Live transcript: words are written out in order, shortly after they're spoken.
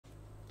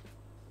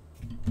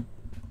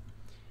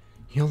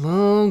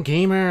Hello,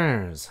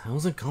 gamers!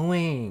 How's it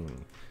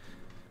going?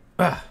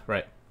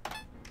 Right.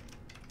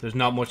 There's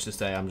not much to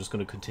say, I'm just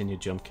gonna continue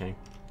Jump King.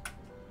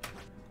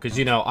 Because,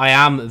 you know, I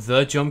am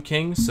the Jump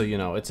King, so, you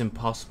know, it's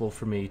impossible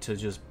for me to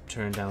just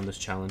turn down this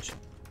challenge.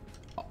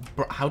 Oh,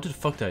 bro, how the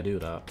fuck did I do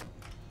that?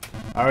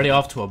 Already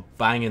off to a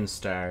banging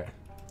start.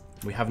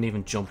 We haven't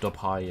even jumped up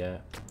high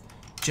yet.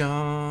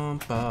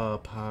 Jump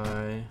up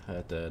high.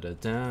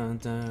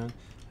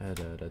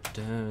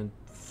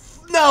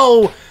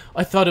 No!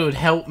 I thought it would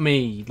help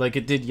me, like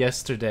it did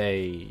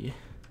yesterday.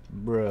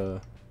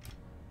 Bruh.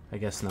 I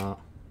guess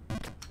not.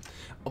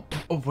 Oh,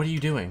 what are you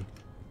doing?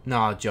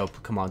 Nah, Joe,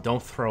 come on,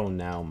 don't throw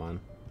now, man.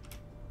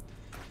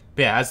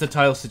 But yeah, as the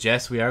title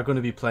suggests, we are going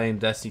to be playing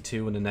Destiny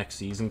 2 when the next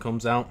season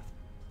comes out.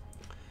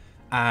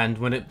 And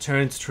when it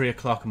turns 3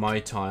 o'clock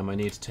my time, I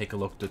need to take a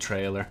look at the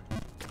trailer.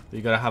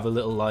 You gotta have a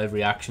little live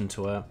reaction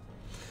to it.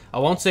 I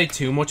won't say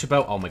too much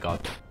about... Oh my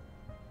god.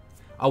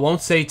 I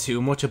won't say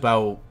too much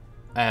about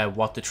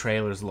what the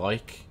trailer's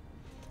like.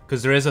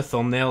 Because there is a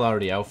thumbnail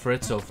already out for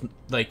it, so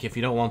if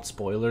you don't want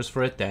spoilers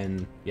for it,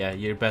 then yeah,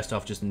 you're best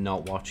off just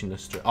not watching the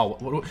stream.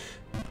 Oh,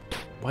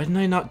 why didn't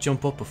I not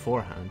jump up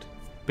beforehand?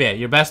 But yeah,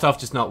 you're best off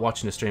just not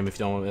watching the stream if you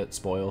don't want it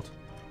spoiled,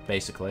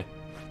 basically.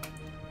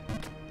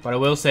 But I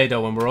will say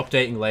though, when we're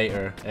updating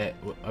later,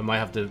 I might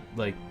have to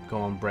like go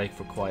on break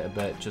for quite a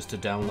bit just to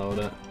download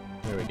it.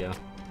 There we go.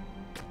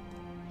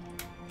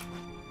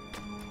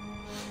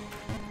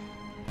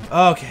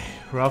 Okay,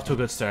 we're off to a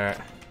good start.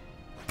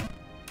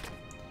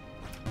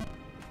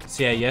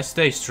 So yeah,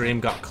 yesterday's stream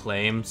got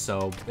claimed,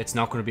 so it's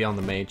not going to be on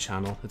the main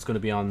channel. It's going to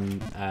be on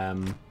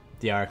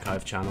the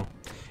archive channel.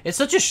 It's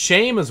such a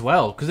shame as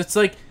well, because it's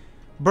like,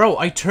 bro,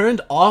 I turned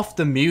off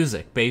the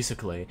music,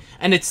 basically,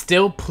 and it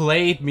still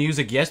played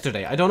music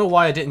yesterday. I don't know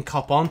why I didn't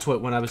cop onto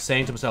it when I was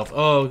saying to myself,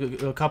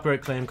 oh,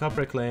 copyright claim,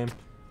 copyright claim.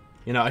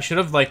 You know, I should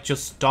have, like,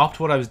 just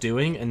stopped what I was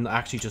doing and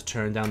actually just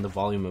turned down the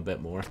volume a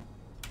bit more.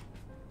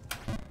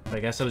 But I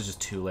guess I was just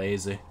too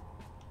lazy.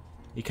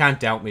 You can't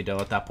doubt me, though,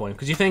 at that point.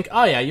 Because you think,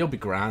 oh, yeah, you'll be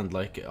grand.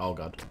 Like, oh,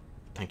 God.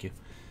 Thank you.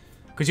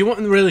 Because you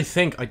wouldn't really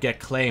think I'd get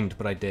claimed,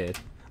 but I did.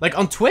 Like,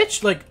 on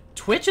Twitch, like,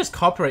 Twitch's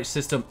copyright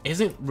system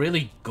isn't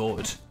really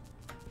good.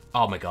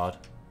 Oh, my God.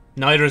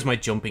 Neither is my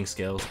jumping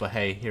skills, but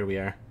hey, here we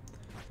are.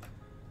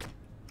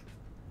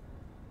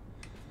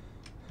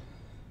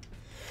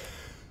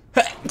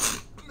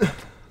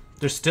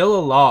 There's still a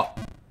lot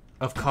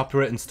of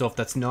copyright and stuff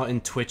that's not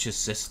in Twitch's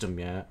system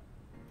yet.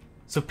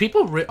 So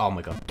people oh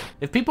my god.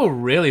 If people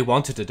really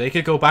wanted to, they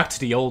could go back to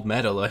the old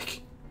meta,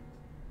 like.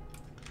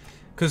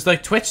 Because,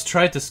 like, Twitch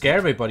tried to scare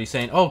everybody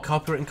saying, oh,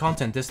 copyright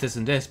content, this,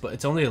 and this, but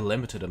it's only a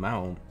limited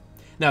amount.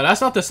 Now,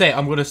 that's not to say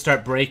I'm going to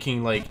start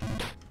breaking, like,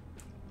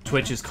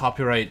 Twitch's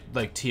copyright,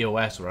 like,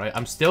 TOS, right?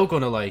 I'm still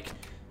going to, like,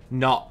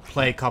 not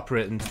play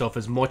copyright and stuff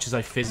as much as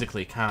I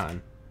physically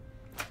can.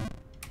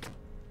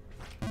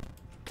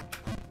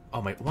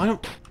 Oh my,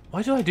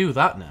 why do I do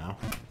that now?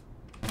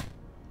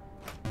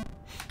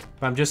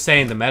 But I'm just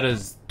saying the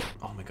meta's...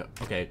 Oh my god,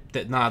 okay.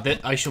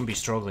 I shouldn't be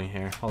struggling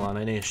here. Hold on,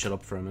 I need to shut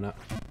up for a minute.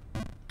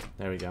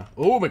 There we go.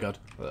 Oh my god.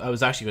 I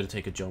was actually going to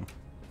take a jump.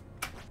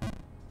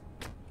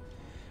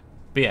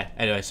 But yeah,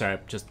 anyway, sorry.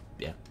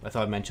 Yeah, I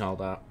thought I'd mention all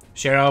that.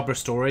 Share Albert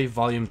Story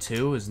Volume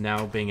 2 is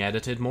now being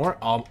edited more.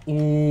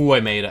 Ooh, I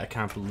made it. I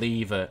can't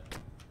believe it.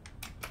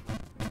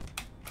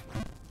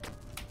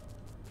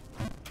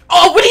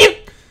 Oh, what are you...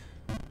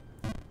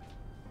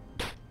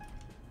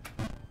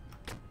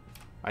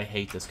 I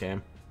hate this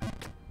game.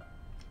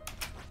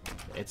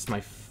 It's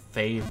my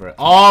favorite.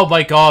 Oh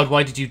my god,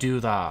 why did you do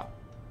that?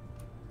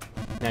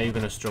 Now you're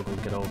gonna struggle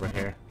to get over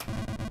here.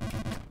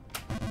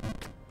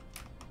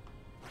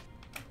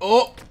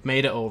 Oh,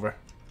 made it over.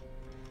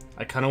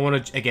 I kind of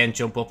want to, again,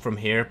 jump up from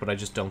here, but I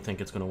just don't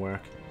think it's gonna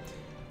work.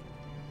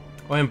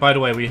 Oh, and by the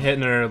way, we're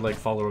hitting our, like,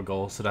 follower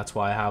goal, so that's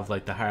why I have,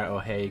 like, the Heart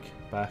O'Hague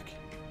back.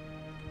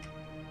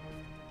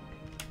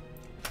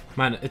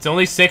 Man, it's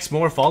only 6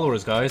 more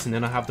followers, guys, and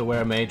then I have to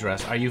wear a maid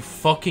dress. Are you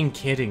fucking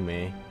kidding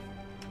me?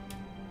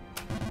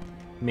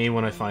 Me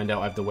when I find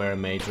out I have to wear a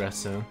maid dress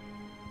soon.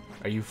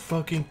 Are you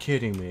fucking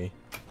kidding me?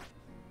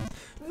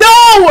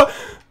 No!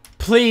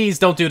 Please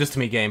don't do this to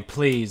me, game.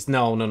 Please.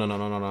 No.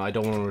 I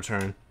don't want to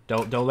return.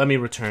 Don't let me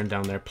return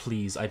down there.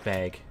 Please, I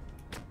beg.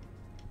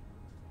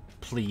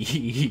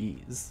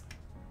 Please.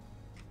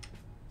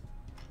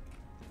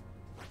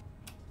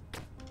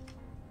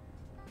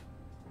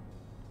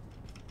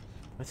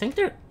 I think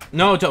they're...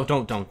 No,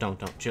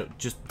 don't.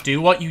 Just do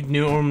what you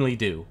normally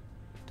do.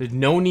 There's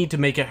no need to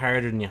make it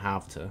harder than you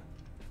have to.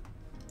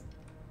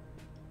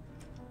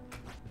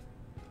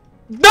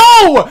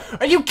 No!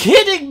 Are you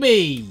kidding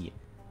me?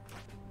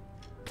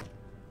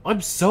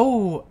 I'm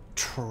so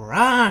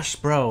trash,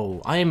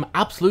 bro. I am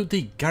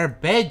absolutely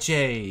garbage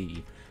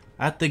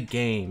at the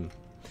game.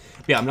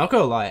 But yeah, I'm not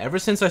gonna lie. Ever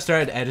since I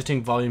started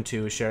editing Volume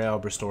 2 of Sherry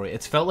Albert Story,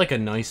 it's felt like a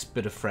nice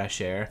bit of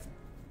fresh air.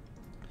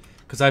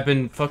 Because I've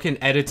been fucking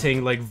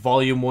editing, like,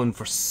 Volume 1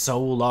 for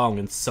so long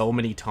and so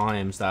many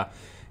times that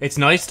it's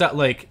nice that,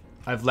 like,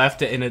 I've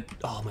left it in a...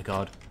 Oh my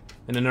god.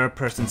 In another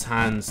person's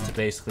hands to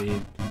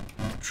basically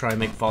try and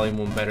make Volume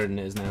 1 better than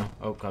it is now.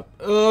 Oh god.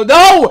 Oh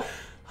no!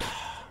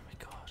 Oh my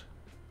god.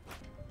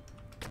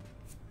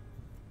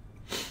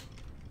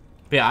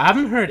 But yeah, I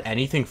haven't heard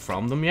anything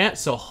from them yet,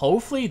 so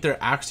hopefully they're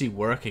actually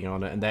working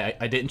on it and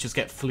I didn't just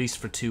get fleeced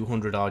for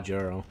 200 odd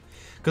euro.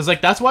 Because,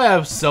 like, that's why I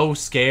was so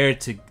scared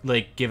to,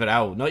 like, give it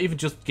out. Not even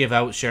just give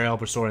out Share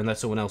Albert Story and let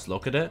someone else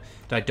look at it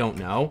that I don't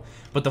know.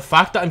 But the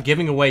fact that I'm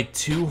giving away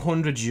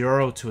 200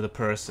 euro to the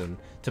person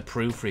to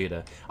proofread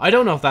it. I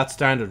don't know if that's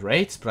standard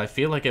rates, but I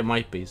feel like it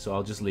might be, so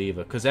I'll just leave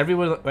it. Because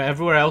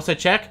everywhere else I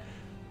check,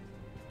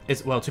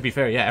 is, well, to be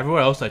fair, yeah,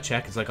 everywhere else I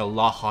check is, like, a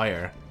lot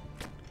higher.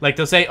 Like,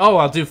 they'll say, oh,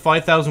 I'll do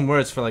 5,000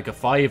 words for, like, a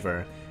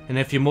 $5. And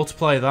if you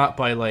multiply that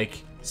by,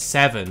 like,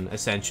 7,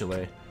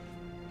 essentially...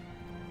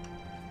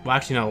 Well,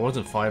 actually, no, it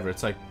wasn't $5.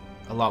 It's, like,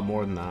 a lot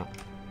more than that.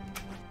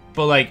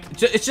 But, like,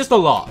 it's just a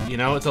lot, you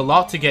know? It's a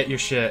lot to get your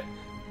shit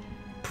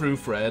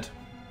proofread.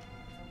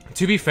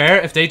 To be fair,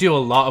 if they do a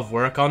lot of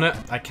work on it,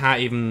 I can't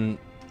even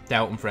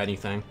doubt them for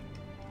anything.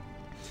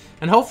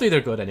 And hopefully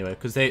they're good anyway,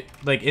 because they,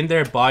 like, in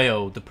their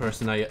bio, the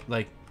person I,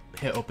 like,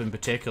 hit up in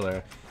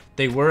particular,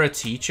 they were a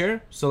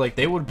teacher, so, like,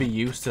 they would be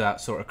used to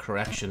that sort of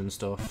correction and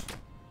stuff.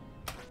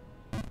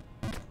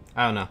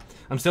 I don't know.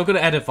 I'm still going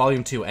to edit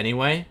Volume 2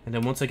 anyway, and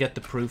then once I get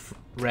the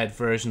proofread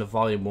version of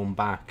Volume 1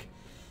 back,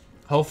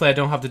 hopefully I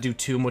don't have to do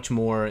too much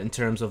more in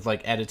terms of,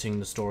 like, editing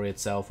the story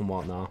itself and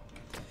whatnot.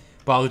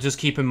 But I'll just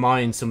keep in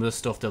mind some of the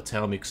stuff they'll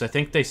tell me, because I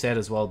think they said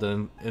as well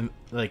to,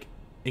 like,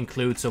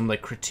 include some,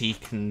 like,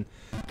 critique and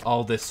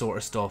all this sort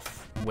of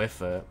stuff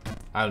with it.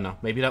 I don't know.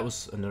 Maybe that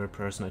was another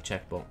person I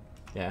checked, but,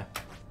 yeah.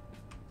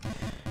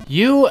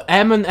 You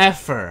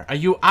M&F-er. Are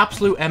you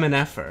absolute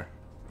M&F-er?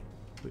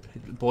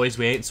 Boys,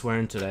 we ain't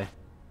swearing today.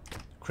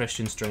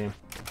 Christian stream.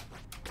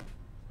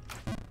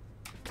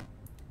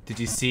 Did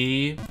you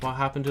see what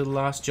happened to the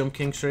last Jump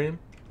King stream?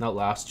 Not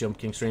last Jump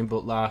King stream,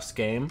 but last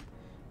game.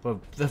 Well,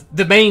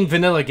 the main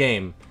vanilla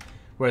game.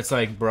 Where it's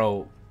like,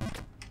 bro,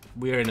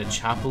 we're in a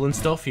chapel and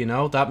stuff, you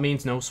know? That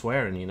means no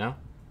swearing, you know?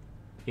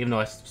 Even though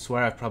I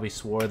swear I probably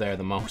swore there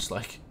the most,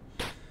 like...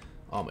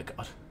 Oh my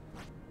god.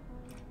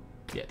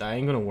 Yeah, that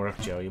ain't gonna work,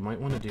 Joe. You might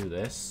want to do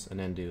this, and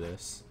then do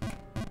this.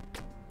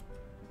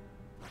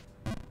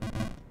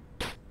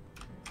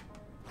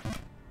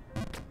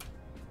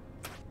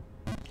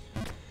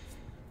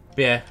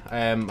 But yeah,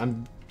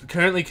 I'm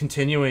currently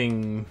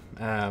continuing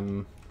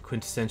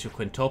Quintessential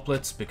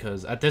Quintuplets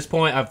because at this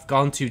point I've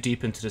gone too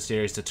deep into the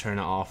series to turn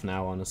it off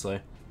now,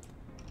 honestly.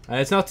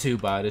 It's not too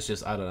bad, it's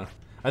just, I don't know.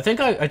 I think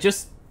I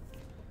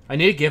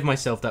need to give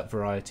myself that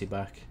variety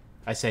back.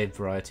 I say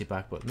variety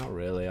back, but not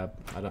really. I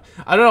don't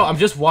know, I'm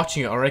just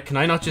watching it, alright? Can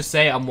I not just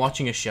say I'm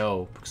watching a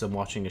show because I'm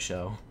watching a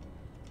show?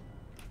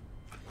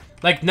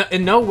 Like, no,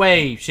 in no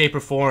way, shape, or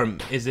form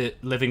is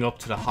it living up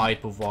to the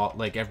hype of what,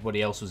 like,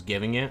 everybody else was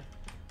giving it.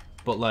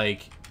 But,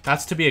 like,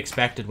 that's to be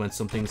expected when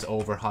something's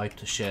overhyped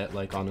to shit,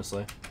 like,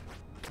 honestly.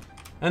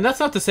 And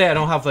that's not to say I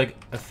don't have, like,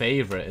 a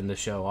favorite in the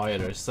show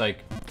either. It's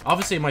like,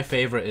 obviously my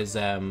favorite is,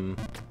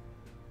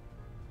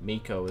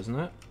 Miko, isn't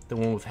it? The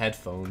one with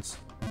headphones.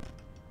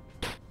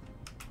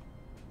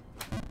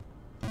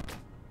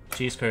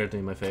 She's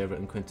currently my favorite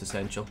in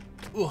Quintessential.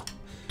 Ugh.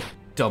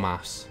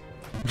 Dumbass.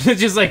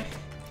 Just, like,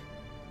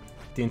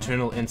 the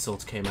internal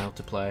insults came out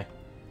to play.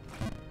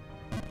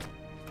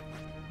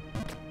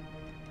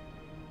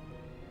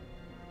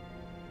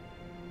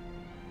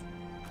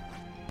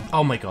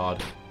 Oh my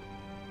god.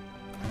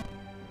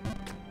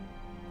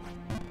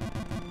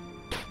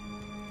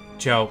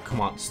 Joe, come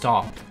on,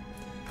 stop.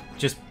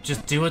 Just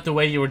do it the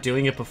way you were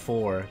doing it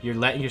before. You're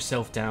letting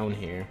yourself down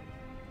here.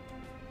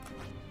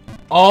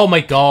 Oh my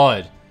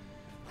god.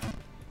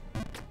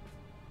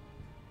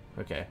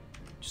 Okay,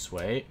 just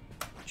wait.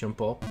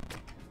 Jump up.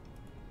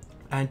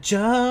 And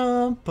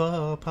jump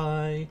up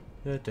high.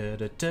 Da da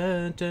da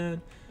da da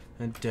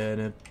da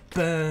da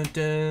da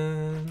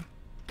da.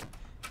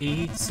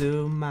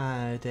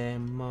 Itsuma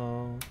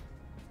demo.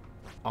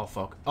 Oh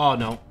fuck. Oh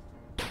no.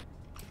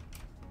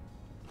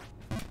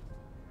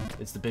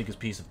 It's the biggest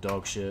piece of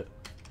dog shit.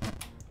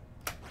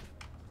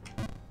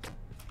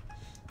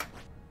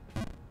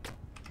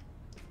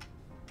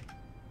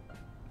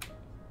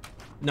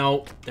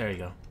 No. There you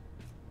go.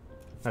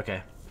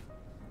 Okay.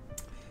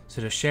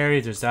 So there's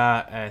Sherry, there's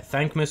that.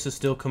 Thankmas is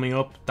still coming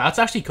up. That's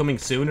actually coming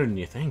sooner than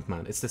you think,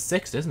 man. It's the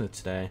 6th, isn't it,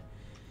 today?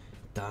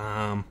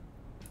 Damn.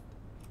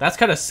 That's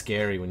kind of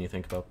scary when you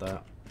think about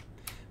that.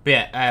 But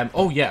yeah,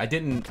 oh yeah, I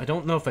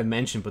don't know if I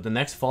mentioned, but the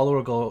next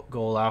follower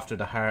goal after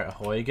the Heart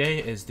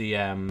Ahoige is the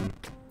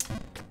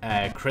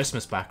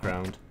Christmas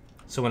background.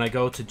 So when I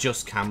go to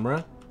just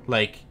camera,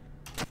 like,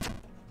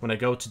 when I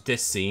go to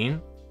this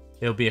scene,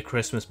 it'll be a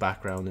Christmas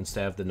background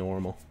instead of the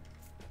normal.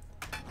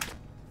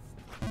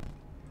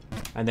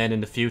 And then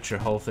in the future,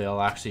 hopefully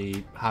I'll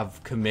actually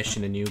have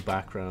commission a new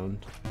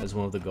background as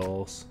one of the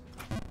goals.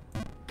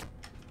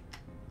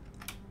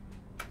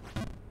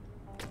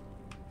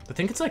 I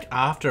think it's like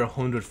after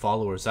 100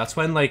 followers. That's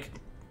when, like,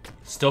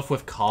 stuff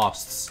with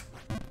costs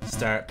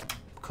start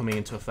coming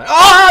into effect.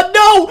 Oh,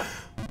 no!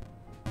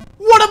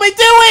 What am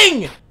I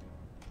doing?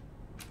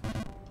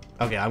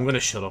 Okay, I'm gonna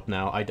shut up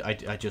now.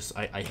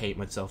 I hate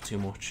myself too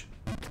much.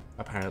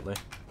 Apparently.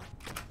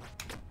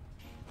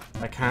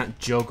 I can't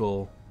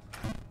juggle,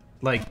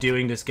 like,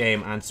 doing this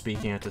game and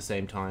speaking at the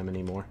same time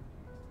anymore.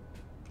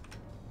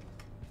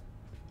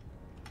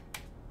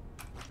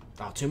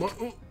 Oh, too much.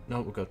 Ooh,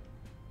 no, we're good.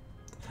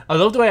 I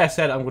love the way I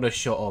said I'm gonna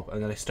shut up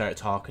and then I start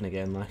talking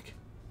again, like,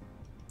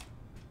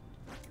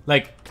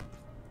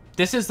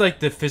 this is like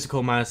the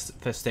physical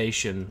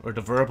manifestation, or the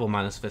verbal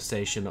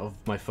manifestation of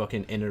my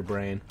fucking inner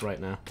brain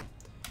right now.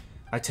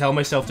 I tell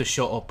myself to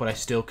shut up, but I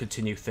still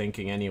continue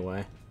thinking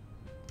anyway.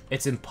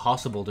 It's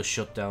impossible to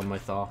shut down my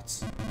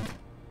thoughts.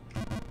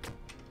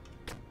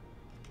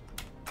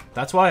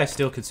 That's why I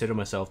still consider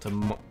myself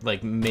to,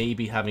 like,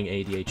 maybe having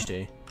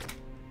ADHD.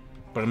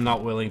 But I'm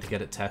not willing to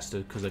get it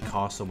tested because it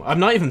costs so much. I'm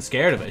not even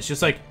scared of it. It's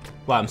just like,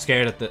 well, I'm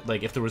scared at the,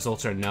 like, if the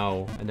results are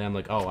no, and then I'm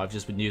like, oh, I've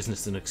just been using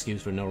this as an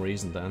excuse for no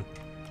reason then.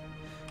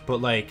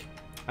 But, like,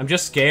 I'm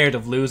just scared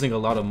of losing a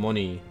lot of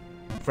money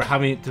for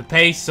having to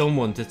pay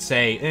someone to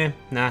say,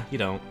 nah, you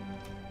don't.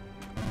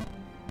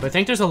 But I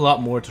think there's a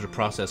lot more to the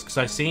process, because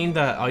I've seen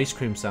that ice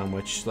cream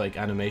sandwich, like,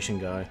 animation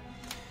guy.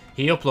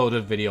 He uploaded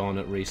a video on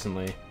it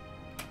recently.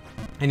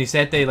 And he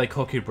said they, like,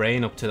 hook your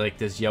brain up to, like,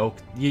 this yoke.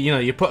 You know,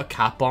 you put a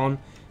cap on,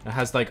 it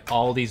has, like,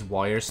 all these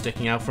wires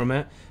sticking out from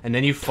it. And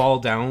then you fall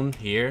down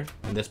here,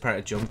 in this part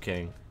of Jump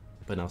King.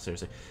 But no,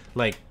 seriously.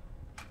 Like,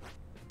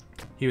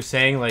 he was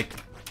saying, like,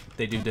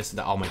 they do this and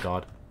that. Oh my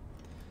god.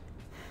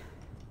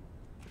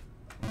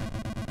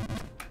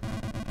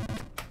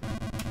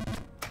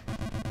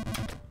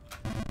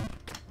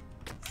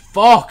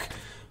 Fuck!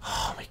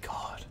 Oh my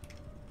god.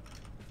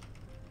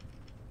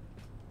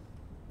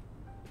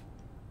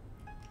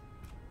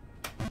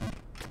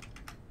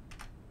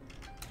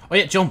 Oh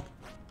yeah, jump!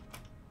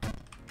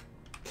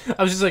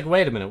 I was just like,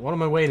 wait a minute, what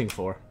am I waiting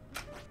for?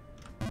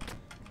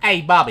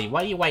 Hey Bobby,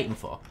 what are you waiting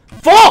for?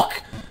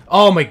 Fuck!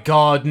 Oh my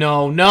god,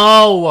 no,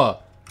 no!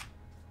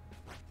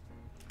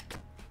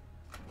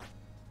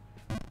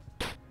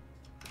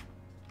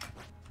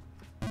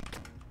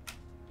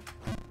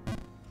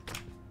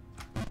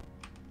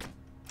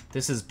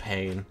 This is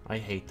pain. I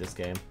hate this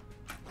game.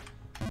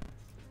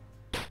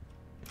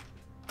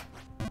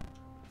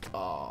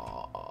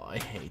 Oh, I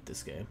hate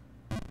this game.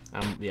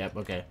 Yeah,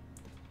 okay.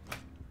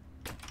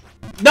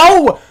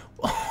 No!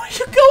 Where are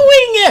you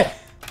going?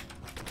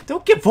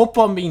 Don't give up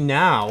on me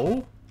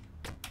now.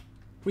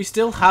 We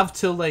still have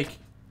to, like...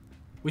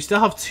 We still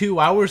have 2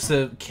 hours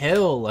to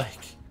kill, like...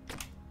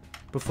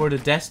 Before the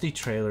Destiny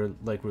trailer,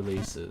 like,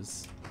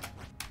 releases.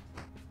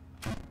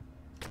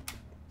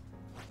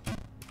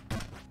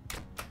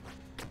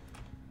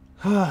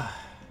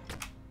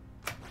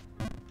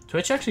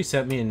 Twitch actually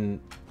sent me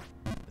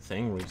a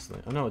thing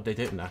recently. Oh no, they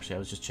didn't actually. I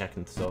was just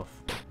checking stuff.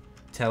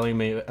 Telling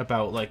me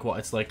about, like, what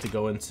it's like to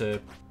go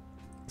into...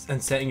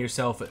 and setting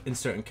yourself in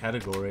certain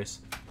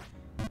categories.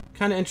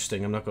 Kind of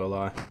interesting, I'm not gonna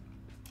lie.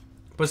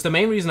 But it's the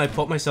main reason I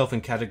put myself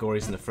in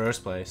categories in the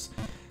first place.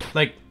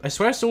 Like, I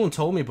swear someone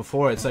told me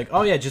before, it's like,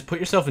 oh yeah, just put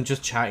yourself in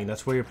just chatting.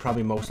 That's where you're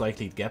probably most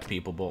likely to get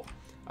people, but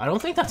I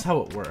don't think that's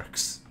how it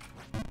works.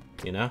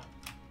 You know?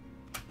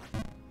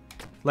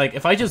 Like,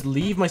 if I just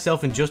leave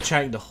myself in just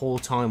chatting the whole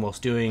time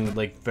whilst doing,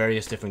 like,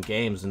 various different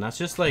games, and that's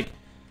just, like...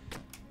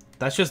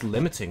 That's just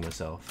limiting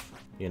myself,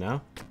 you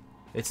know?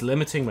 It's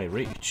limiting my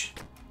reach.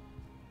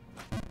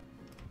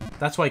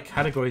 That's why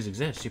categories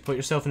exist. You put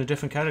yourself in a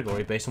different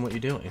category based on what you're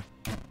doing.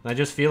 And I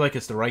just feel like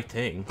it's the right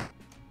thing.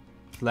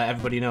 To let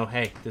everybody know,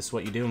 hey, this is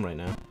what you're doing right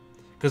now.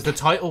 Because the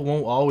title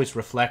won't always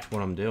reflect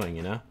what I'm doing,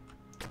 you know?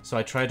 So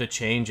I try to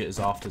change it as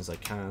often as I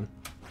can.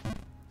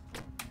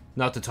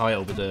 Not the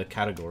title, but the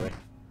category.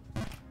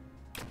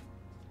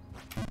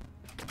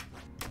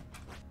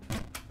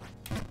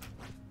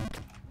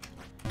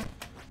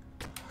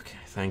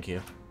 Thank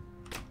you.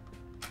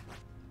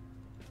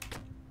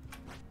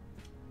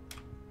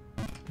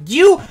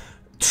 You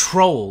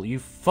troll! You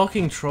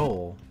fucking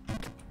troll.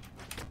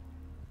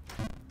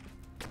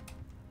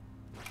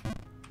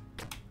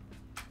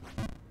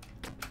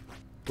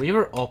 We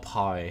were up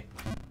high.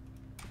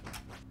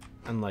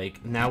 And,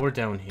 like, now we're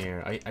down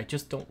here. I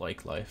just don't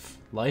like life.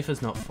 Life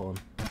is not fun.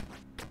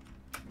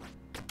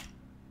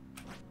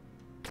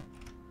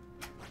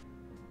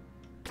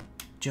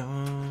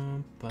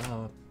 Jump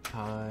up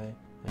high.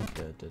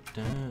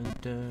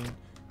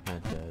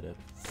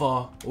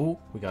 Oh,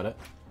 we got it.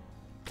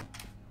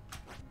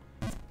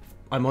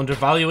 I'm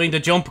undervaluing the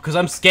jump because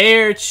I'm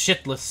scared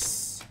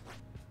shitless.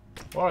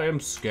 I am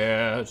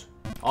scared.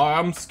 I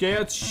am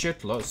scared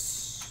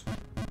shitless.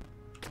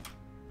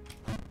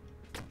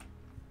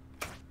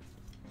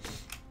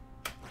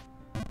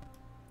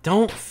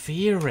 Don't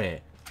fear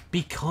it.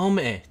 Become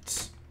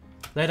it.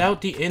 Let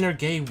out the inner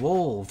gay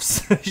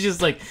wolves. It's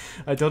just like,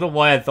 I don't know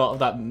why I thought of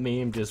that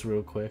meme just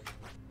real quick.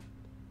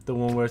 The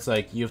one where it's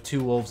like, you have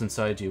 2 wolves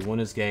inside you. One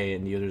is gay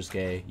and the other is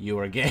gay. You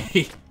are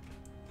gay.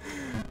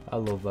 I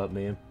love that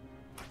meme.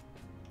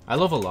 I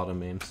love a lot of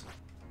memes.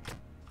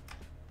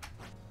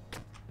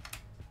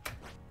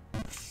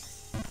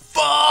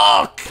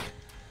 Fuck!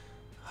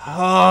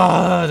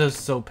 Ah, that is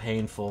so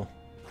painful.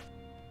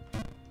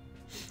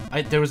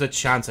 There was a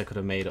chance I could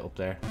have made it up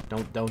there.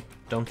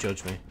 Don't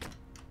judge me.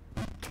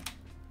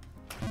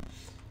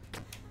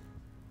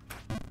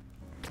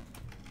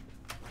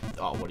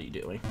 Oh, what are you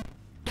doing?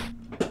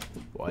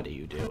 What are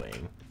you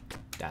doing?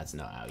 That's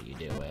not how you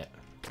do it.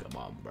 Come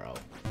on, bro.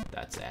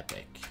 That's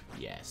epic.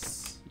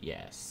 Yes.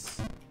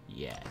 Yes.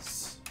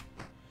 Yes.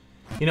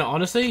 You know,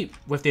 honestly,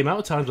 with the amount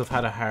of times I've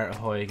had a Heart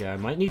Ahoy again, I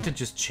might need to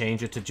just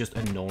change it to just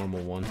a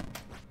normal one.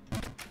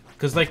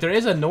 Because, like, there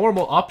is a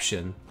normal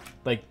option.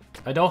 Like,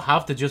 I don't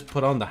have to just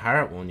put on the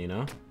heart one, you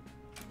know?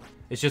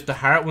 It's just the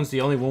heart one's the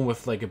only one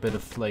with, like, a bit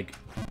of, like,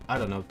 I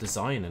don't know,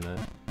 design in it.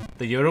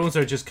 The other ones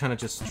are just kind of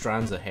just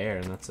strands of hair,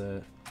 and that's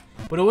it.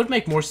 But it would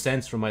make more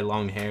sense for my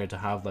long hair to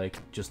have, like,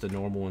 just a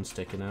normal one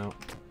sticking out.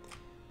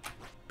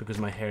 Because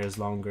my hair is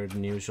longer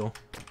than usual.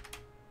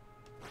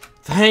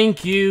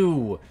 Thank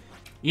you!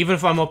 Even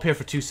if I'm up here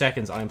for 2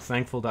 seconds, I'm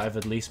thankful that I've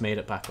at least made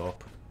it back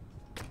up.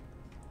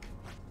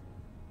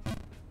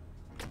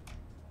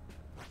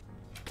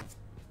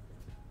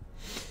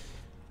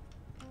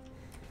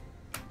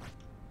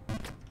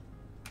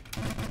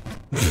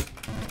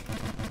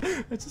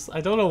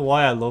 I don't know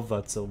why I love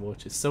that so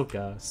much. It's so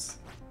gas.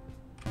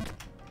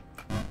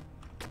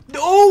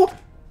 No!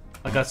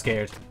 I got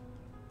scared.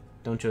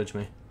 Don't judge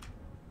me.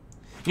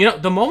 You know,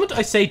 the moment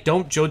I say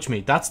don't judge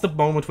me, that's the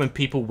moment when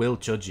people will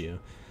judge you.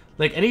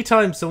 Like,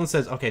 anytime someone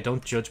says, okay,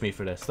 don't judge me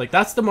for this, like,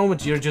 that's the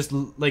moment you're just,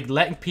 like,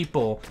 letting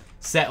people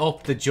set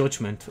up the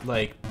judgment,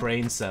 like,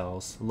 brain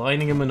cells,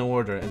 lining them in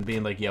order and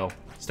being like, yo,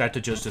 start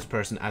to judge this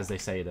person as they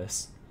say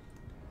this.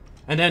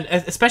 And then,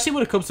 especially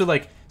when it comes to,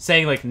 like,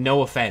 saying, like,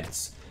 no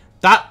offense,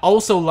 that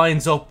also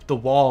lines up the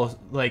wall,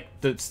 like,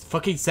 the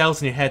fucking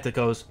cells in your head that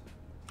goes,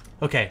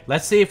 okay,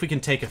 let's see if we can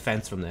take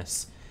offense from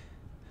this.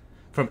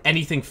 From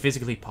anything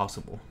physically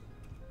possible.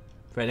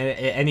 For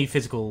any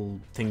physical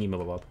thingy,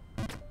 bob.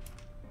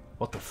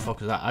 What the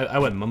fuck is that? I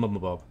went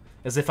mum-mum-bob.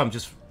 As if I'm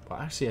just... Well,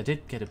 actually, I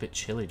did get a bit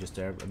chilly just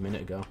there a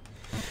minute ago.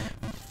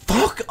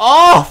 Fuck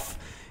off!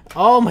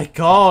 Oh my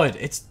god.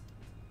 It's...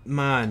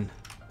 Man.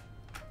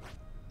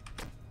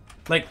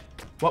 Like,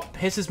 what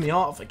pisses me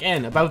off,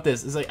 again, about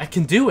this is, like, I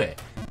can do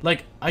it.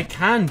 Like, I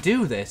can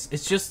do this.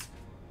 It's just...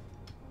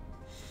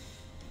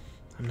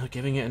 I'm not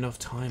giving it enough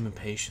time and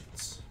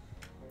patience.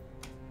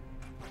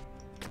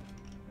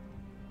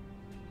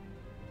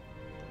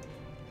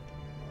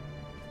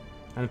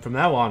 And from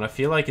now on, I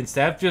feel like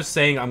instead of just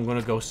saying I'm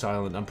gonna go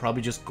silent, I'm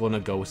probably just gonna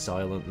go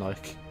silent,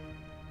 like.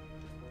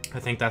 I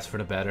think that's for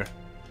the better.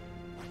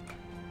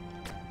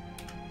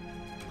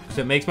 Because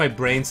it makes my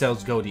brain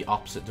cells go the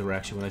opposite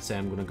direction when I say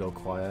I'm gonna go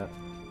quiet.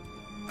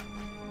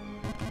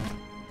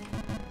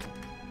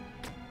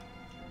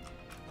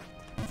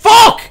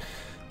 Fuck!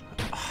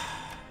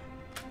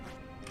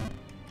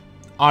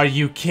 Are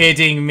you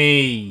kidding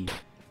me?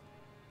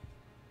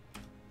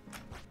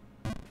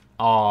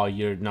 Oh,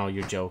 you're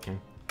joking.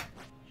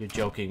 You're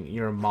joking.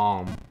 Your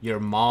mom. Your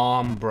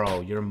mom,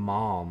 bro. Your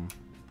mom.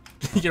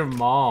 Your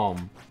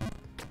mom.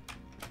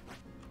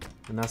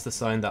 And that's the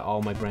sign that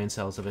all my brain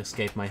cells have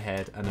escaped my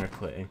head and are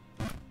quitting.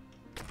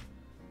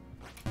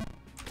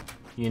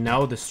 You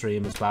know the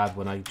stream is bad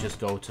when I just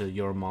go to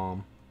your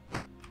mom.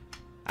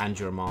 And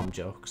your mom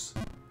jokes.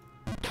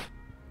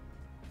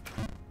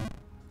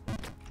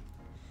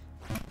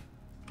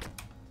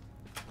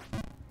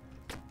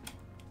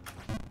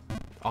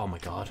 Oh my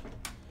god.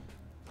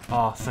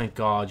 Oh, thank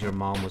God your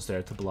mom was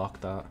there to block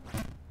that.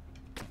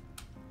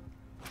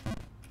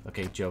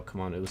 Okay, joke,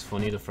 come on. It was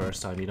funny the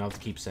first time. You don't have to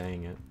keep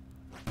saying it.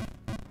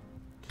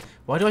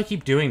 Why do I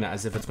keep doing that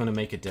as if it's going to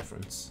make a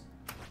difference?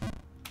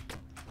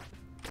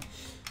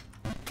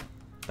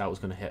 That was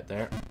going to hit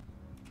there.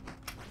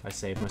 I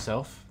saved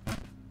myself.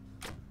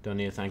 Don't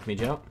need to thank me,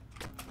 Joe.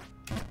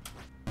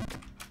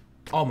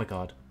 Oh my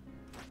God.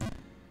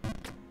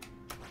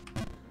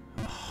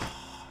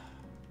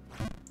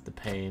 The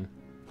pain.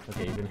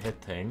 Okay, you're gonna hit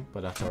thing,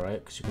 but that's alright,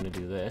 because you're gonna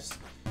do this.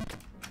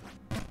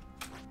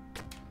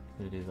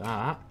 You're gonna do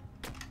that.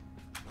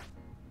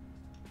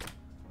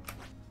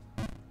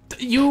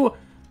 You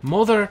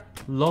mother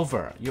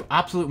lover. You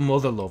absolute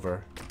mother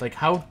lover. Like,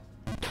 how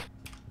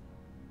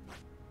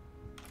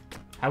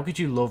could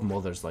you love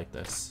mothers like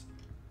this?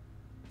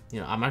 You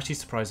know, I'm actually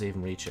surprised I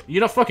even reach it. You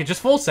know, fuck it,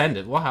 just full send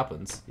it. What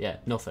happens? Yeah,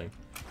 nothing.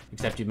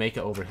 Except you make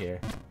it over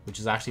here, which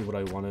is actually what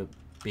I want to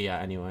be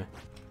at anyway.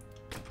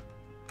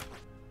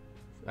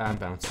 And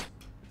bounce.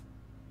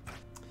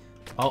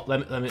 Oh,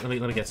 let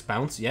me get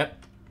bounce.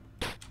 Yep.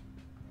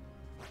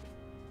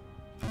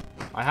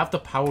 I have the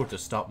power to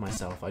stop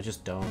myself. I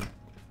just don't.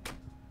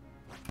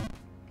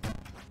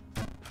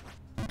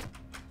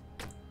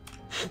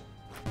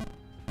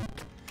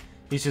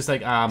 He's just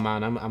like, ah,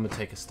 man, I'm gonna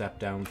take a step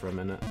down for a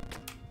minute.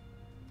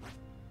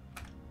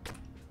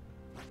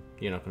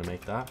 You're not gonna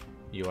make that.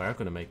 You are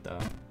gonna make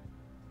that.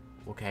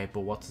 Okay,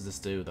 but what does this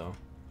do, though?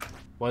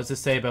 What does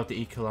this say about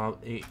the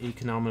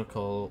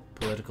economical,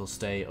 political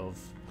state of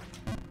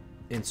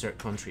insert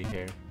country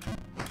here?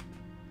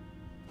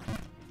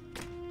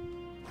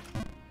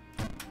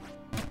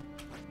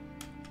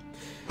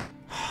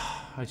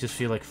 I just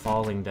feel like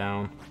falling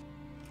down.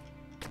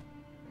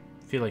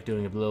 feel like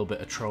doing a little bit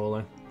of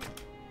trolling.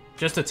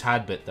 Just a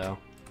tad bit, though.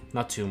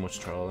 Not too much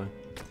trolling.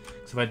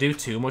 So if I do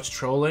too much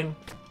trolling,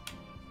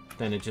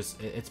 then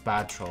it's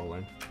bad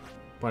trolling.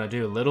 When I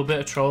do a little bit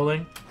of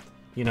trolling,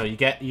 you know,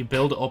 you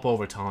build it up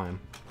over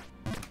time.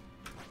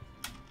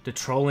 The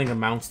trolling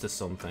amounts to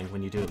something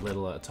when you do it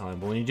little at a time.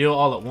 But when you do it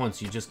all at once,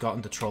 you just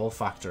gotten the troll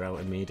factor out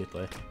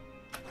immediately.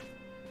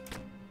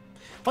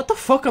 What the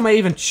fuck am I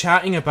even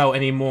chatting about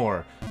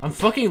anymore? I'm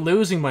fucking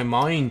losing my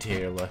mind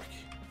here, like.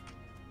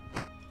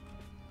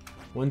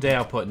 One day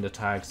I'll put in the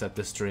tags that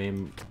the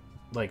stream,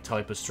 like,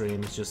 type of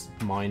stream is just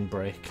mind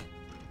break.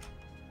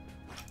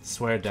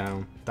 Swear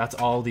down. That's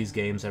all these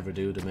games ever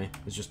do to me,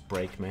 is just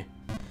break me.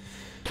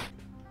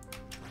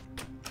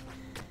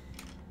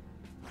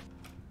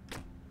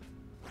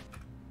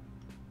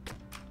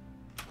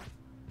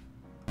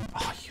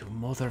 Oh, you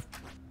mother...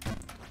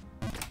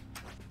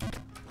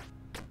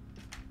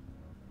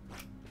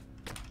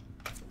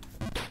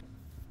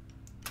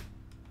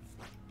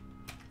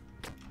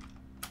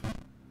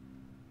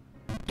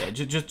 Yeah,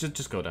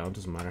 just go down,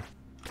 doesn't matter.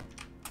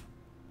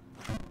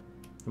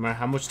 No matter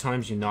how much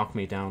times you knock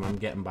me down, I'm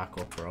getting back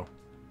up, bro.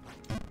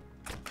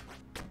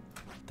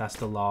 That's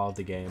the law of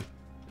the game.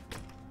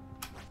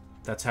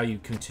 That's how you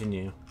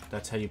continue.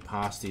 That's how you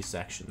pass these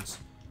sections.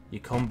 You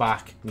come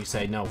back and you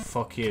say, no,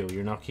 fuck you,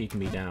 you're not keeping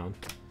me down.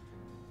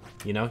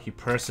 You know, you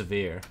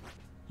persevere.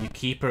 You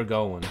keep her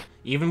going.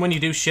 Even when you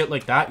do shit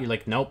like that, you're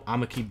like, nope, I'm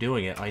gonna keep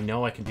doing it. I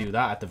know I can do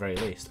that at the very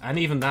least. And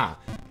even that.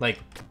 Like,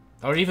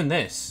 or even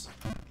this.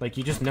 Like,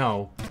 you just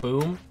know.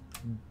 Boom.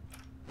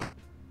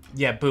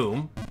 Yeah,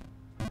 boom.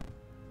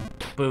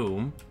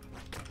 Boom.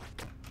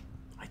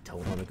 I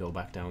don't want to go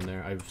back down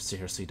there. I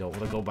seriously don't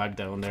want to go back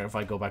down there. If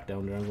I go back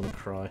down there, I'm gonna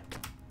cry.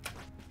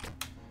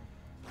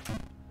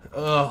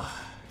 Ugh.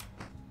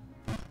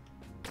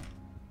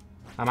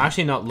 I'm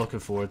actually not looking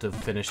forward to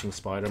finishing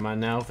Spider-Man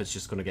now if it's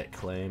just gonna get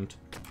claimed.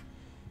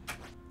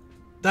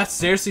 That's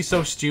seriously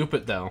so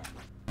stupid, though.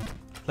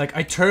 Like,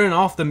 I turn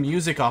off the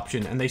music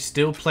option and they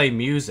still play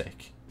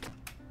music.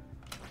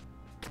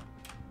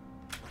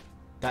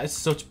 That is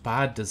such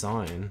bad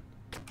design.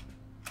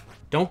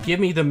 Don't give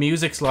me the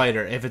music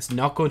slider if it's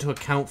not going to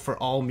account for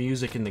all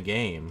music in the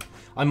game.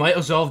 I might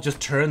as well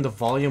just turn the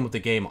volume of the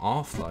game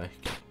off, like.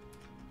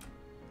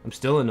 I'm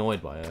still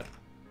annoyed by it.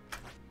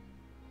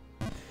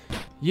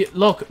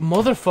 Look,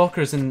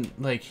 motherfuckers in,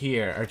 like,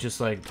 here are just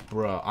like,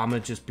 bruh, I'ma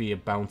just be a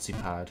bouncy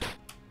pad.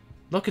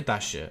 Look at that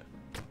shit.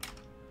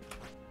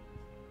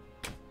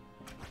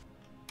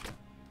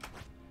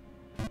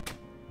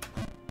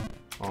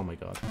 Oh my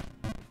god.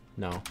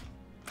 No.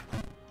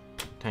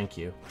 Thank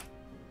you.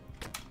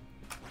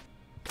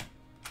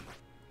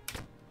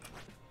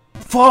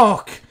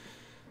 Fuck!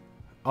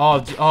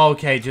 Oh,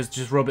 okay,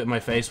 just rub it in my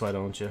face, why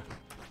don't you?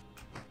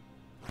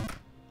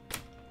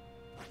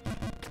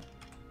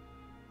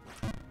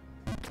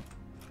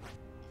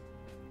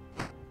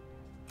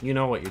 You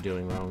know what you're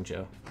doing wrong,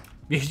 Joe.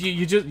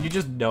 You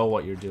just know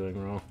what you're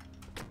doing wrong.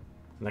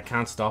 And I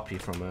can't stop you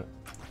from it.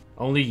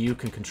 Only you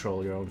can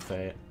control your own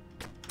fate.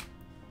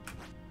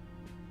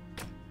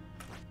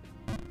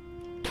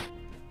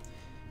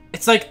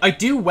 It's like, I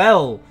do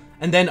well,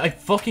 and then I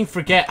fucking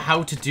forget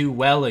how to do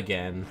well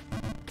again.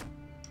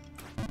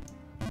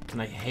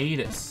 And I hate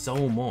it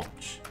so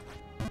much.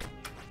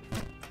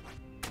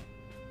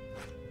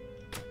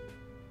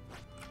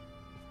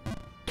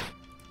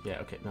 Yeah,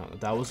 okay, no,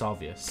 that was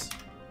obvious.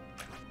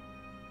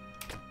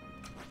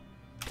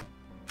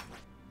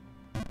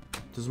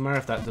 Doesn't matter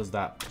if that does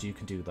that, but you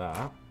can do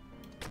that.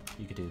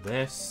 You could do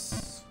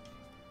this.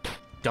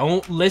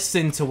 Don't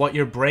listen to what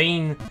your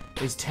brain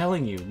is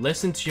telling you.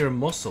 Listen to your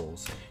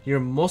muscles. Your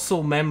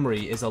muscle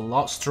memory is a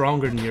lot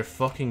stronger than your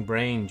fucking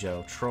brain,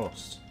 Joe.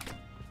 Trust.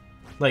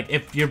 Like,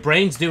 if your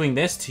brain's doing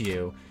this to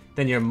you,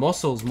 then your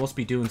muscles must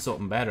be doing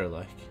something better,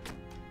 like.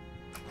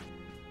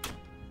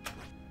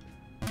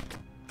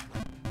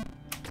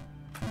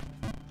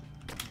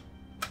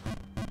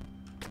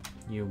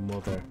 You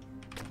mother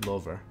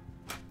lover.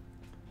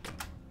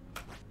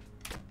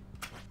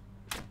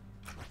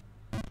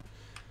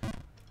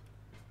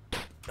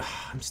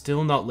 I'm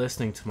still not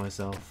listening to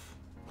myself.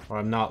 Or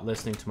I'm not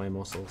listening to my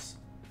muscles.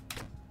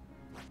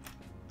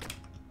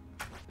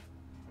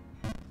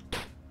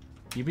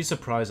 You'd be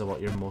surprised at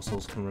what your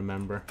muscles can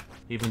remember.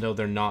 Even though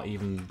they're not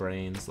even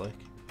brains, like.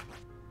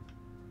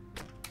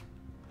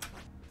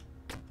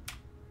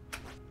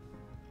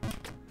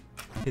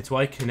 It's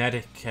why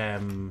kinetic,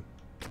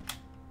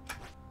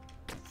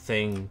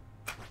 thing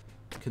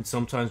can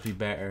sometimes be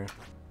better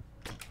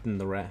than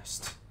the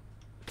rest.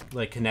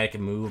 Like kinetic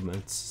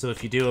movements. So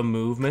if you do a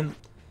movement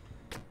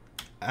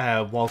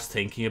whilst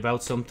thinking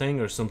about something,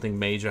 or something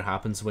major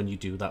happens when you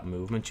do that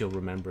movement, you'll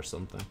remember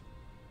something.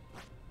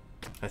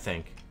 I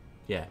think.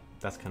 Yeah,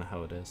 that's kind of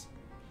how it is.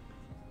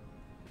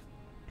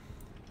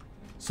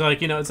 So,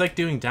 like, you know, it's like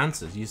doing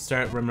dances. You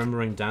start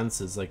remembering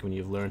dances, like, when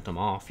you've learned them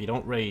off. You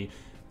don't really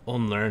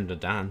unlearn the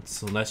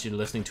dance unless you're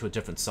listening to a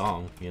different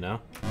song, you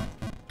know?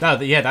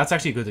 Yeah, that's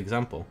actually a good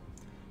example.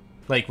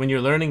 Like, when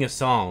you're learning a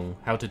song,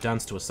 how to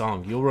dance to a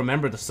song, you'll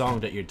remember the song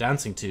that you're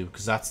dancing to,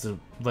 because that's the,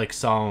 like,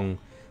 song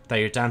that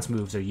your dance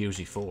moves are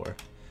usually for.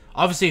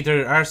 Obviously,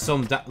 there are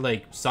some,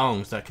 like,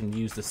 songs that can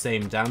use the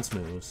same dance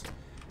moves.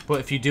 But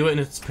if you do it in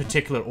its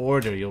particular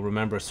order, you'll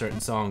remember a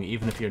certain song,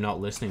 even if you're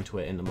not listening to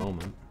it in the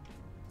moment.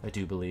 I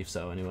do believe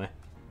so, anyway.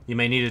 You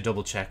may need to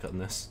double check on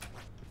this.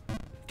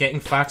 Getting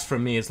facts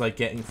from me is like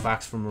getting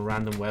facts from a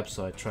random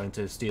website trying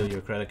to steal your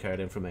credit card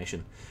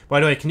information. By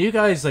the way, can you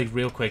guys, like,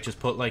 real quick,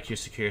 just put, like, your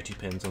security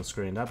pins on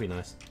screen? That'd be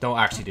nice. Don't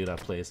actually do that,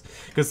 please.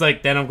 Because,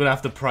 like, then I'm gonna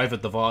have to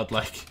private the VOD,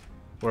 like,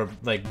 or,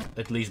 like,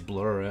 at least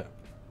blur it.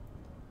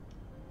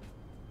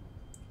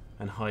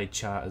 And hide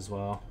chat as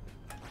well.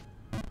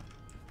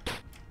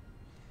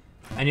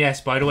 And yes,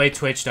 by the way,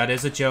 Twitch, that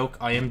is a joke.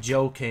 I am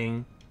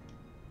joking.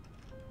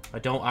 I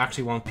don't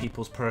actually want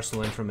people's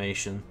personal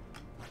information.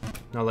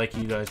 Not like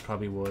you guys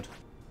probably would.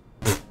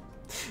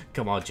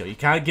 Come on, Joe. You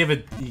can't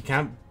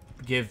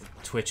give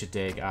Twitch a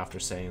dig after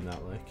saying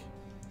that, like.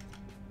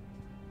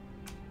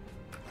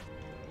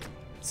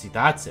 See,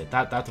 that's it.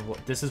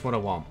 This is what I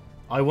want.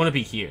 I want to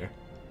be here.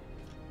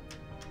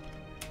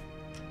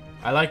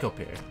 I like up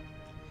here.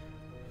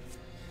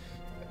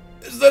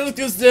 It's not as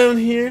good down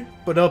here,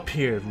 but up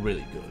here,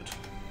 really good.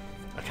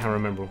 I can't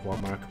remember what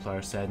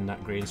Markiplier said in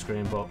that green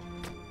screen, but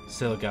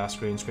still a gas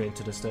green screen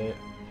to this day.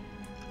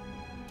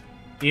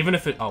 Even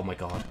if it, oh my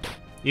god.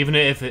 Even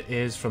if it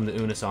is from the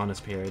Unus Annus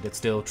period, it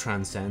still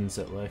transcends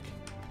it, like.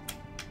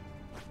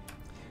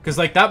 Because,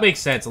 like, that makes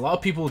sense. A lot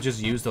of people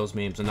just use those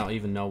memes and not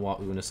even know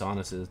what Unus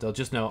Annus is. They'll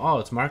just know, oh,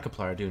 it's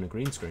Markiplier doing a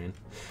green screen.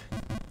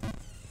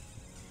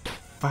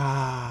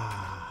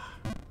 Ah.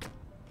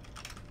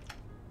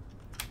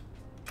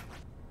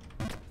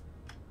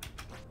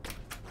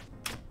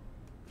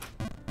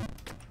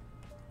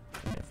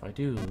 If I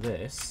do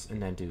this,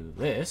 and then do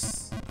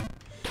this...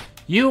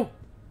 You...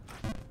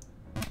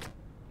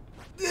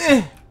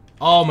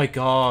 Oh my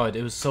god,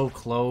 it was so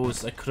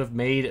close. I could have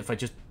made it if I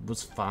just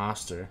was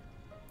faster.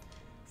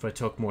 If I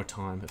took more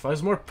time. If I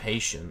was more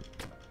patient.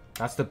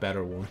 That's the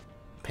better one.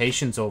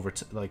 Patience over,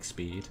 like,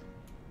 speed.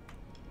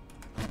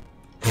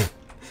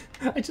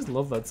 I just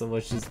love that so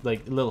much. Just,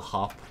 like, a little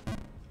hop.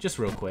 Just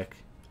real quick.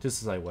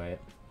 Just as I wait.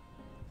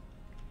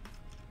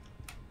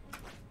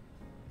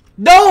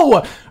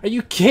 No! Are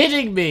you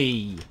kidding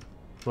me?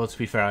 Well, to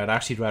be fair, I'd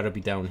actually rather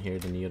be down here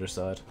than the other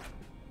side.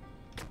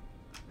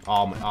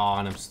 Oh, my, oh,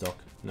 and I'm stuck.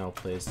 No,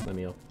 please, let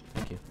me up.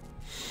 Thank you.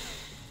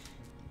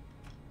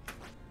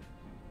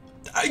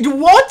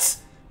 What?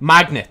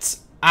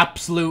 Magnets.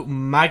 Absolute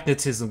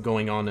magnetism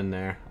going on in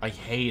there. I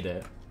hate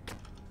it.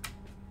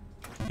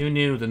 Who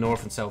knew the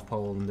North and South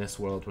Pole in this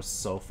world was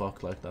so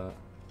fucked like that?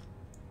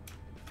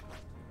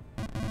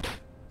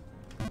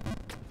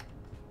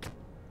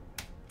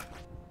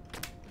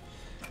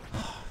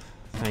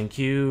 Thank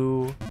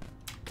you.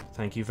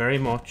 Thank you very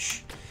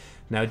much.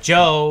 Now,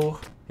 Joe,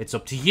 it's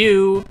up to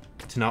you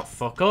to not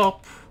fuck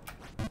up.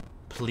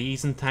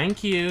 Please and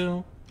thank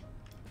you.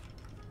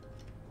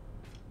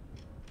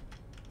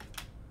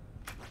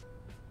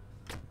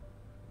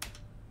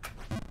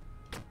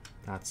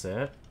 That's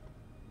it.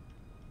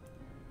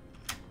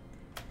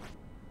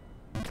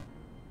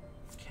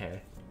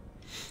 Okay.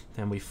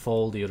 Then we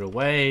fold the other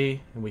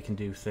way, and we can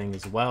do thing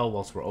as well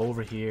whilst we're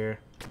over here.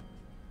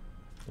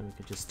 Then we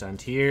could just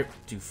stand here,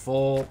 do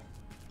full.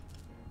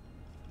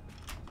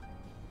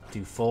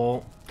 Do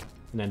full.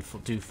 And then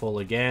do full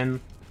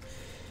again.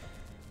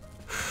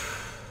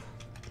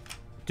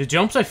 The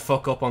jumps I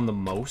fuck up on the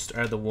most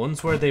are the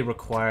ones where they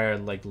require,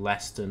 like,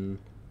 less than,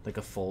 like,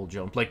 a full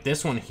jump. Like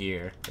this one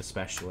here,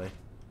 especially.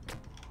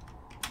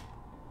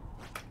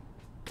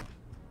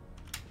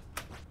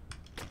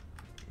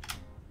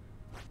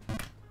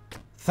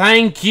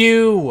 Thank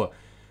you!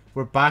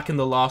 We're back in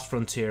the Lost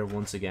Frontier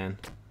once again.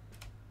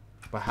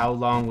 But how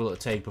long will it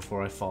take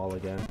before I fall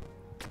again?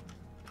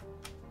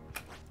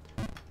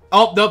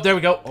 Oh, no, there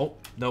we go. Oh,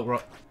 no, we're...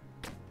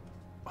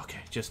 Okay,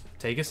 just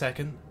take a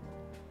second.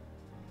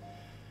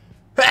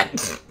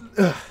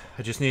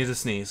 I just needed to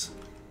sneeze.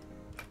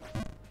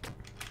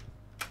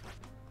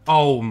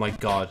 Oh my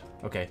god.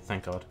 Okay,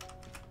 thank god.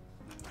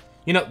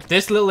 You know,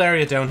 this little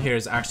area down here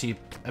is actually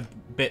a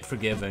bit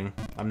forgiving.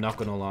 I'm not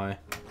gonna lie.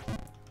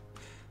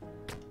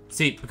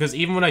 See, because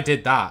even when I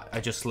did that,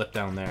 I just slipped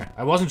down there.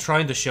 I wasn't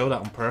trying to show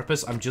that on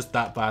purpose. I'm just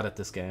that bad at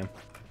this game.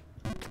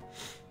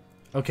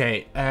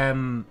 Okay,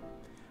 oh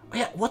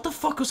yeah, what the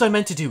fuck was I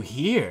meant to do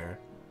here?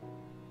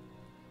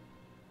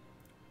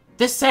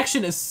 This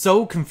section is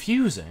so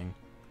confusing.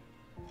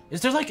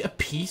 Is there, like, a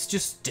piece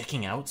just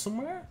sticking out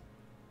somewhere?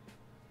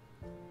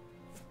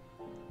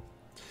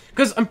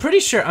 Because I'm pretty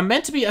sure I'm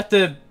meant to be at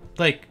the,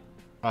 like...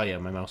 Oh, yeah,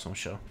 my mouse won't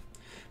show.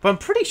 But I'm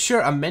pretty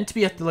sure I'm meant to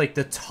be at the, like,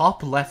 the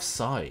top left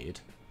side.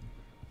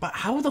 But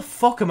how the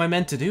fuck am I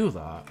meant to do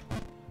that?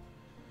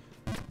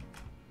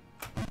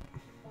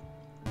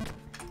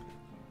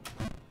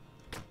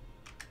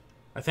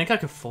 I think I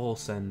could full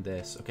send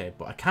this. Okay,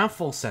 but I can't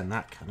full send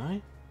that, can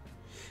I?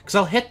 Because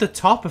I'll hit the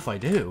top if I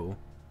do.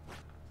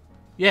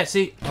 Yeah,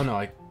 see? Oh,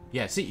 no,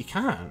 yeah, see, you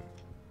can't.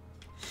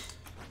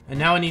 And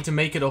now I need to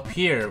make it up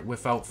here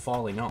without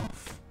falling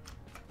off.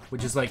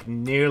 Which is like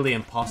nearly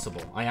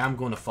impossible. I am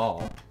going to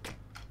fall.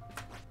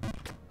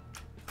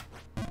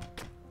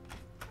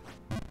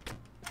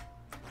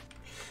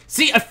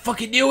 See, I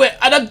fucking knew it!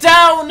 And I'm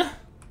down!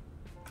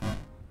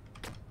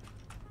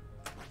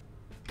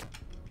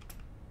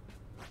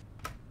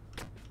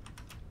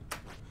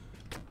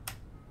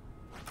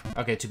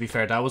 Okay, to be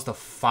fair, that was the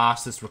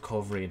fastest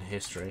recovery in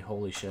history.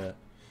 Holy shit.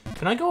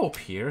 Can I go up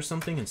here or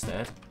something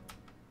instead?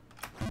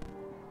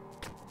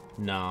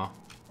 Nah.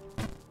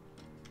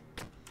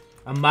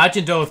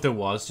 Imagine though if there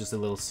was just a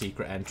little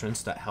secret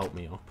entrance that helped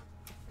me up.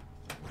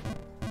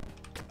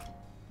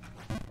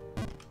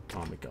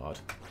 Oh my god.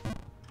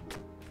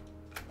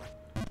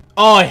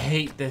 Oh, I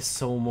hate this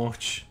so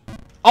much.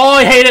 Oh,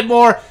 I hate it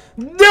more!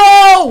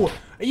 No!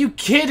 Are you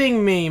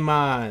kidding me,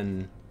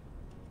 man?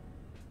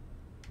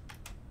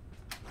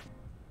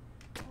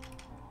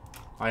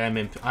 I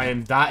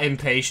am that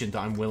impatient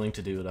that I'm willing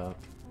to do that.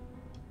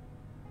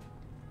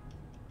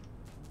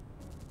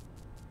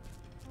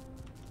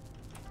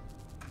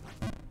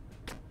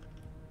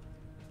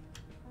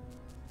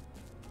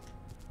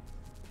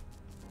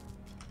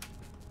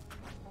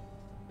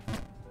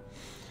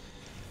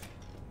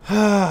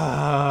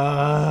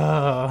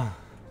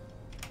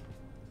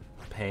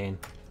 Pain.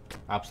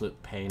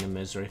 Absolute pain and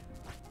misery.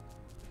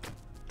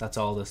 That's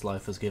all this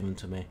life has given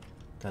to me.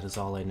 That is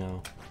all I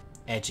know.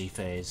 Edgy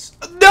phase.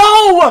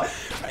 No!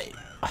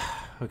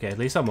 Okay, at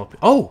least I'm up.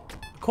 Oh!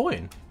 A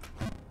coin.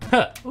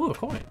 Ooh, a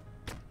coin.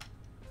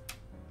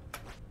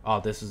 Oh,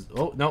 this is...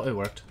 Oh, no, it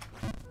worked.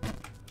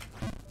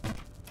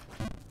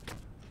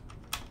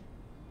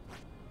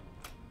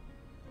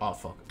 Oh,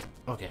 fuck.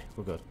 Okay,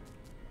 we're good.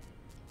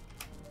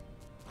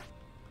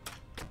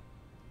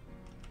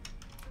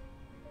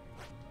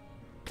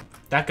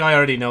 That guy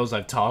already knows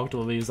I've talked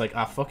to him. He's like,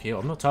 ah, fuck you.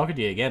 I'm not talking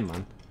to you again,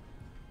 man.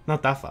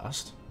 Not that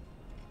fast.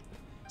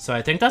 So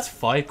I think that's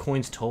 5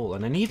 coins total.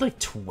 And I need like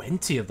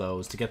 20 of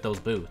those to get those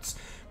boots.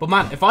 But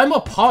man, if I'm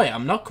up high,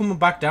 I'm not coming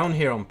back down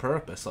here on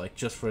purpose. Like,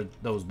 just for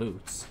those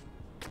boots.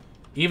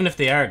 Even if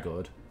they are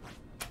good.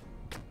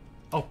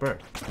 Oh,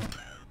 bird.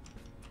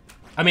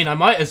 I mean, I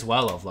might as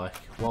well have, like,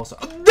 whilst...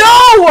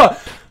 No!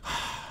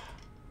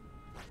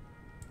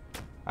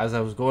 As I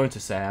was going to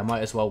say, I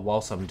might as well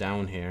whilst I'm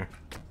down here.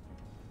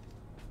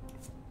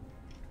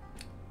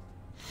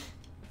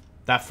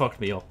 That fucked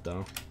me up,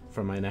 though,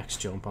 for my next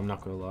jump, I'm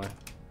not gonna lie.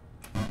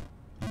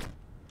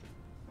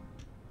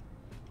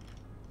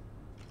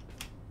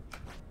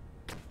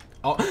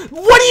 Oh,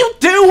 what are you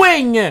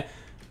doing?!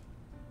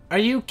 Are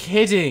you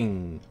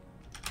kidding?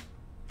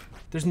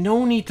 There's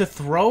no need to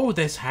throw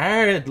this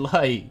hard,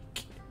 like...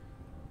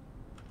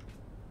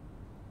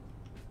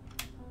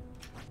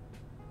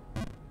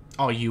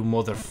 Oh, you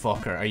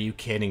motherfucker, are you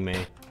kidding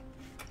me?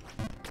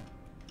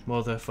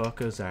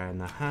 Motherfuckers are in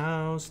the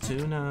house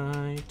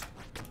tonight.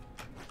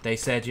 They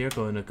said you're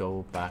gonna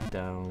go back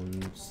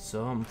down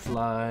some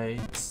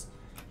flights.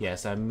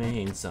 Yes, I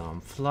mean some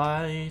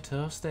flight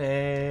of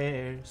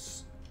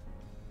stairs.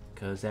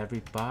 'Cause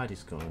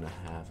everybody's gonna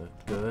have a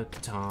good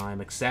time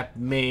except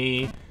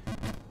me.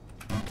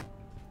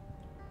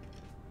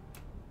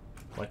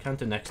 Why can't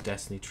the next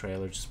Destiny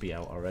trailer just be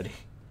out already?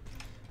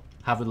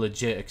 Have a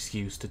legit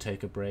excuse to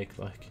take a break,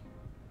 like.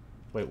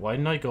 Wait, why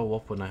didn't I go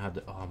up when I had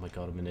the... Oh my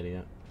god, I'm an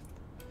idiot.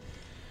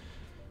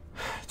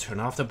 Turn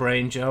off the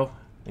brain, Joe,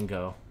 and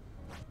go.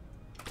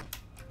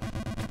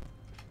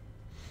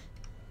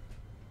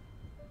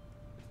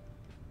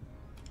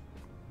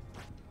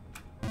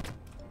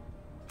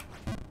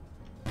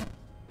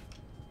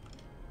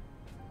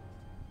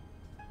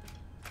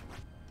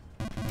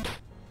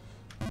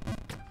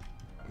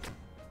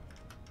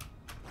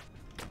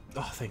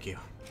 Oh, thank you.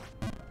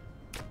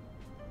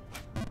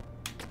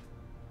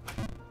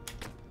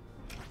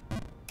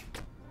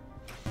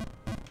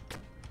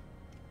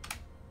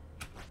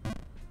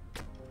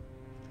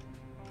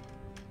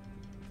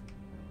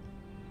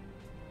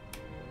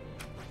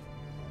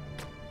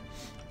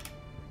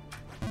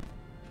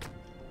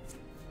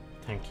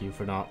 Thank you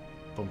for not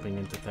bumping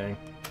into thing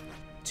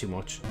too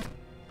much.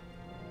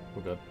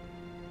 We're good.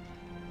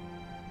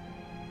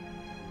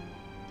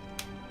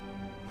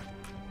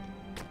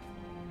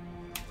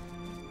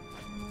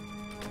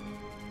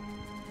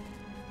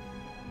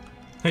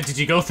 Did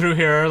you go through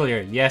here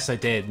earlier? Yes, I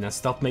did. Now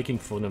stop making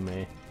fun of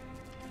me.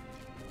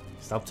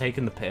 Stop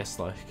taking the piss,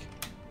 like.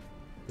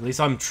 At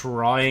least I'm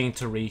trying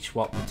to reach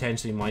what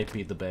potentially might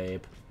be the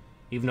babe.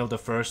 Even though the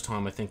first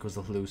time I think was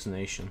a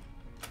hallucination.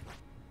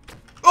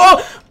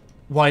 Oh!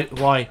 Why?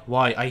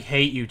 I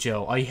hate you,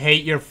 Joe. I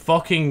hate your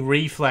fucking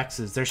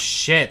reflexes. They're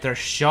shit. They're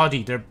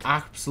shoddy. They're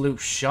absolute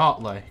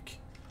shot, like.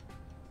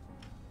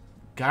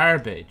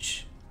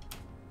 Garbage.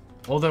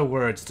 Other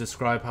words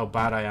describe how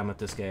bad I am at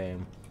this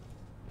game.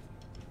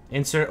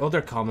 Insert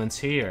other comments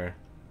here.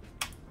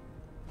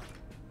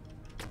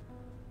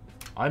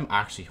 I'm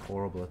actually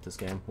horrible at this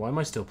game. Why am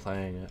I still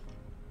playing it?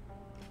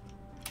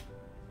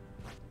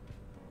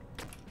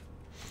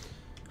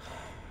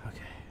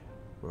 Okay.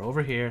 We're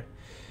over here.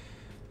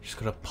 Just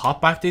gonna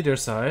pop back to the other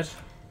side.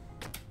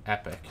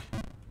 Epic.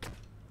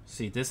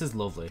 See, this is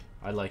lovely.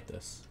 I like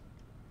this.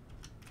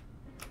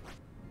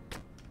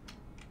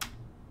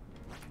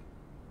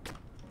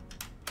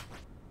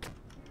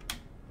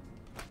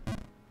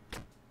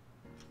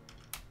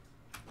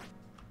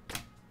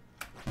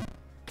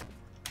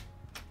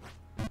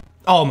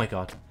 Oh my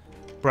god.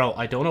 Bro,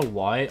 I don't know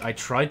why. I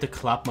tried to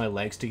clap my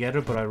legs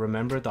together, but I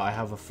remembered that I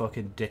have a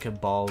fucking dick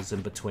and balls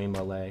in between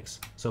my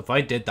legs. So if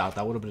I did that,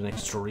 that would have been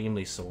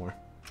extremely sore.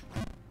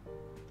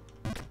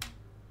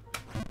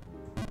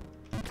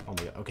 Oh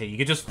my god. Okay, you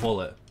could just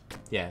full it.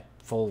 Yeah,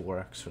 full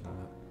works for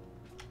that.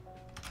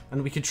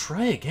 And we could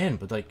try again,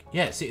 but like,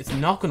 yeah, see, it's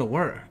not gonna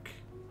work.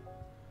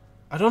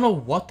 I don't know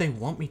what they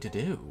want me to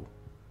do.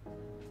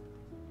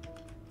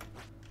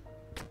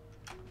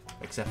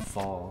 Except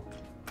fall.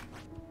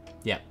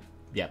 Yep.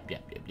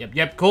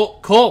 Yep.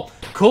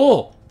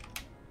 Cool.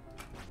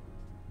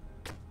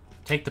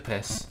 Take the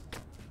piss.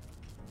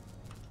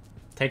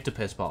 Take the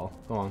piss, ball.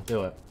 Go on,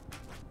 do it.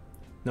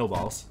 No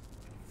balls.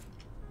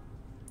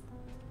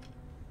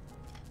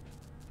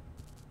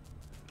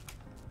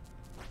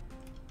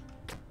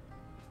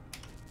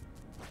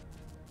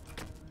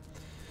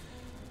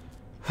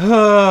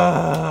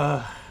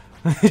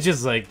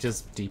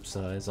 just deep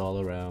sighs all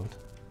around.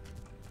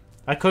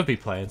 I could be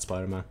playing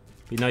Spider-Man.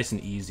 Be nice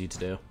and easy to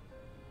do.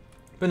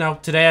 But no,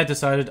 today I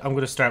decided I'm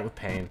going to start with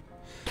pain.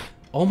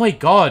 Oh my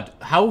god,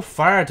 how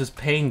far does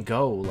pain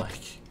go?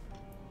 Like...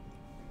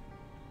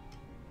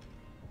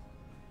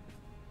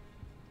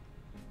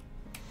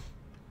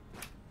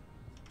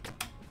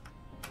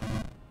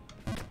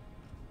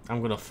 I'm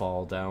going to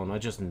fall down, I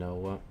just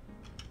know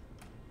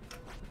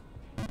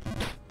it.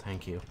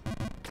 Thank you.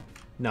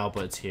 No,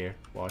 but it's here.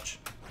 Watch.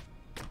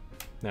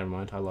 Never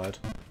mind, I lied.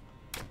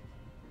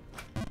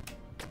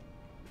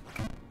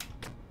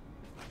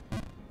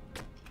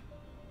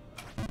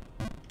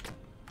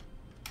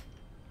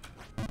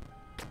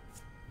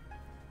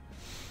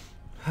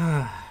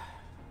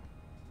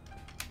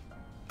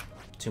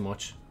 Too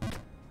much.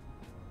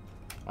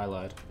 I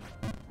lied.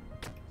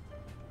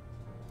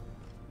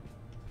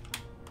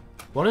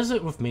 What is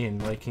it with me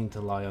and liking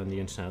to lie on the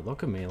internet?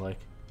 Look at me, like,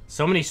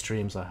 so many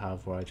streams I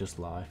have where I just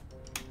lie.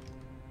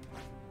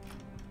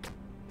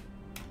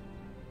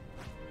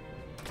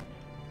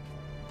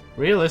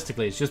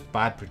 Realistically, it's just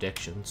bad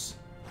predictions.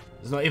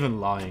 It's not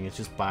even lying, it's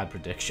just bad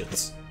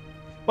predictions.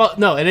 Well,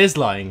 no, it is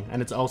lying,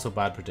 and it's also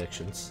bad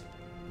predictions.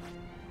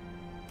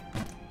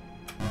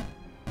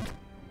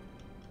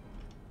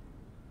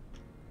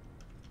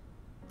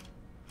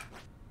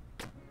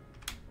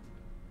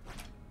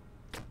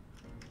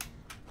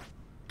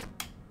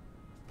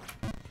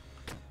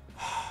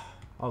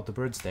 Oh, the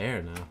bird's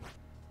there now.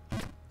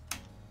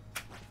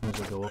 Might as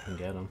well go up and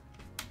get him.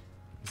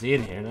 Is he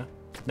in here now?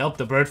 Nope,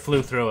 the bird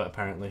flew through it,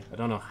 apparently. I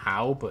don't know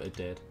how, but it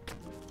did.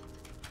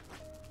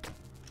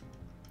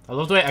 I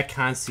love the way I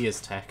can't see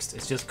his text.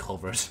 It's just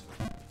covered.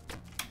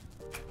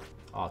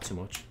 Oh, too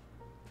much.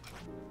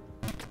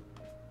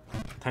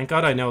 Thank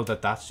God I know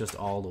that that's just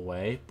all the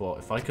way, but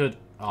if I could...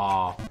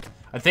 Oh,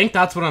 I think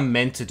that's what I'm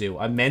meant to do.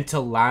 I'm meant to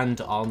land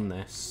on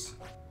this.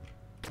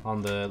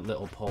 On the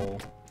little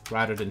pole.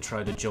 Rather than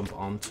try to jump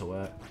onto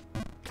it.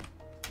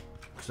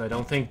 Because I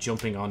don't think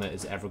jumping on it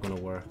is ever going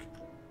to work.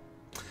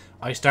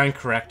 I stand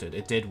corrected.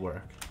 It did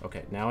work.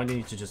 Okay, now I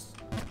need to just...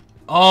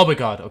 Oh my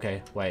god.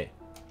 Okay, wait.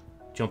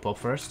 Jump up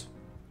first.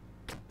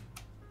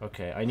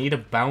 Okay, I need to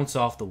bounce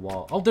off the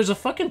wall. Oh, there's a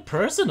fucking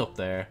person up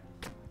there.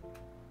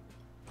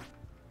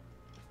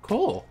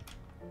 Cool.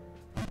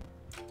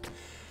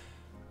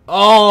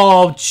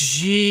 Oh,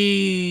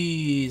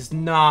 jeez.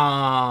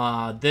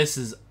 Nah. This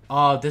is...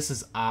 Oh, this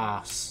is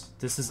ass.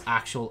 This is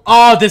actual...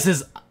 Oh, this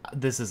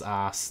is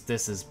ass.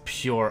 This is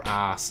pure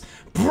ass.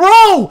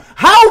 Bro!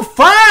 How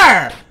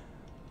far?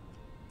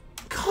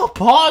 Come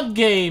on,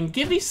 game.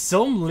 Give me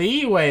some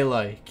leeway,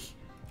 like.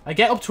 I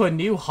get up to a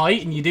new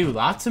height and you do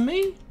that to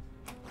me?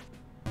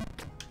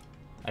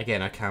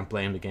 Again, I can't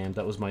blame the game.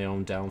 That was my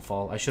own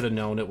downfall. I should have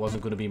known it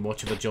wasn't going to be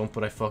much of a jump,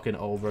 but I fucking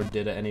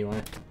overdid it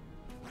anyway.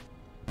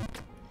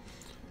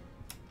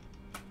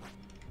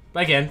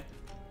 But again,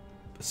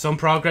 some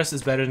progress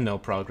is better than no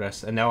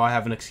progress, and now I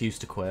have an excuse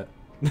to quit.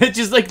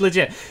 Just like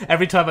legit,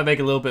 every time I make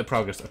a little bit of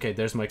progress, okay,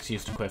 there's my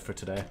excuse to quit for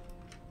today.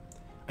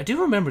 I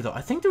do remember though,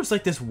 I think there was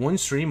like this one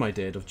stream I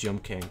did of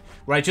Jump King,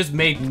 where I just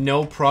made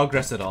no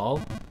progress at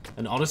all.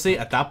 And honestly,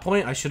 at that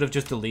point, I should have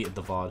just deleted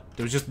the VOD.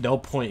 There was just no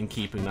point in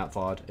keeping that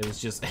VOD. It was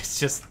just,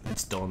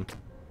 it's done.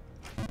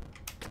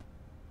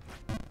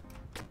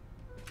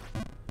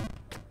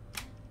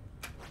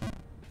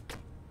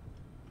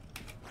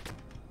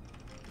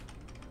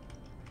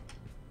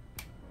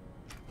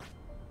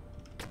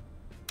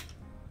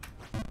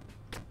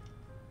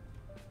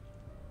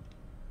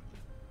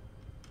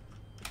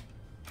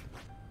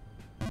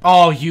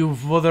 Oh, you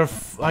mother...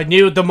 I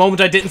knew the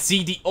moment I didn't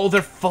see the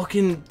other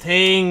fucking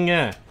thing.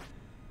 I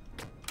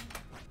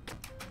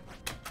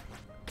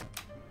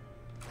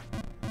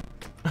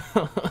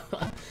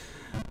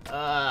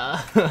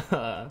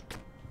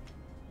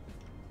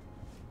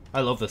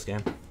love this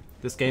game.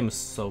 This game is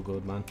so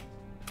good, man.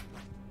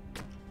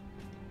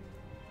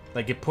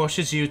 Like, it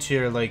pushes you to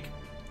your, like,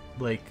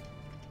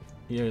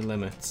 your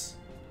limits.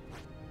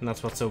 And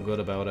that's what's so good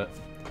about it.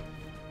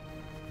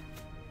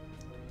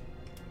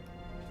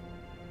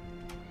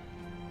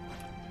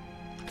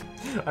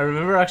 I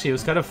remember, actually, it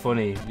was kind of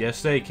funny.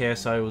 Yesterday,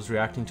 KSI was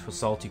reacting to a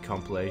Salty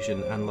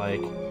compilation, and,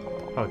 like...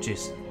 Oh,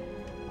 jeez.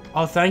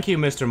 Oh, thank you,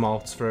 Mr.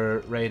 Maltz, for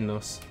raiding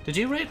us. Did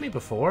you raid me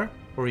before?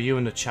 Or were you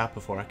in the chat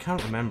before? I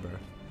can't remember.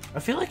 I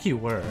feel like you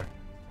were.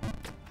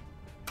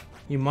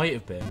 You might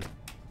have been.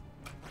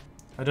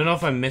 I don't know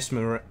if I'm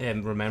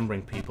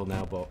misremembering people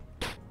now, but...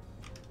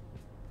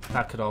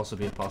 that could also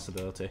be a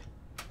possibility.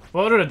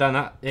 Well, other than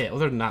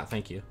that,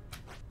 thank you.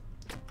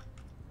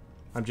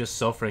 I'm just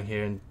suffering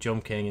here and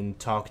Jump King and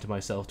talking to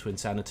myself to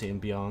insanity and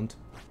beyond.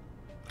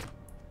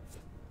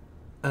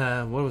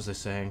 What was I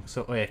saying?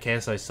 So, oh yeah,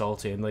 KSI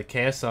Salty, and like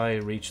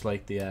KSI reached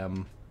like the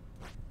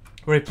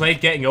where he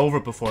played Getting Over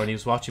It before, and he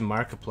was watching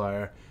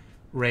Markiplier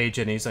rage,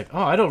 and he's like,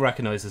 oh, I don't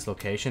recognize this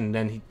location, and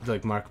then he,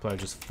 like, Markiplier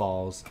just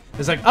falls.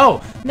 It's like,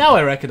 oh, now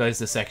I recognize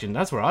this section.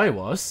 That's where I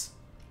was.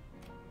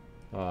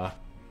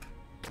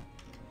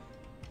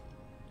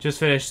 Just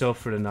finished up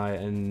for the night,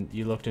 and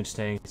you looked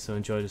interesting, so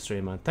enjoy the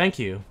stream, man. Thank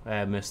you,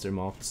 Mr.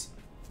 Maltz.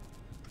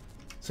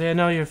 So yeah,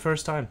 no, your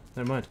first time.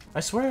 Never mind. I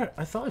swear,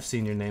 I thought I've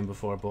seen your name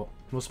before, but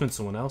it must have been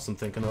someone else I'm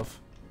thinking of.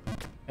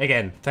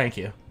 Again, thank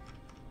you.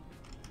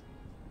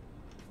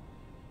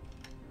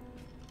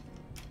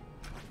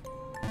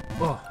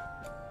 Oh,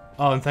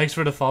 and thanks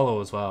for the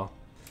follow as well.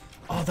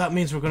 Oh, that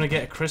means we're gonna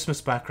get a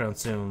Christmas background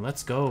soon.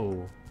 Let's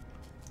go.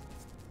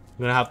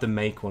 I'm gonna have to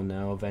make one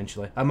now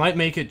eventually. I might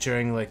make it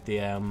during like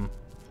the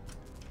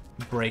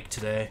break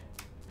today.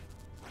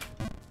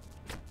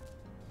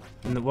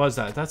 And it was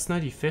that. That's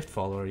 95th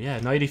follower. Yeah,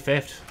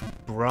 95th.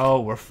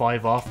 Bro, we're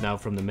 5 off now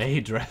from the May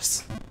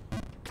dress.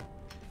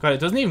 God, it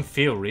doesn't even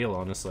feel real,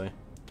 honestly,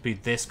 to be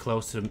this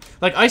close to...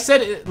 Like, I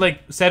said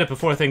it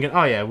before thinking,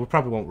 oh yeah, we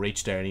probably won't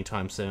reach there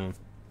anytime soon.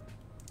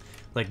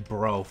 Like,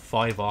 bro,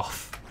 5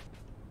 off.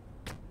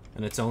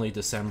 And it's only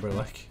December,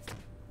 like...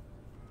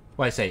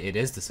 Well, I say it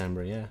is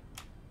December, yeah.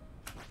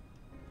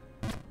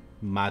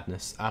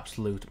 Madness.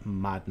 Absolute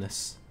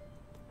madness.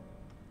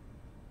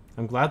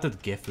 I'm glad that the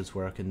GIF is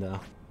working,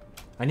 though.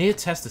 I need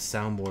to test the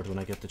soundboard when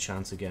I get the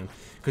chance again.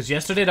 Because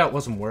yesterday that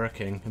wasn't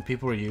working, and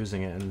people were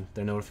using it, and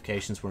their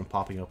notifications weren't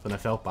popping up, and I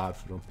felt bad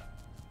for them.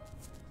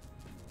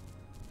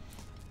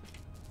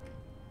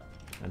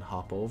 And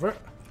hop over.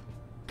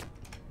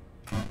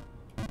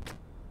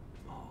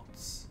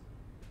 Mods.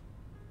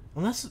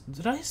 Unless,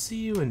 did I see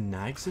you in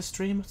Nags'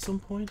 stream at some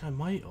point? I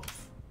might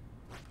have.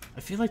 I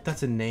feel like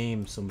that's a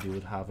name somebody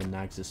would have in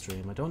Nags'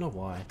 stream. I don't know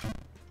why.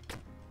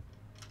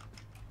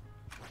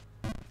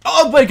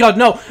 Oh my god,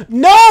 no!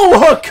 No!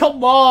 Oh,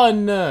 come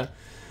on! I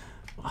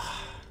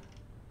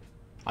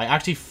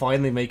actually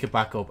finally make it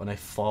back up and I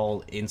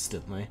fall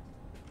instantly.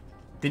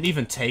 Didn't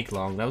even take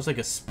long. That was like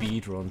a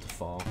speed run to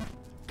fall.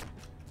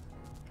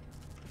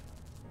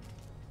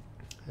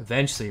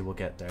 Eventually we'll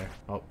get there.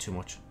 Oh, too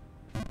much.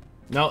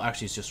 No,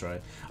 actually it's just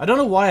right. I don't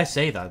know why I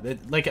say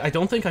that. Like, I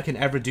don't think I can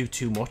ever do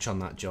too much on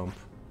that jump.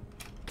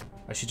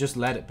 I should just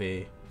let it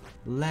be.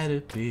 Let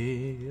it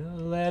be.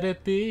 Let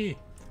it be.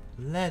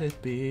 Let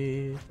it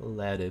be,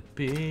 let it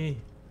be.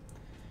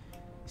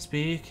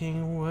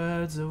 Speaking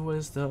words of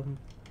wisdom,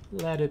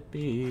 let it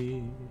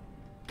be.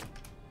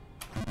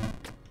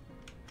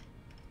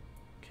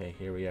 Okay,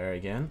 here we are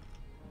again.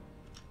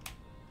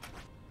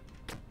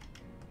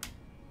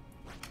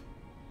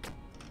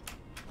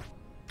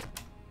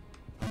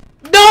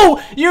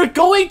 No! You're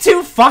going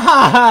too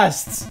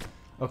fast!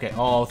 Okay,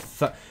 oh,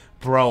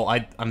 bro,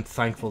 I'm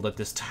thankful that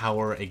this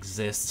tower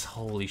exists.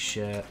 Holy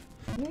shit.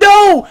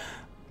 No!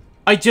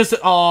 I just...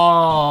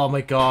 Oh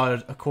my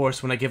god. Of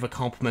course, when I give a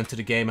compliment to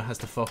the game, it has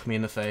to fuck me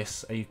in the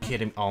face. Are you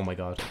kidding? Oh my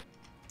god.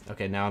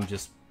 Okay, now I'm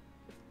just...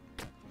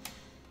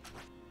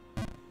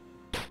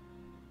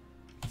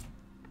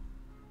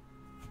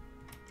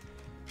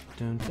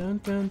 Dun dun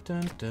dun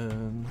dun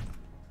dun.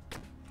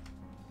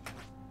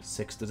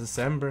 6th of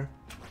December.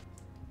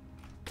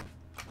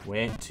 We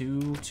ain't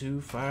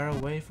too far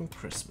away from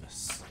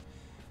Christmas.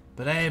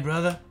 But hey,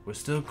 brother, we're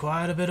still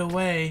quite a bit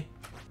away.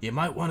 You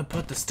might want to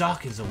put the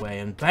stockings away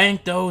and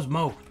bank those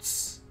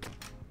moats.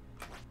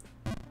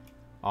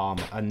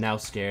 I'm now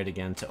scared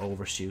again to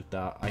overshoot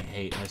that. I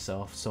hate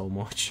myself so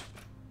much.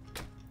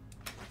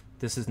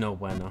 This is no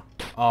bueno.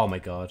 Oh my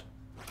god.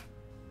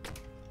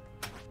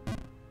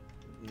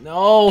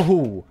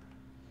 No!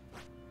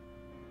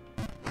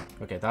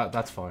 Okay,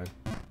 that's fine.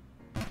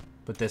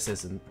 But this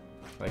isn't.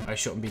 Like, I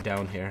shouldn't be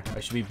down here. I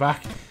should be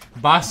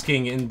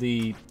basking in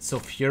the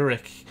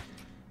sulfuric,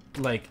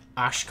 like,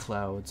 ash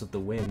clouds of the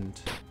wind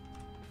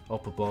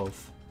up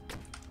above.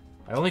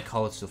 I only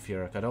call it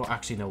sulfuric. I don't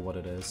actually know what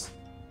it is.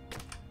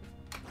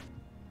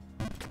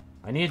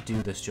 I need to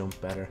do this jump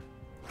better.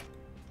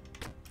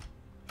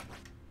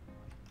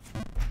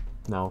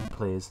 No,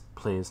 please,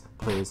 please,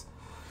 please.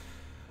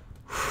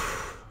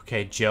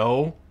 Okay,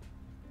 Joe.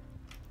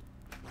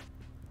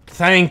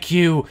 Thank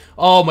you.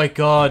 Oh my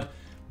god.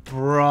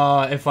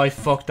 Bruh, if I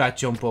fucked that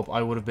jump up,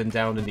 I would have been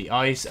down in the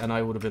ice, and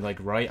I would have been like,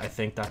 right, I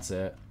think that's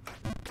it.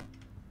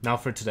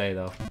 Not for today,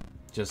 though.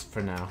 Just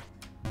for now.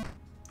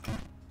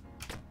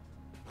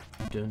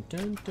 Dun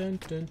dun dun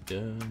dun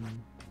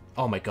dun.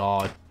 Oh my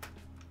god.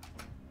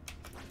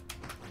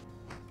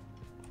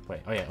 Wait,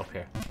 oh yeah, up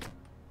here.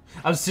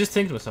 I was just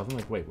thinking to myself, I'm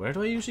like, wait, where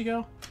do I usually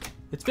go?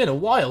 It's been a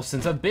while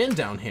since I've been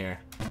down here.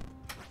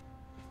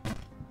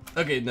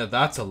 Okay, now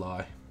that's a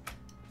lie.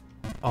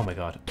 Oh my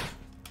god.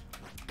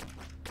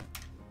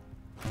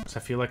 Cause I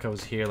feel like I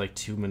was here like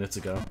 2 minutes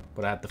ago,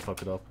 but I had to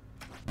fuck it up.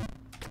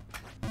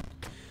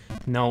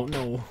 No,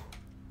 no.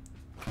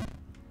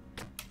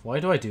 Why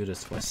do I do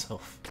this to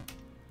myself?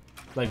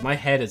 Like, my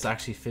head is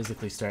actually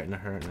physically starting to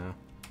hurt now.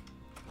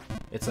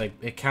 It's like,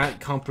 it can't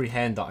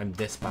comprehend that I'm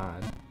this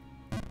bad.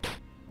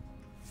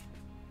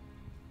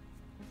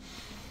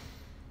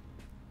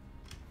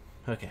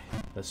 Okay,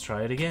 let's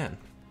try it again.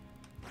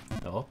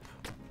 Up.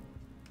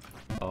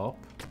 Up.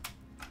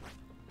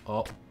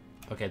 Up.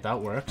 Okay, that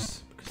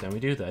works. Because then we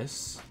do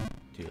this.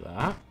 Do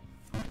that.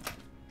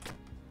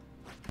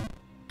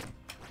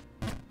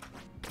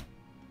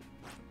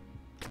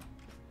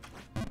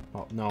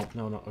 Oh, no,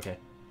 no, no, okay.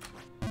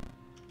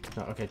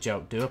 No, okay,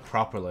 Joe, do it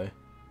properly.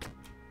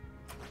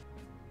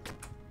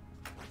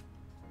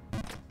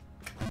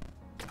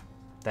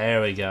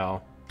 There we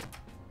go.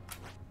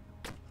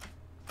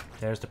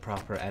 There's the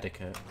proper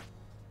etiquette.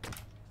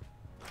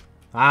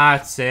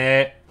 That's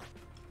it.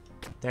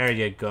 There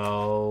you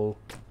go.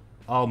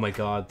 Oh my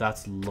god,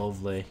 that's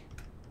lovely.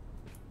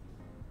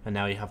 And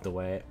now you have to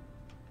wait.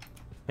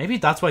 Maybe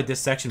that's why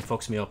this section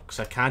fucks me up, because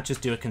I can't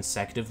just do it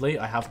consecutively.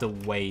 I have to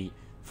wait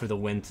for the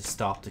wind to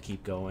stop to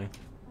keep going.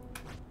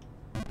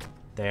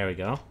 There we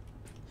go. And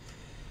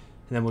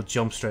then we'll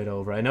jump straight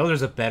over. I know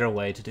there's a better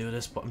way to do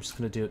this, but I'm just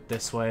going to do it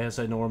this way as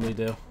I normally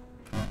do.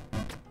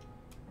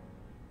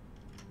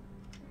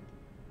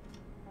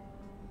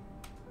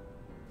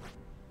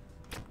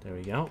 There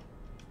we go.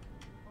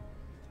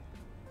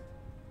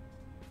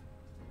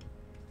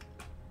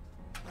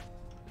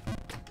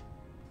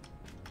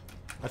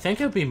 I think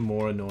it would be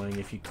more annoying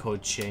if you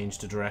could change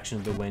the direction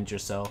of the wind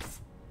yourself.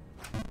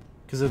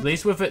 Because at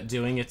least with it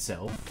doing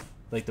itself,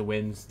 like the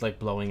wind's like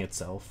blowing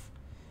itself,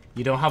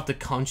 you don't have to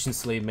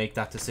consciously make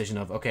that decision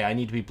of, okay, I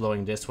need to be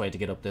blowing this way to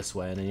get up this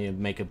way, and then you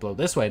make it blow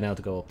this way now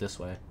to go up this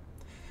way.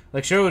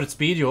 Like, sure, it would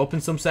speed you up in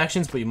some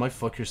sections, but you might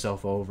fuck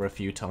yourself over a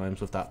few times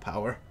with that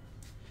power.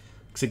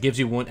 Because it gives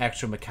you one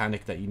extra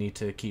mechanic that you need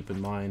to keep in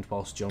mind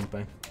whilst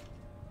jumping.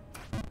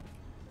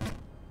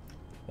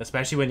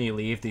 Especially when you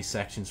leave these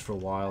sections for a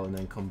while and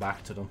then come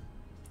back to them.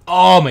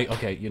 Oh my...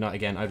 Okay, you know,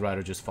 again, I'd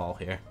rather just fall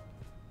here.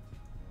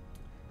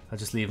 I'll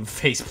just leave him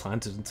face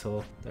planted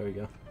until... There we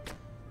go.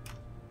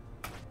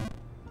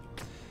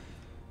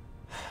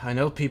 I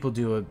know people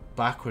do a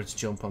backwards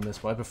jump on this,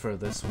 but I prefer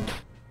this one.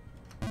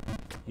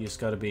 You just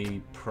gotta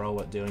be pro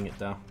at doing it,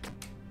 though.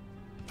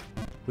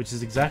 Which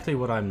is exactly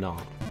what I'm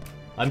not.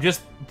 I'm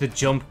just the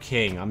jump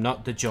king. I'm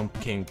not the jump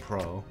king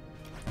pro.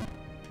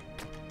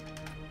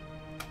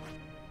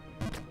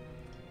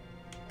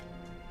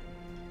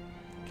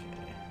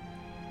 Okay.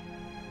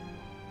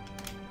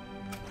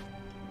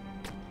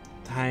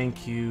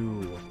 Thank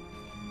you.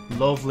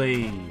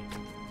 Lovely.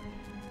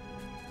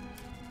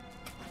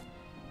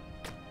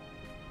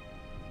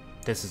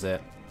 This is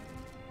it.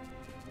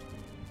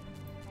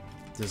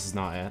 This is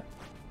not it.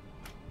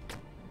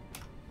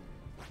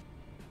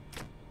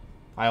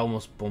 I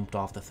almost bumped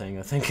off the thing,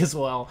 I think, as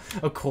well.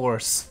 Of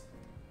course.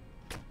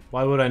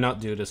 Why would I not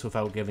do this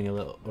without giving a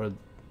little... Or,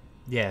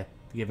 yeah,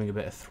 giving a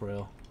bit of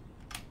thrill.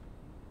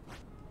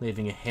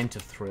 Leaving a hint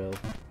of thrill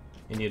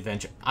in the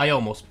adventure. I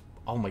almost...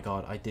 Oh my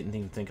god, I didn't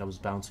even think I was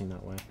bouncing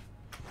that way.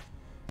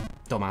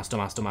 Dumbass,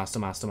 dumbass, dumbass,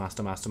 dumbass, dumbass,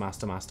 dumbass, dumbass,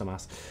 dumbass,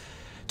 dumbass.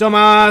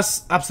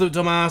 Dumbass! Absolute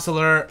dumbass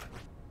alert.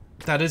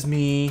 That is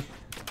me.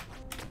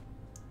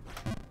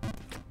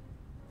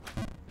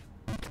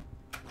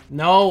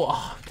 No!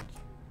 Oh.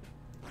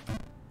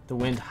 The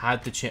wind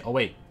had to change. Oh,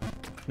 wait.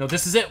 No,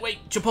 this is it. Wait,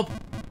 jump up.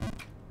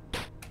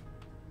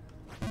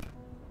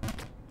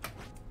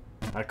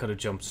 I could have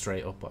jumped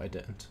straight up, but I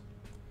didn't.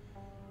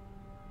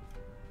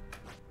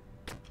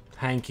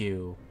 Thank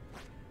you.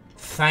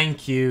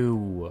 Thank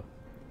you.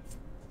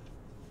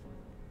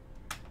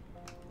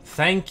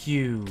 Thank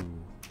you.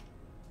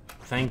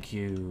 Thank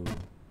you.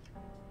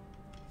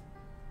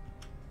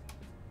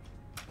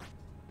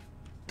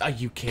 Are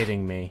you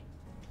kidding me?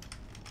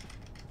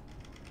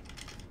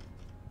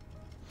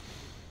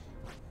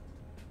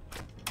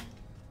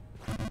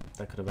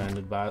 That could have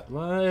ended bad.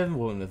 Well, it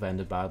wouldn't have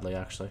ended badly,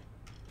 actually.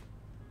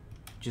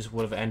 Just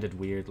would have ended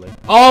weirdly.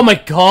 Oh my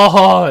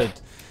god!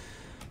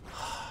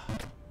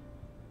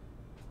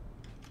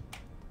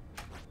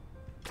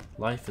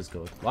 Life is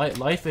good.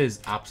 Life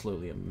is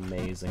absolutely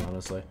amazing,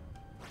 honestly.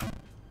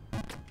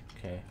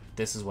 Okay,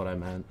 this is what I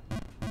meant.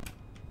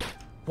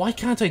 Why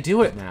can't I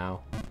do it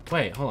now?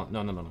 Wait, hold on.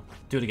 No, no, no, no.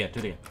 Do it again,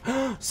 do it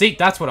again. See,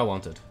 that's what I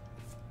wanted.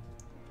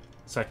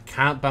 So I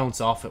can't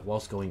bounce off it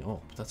whilst going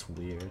up. That's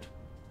weird.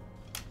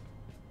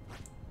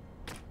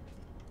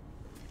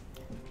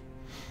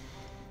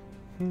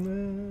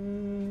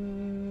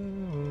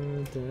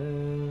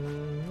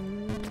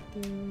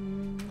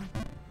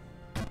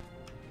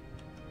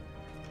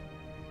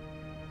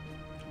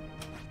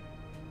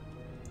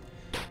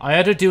 I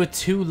either do it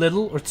too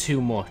little or too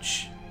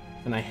much,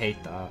 and I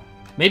hate that.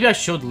 Maybe I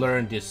should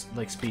learn this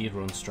like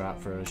speedrun strat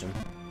version,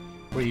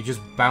 where you just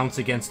bounce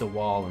against the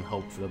wall and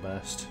hope for the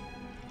best.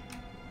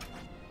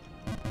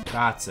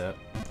 That's it.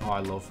 Oh, I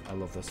love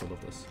this. I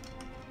love this.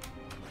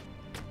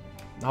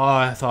 Oh,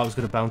 I thought I was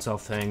gonna bounce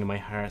off thing, and my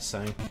heart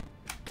sank.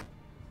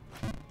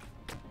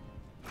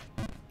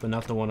 But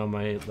not the one on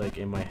my like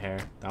in my hair.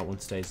 That one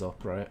stays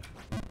up, right?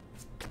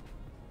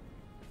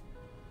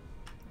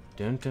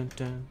 Dun dun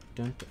dun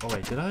dun. Oh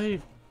wait, did I?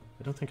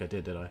 I don't think I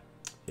did I?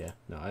 Yeah,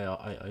 no.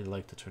 I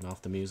like to turn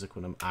off the music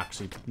when I'm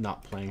actually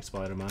not playing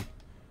Spider-Man,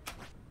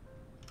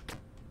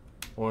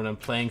 or when I'm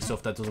playing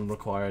stuff that doesn't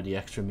require the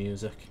extra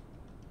music.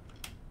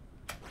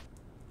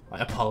 I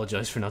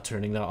apologize for not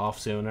turning that off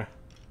sooner.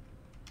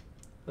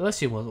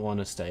 Unless you want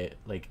to stay,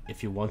 like,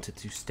 if you want it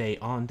to stay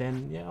on,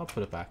 then yeah, I'll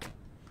put it back.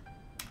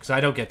 Because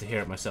I don't get to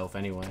hear it myself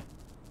anyway.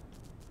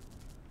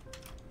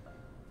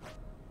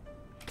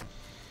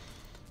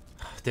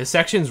 This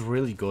section's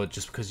really good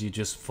just because you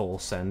just full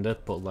send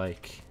it, but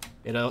like,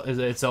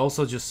 it's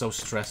also just so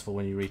stressful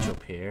when you reach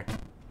up here.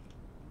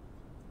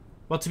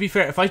 Well, to be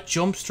fair, if I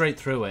jump straight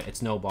through it,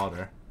 it's no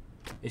bother.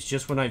 It's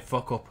just when I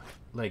fuck up,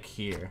 like,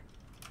 here.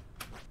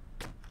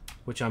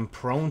 Which I'm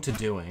prone to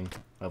doing,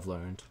 I've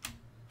learned.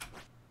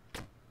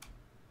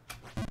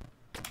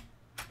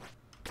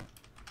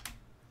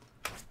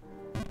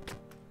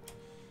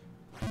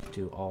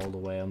 Do all the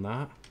way on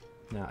that.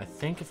 Now, I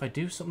think if I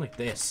do something like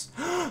this...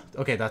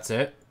 Okay, that's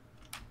it.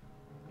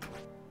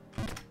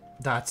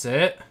 That's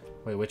it.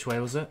 Wait, which way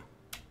was it?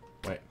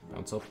 Wait,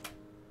 bounce up.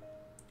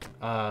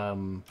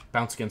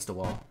 Bounce against the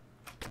wall.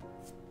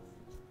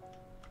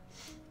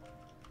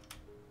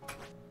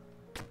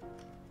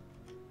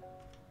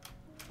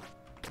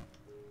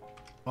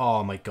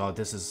 Oh my god,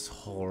 this is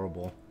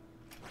horrible.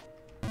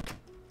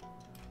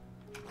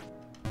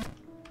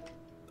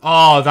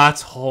 Oh,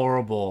 that's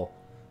horrible.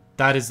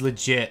 That is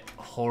legit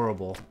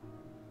horrible.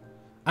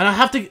 And I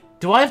have to...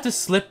 Do I have to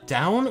slip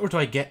down, or do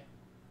I get...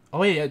 Oh,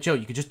 wait, yeah, Joe,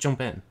 you could just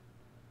jump in.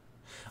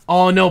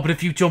 Oh, no, but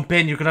if you jump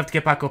in, you're gonna have to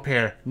get back up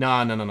here.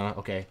 No, no, no, no.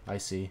 Okay, I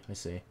see, I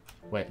see.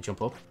 Wait,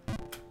 jump up.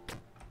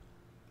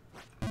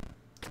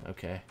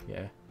 Okay,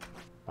 yeah.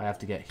 I have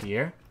to get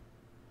here.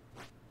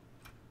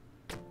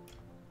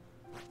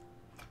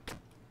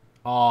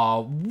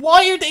 Oh,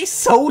 why are they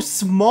so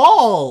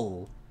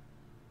small?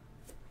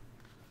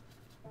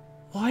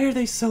 Why are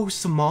they so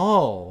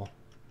small?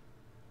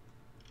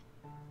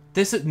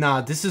 This is...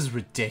 Nah, this is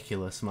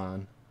ridiculous,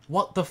 man.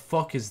 What the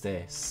fuck is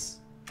this?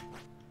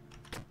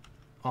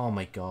 Oh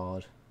my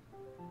god.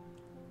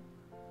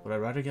 Would I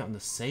rather get on the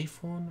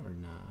safe one or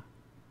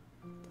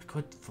nah? I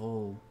could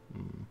full...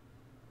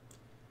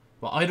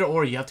 Well, either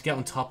or, you have to get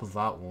on top of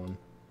that one.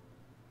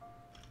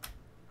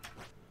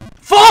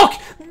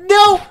 Fuck!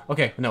 No!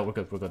 Okay, no, we're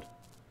good, we're good.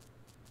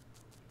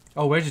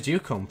 Oh, where did you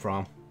come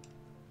from?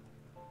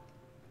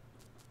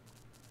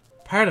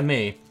 Pardon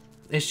me.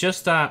 It's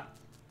just that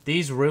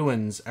these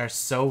ruins are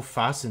so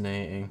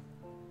fascinating.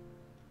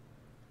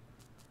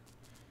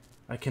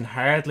 I can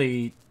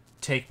hardly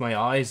take my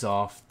eyes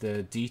off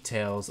the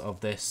details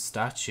of this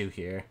statue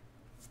here.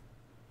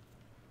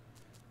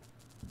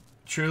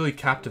 Truly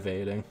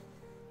captivating.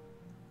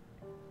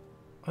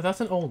 Oh,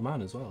 that's an old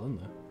man as well,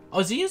 isn't it? Oh,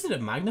 is he using a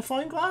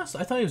magnifying glass?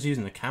 I thought he was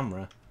using a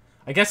camera.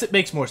 I guess it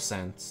makes more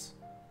sense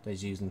that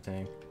he's using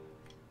thing.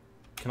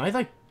 Can I,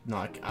 like...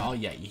 No, oh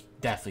yeah, you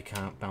definitely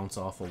can't bounce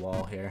off a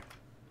wall here.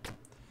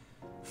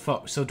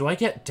 Fuck, so do I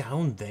get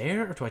down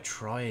there, or do I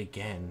try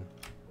again?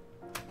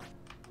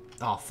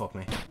 Oh, fuck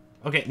me.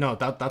 Okay, no,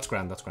 that's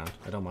grand, that's grand.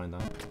 I don't mind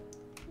that.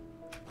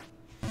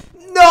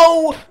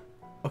 No!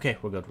 Okay,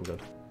 we're good, we're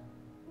good.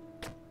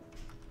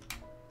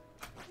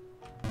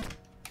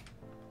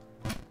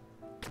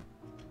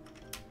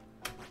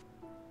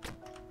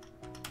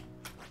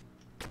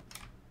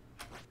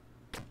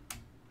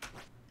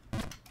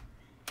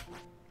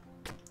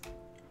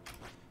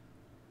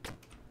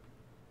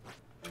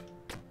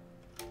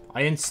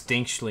 I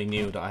instinctually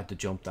knew that I had to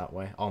jump that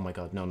way. Oh my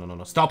god, no, no, no,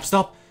 no. Stop,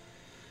 stop!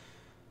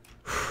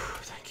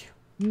 Thank you.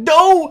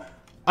 No!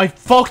 I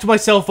fucked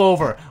myself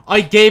over.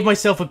 I gave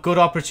myself a good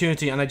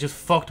opportunity and I just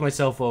fucked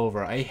myself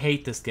over. I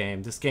hate this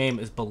game. This game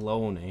is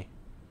baloney.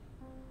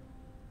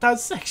 That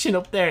section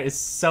up there is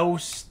so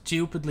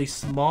stupidly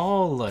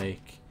small,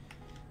 like.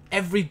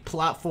 Every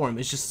platform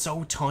is just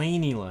so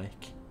tiny,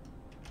 like.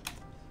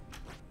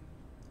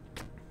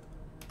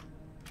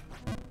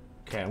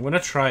 Okay, I'm gonna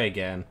try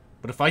again.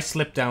 But if I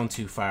slip down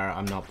too far,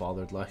 I'm not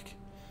bothered, like.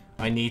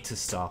 I need to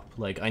stop.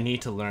 Like, I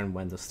need to learn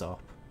when to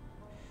stop.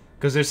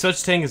 Because there's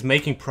such thing as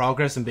making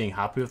progress and being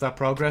happy with that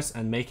progress,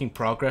 and making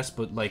progress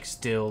but, like,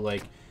 still,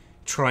 like,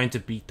 trying to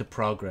beat the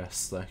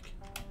progress, like.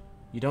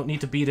 You don't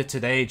need to beat it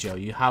today, Joe.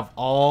 You have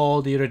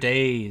all the other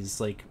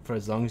days, like, for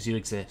as long as you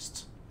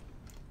exist.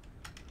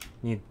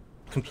 You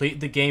complete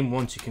the game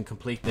once, you can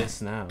complete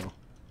this now.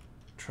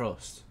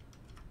 Trust.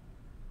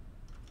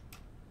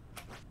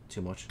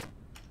 too much.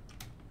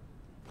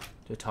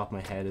 The top of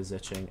my head is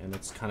itching, and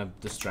it's kind of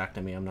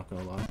distracting me, I'm not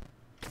gonna lie.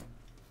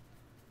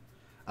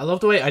 I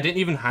love the way I didn't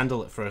even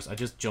handle it first, I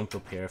just jumped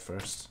up here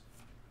first.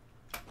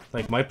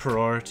 Like, my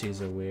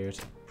priorities are weird.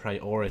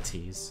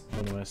 Priorities. I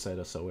don't know why I say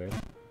that's so weird.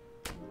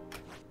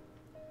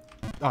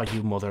 Oh,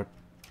 you mother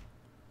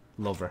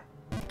lover.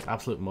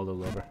 Absolute mother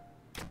lover.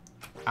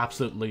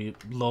 Absolutely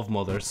love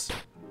mothers.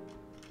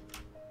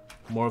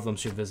 More of them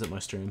should visit my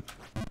stream.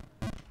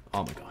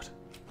 Oh my god.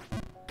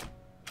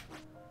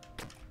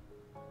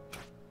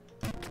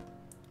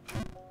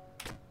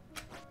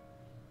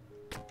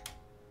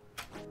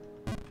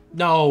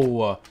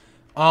 No!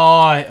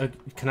 Oh,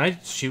 can I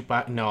shoot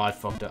back? No, I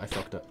fucked it. I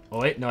fucked it.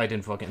 Oh wait, no, I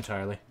didn't fuck it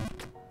entirely.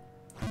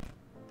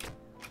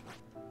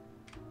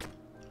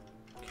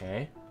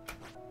 Okay.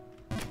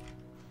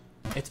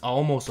 It's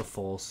almost a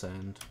full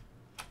send.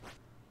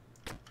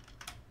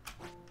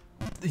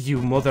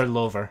 You mother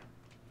lover.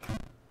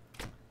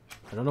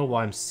 I don't know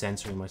why I'm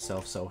censoring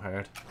myself so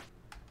hard.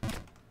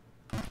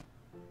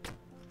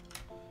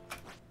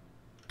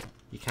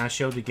 You can't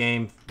show the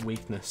game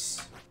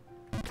weakness.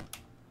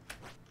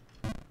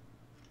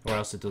 Or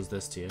else it does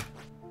this to you.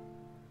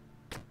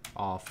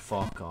 Oh,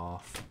 fuck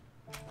off.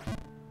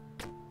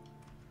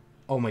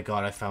 Oh my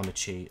god, I found a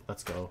cheat.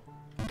 Let's go.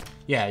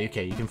 Yeah,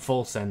 okay, you can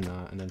full send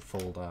that and then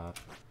full that.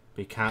 But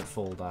you can't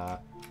full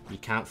that. You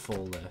can't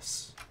full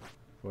this.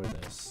 Or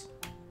this.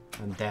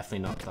 And definitely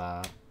not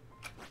that.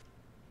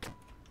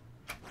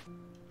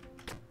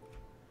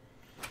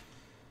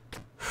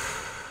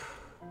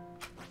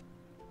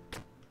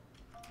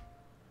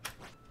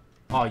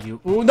 Oh,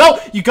 you... Ooh, no!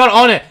 You got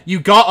on it!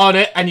 You got on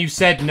it and you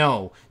said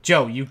no.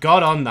 Joe, you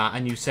got on that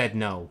and you said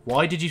no.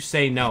 Why did you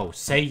say no?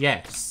 Say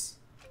yes.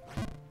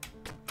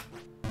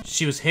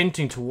 She was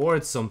hinting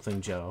towards something,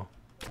 Joe.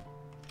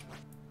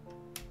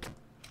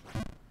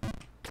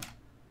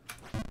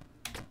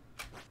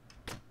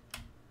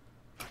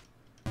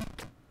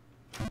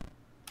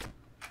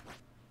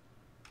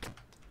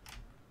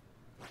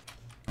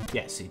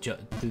 Yeah, see,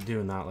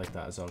 doing that like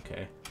that is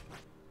okay.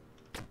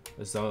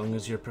 As long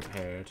as you're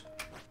prepared.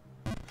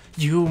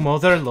 You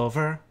mother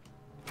lover.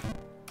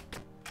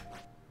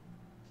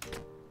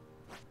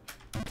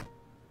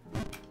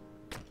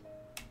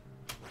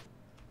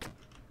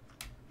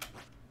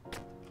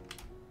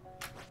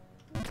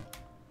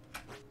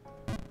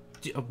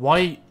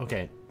 Why?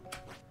 Okay.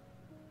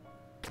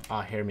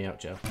 Ah, hear me out,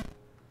 Joe.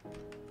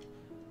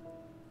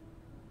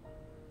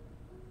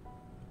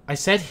 I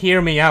said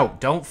hear me out.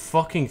 Don't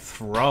fucking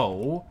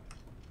throw.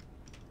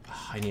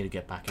 I need to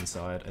get back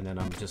inside, and then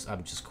I'm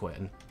just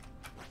quitting.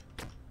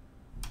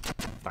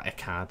 But I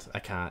can't.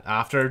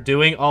 After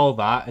doing all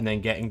that and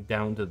then getting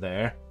down to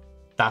there,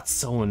 that's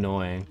so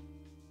annoying.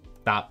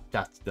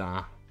 That's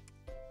nah.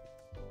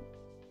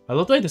 I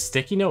love the way the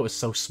sticky note is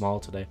so small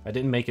today. I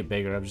didn't make it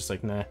bigger. I'm just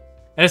like, nah.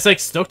 And it's like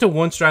stuck to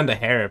one strand of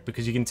hair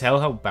because you can tell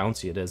how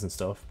bouncy it is and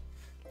stuff.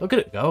 Look at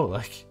it go,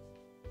 like.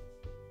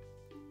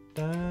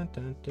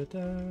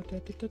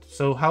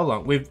 So how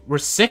long? We're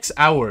 6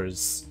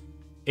 hours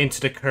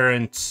into the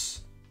current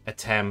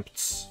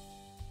attempt.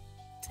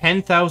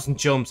 10,000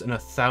 jumps and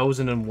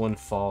 1,001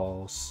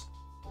 falls.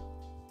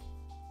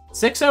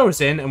 6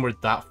 hours in and we're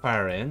that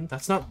far in?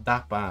 That's not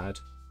that bad.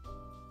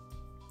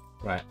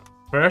 Right.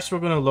 First we're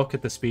going to look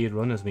at the speed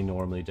run as we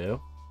normally do.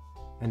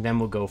 And then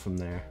we'll go from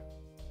there.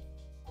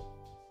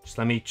 Just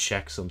let me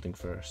check something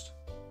first.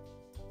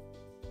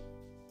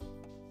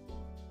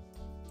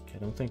 Okay, I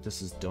don't think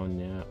this is done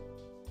yet.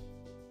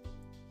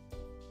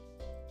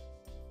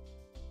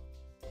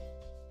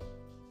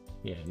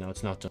 Yeah, no,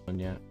 it's not done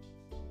yet.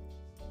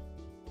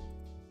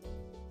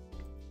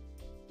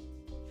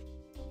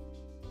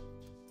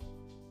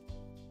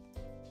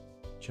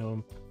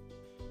 Jump.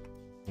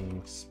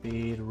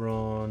 Speed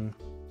run.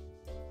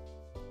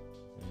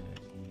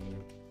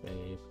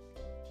 Babe.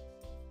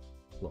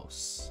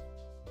 Plus.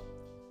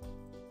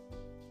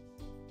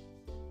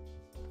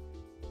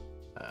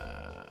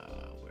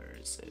 Where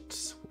is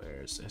it?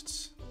 Where is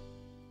it?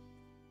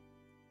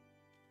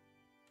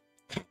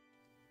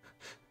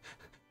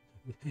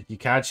 You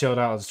can't show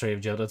that on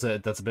stream, Joe. That's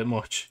a bit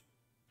much.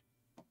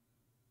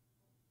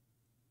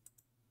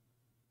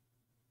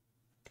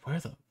 Where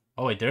the?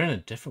 Oh wait, they're in a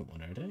different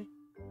one, are they?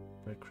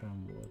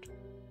 Breadcrumb wood.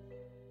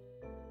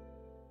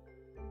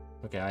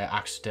 Okay, I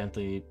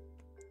accidentally.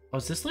 Oh,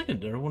 is this like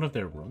another one of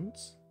their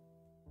runs?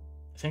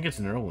 I think it's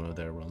another one of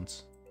their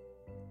runs.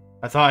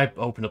 I thought I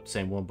opened up the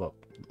same one, but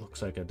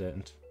looks like I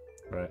didn't.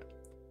 Right.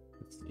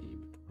 Let's see.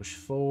 Push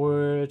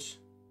forward.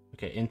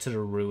 Okay, into the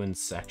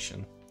ruins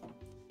section.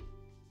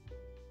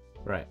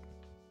 Right.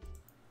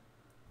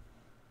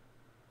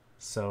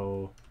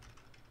 So,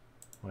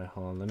 wait,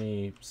 hold on. Let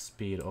me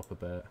speed up a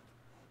bit.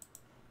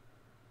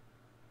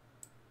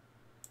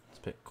 It's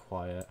a bit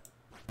quiet.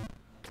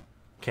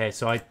 Okay,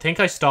 so I think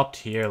I stopped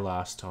here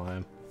last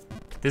time.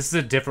 This is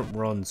a different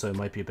run, so it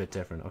might be a bit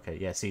different. Okay,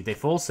 yeah, see, they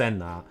full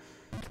send that.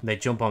 They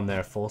jump on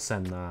there, full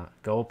send that.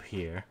 Go up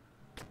here.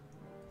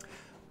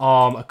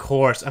 Of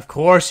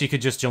course you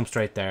could just jump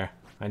straight there.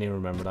 I need to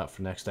remember that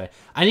for next day.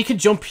 And you can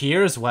jump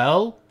here as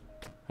well.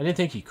 I didn't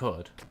think he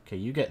could. Okay,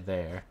 you get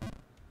there.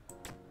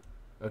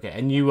 Okay,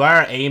 and you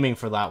are aiming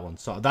for that one.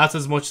 So that's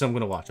as much as I'm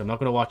going to watch. I'm not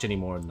going to watch any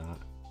more than that.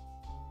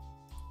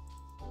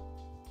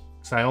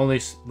 So I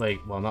only, like,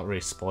 well, not really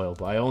spoiled,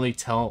 but I only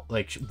tell,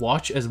 like,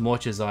 watch as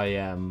much as I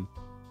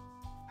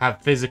have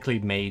physically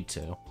made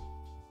to.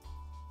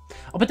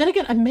 Oh, but then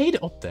again, I made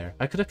it up there.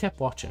 I could have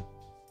kept watching.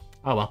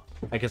 Oh, well.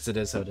 I guess it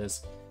is how it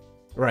is.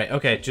 Right,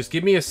 okay, just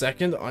give me a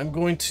second. I'm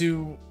going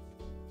to...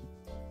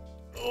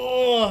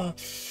 Oh!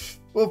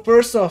 Well,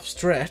 first off,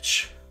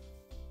 stretch.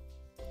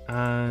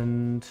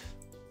 And...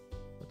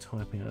 what time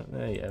are we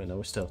at? Yeah, no,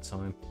 we still have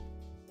time.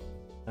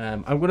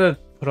 I'm going to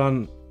put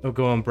on... I'll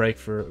go on break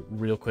for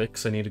real quick,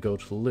 because I need to go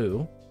to the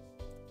loo.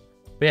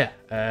 But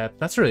yeah,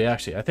 that's really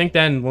actually. I think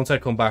then, once I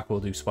come back,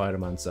 we'll do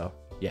Spider-Man, so,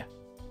 yeah.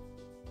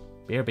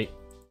 BRB.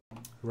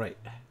 Right,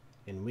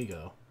 in we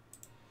go.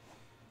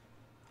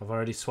 I've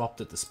already swapped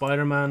it to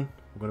Spider-Man.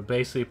 I'm going to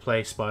basically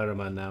play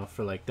Spider-Man now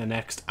for like the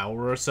next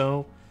hour or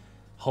so.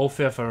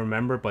 Hopefully, if I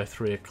remember, by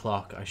 3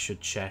 o'clock, I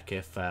should check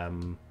if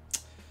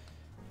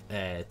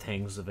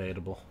things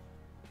available.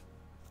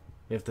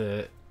 If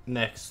the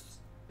next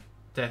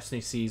Destiny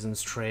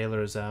Seasons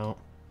trailer is out.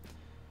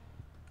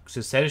 Because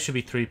it said it should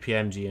be 3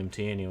 PM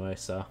GMT anyway,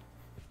 so.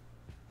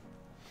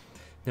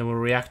 Then we'll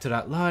react to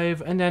that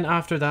live, and then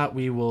after that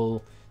we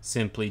will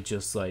simply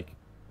just like,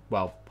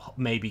 well,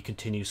 maybe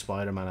continue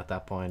Spider-Man at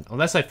that point.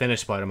 Unless I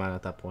finish Spider-Man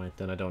at that point,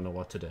 then I don't know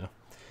what to do.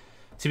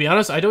 To be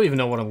honest, I don't even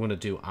know what I'm going to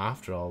do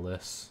after all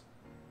this.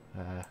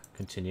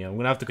 Continue. I'm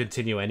going to have to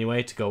continue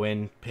anyway to go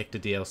in, pick the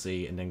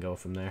DLC, and then go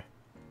from there.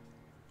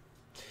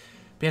 But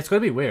yeah, it's going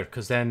to be weird,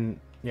 because then,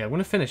 yeah, I'm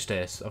going to finish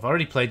this. I've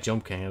already played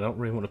Jump King. I don't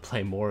really want to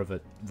play more of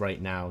it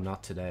right now,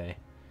 not today.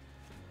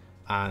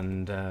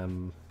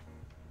 And,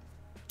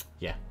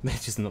 yeah,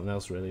 there's just nothing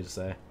else really to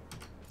say.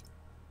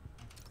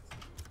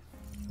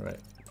 Right,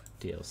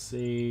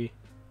 DLC.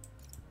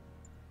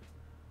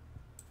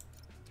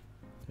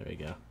 There we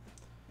go.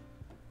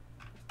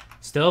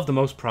 Still have the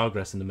most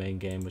progress in the main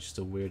game, which is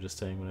the weirdest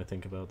thing when I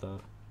think about that.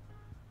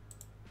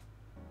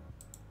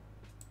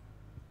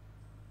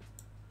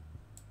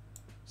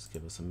 Just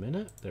give us a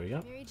minute. There we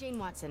go. Mary Jane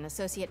Watson,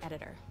 Associate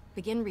Editor.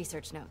 Begin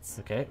research notes.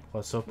 Okay,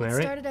 what's up, Mary?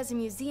 What started as a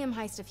museum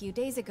heist a few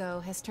days ago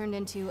has turned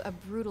into a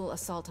brutal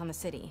assault on the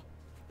city.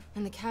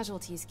 And the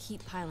casualties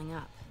keep piling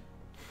up.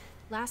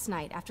 Last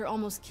night, after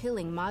almost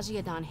killing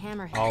Majiadon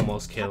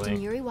Hammerhead, Captain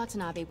Yuri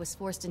Watanabe was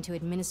forced into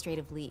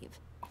administrative leave.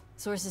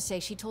 Sources say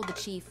she told the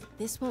chief,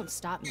 "This won't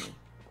stop me."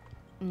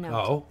 No.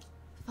 Oh.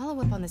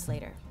 Follow up on this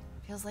later.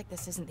 Feels like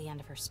this isn't the end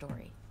of her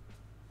story.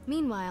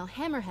 Meanwhile,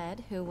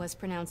 Hammerhead, who was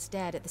pronounced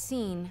dead at the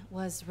scene,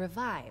 was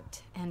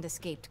revived and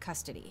escaped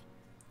custody.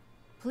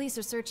 Police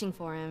are searching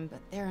for him,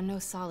 but there are no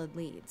solid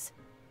leads.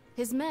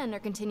 His men are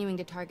continuing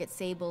to target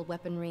Sable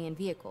weaponry and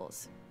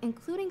vehicles,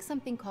 including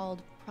something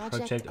called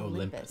Project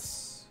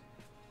Olympus.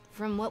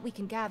 From what we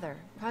can gather,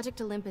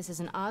 Project Olympus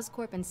is an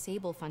Oscorp and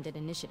Sable-funded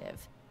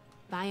initiative.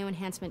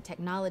 Bioenhancement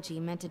technology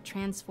meant to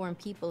transform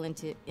people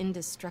into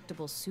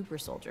indestructible super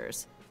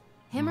soldiers.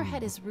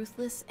 Hammerhead is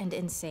ruthless and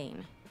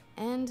insane,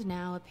 and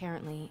now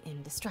apparently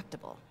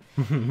indestructible.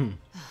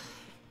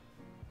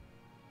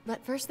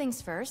 But first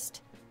things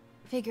first,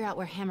 figure out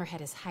where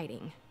Hammerhead is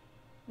hiding.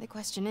 The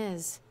question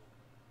is,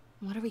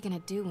 what are we gonna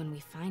do when we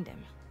find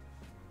him?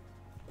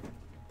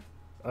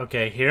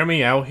 Okay, hear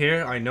me out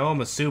here. I know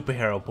I'm a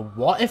superhero, but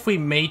what if we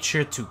made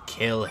sure to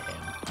kill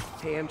him?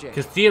 Hey, MJ.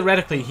 Because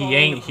theoretically, he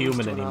ain't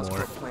human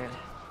anymore.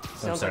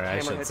 I'm sorry, I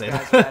shouldn't say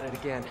that.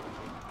 Again.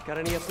 Got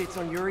any updates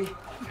on Yuri?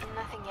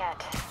 Nothing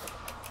yet.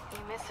 You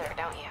miss her,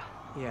 don't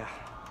you? Yeah,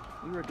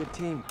 we were a good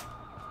team.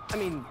 I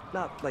mean,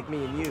 not like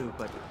me and you,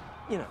 but,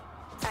 you know.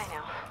 I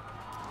know.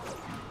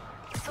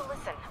 So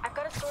listen, I've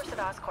got a source at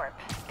Oscorp.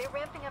 They're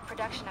ramping up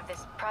production of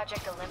this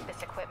Project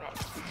Olympus equipment,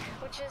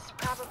 which is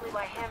probably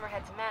why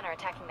Hammerhead's men are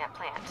attacking that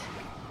plant.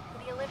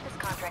 The Olympus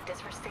contract is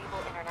for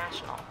Sable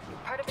International,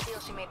 part of a deal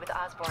she made with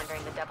Osborn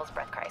during the Devil's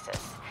Breath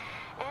crisis.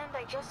 And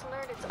I just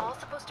learned it's all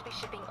supposed to be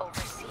shipping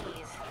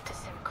overseas to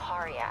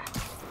Symkaria.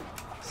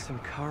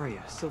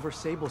 Symkaria, Silver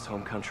Sable's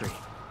home country.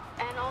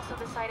 And also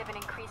the site of an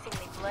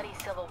increasingly bloody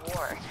civil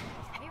war.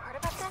 Have you heard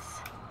about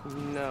this?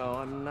 No,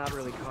 I'm not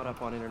really caught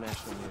up on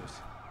international news.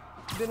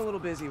 Been a little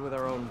busy with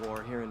our own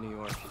war here in New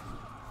York.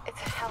 It's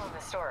a hell of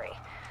a story.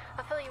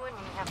 I'll fill you in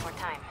when we have more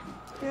time.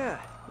 Yeah,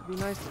 it'd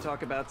be nice to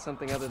talk about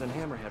something other than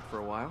Hammerhead for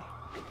a while.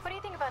 What do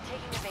you think about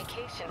taking a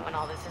vacation when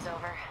all this is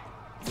over?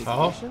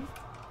 Vacation?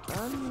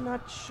 I'm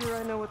not sure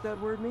I know what that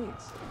word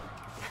means.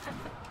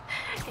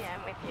 Yeah,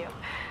 I'm with you.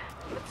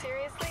 But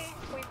seriously,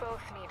 we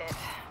both need it.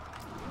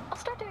 I'll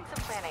start doing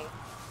some planning.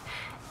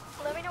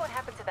 Let me know what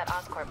happens at that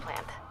Oscorp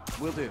plant.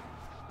 Will do.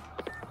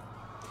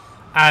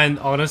 And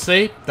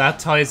honestly, that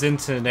ties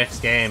into the next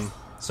game.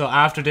 So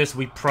after this,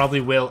 we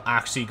probably will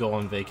actually go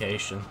on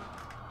vacation.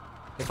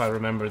 If I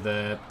remember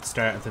the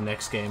start of the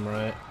next game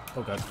right.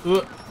 Oh god.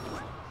 Ooh.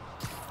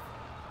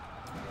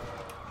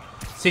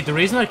 See, the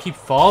reason I keep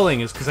falling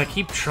is because I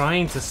keep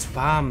trying to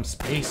spam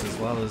space as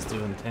well as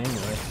doing thing,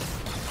 right?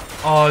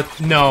 Oh,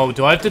 no.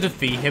 Do I have to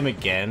defeat him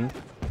again?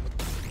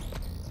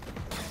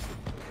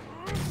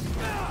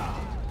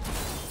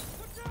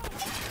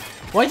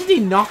 Why did he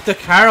knock the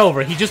car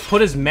over? He just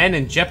put his men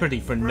in jeopardy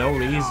for no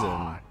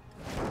reason.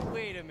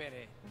 Wait a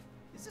minute.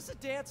 Is this a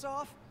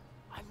dance-off?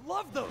 I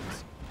love those.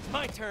 It's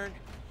my turn.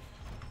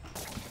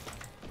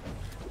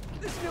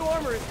 This new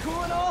armor is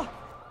cool and all,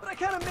 but I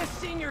kind of miss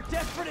seeing your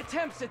desperate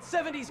attempts at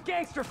 70s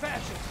gangster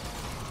fashion.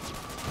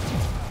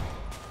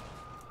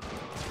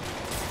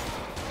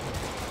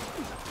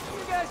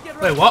 You guys get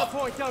right Wait, what? to the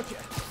point, don't you?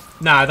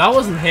 Nah, that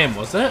wasn't him,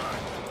 was it?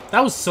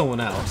 That was someone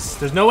else.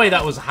 There's no way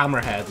that was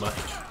Hammerhead, like.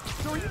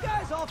 So are you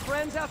guys all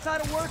friends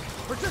outside of work,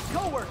 or just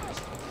co-workers?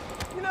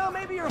 You know,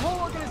 maybe your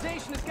whole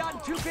organization has gotten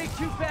too big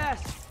too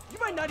fast. You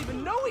might not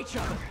even know each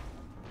other.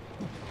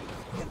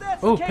 If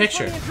that's the case,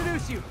 picture. let me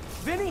introduce you.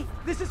 Vinny,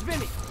 this is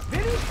Vinny.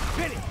 Vinny,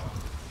 Vinny.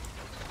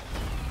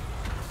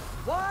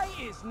 Why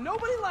is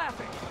nobody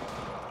laughing?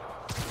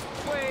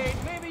 Wait,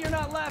 maybe you're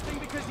not laughing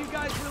because you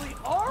guys really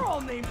are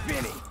all named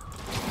Vinny.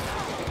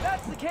 If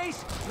that's the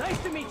case, nice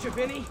to meet you,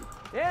 Vinny.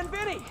 And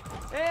Vinny.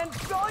 And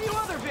all you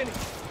other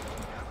Vinnies.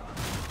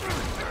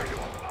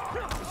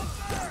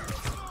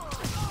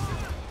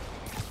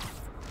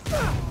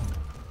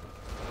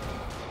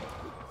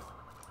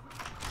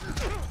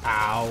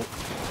 Ow.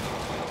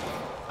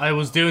 I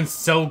was doing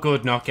so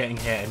good not getting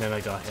hit, and then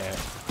I got hit.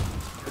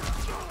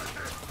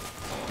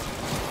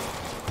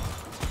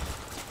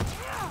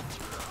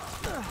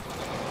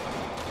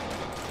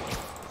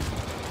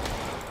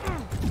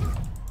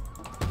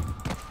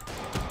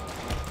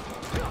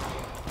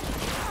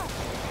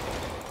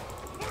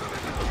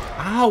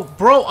 Ow,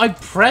 bro, I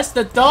pressed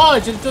the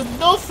dodge, it does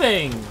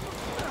nothing!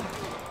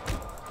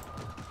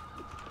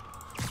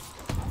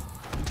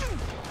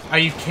 Are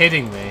you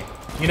kidding me?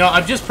 You know,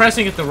 I'm just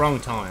pressing it the wrong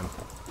time.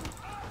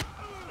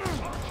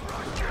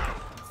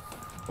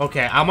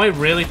 Okay, am I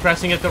really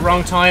pressing it the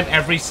wrong time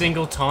every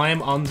single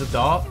time on the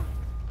dot?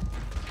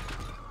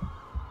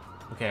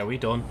 Okay, are we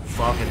done?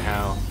 Fucking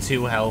hell.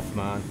 2 health,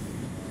 man.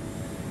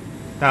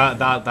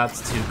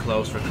 That's too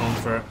close for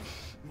comfort.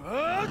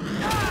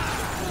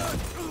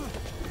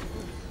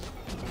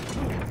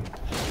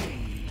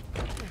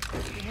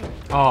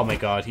 Oh my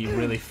god, he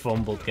really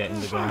fumbled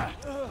getting the gun.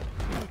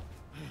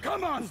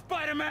 Come on,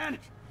 Spider-Man!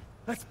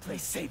 Let's play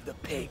Save the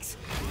Pigs.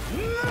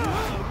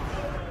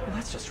 Well,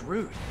 that's just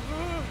rude.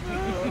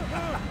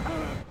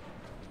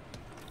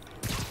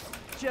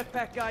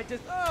 Jetpack guy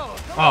just... Oh,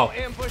 hello,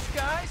 ambush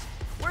guys.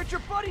 Where'd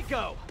your buddy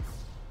go?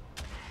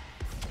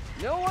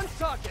 No one's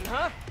talking,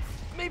 huh?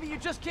 Maybe you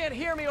just can't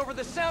hear me over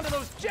the sound of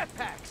those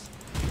jetpacks.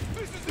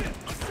 This is it!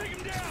 Let's take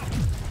him down!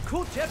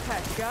 Cool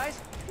jetpacks, guys.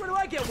 Where do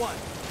I get one?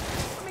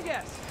 Let me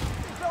guess.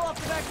 It fell off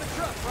the back of the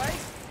truck, right?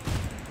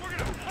 We're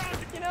gonna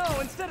pound it! You know,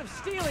 instead of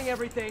stealing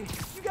everything,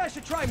 you guys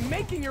should try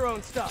making your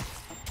own stuff.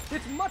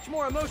 It's much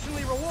more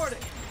emotionally rewarding.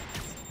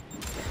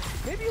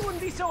 Maybe you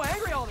wouldn't be so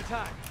angry all the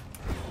time.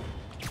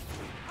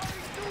 How do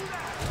you do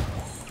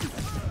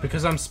that?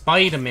 Because I'm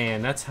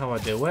Spider-Man, that's how I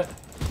do it.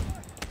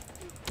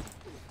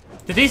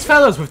 Did these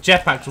fellas with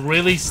jetpacks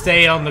really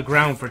stay on the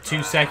ground for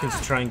 2 seconds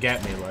to try and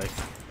get me, like?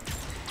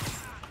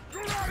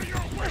 You're out of your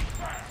way!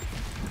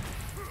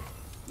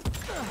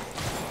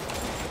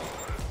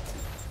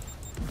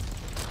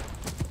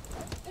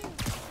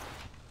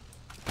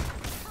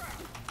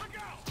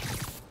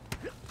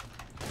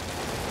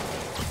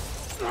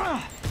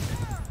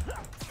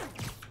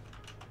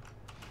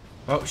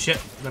 Oh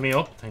shit, let me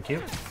up, thank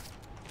you.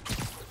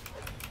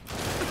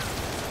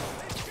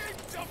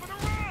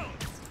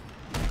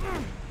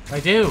 I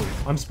do.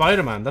 I'm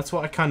Spider-Man. That's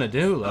what I kind of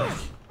do, like.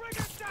 Bring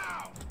it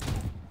down!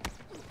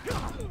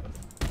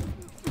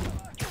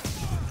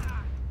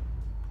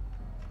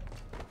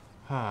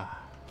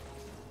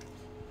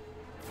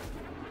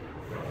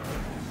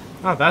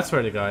 Oh, that's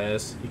where the guy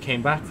is. He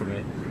came back for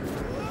me.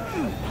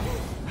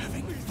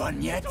 Having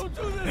fun yet? Don't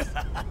do this!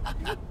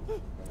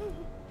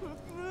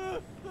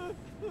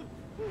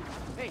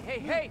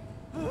 Hey!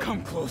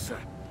 Come closer.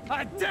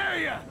 I dare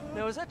ya!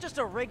 Now, is that just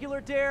a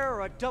regular dare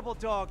or a double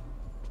dog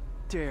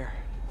dare?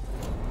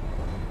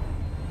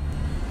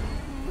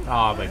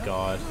 Oh my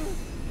god.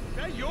 Is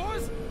that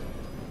yours?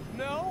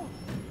 No?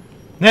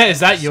 Yeah, is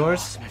that yours?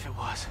 Awesome if it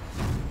was.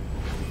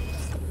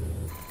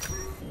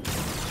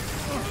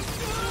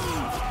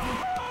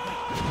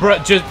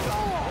 Bruh, just...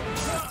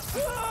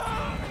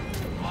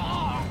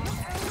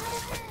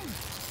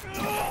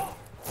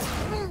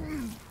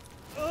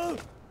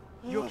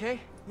 You okay?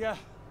 Yeah.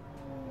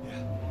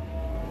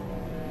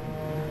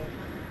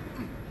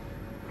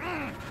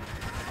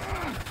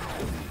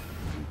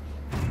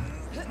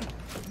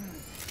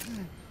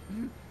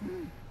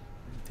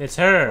 It's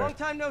her. Long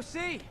time no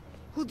see.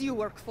 Who do you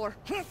work for?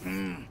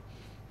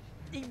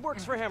 He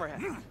works for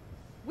Hammerhead.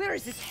 Where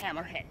is this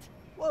hammerhead?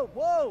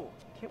 Whoa!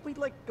 Can't we,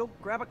 like, go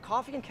grab a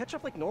coffee and catch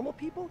up like normal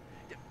people?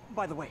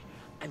 By the way,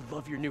 I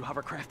love your new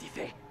hovercrafty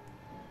thing.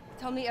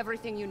 Tell me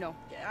everything you know.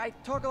 I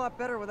talk a lot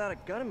better without a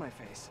gun in my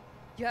face.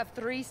 You have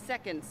 3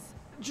 seconds.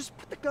 Just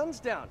put the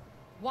guns down.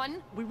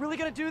 1, We really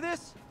gonna do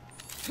this?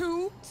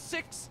 2,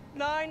 6,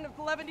 9,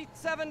 11,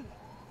 7...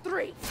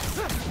 3.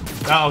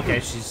 Oh, okay,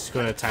 she's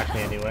gonna attack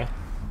me anyway.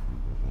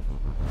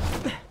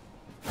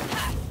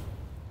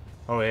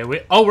 Oh,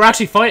 wait. Oh, we're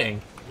actually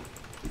fighting.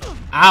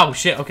 Ow,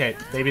 shit. Okay,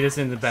 maybe this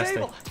isn't the best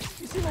Sable, thing.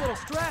 you seem a little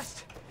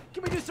stressed.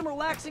 Can we do some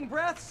relaxing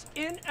breaths?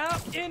 In,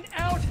 out, in,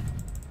 out.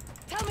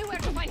 Tell me where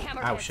to find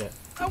Hammerhead. Ow, shit.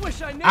 I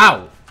wish I knew.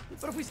 Ow!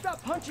 But if we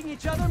stop punching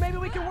each other, maybe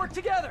we can work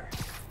together.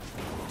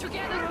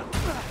 Together?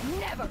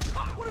 Never.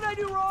 What did I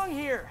do wrong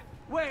here?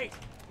 Wait,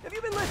 have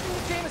you been listening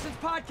to Jameson's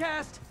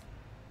podcast?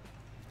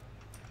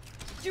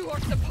 You are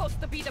supposed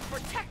to be the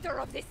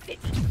protector of this city.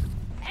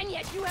 And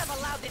yet you have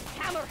allowed this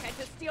Hammerhead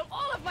to steal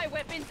all of my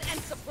weapons and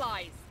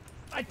supplies.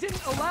 I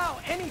didn't allow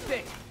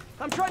anything.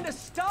 I'm trying to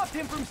stop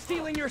him from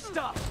stealing your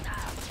stuff.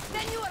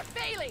 Then you are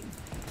failing.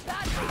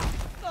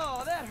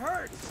 Oh, that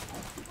hurts.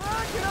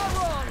 You're not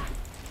wrong.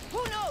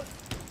 Who knows?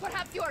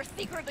 Perhaps you are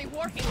secretly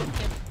working with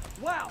him.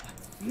 Wow,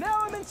 now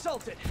I'm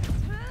insulted.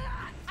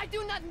 I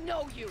do not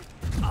know you.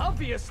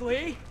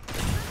 Obviously.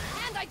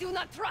 And I do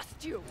not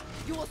trust you.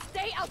 You will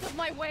stay out of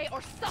my way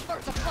or suffer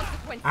the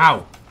consequences.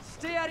 Ow!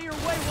 Stay out of your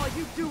way while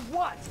you do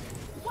what?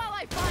 While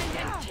I find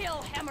and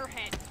kill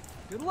Hammerhead.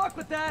 Good luck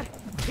with that.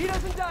 He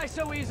doesn't die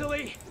so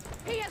easily.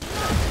 He has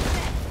not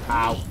met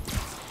Ow. me.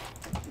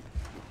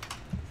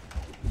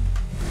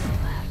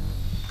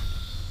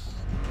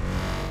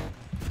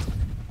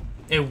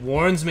 It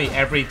warns me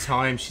every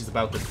time she's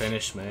about to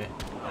finish me.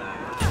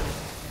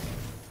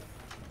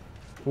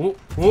 Whoa,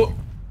 whoa.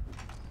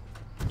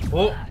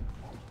 Oh.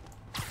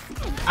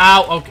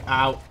 Ow, okay,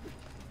 ow.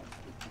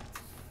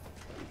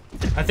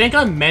 I think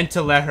I'm meant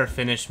to let her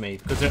finish me,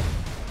 because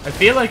I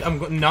feel like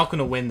I'm not going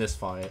to win this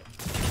fight.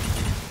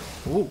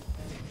 Ooh.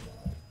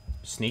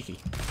 Sneaky.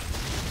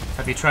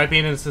 Have you tried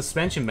being in a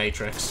suspension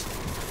matrix?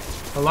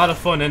 A lot of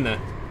fun, isn't it?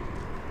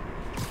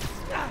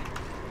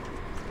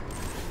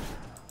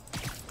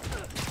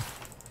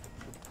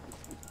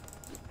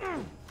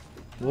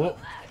 Whoa.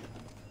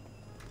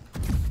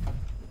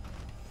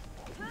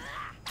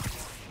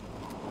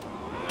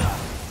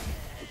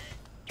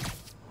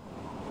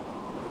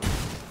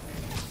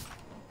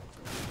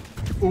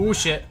 Ooh,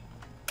 shit.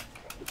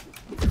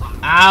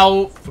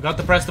 Ow! Forgot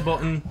to press the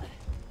button.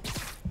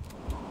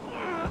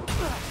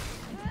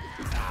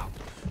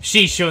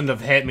 She shouldn't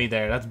have hit me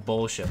there. That's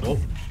bullshit. Oh.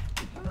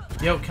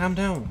 Yo, calm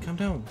down. Calm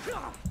down.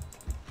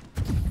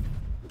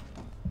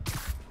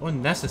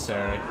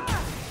 Unnecessary.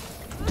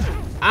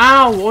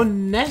 Ow!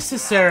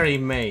 Unnecessary,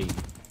 mate.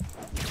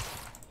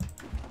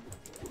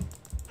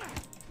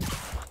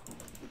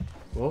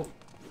 Whoa.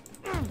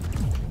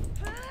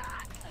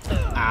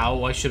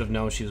 Ow, I should have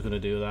known she was going to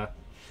do that.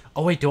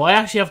 Oh, wait, do I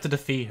actually have to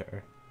defeat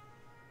her?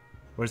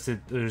 Or is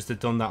it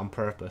done that on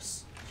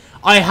purpose?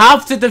 I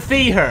have to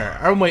defeat her!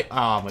 Oh, my...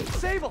 Oh, my...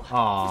 Sable,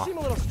 you seem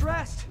a little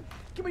stressed.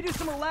 Can we do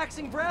some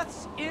relaxing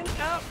breaths? In,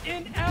 out,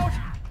 in, out.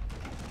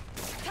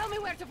 Tell me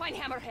where to find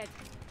Hammerhead.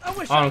 I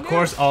wish Oh, I of knew.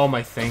 course all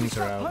my If we things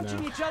are stop out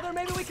punching now. each other,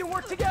 maybe we can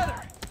work together.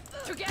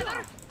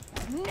 Together?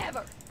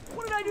 Never.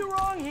 What did I do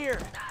wrong here?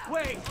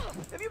 Wait,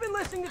 have you been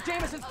listening to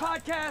Jameson's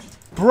podcast?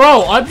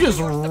 Bro, I'm just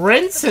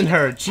rinsing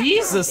her.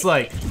 Jesus,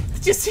 like...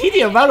 Did you see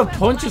the amount of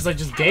punches I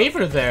just gave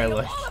her there?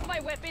 Like... All of my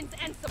weapons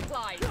and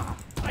supplies.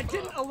 I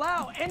didn't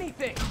allow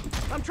anything.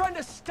 I'm trying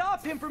to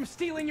stop him from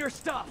stealing your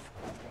stuff.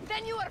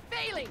 Then you are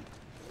failing.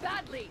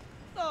 Badly.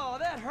 Oh,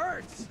 that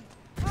hurts.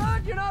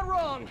 You're not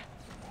wrong.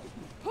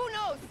 Who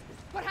knows?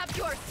 Perhaps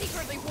you are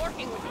secretly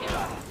working with him.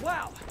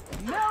 Wow.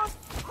 Now...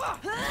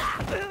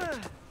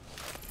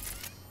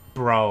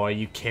 Bro, are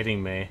you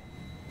kidding me?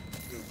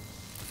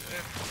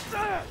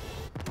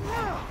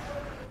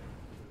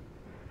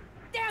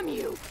 Damn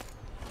you!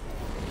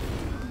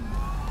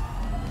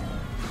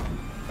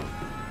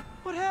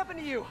 What happened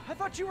to you? I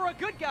thought you were a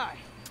good guy.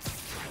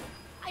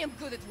 I am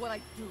good at what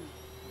I do.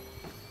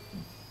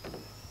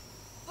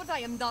 But I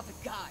am not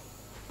a guy.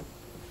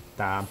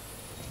 Damn.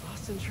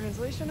 Lost in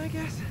translation, I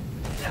guess?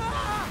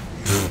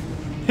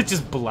 It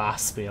just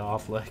blasts me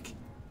off, like...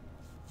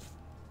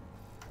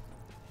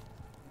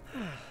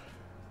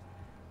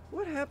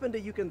 What happened to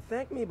you can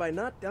thank me by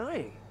not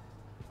dying?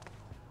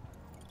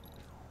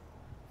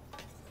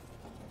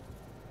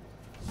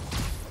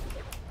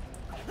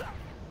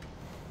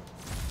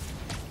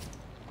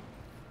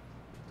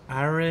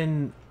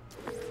 Aaron...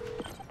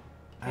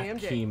 Hey,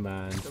 MJ.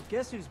 Akiman. So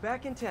guess who's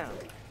back in town?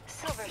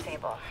 Silver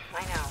Sable,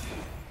 I know.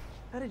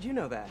 How did you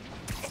know that?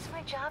 It's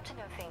my job to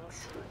know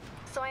things.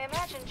 So I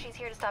imagine she's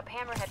here to stop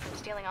Hammerhead from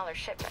stealing all her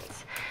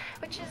shipments.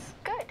 Which is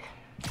good.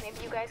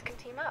 Maybe you guys can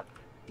team up.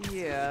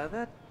 Yeah,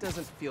 that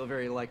doesn't feel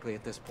very likely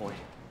at this point.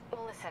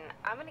 Well, listen,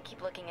 I'm gonna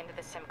keep looking into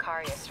the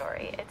Simcaria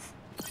story. It's...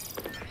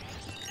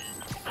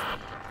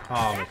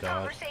 Oh my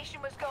god.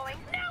 Conversation was going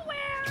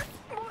nowhere!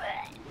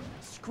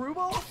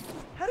 Screwball?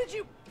 How did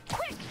you...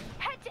 Quick!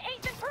 Head to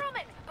 8th and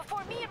Perlman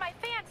before me and my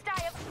fans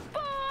die of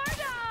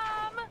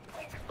boredom!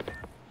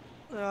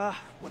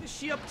 What is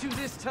she up to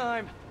this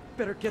time?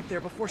 Better get there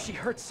before she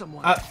hurts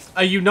someone.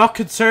 Are you not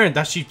concerned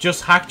that she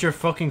just hacked your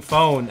fucking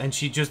phone and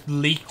she just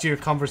leaked your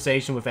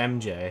conversation with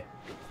MJ?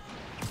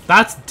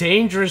 That's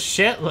dangerous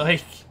shit,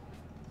 like...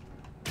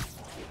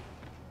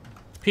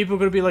 People are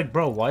gonna be like,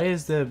 bro, why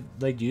is the,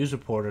 like, news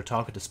reporter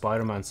talking to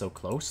Spider-Man so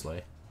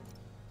closely?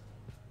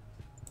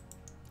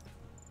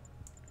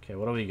 Okay,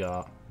 what do we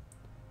got?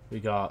 We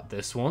got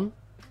this one.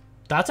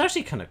 That's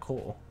actually kind of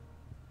cool.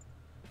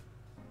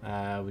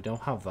 We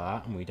don't have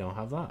that, and we don't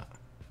have that.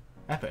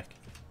 Epic.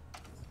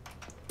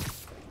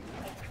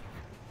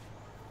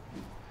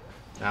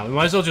 Now, we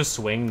might as well just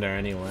swing there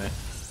anyway.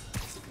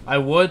 I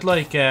would,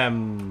 like,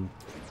 do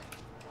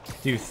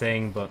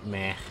thing, but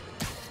meh.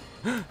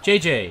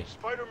 JJ!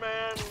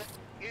 Spider-Man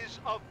is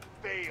a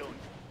failure.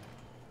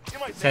 You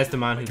might Says say the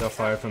man who this got might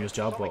fired be from his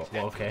job. to some Well,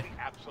 extent okay.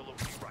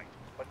 Absolutely right.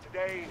 But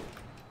today,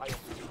 I am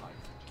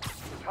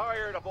tired.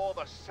 Tired of all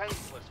the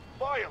senseless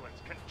violence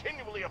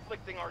continually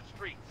afflicting our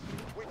streets,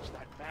 which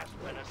that masked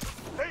menace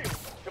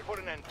failed to put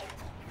an end to.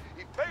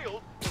 He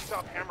failed to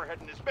stop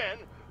Hammerhead and his men,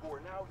 who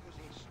are now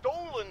using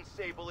stolen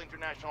Sable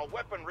International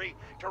weaponry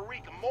to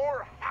wreak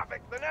more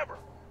havoc than ever.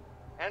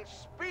 And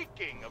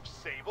speaking of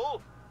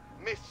Sable,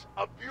 Miss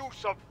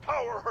Abuse of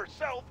Power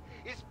herself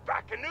is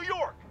back in New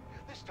York.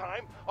 This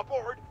time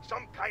aboard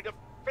some kind of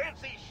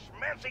fancy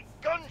schmancy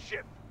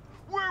gunship.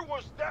 Where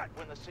was that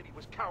when the city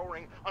was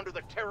cowering under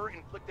the terror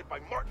inflicted by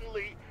Martin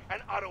Lee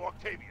and Otto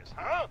Octavius,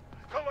 huh?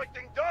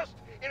 Collecting dust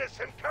in a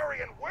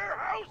Simcarian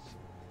warehouse?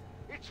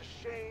 It's a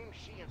shame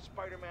she and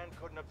Spider-Man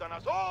couldn't have done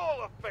us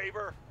all a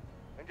favor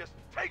and just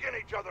taken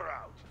each other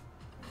out.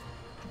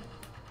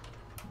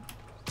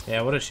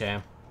 Yeah, what a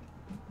shame.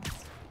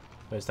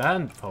 Is that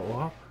in photo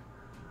op?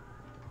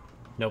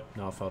 Nope,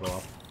 not a photo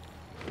op.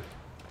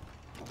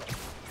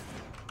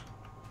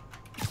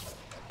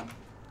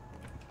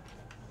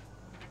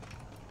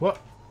 What?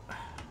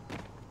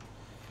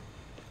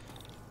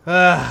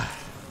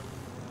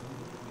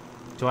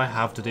 Do I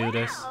have to do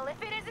this? Well,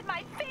 if it isn't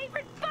my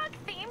favorite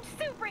bug-themed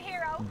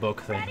superhero.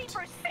 Book Ready themed.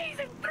 for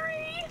season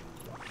 3?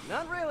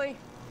 Not really.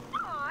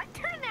 Aw,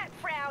 turn that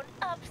frown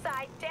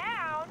upside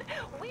down.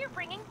 We're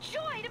bringing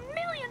joy to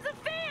millions of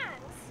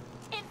fans.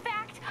 In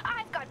fact,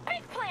 I've got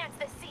big plans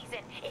this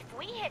season. If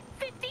we hit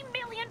 50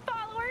 million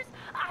followers,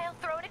 I'll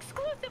throw an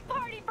exclusive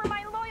party for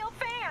my loyal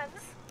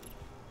fans.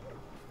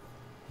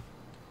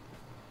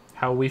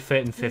 How are we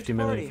fit in 50 Huge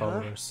million party,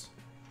 huh? followers?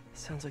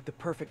 Sounds like the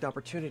perfect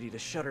opportunity to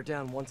shut her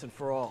down once and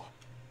for all.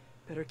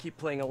 Better keep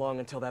playing along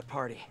until that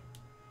party.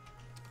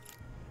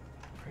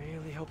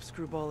 Really hope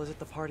Screwball is at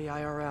the party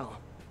IRL.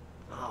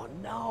 Oh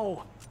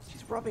no!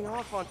 She's rubbing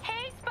off on...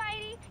 Hey,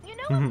 Spidey, you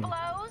know what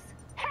blows?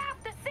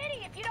 Half the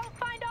city if you don't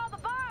find all the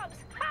bombs.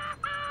 Ha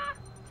ha!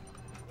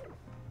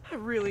 I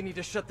really need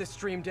to shut this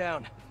stream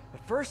down.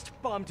 But first,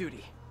 bomb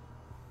duty.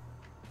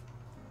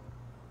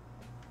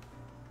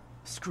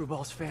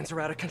 Screwball's fans are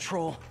out of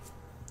control.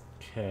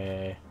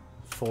 Okay.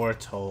 4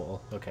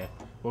 total. Okay.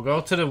 We'll go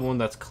to the one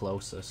that's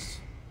closest.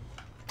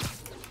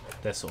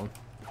 This one.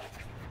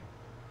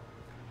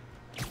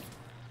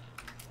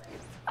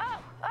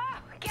 Oh,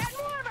 getting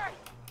warmer.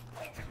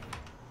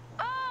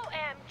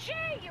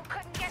 OMG, you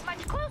couldn't get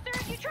much closer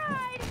if you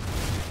tried.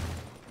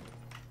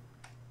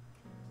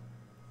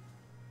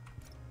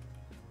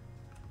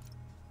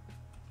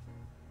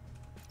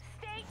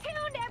 Stay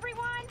tuned,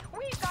 everyone.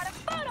 We've got a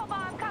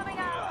photobomb coming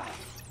up.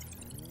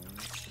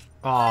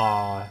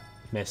 Aw,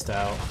 missed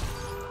out.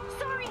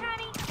 Sorry,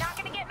 honey. Not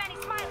gonna get many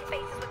smiley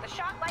faces with a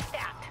shot like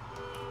that.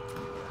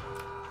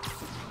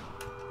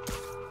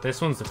 This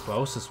one's the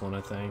closest one,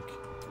 I think.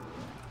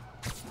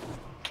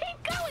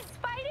 Keep going,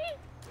 Spidey.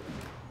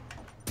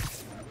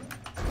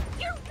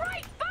 You're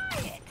right by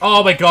it.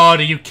 Oh my god,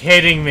 are you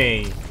kidding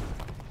me?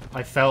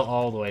 I fell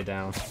all the way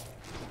down.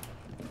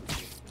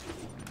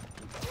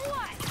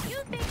 What? You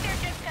think they're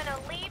just gonna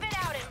leave it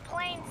out in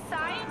plain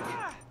sight?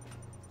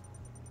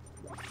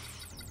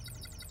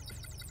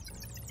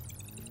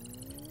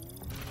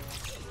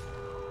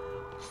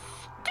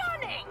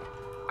 Stunning!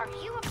 Are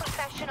you a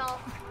professional?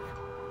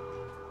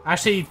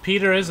 Actually,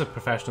 Peter is a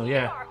professional, You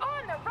yeah. are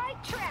on the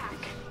right track.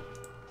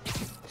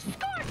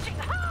 Scorching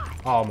hot!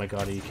 Oh my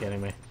god, are you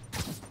kidding me?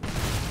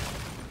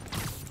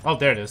 Oh,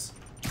 there it is.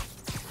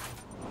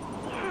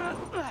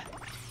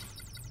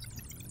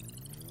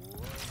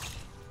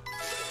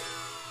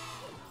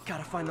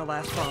 Gotta find the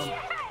last bomb.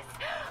 Yes!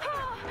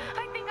 Oh,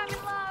 I think I'm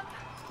in love.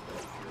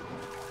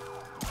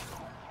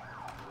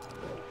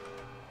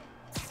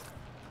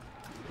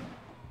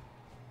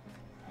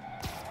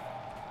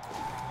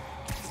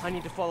 I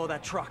need to follow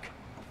that truck.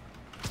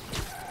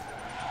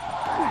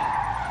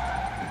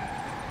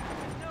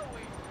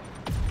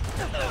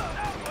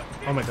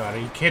 Oh my god, are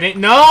you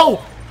kidding?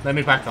 No! Let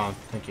me back on.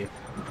 Thank you.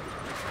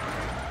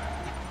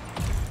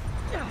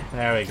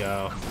 There we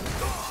go.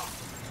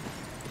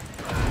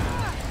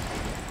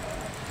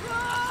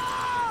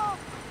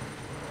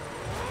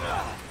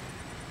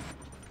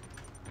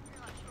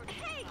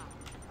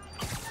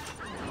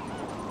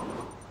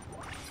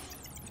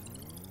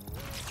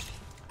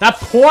 That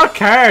poor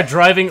car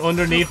driving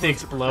underneath the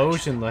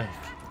explosion, like.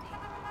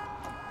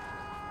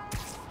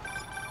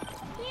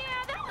 Yeah,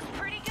 that was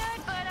pretty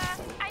good, but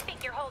I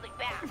think you're holding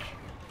back.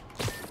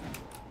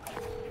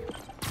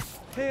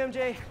 Hey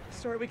MJ,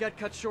 sorry we got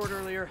cut short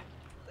earlier.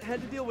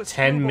 Had to deal with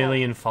 10 Screwball.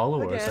 million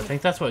followers. I Again.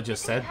 think that's what it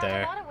just said You have a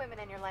there. lot of women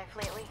in your life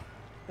lately.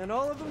 And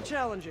all of them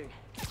challenging.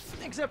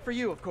 Except for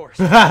you, of course.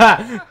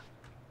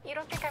 You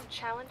don't think I'm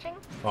challenging?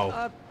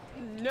 Oh.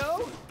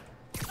 No?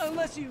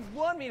 Unless you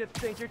want me to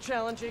think you're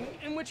challenging,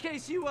 in which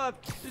case you,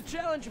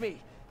 challenge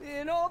me.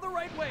 In all the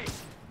right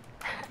ways.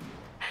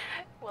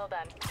 Well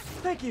done.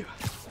 Thank you.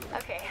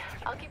 Okay,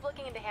 I'll keep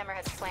looking into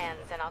Hammerhead's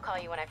plans, and I'll call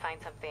you when I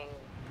find something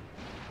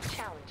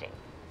challenging.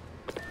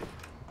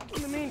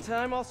 In the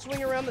meantime, I'll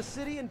swing around the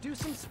city and do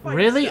some spider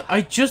Really? stuff.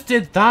 I just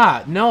did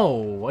that.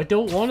 No, I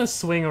don't want to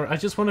swing or I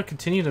just want to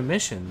continue the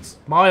missions.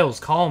 Miles,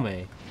 call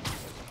me.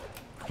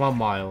 Come on,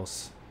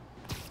 Miles.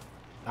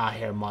 Ah,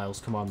 here, Miles.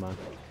 Come on, man.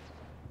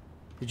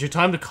 It's your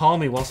time to call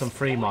me once I'm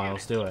free,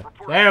 Miles. Do it.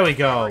 There we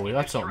go. We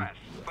got something.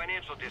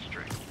 Financial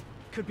district.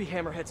 Could be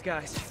Hammerhead's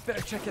guys.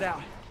 Better check it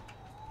out.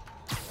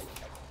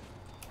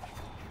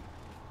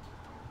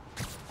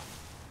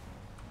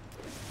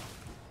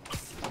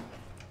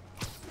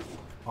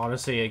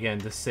 Honestly, again,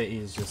 this city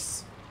is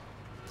just...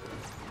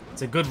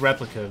 It's a good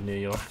replica of New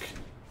York.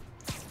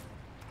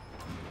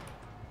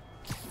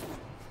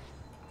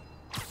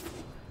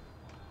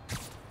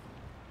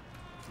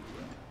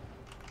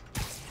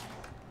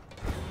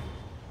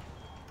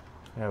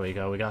 There we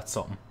go, we got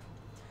something.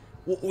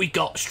 What we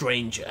got,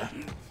 stranger?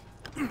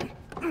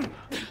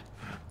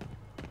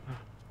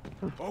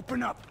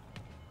 Open up,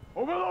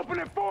 or we'll open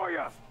it for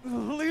you.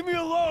 Leave me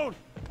alone!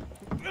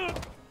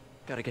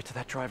 Gotta get to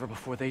that driver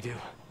before they do.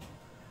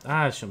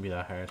 Ah, it shouldn't be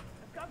that hard.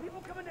 Got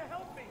people coming to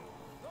help me!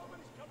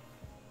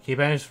 Keep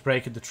aiming to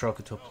break into the truck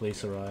until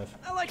police arrive.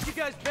 I liked you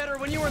guys better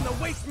when you were in the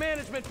waste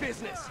management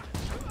business.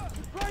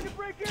 Trying to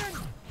break in.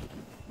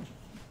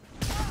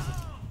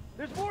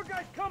 There's more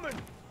guys coming.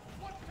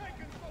 What's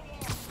taking so long?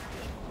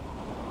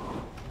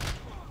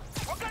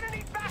 We're gonna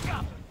need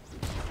backup!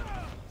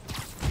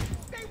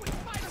 Stay with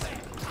Spiderman!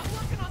 I'm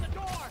working on the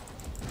door!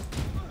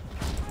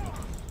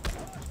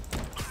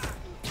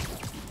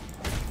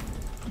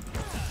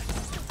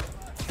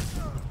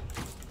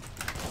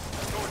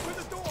 Going through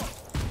the door.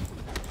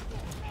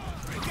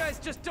 You guys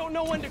just don't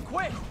know when to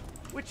quit,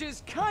 which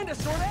is kinda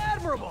sorta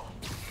admirable.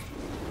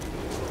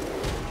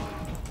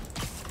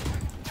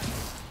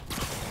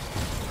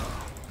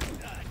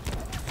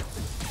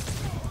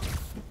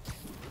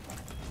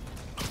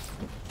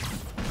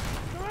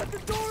 They're at the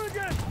door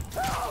again.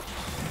 Help!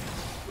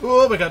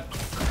 Oh my god.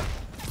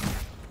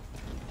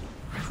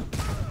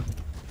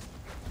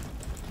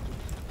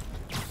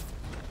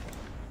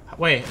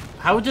 Wait,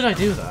 how did I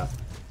do that?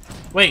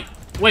 Wait,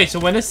 so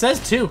when it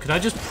says 2, can I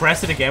just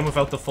press it again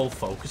without the full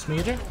focus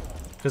meter?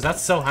 Because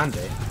that's so handy.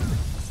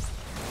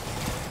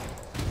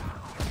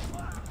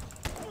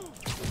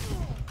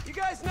 You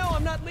guys know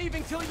I'm not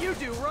leaving till you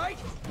do, right?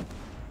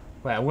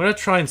 Wait, I'm gonna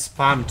try and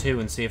spam 2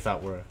 and see if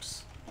that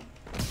works.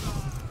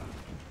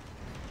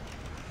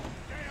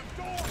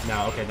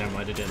 No, okay, never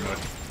mind, it didn't work.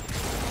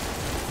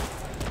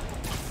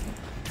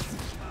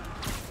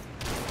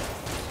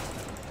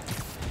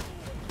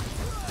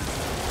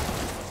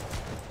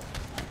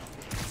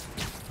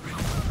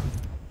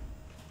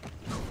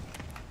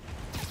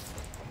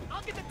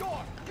 I'll get the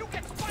door! You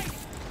get Spidey!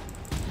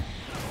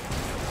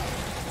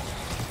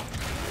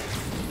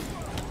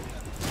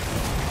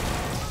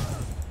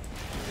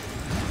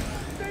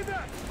 Stay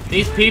back.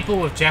 These people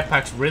with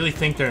jetpacks really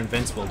think they're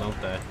invincible,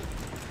 don't they?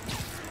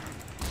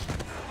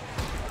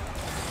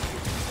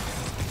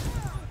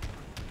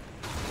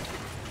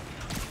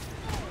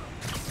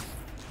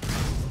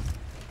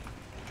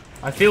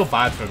 I feel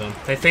bad for them.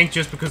 They think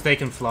just because they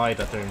can fly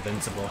that they're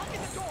invincible.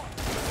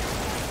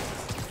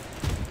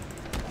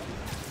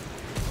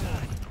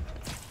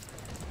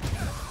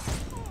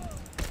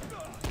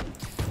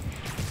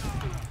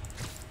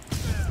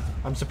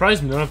 I'm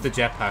surprised none of the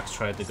jetpacks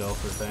tried to go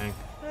for the thing.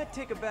 I'd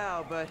take a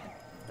bow, but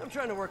I'm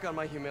trying to work on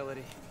my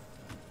humility.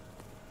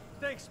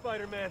 Thanks,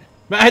 Spider-Man.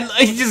 Man,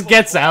 he just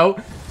gets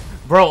out.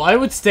 Bro, I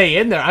would stay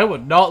in there. I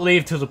would not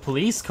leave till the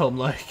police come,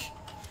 like.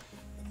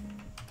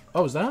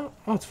 Oh, is that?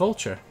 Oh, it's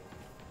Vulture.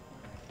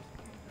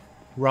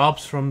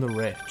 Robs from the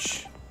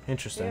rich.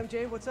 Interesting.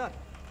 Hey, MJ, what's up?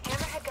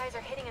 Hammerhead guys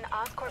are hitting an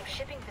Oscorp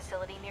shipping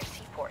facility near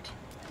Seaport.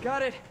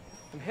 Got it.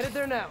 I'm headed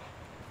there now.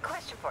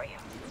 Question for you.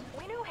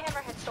 We know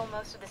Hammerhead stole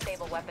most of the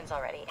Sable weapons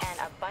already, and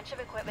a bunch of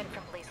equipment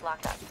from police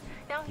lockups.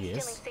 Now he's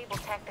Yes. stealing Sable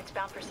tech that's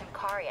bound for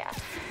Symkaria.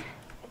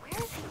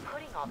 Where is he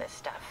putting all this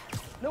stuff?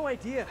 No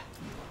idea.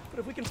 But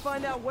if we can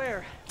find out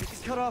where, we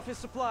can cut off his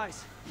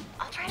supplies.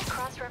 I'll try to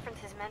cross-reference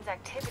his men's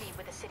activity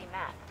with the city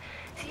map.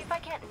 See if I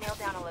can't nail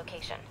down a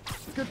location.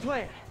 Good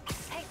plan.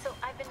 Hey, so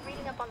I've been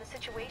reading up on the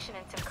situation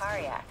in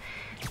Symkaria.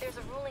 There's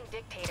a ruling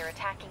dictator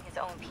attacking his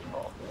own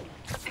people.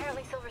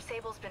 Apparently Silver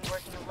Sable's been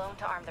working alone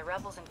to arm the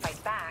rebels and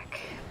fight back,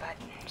 but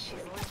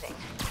she's losing.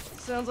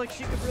 Sounds like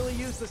she could really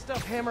use the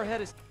stuff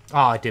Hammerhead is... Oh,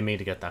 I didn't mean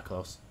to get that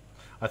close.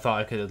 I thought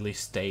I could at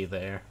least stay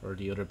there, or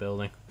the other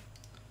building.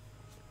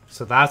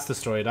 So that's the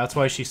story. That's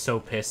why she's so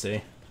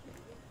pissy.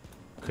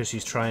 Because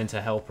she's trying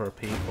to help her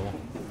people.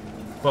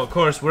 But of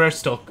course, we're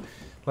stuck,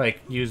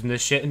 like, using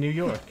this shit in New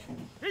York.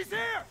 He's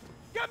here.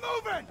 Get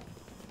moving.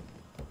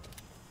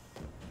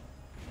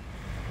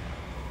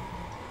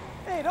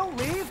 Hey, don't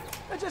leave.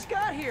 I just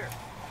got here.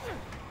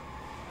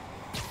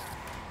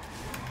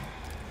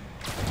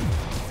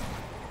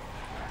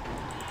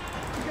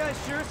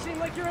 guys sure seem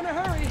like you're in a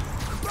hurry.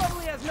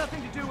 Probably has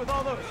nothing to do with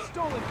all those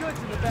stolen goods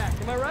in the back,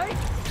 am I right?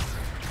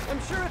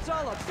 I'm sure it's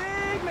all a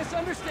big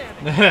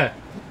misunderstanding.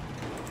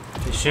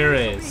 It sure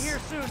We'll be is. here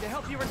soon to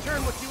help you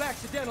return what you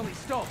accidentally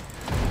stole.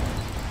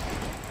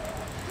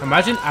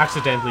 Imagine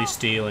accidentally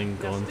stealing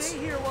Now guns. stay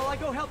here while I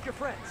go help your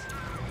friends.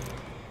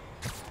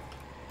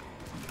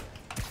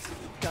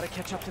 Gotta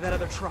catch up to that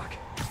other truck.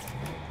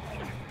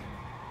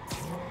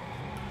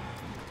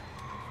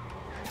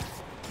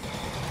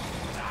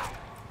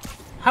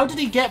 How did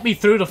he get me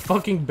through the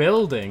fucking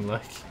building?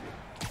 Like,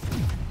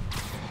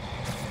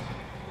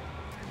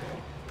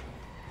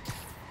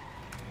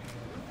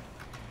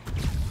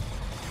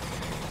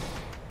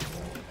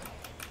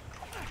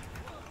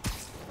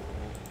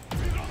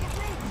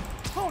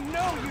 Oh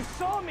no, you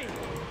saw me!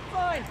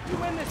 Fine, you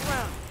win this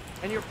round.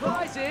 And your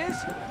prize is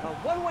a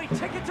one-way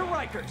ticket to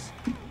Rikers.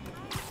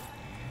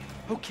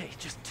 Okay,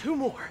 just 2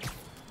 more.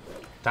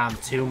 damn,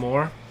 2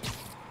 more.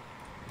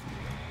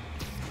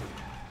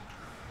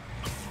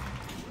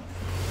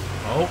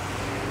 Oh.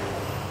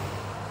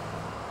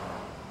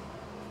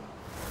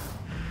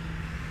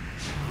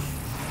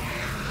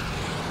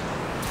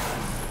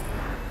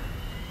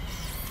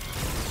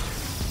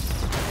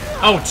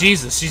 Oh,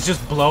 Jesus, she's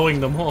just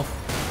blowing them up.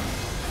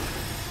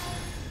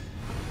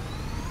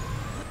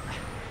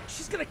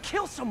 She's gonna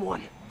kill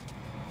someone.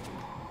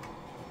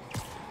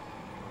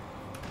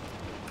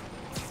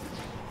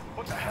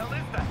 What the hell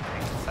is that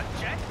thing?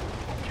 A jet?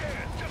 Who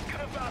cares? Just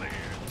get us out of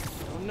here.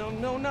 Oh, no,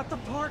 no, not the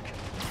park.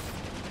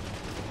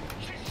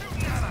 She's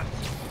shooting at us.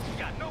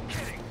 Yeah, no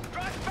kidding.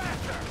 Drive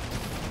faster.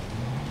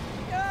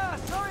 Yeah,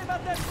 sorry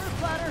about that fruit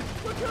platter.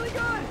 Looked really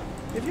good.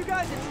 If you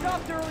guys had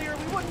stopped earlier,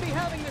 we wouldn't be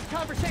having this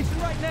conversation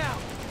right now.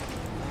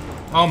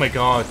 Oh my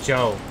God,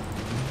 Joe.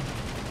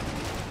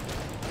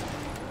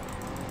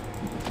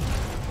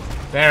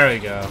 There we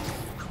go.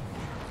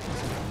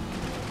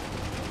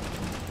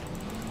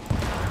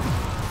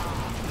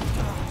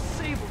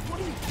 Sable, what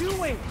are you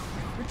doing?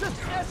 You're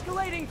just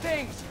escalating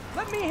things.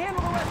 Let me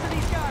handle the rest of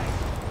these guys.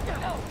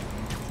 No!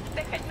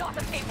 They cannot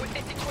escape with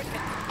this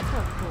equipment!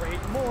 Oh,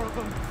 great, more of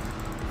them.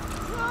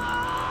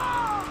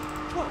 Ah!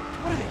 Whoa,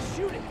 what are they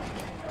shooting?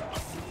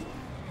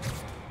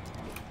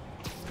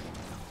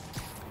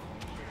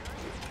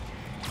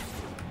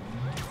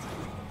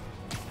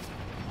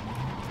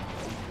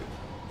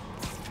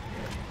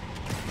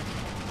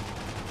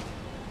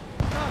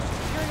 Gosh,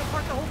 it's tearing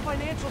apart the whole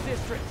financial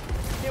district.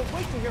 Can't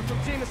wait to hear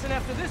from Jameson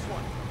after this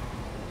one.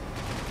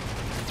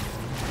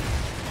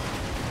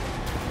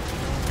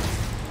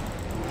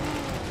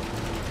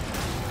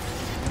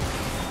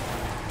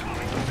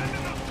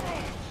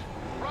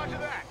 Roger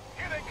that.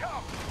 Here they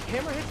come.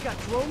 Hammerhead's got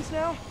drones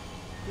now?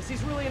 Guess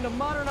he's really into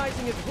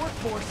modernizing his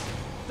workforce.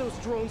 Those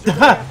drones are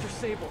going after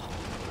Sable.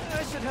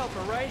 I should help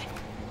her, right?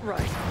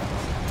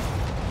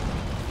 Right.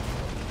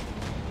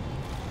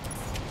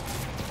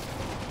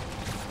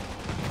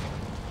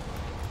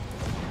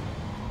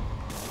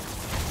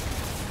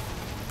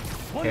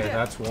 One Okay, down.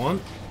 that's one.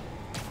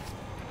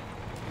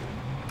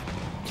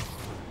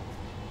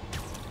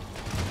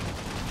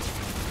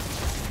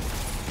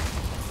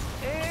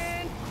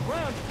 And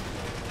grounded.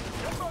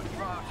 Get those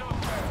drones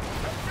up there.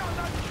 Let's go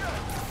that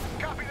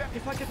jet. Copy that.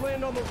 If I could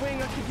land on the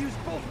wing, I could use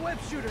both web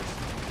shooters.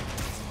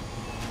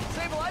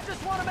 Sable, I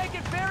just want to make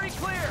it very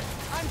clear.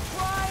 I'm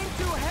trying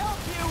to help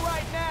you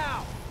right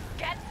now.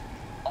 Get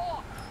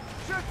off!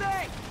 Sure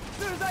thing. As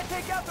soon as I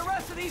take out the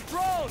rest of these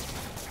drones.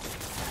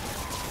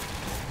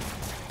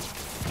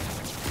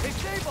 Hey,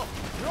 Sable,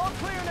 you're all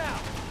clear now.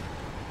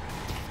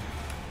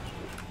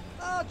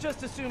 I'll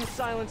just assume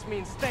silence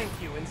means thank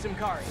you in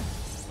Simkari.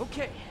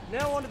 Okay,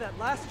 now onto that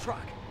last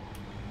truck.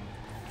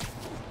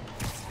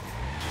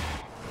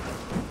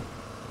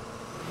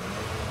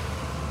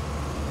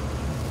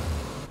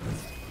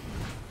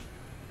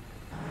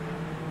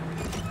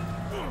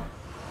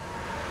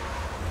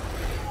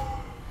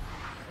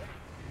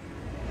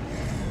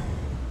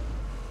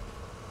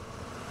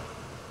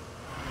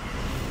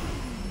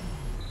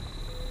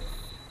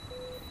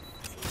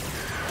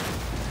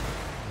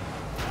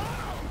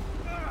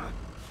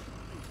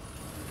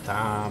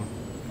 Damn.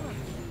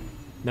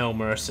 No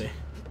mercy.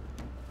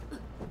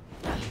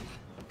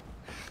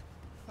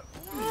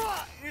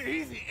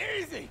 Easy,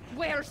 easy!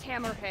 Where's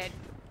Hammerhead?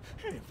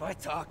 If I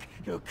talk,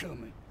 he'll kill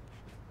me.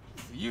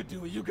 So you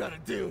do what you gotta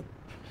do.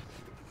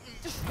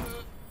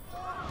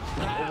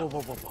 Whoa,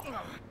 whoa, whoa, whoa, whoa.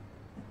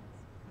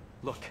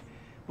 Look,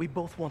 we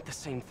both want the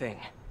same thing.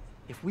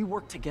 If we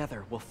work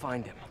together, we'll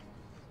find him.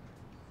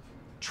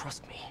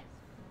 Trust me.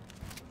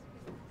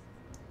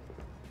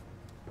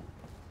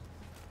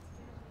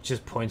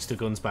 Just points the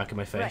guns back in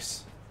my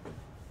face.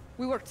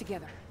 We work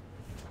together.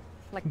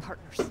 Like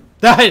partners.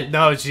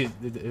 No, she...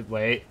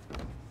 Wait.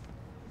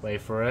 Wait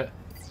for it.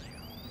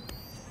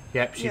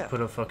 Yep, she Yeah.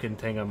 put a fucking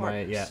thing on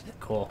my... Partners. Yeah,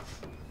 cool.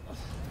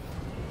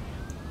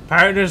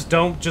 Partners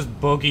don't just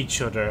bug each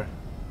other.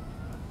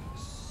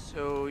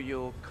 So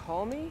you'll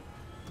call me?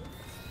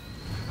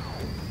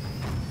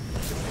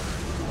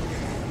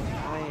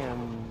 I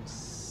am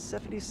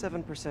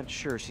 77%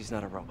 sure she's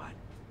not a robot.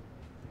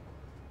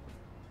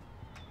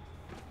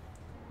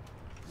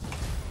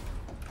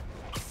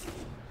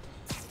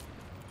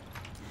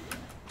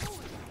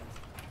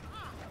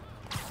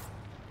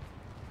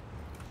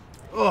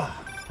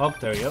 Oh,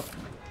 there we go.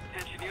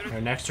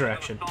 Our next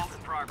direction.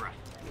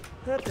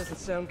 That doesn't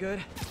sound good.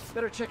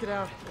 Better check it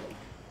out.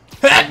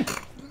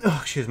 Oh,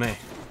 excuse me.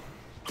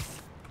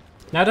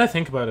 Now that I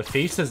think about it,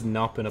 Feast has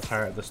not been a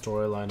part of the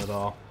storyline at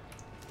all.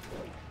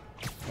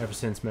 Ever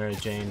since Mary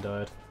Jane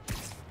died.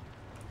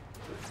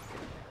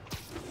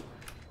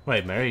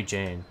 Wait, Mary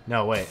Jane.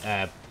 No, wait,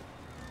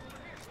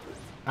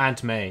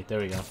 Aunt May. There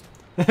we go.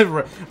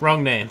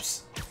 Wrong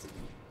names.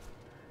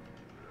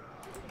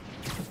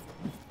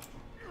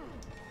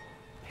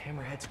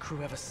 Hammerhead's crew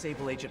have a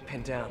Sable agent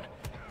pinned down.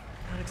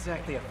 Not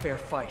exactly a fair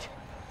fight.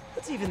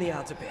 Let's even the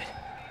odds a bit.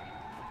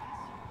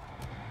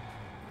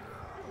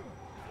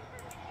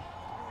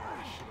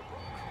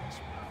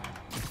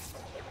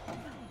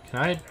 Can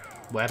I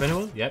web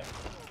anyone? Yep.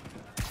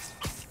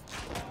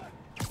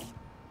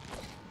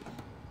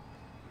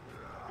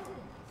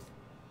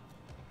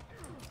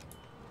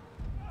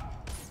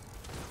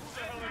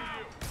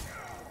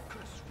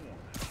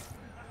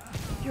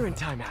 You're in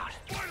timeout.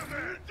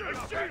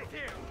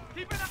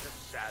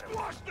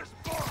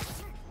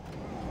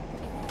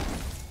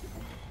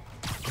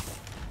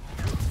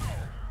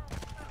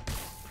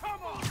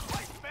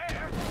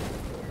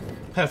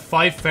 Have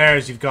 5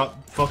 fares, you've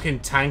got fucking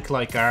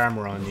tank-like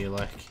armor on you,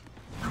 like.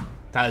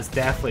 That is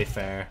definitely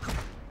fair.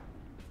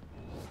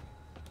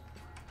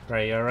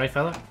 Right, you alright,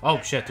 fella? Oh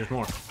shit, there's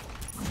more.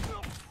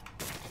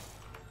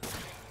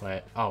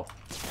 Wait, oh.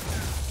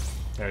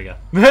 There we go.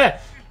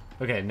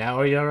 Okay, now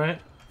are you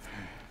alright?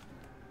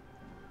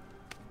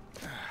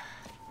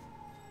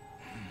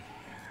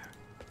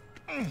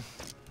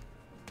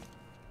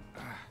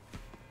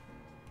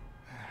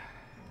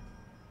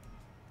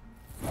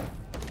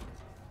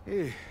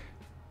 Hey,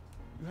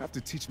 you have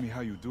to teach me how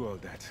you do all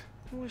that.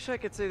 I wish I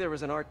could say there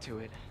was an art to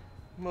it.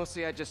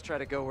 Mostly I just try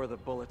to go where the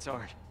bullets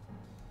aren't.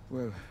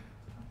 Well,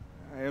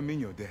 I am in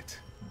your debt.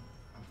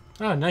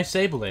 Oh, nice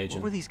Sable What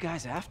agent. were these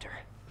guys after?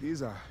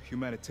 These are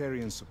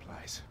humanitarian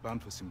supplies,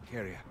 bound for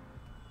Simcaria.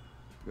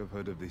 You have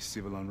heard of the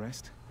civil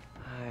unrest?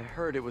 I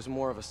heard it was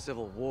more of a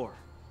civil war.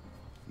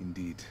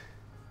 Indeed.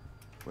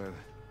 Well,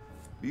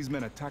 these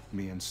men attacked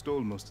me and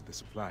stole most of the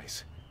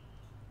supplies.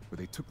 Where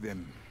they took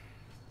them,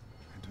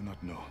 I do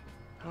not know.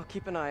 I'll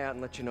keep an eye out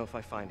and let you know if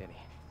I find any.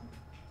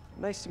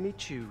 Nice to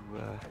meet you,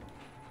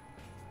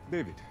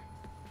 David.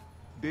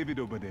 David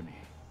Obademi.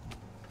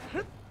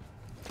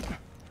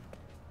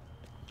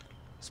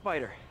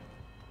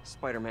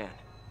 Spider-Man.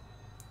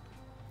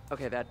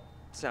 Okay, that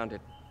sounded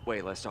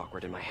way less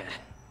awkward in my head.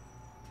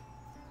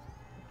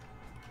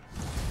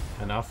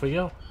 And off we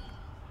go.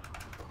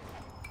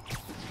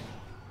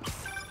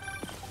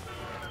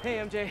 Hey,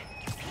 MJ.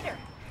 Peter,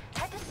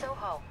 head to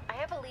Soho. I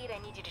have a lead I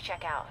need you to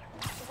check out.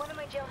 One of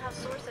my jailhouse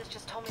sources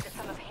just told me that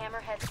some of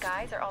Hammerhead's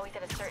guys are always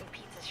at a certain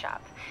pizza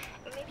shop.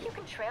 Maybe you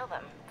can trail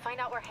them. Find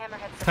out where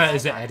Hammerhead's supplies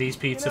Is it are. Eddie's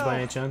Pizza by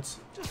any chance?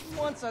 Just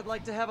once I'd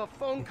like to have a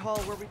phone call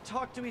where we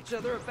talk to each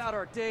other about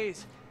our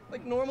days.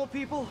 Like normal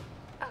people.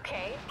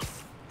 Okay.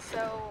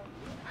 So,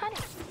 honey,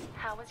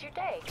 how was your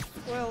day?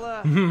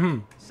 Well,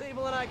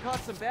 Sable and I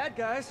caught some bad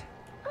guys.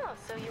 Oh,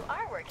 so you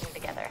are working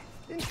together.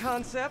 In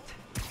concept.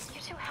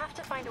 You two have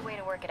to find a way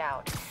to work it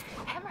out.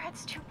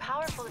 Hammerhead's too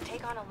powerful to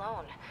take on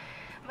alone.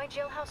 My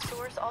jailhouse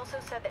source also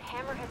said that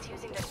Hammerhead's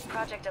using this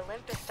Project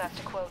Olympus stuff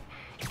to, quote,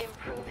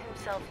 improve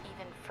himself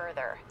even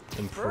further.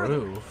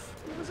 Improve?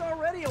 He was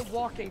already a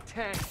walking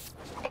tank.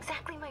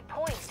 Exactly my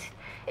point.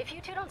 If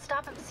you two don't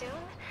stop him soon,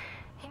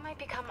 he might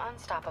become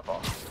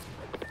unstoppable.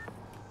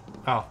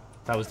 Oh,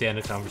 that was the end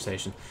of the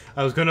conversation.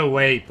 I was gonna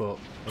wait, but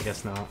I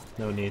guess not.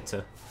 No need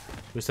to.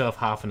 We still have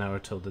half an hour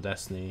till the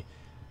Destiny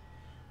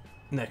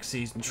next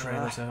season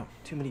trailer's out.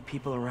 Too many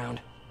people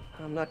around.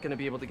 I'm not gonna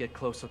be able to get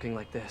close looking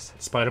like this.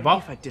 Spider-Ball?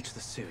 If I ditch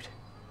the suit.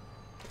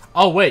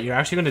 Oh wait, you're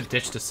actually gonna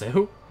ditch the suit?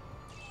 Are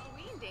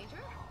we in danger?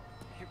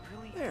 It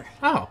really there.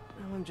 Oh.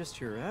 Now I'm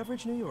just your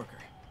average New Yorker.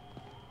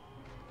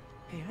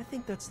 Hey, I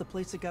think that's the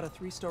place that got a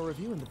 3-star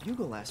review in the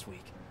Bugle last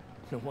week.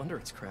 No wonder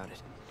it's crowded.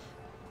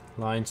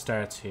 Line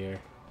starts here.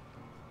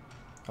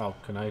 Oh,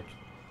 can I?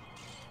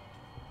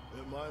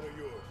 That mine or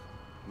yours?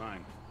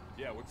 Mine.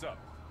 Yeah, what's up?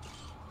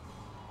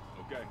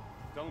 Okay,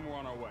 tell him we're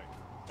on our way.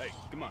 Hey,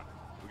 come on.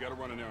 We gotta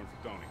run an errand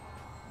for Tony.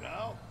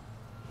 Now?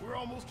 We're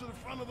almost to the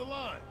front of the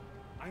line.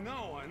 I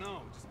know.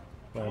 Just...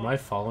 Wait, am I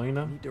following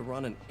them? Need to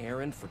run an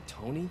errand for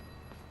Tony?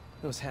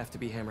 Those have to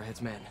be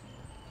Hammerhead's men.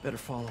 Better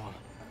follow him,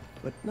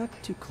 but not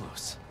too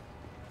close.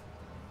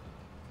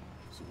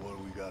 So what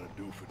do we gotta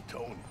do for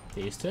Tony?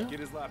 These two? Get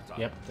his laptop.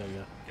 Yep, there you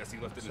go. Guess he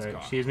left it in Sorry, his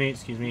car.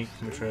 excuse me,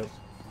 Control.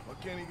 Why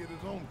can't he get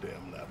his own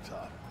damn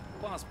laptop?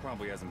 Boss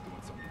probably has him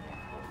doing something more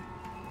important.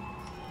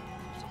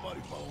 Somebody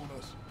phone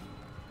us?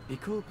 Be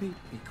cool, Pete.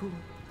 Be cool.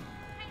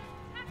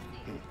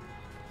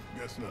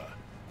 Guess not.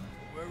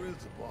 Where is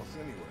the boss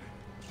anyway?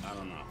 I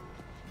don't know.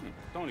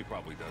 Tony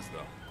probably does,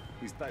 though.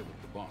 He's tight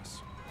with the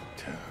boss.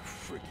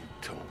 Freaking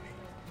Tony.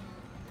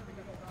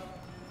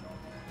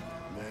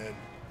 Man,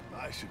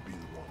 I should be the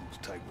one who's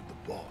tight with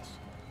the boss.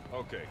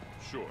 Okay,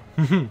 sure.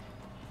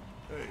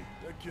 Hey,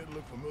 that kid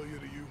look familiar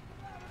to you?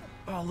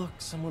 Oh, look,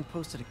 someone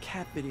posted a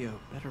cat video.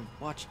 Better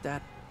watch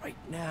that right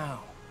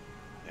now.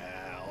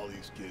 Nah, all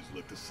these kids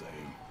look the same.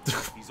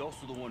 He's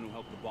also the one who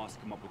helped the boss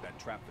come up with that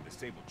trap for the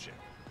Sable chick.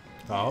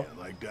 Oh.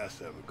 Yeah, like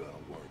that's ever gonna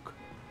work.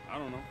 I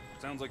don't know.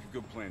 Sounds like a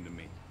good plan to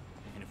me.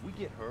 And if we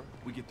get her,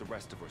 we get the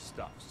rest of her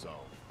stuff, so...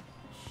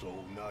 So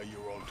now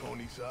you're on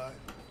Tony's side?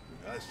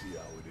 I see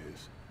how it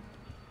is.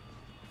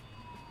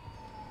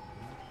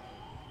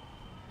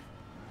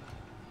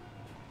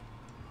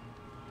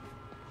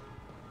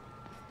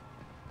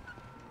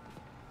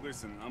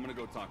 Listen, I'm gonna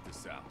go talk to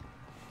Sal.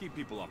 Keep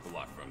people off the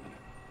lot for a minute.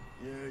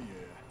 Yeah.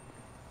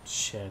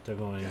 Shit, they're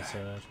going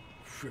inside.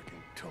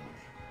 Frickin' Tony.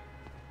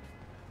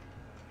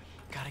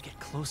 Gotta get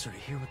closer to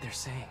hear what they're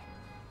saying.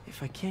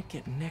 If I can't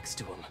get next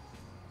to them,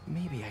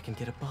 maybe I can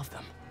get above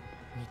them.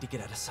 I need to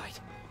get out of sight.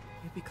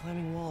 I'll be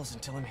climbing walls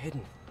until I'm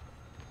hidden.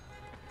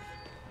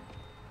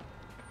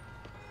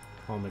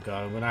 Oh my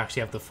god, I'm gonna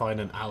actually have to find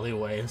an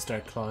alleyway and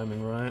start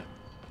climbing, right?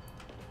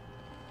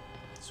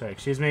 Sorry,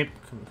 excuse me.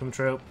 Come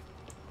true.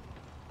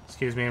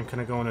 Excuse me, I'm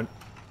kinda going in.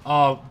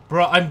 Oh,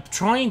 bro, I'm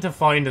trying to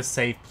find a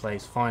safe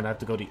place. Fine, I have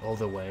to go the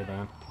other way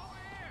then.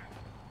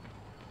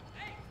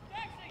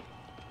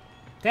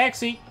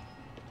 Taxi!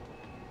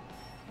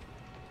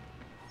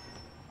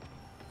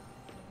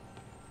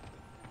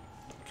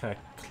 Can I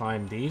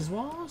climb these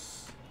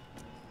walls?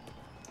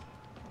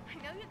 I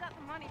know you got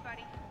the money,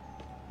 buddy.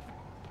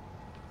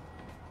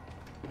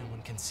 No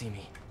one can see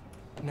me.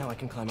 Now I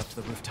can climb up to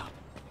the rooftop.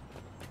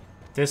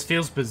 This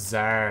feels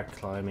bizarre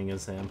climbing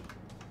as him.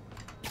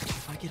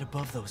 If I get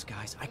above those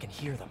guys, I can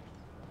hear them.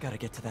 Gotta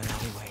get to that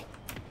alleyway.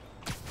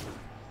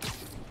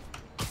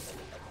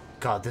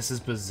 God, this is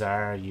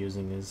bizarre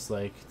using his,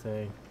 like,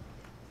 thing.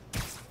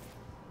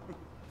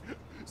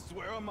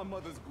 Swear on my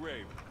mother's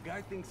grave,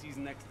 guy thinks he's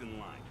next in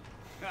line.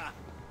 Ha!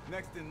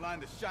 Next in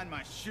line to shine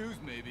my shoes,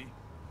 maybe.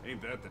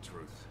 Ain't that the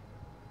truth?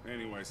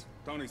 Anyways,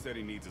 Tony said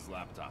he needs his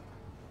laptop.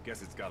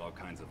 Guess it's got all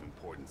kinds of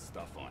important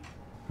stuff on it.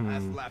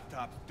 As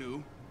laptops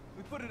do.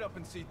 We put it up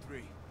in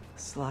C3.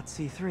 Slot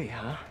C3,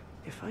 huh?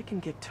 If I can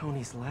get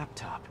Tony's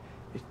laptop,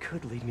 it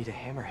could lead me to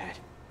Hammerhead.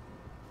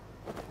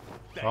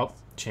 Oh,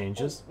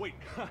 changes. Oh, wait.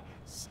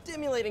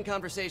 Stimulating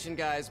conversation,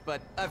 guys,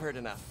 but I've heard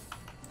enough.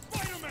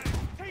 Spiderman!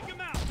 Take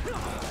him out!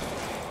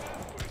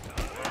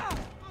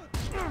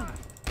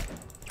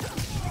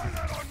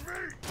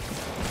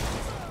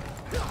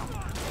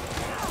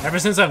 Ever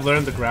since I've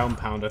learned the ground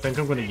pound, I think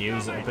I'm gonna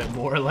use it a bit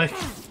more, like.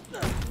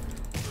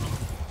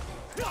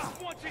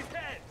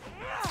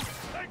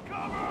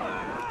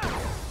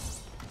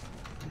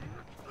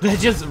 It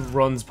just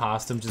runs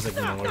past him, just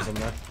ignores him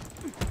there.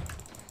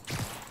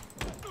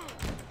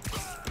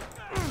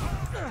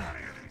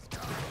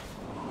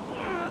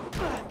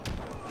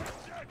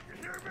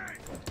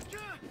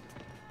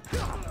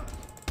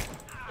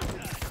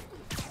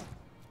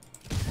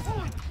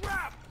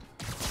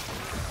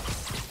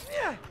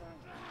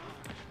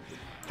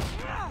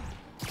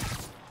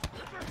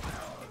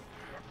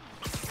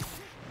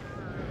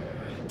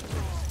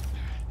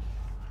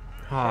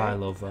 Oh, I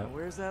love that. Now,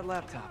 where's that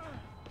laptop?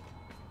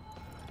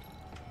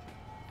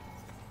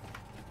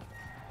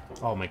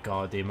 Oh my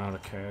god, the amount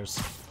of cars.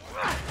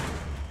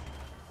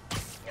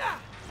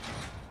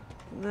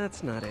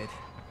 That's not it.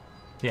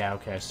 Yeah,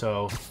 okay,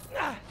 so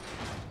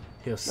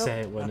he'll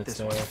say it when not it's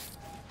this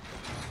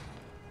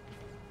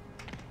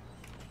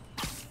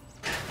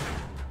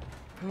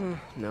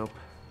there. Nope.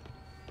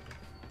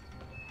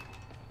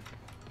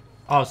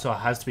 Oh, so it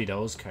has to be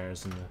those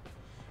cars in the...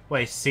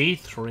 Wait,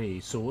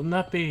 C3, so wouldn't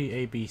that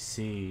be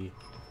ABC?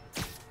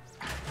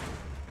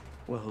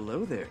 Well,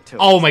 hello there,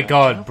 Toad. Oh my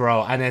god,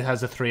 bro, and it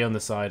has a 3 on the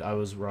side. I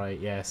was right,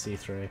 yeah,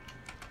 C3.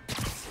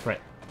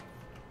 Right.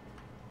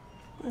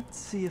 Let's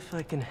see if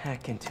I can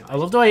hack into it. I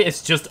love the way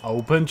it's just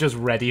open, just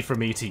ready for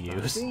me to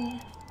use.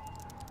 Bing.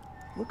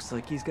 Looks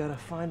like he's got a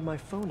Find My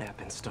Phone app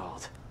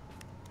installed.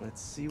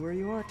 Let's see where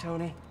you are,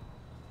 Tony.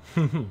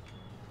 Hey,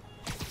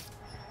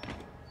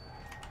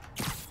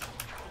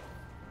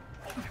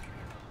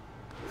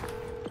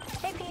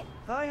 Pete.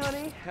 Hi,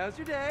 honey. How's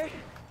your day?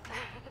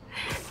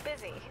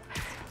 Busy.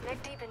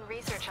 Neck deep in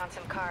research on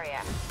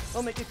Symkaria.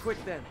 I'll make it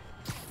quick then.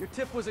 Your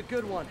tip was a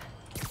good one.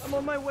 I'm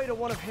on my way to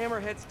one of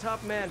Hammerhead's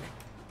top men.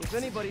 If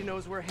anybody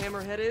knows where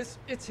Hammerhead is,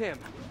 it's him.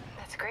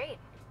 That's great.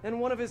 And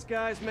one of his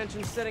guys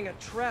mentioned setting a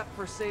trap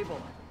for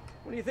Sable.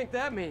 What do you think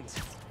that means?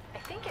 I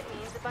think it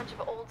means a bunch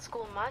of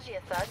old-school Magia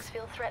thugs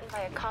feel threatened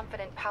by a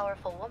confident,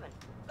 powerful woman.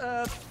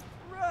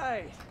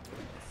 Right.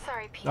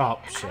 Sorry, Pete. Oh,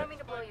 I shit. don't mean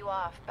to blow you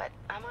off, but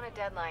I'm on a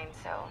deadline,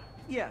 so...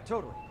 Yeah,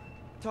 totally.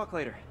 Talk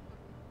later.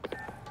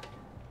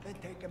 Then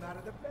take him out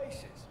of the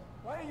faces.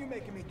 Why are you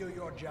making me do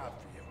your job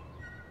for you?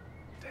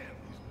 Damn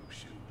these new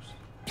shoes.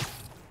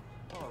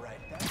 All right,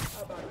 then.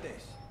 How about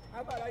this?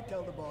 How about I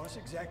tell the boss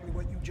exactly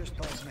what you just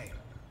told me?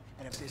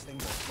 And if this thing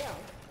works out,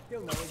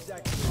 he'll know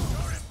exactly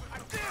what...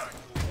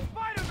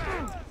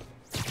 Spider-Man!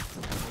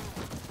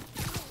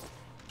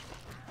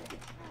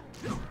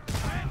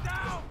 Stand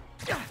down!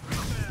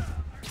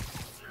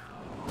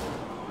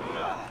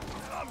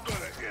 I'm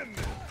gonna end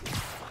this.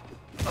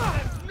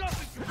 There's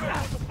nothing compared to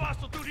what the boss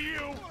will do to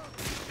you!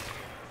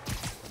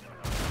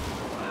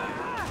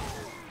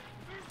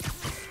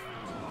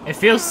 It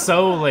feels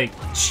so, like,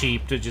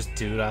 cheap to just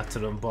do that to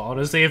them, but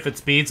honestly, if it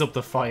speeds up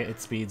the fight,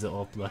 it speeds it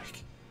up,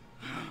 like.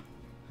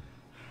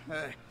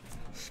 Hey,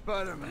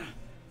 Spiderman.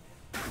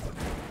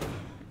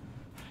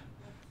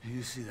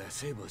 You see that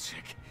Sable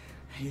chick?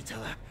 You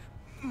tell her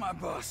my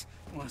boss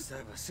wants to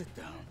have a sit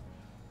down.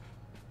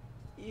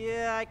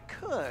 Yeah, I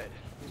could.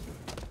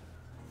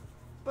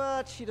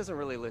 But she doesn't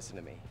really listen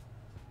to me.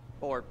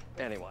 Or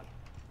anyone.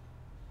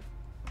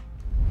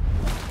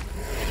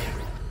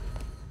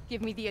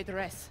 Give me the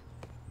address.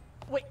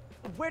 Wait,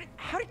 where?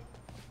 How did?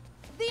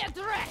 The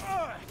address!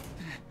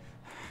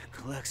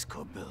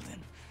 Colexco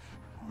building.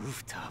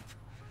 Rooftop.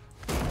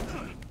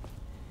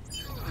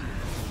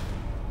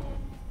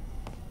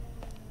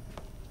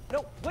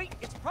 No, wait,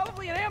 it's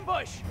probably an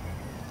ambush!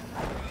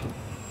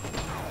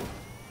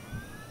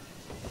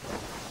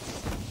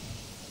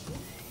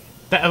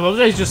 I love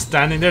that he's just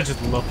standing there,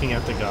 just looking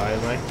at the guy,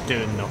 like,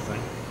 doing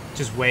nothing.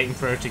 Just waiting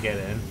for her to get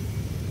in.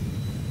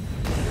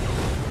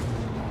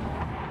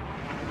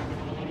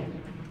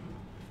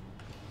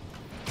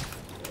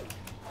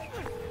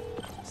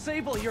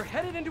 Sable, you're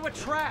headed into a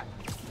trap!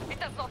 It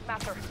does not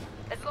matter,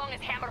 as long as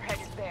Hammerhead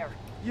is there.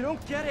 You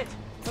don't get it!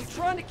 I'm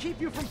trying to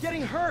keep you from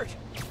getting hurt!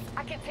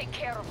 I can take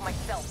care of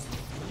myself.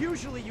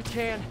 Usually you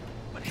can,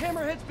 but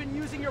Hammerhead's been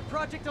using your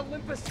Project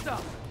Olympus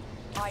stuff.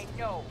 I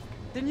know.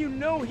 Then you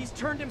know he's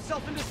turned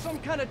himself into some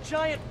kind of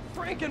giant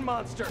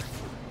Frankenmonster.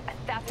 And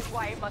that is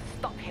why I must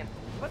stop him.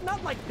 But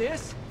not like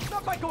this.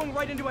 Not by going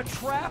right into a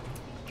trap.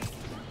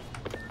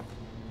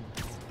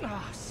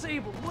 Ah,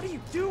 Sable, what are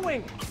you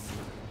doing?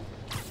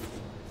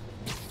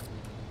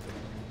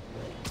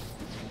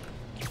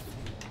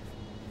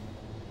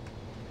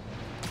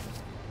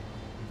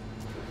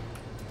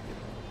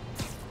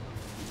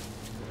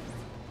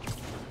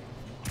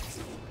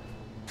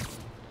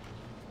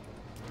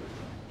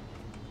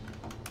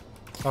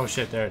 Oh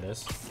shit, there it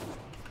is.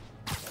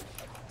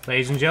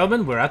 Ladies and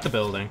gentlemen, we're at the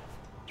building.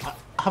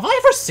 Have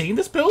I ever seen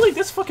this building?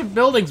 This fucking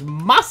building's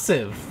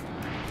massive!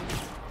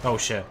 Oh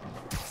shit.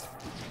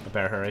 I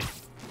better hurry.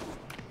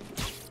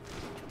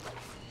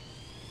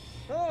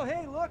 Oh,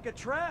 hey, look, a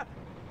trap.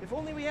 If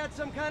only we had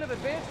some kind of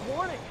advanced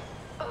warning.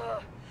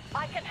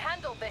 I can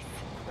handle this.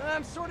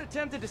 I'm sort of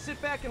tempted to sit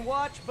back and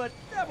watch, but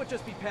that would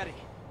just be petty.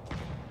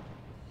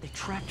 They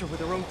trapped her with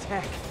their own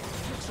tech.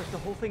 Looks like the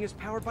whole thing is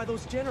powered by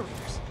those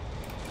generators.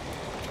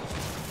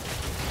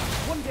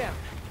 One down.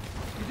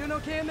 You doing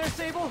okay in there,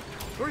 Sable?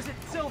 Or is it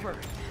Silver?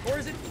 Or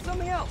is it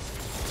something else?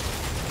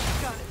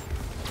 Got it.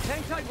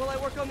 Hang tight while I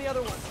work on the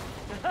other ones.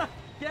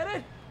 Get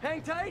it?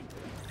 Hang tight?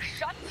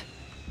 Shut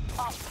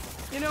up.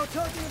 You know,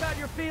 talking about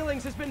your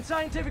feelings has been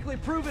scientifically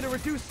proven to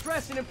reduce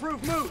stress and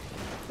improve mood.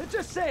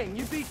 Just saying,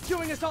 you'd be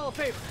doing us all a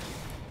favor.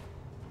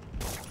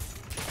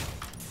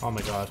 Oh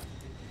my god.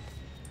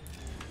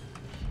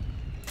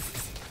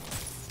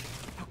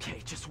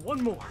 Okay, just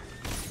one more.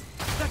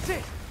 That's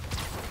it.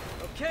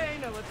 Okay,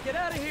 now let's get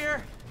out of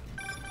here.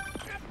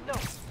 No.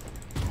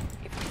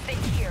 If we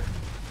stay here,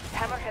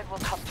 Hammerhead will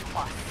come to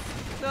us.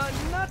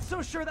 Not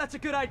so sure that's a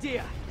good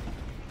idea.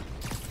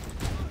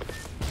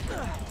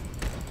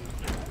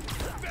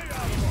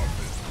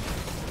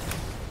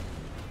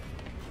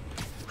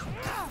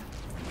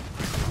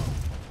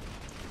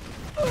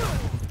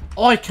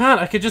 Oh, I can't.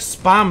 I could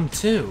just spam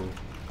too.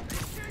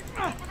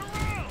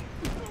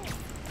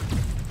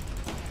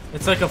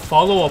 It's like a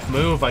follow-up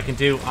move I can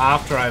do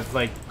after I've,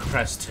 like,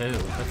 pressed 2.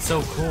 That's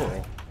so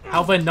cool.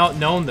 How have I not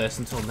known this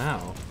until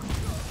now?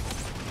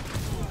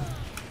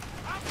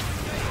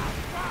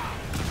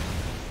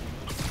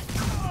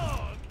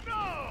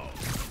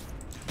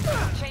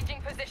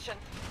 Changing position.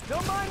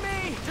 Don't mind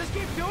me. Just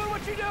keep doing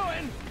what you're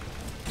doing.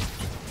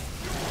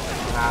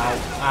 Ow.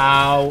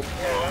 Ow.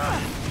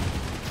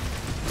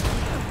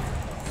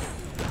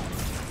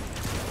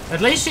 At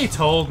least she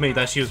told me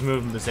that she was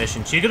moving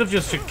position. She could have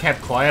just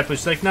kept quiet, but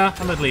she's like, nah,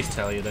 I'll at least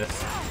tell you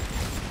this.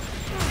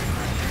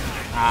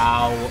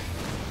 Ow.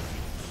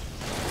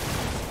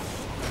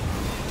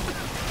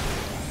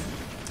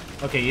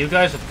 Okay, you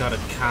guys have got to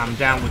calm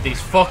down with these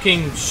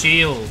fucking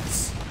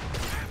shields.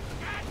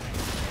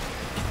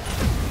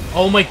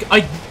 Oh my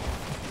god,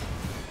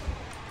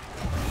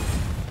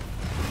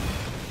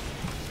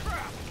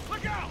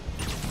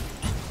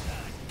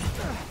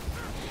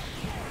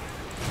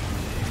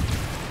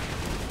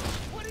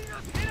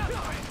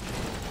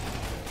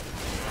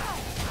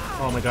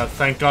 oh my god,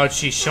 thank god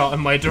she shot in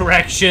my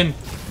direction.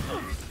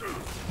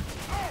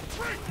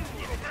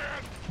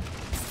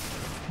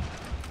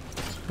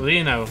 Well,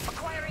 you know.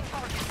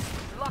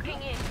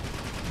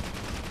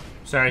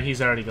 Sorry,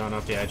 he's already gone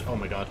off the edge. Oh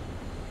my god.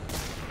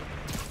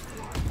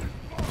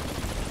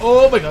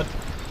 Oh my god.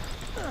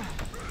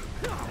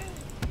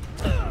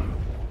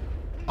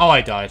 Oh,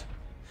 I died.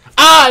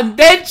 Ah, and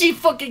then she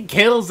fucking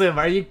kills him.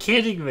 Are you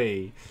kidding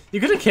me?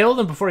 You could have killed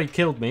him before he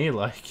killed me,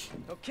 like.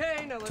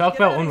 Okay, now let's talk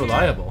get about out of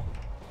unreliable.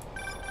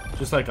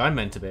 Just like I'm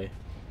meant to be.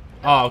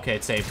 Oh, okay,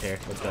 it's saved here.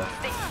 Let's go.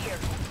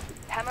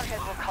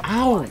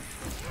 Ow!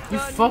 You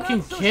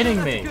fucking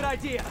kidding me? Good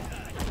idea.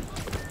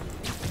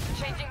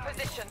 Changing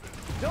position.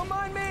 Don't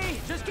mind me.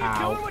 Just keep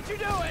Ow. doing what you're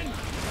doing.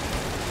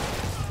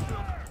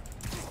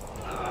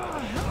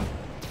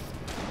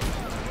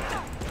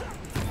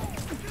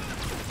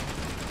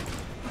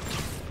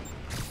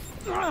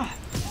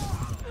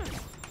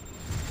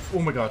 Oh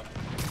my god.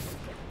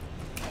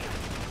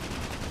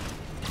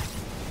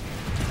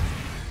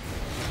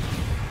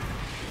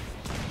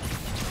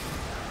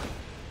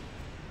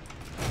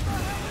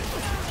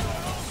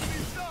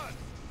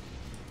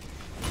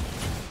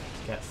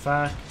 Get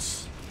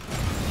facts.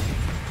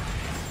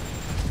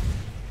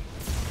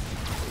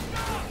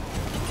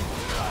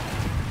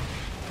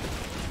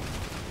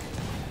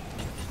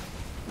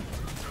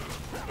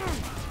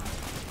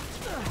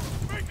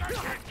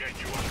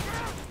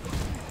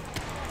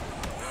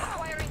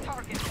 Acquiring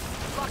target.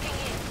 Locking in.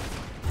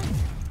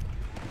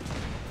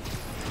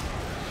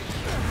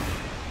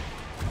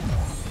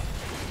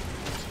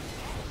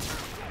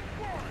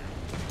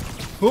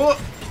 Oh!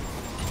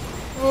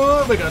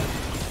 Oh my god.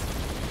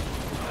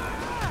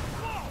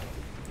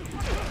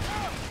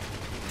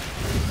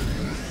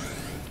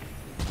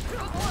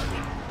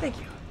 Thank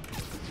you.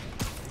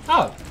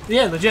 Oh,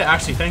 yeah, legit,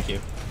 actually, thank you.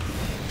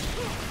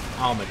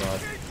 Oh my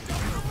god.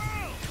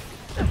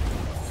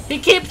 He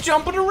keeps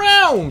jumping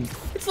around!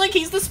 It's like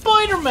he's the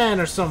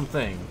Spiderman or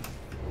something.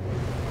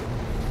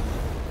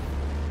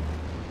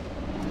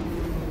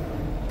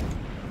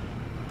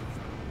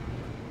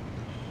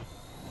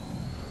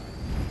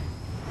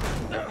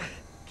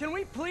 Can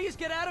we please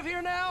get out of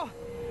here now?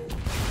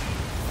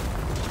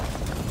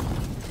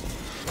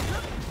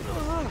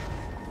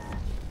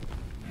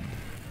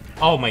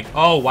 Oh my,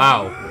 oh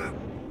wow.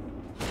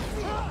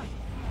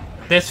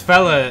 This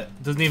fella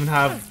doesn't even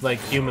have, like,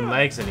 human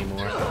legs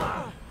anymore.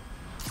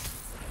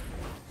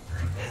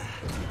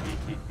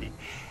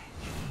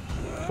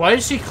 Why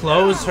did she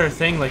close her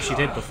thing like she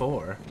did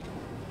before?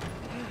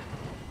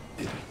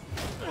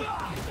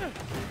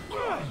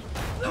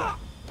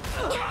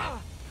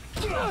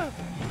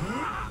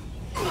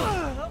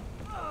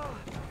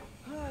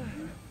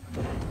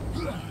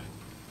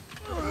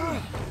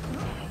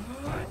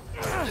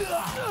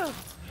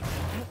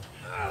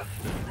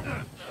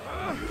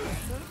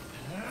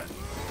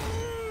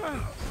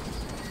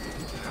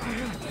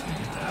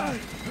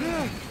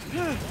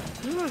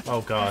 Oh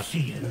god. See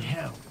you in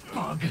hell,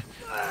 bug.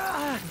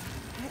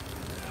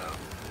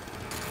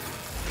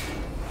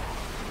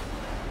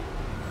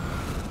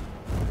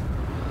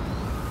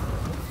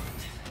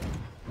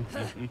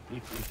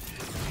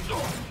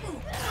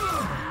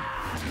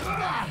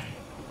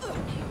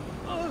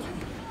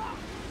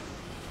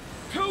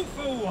 Two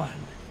for one.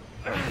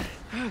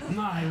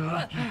 My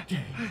lucky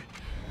day.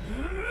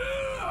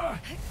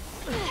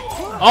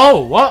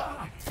 Oh, what?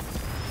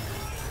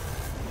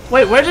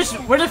 Wait, where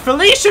did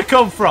Felicia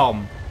come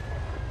from?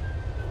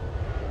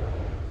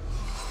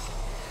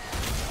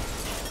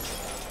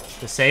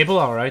 The Sable,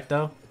 alright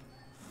though.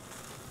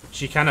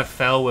 She kind of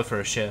fell with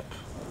her ship.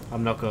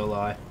 I'm not gonna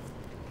lie.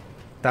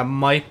 That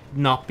might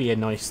not be a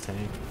nice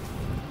thing.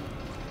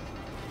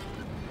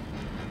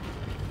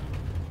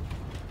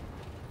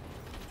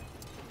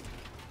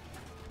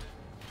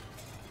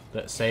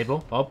 The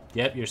Sable. Oh,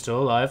 yep, you're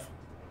still alive.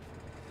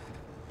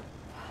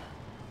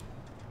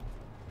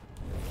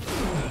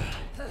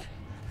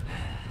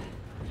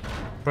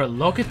 But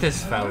look at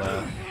this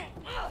fella.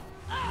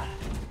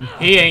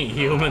 He ain't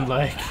human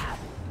like.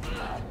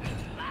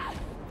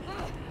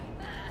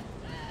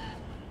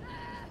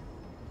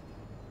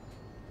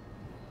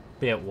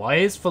 But yeah, why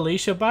is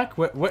Felicia back?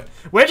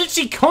 Where did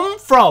she come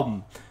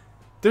from?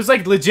 There's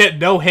like legit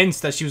no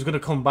hints that she was gonna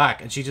come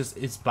back, and she just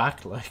is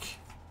back like.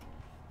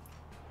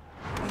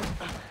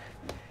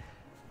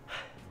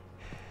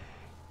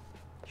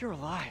 You're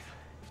alive.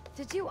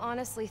 Did you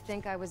honestly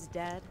think I was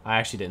dead? I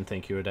actually didn't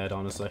think you were dead,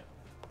 honestly.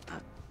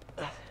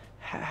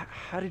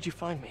 How did you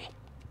find me?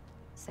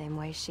 Same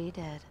way she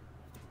did.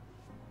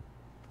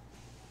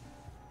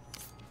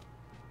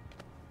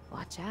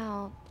 Watch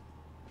out.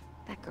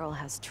 That girl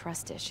has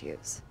trust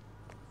issues.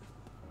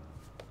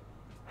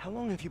 How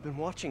long have you been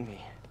watching me?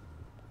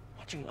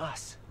 Watching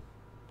us?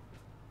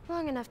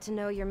 Long enough to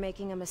know you're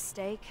making a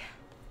mistake.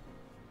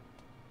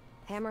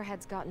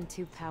 Hammerhead's gotten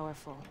too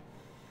powerful.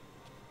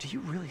 Do you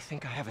really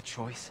think I have a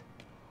choice?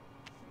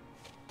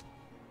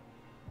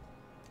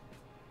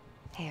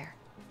 Here.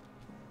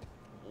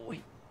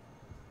 Wait,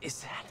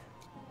 is that?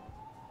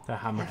 The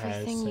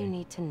Hammerhead. Everything you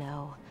need to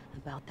know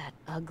about that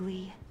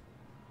ugly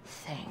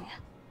thing.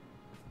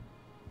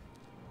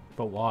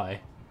 But why?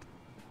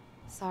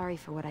 Sorry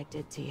for what I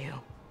did to you.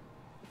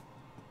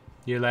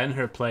 You're letting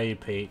her play,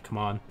 Pete. Come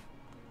on.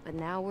 But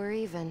now we're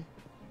even.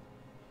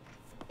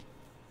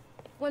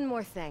 One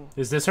more thing.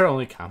 Is this her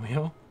only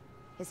cameo?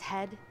 His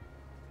head?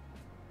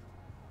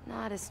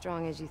 Not as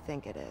strong as you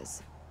think it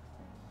is.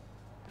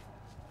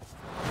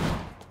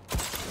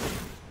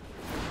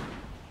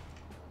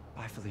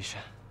 Bye, Felicia.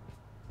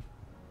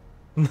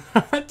 Just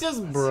Let's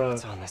see bruh.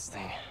 what's on this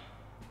thing.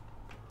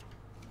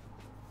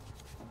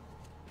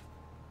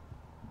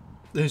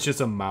 It's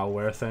just a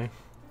malware thing.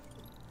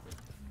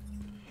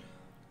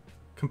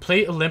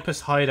 Complete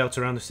Olympus hideouts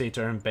around the city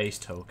to earn base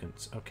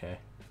tokens. Okay.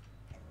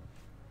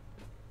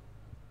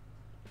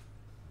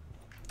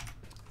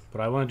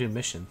 But I want to do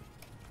mission.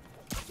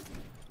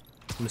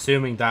 I'm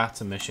assuming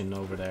that's a mission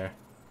over there.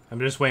 I'm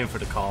just waiting for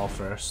the call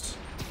first.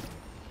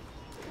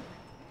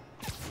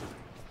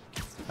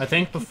 I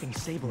think keeping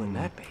Sable in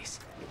that base.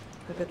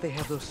 I bet they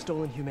have those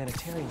stolen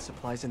humanitarian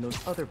supplies in those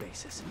other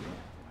bases.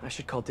 I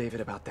should call David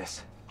about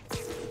this.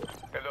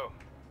 Hello.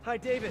 Hi,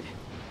 David.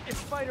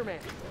 It's Spiderman.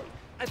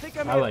 I think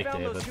I may like have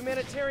found David. those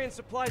humanitarian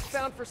supplies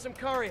found for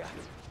Symkaria.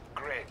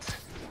 Great.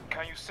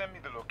 Can you send me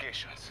the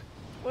locations?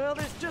 Well,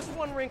 there's just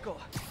one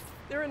wrinkle.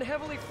 They're in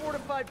heavily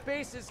fortified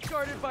bases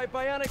guarded by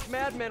bionic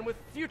madmen with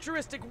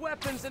futuristic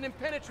weapons and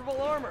impenetrable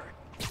armor.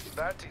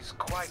 That is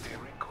quite a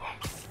wrinkle.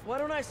 Why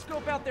don't I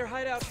scope out their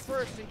hideouts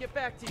first and get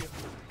back to you?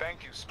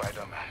 Thank you,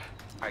 Spider-Man.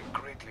 I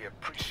greatly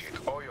appreciate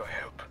all your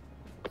help.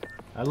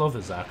 I love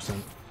his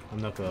accent. I'm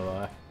not gonna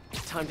lie.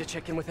 Time to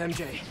check in with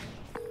MJ.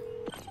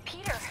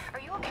 Peter, are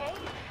you okay?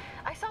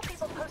 I saw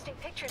people posting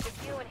pictures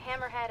of you and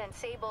Hammerhead and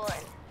Sable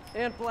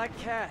And Black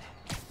Cat.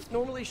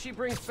 Normally she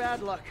brings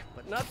bad luck,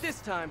 but not this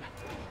time.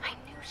 I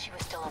knew she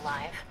was still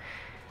alive.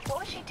 What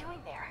was she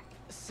doing there?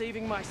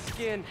 Saving my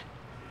skin.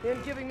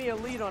 And giving me a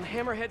lead on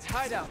Hammerhead's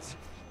hideouts.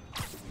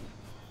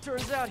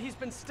 Turns out he's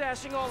been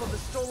stashing all of the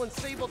stolen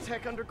Sable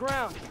tech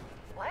underground.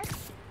 What?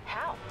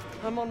 How?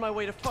 I'm on my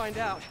way to find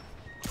out.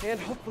 And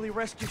hopefully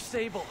rescue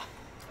Sable.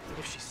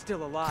 If she's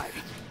still alive.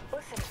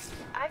 Listen,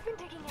 I've been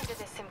digging into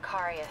this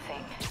Symkaria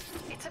thing.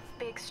 It's a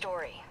big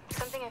story.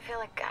 Something I feel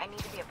like I need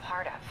to be a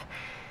part of.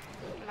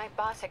 My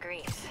boss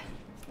agrees.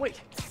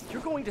 Wait,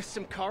 you're going to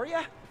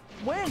Symkaria?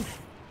 When?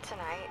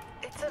 Tonight.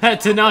 It's a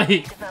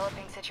Tonight.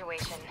 developing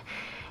situation.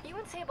 You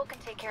and Sable can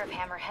take care of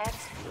Hammerhead.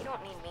 You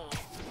don't need me.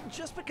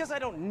 Just because I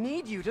don't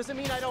need you doesn't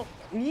mean I don't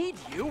need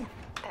you.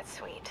 That's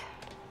sweet.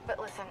 But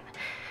listen,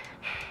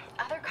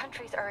 other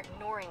countries are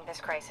ignoring this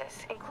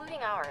crisis, including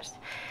ours.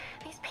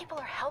 These people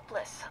are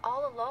helpless,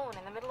 all alone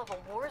in the middle of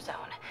a war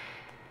zone.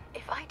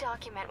 If I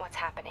document what's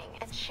happening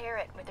and share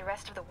it with the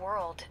rest of the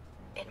world,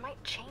 it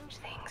might change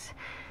things.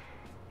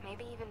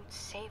 Maybe even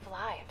save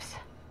lives.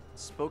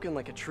 Spoken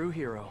like a true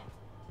hero.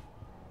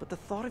 But the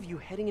thought of you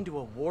heading into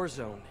a war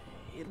zone,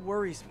 it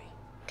worries me.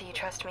 Do you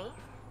trust me?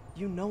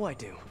 You know I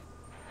do.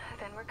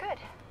 Then we're good.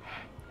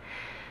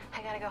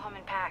 I gotta go home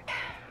and pack.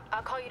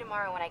 I'll call you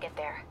tomorrow when I get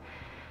there.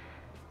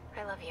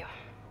 I love you.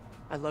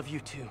 I love you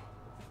too.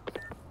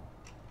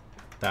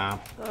 Damn.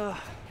 I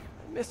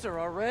miss her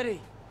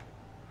already.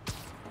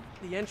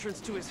 The entrance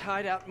to his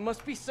hideout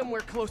must be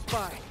somewhere close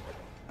by.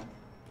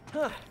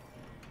 Huh.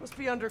 Must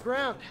be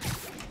underground.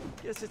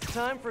 Guess it's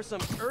time for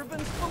some urban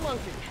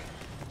spelunking.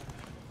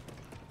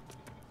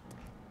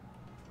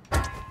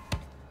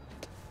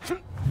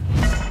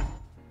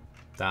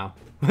 Damn.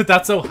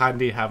 That's so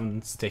handy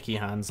having sticky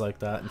hands like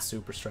that and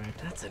super strength.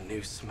 That's a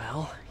new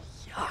smell.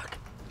 Yuck.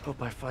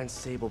 Hope I find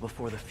Sable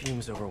before the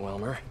fumes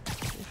overwhelm her.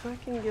 If I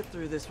can get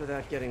through this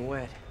without getting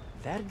wet,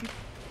 that'd be...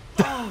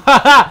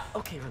 Oh.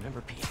 Okay,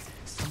 remember, Pete.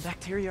 Some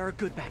bacteria are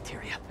good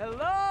bacteria.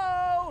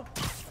 Hello?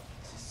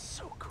 This is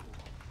so cool.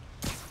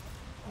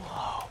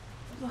 Whoa,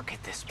 look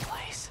at this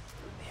place.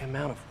 The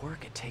amount of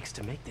work it takes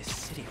to make this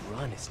city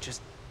run is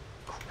just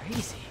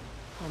crazy.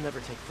 I'll never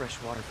take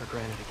fresh water for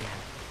granted again.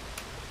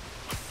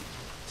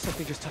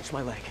 Something just touched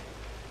my leg.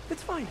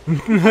 It's fine.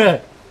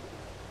 Okay.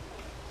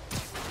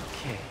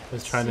 I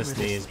was trying to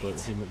sneeze, but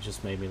he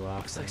just made me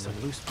laugh. Looks like some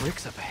loose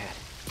bricks up ahead.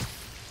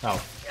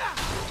 Oh.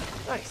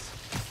 Nice.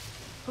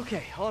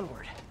 Okay,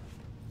 onward.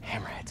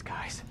 Hammerheads,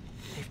 guys.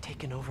 They've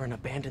taken over an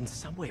abandoned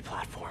subway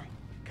platform.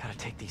 Gotta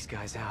take these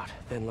guys out,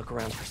 then look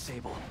around for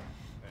Sable.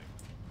 Hey,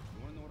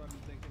 you wanna know what I've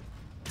been thinking?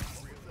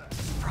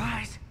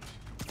 Surprise!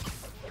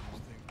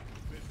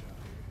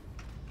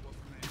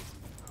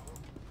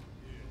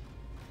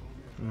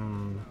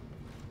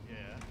 Yeah.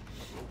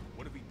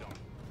 What have we done?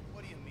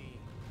 What do you mean?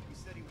 He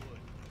said he would.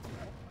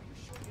 Are you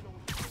sure you know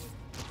what you're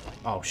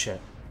doing? Oh shit.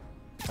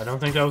 I don't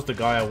think that was the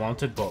guy I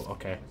wanted, but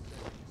okay.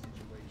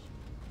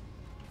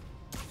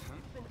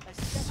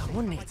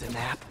 Someone needs a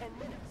nap.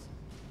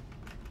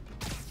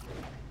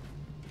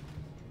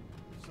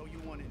 So you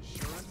want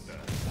insurance?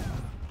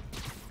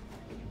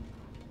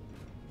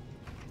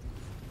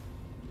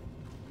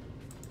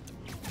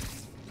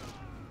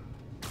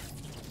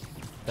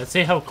 Let's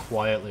see how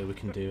quietly we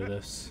can do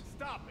this.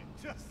 Stop it.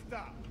 Just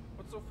stop.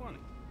 What's so funny?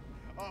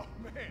 Oh,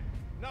 man.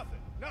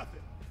 Nothing.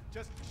 Nothing.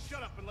 Just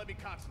shut up and let me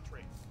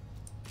concentrate.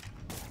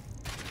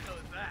 What the hell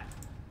is that?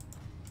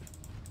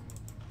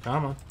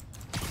 Come on.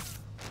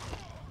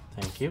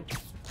 Thank you.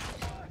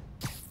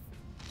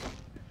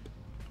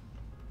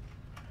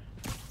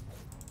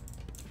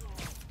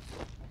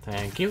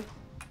 Thank you.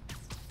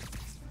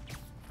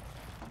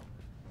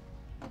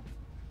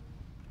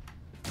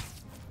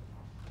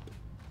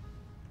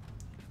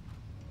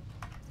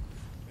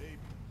 Maybe.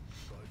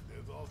 But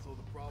there's also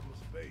the problem of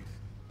space.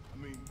 I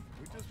mean,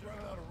 we just ran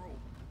out of room.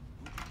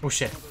 Oh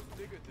shit.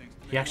 Bigger things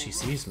to He make actually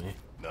more room. sees me.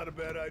 Not a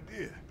bad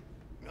idea.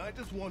 I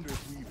just wonder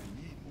if we even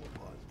need more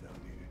pods down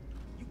here.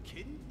 You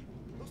kidding?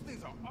 Those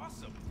things are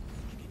awesome.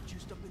 You get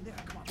juiced up in there.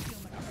 Come on, feel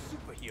like a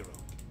superhero.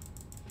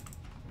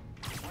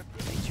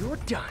 You're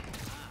done.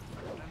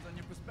 Depends on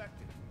your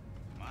perspective.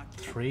 My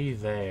kid. 3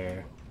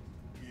 there.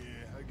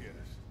 Yeah, I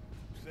guess.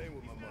 Same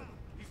with my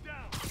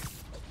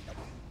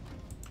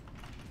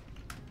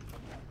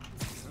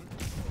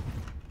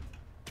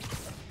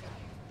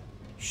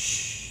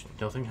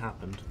nothing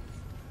happened.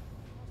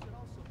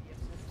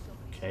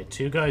 Okay,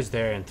 2 guys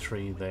there and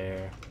 3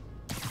 there.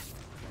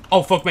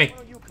 Oh, fuck me!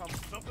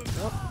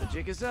 Well, the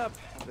jig is up.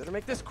 Better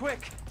make this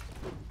quick.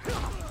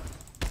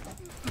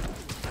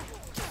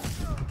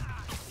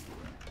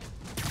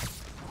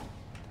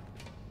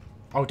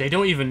 Oh, they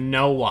don't even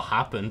know what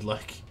happened,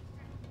 like.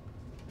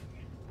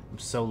 I'm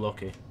so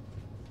lucky.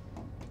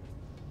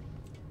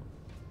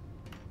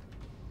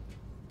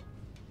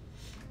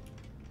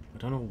 I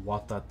don't know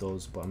what that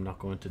does, but I'm not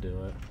going to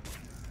do it.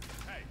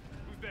 Hey,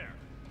 who's there?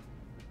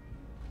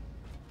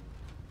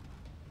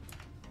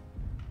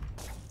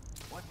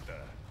 What the?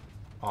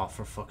 Oh,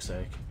 for fuck's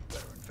sake.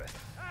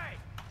 Hey!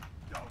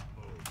 Don't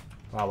move.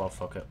 Oh, well,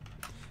 fuck it.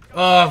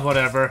 Oh,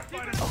 whatever.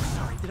 Oh,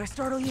 sorry. Did I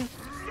startle you?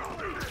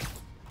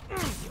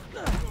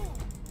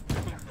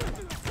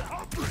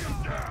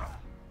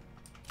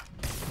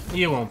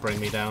 You won't bring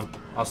me down.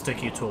 I'll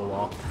stick you to a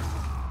wall.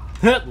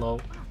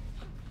 Hello.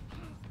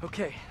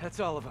 Okay, that's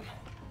all of them.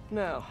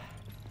 Now,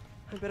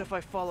 I bet if I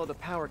follow the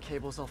power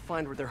cables, I'll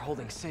find where they're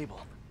holding Sable.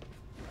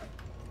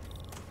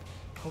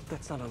 Hope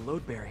that's not a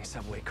load-bearing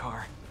subway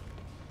car.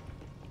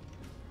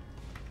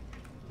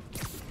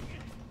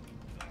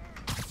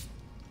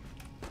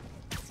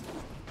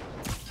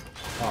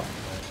 Oh.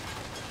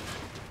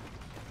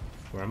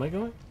 Where am I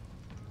going?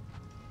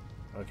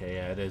 Okay,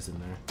 yeah, it is in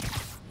there.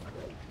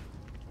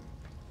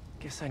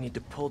 Guess I need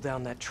to pull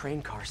down that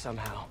train car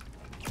somehow.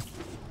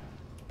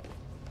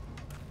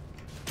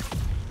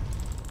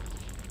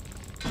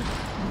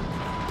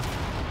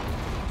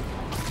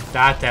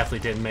 That definitely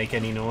didn't make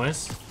any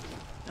noise.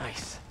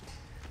 Nice.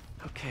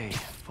 Okay,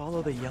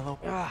 follow the yellow...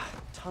 Ah,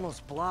 tunnel's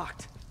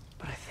blocked.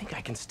 But I think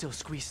I can still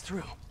squeeze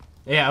through.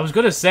 Yeah, I was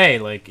gonna say,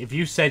 like, if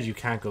you said you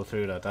can't go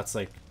through that, that's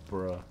like,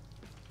 bruh.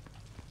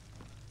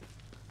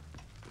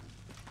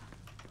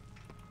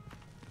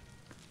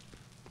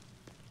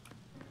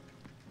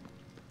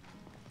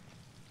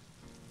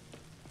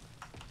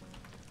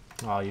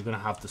 Oh, you're gonna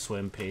have to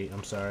swim, Pete.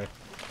 I'm sorry.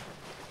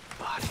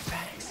 Body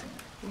bags.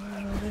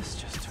 Well, this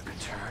just took a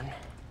turn.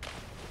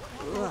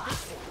 Ugh.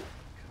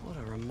 What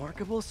a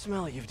remarkable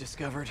smell you've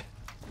discovered.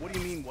 What do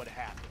you mean, what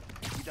happened?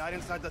 He died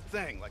inside the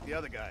thing, like the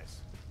other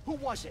guys. Who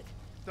was it?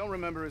 Don't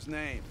remember his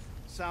name.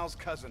 Sal's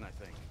cousin, I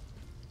think.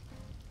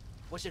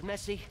 Was it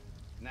messy?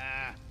 Nah,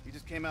 he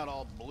just came out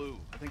all blue.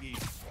 I think he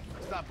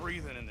stopped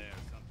breathing in there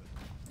or something.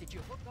 Did you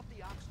hook up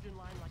the oxygen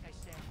line like I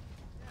said?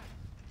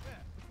 Yeah.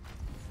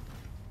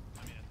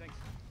 I mean, I think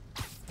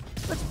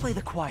so. Let's play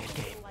the quiet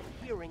game. Like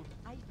hearing,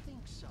 I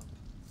think so.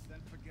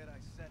 Then forget I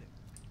said it.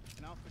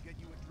 And I'll forget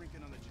you were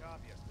drinking on the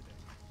job yesterday.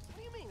 What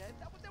do you mean?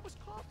 That was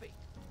coffee.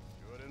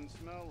 Sure didn't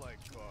smell like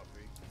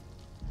coffee.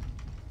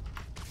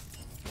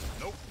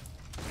 Nope.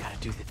 Gotta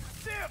do the...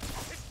 Damn!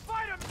 It's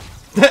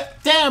Spiderman!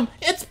 Damn!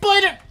 It's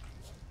Spider!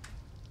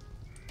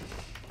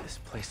 This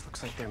place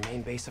looks like their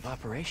main base of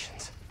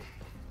operations.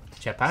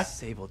 Jetpack?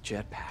 Sable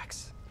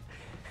jetpacks.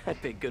 I'd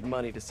pay good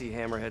money to see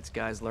Hammerhead's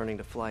guys learning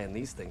to fly in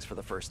these things for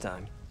the first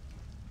time.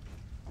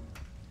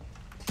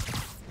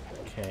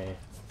 Okay,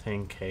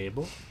 thin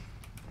cable.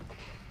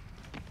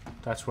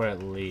 That's where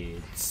it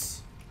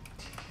leads.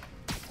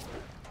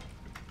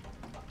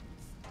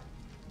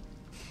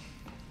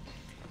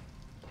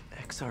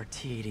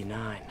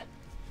 XRT-89.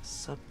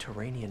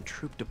 Subterranean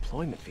Troop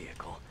Deployment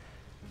Vehicle.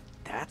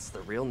 That's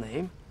the real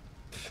name?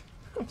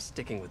 I'm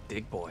sticking with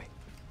Dig Boy.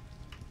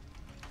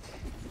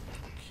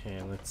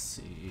 Okay, let's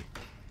see.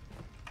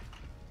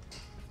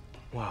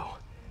 Wow.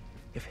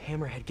 If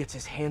Hammerhead gets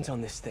his hands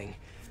on this thing,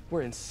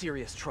 we're in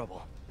serious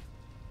trouble.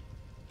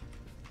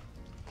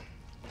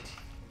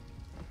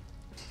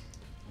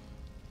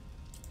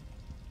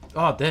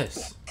 Oh,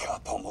 this.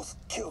 Cop almost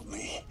killed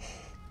me.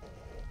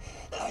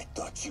 I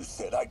thought you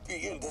said I'd be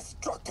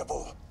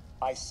indestructible.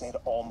 I said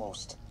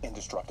almost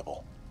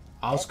indestructible.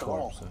 After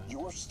all,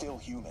 you're still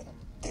human.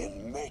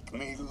 Then make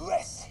me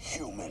less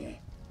human.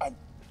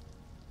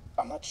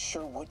 I'm not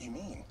sure what you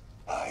mean.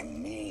 I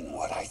mean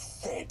what I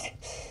said.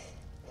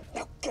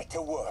 Now get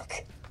to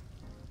work.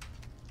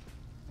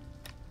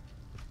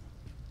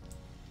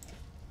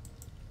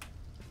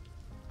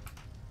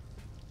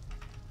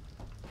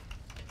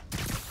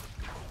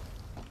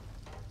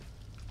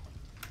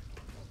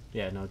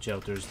 Yeah, no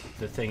joke. There's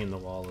the thing in the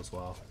wall as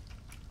well.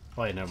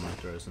 Oh, yeah, never mind.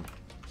 There isn't.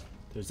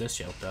 There's this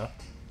joke, though.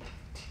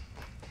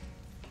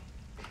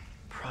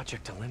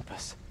 Project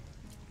Olympus.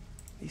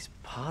 These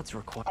pods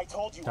require... I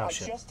told you, I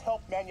just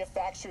helped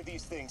manufacture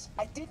these things.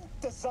 I didn't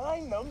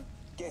design them.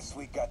 Guess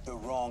we got the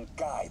wrong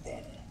guy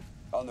then.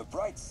 On the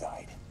bright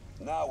side,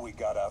 now we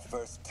got our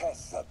first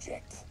test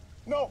subject.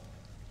 No!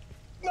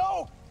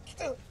 No!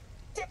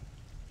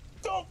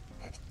 Don't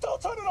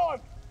turn it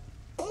on!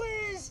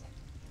 Please!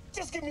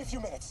 Just give me a few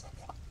minutes.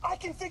 I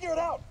can figure it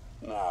out.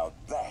 Now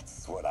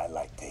that's what I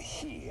like to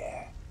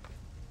hear.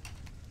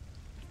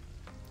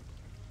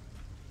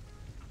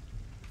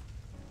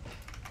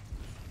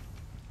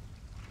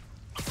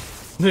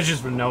 There's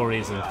just for no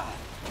reason.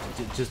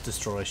 Just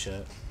destroy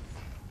shit.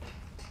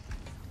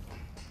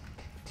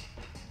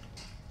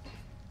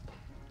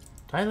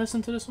 Did I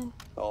listen to this one?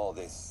 All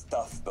this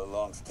stuff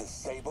belongs to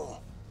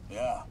Sable?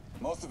 Yeah,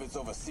 most of it's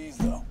overseas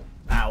though.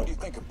 Ow. What are you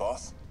thinking,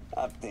 boss?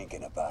 I'm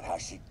thinking about how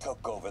she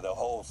took over the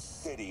whole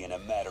city in a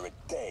matter of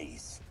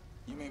days.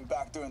 You mean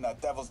back during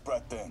that Devil's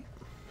Breath thing?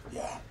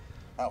 Yeah,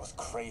 that was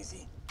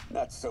crazy.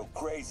 Not so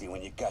crazy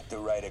when you got the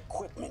right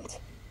equipment.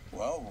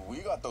 Well, we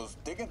got those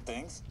digging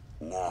things.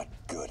 Not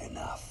good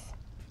enough.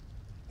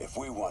 If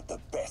we want the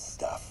best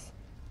stuff,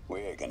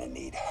 we're gonna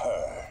need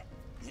her.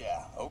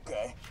 Yeah,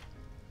 okay.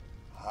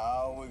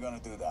 How are we gonna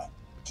do that?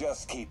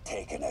 Just keep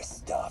taking her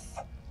stuff.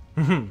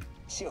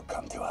 She'll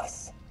come to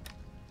us.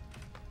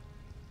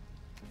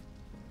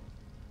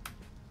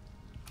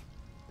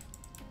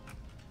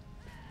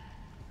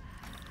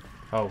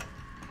 Oh.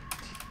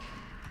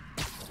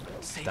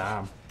 Sable.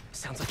 Damn.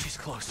 Sounds like she's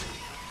close.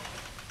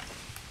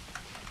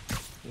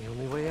 The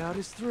only way out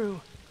is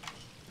through.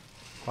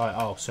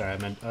 Oh, sorry, I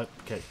meant...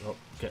 okay, oh,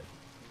 okay.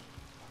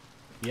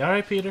 You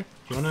alright, Peter?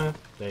 You wanna...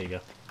 There you go.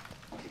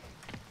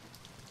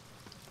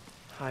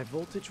 High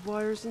voltage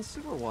wires and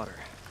sewer water.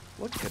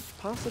 What could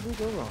possibly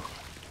go wrong?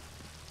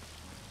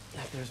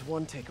 If there's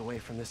one takeaway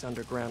from this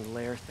underground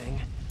lair thing,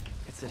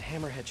 it's that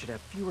Hammerhead should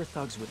have fewer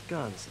thugs with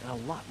guns and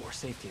a lot more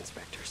safety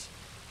inspectors.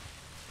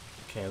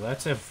 Okay,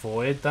 let's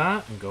avoid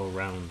that and go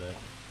around it.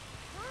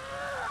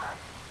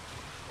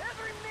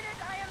 Every minute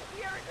I am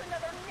here is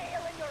another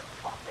nail in your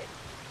coffin.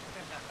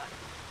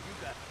 You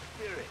got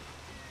spirit.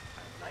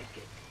 I like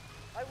it.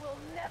 I will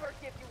never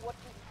give you what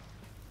you...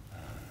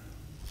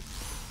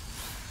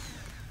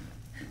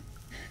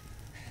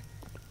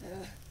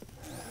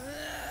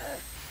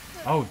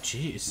 Oh,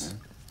 jeez.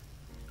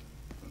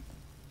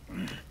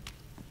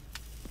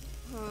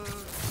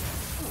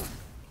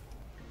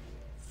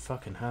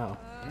 Fucking hell.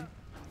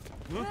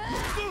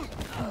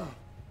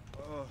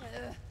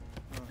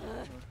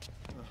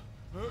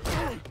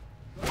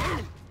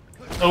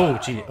 Oh,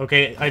 gee.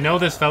 Okay, I know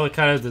this fella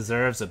kind of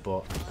deserves it,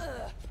 but...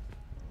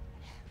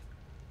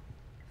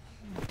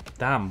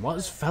 Damn, what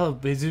is fella...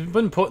 Has he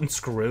been putting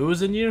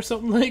screws in you or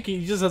something? Like,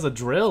 he just has a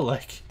drill,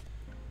 like...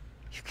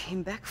 You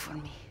came back for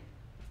me.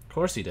 Of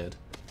course he did.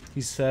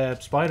 He's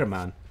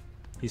Spider-Man.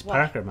 He's Why?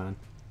 Parker, man.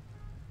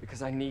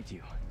 Because I need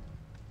you.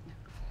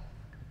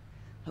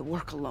 I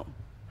work alone.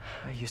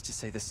 I used to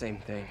say the same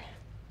thing.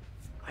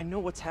 I know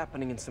what's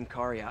happening in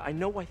Symkaria. I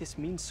know why this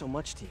means so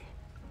much to you.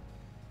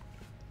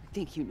 I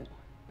think you know,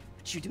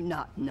 but you do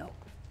not know.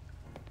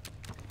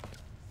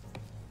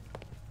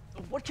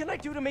 What can I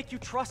do to make you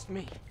trust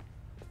me?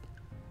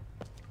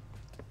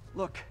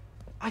 Look,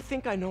 I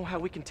think I know how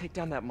we can take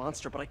down that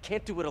monster, but I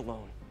can't do it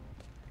alone.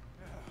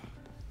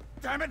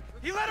 Damn it!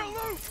 He let her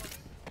loose!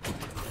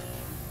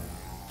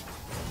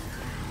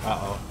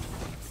 Uh-oh.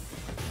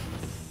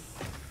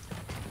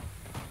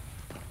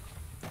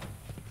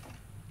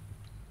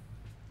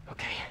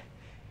 Okay,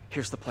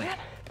 here's the plan.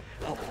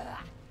 Oh,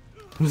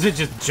 Does it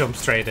just jump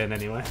straight in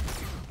anyway?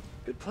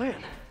 good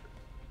plan.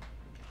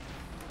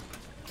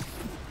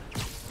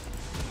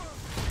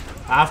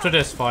 After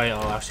this fight,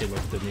 I'll actually look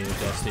at the new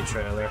Destiny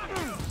trailer.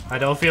 I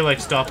don't feel like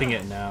stopping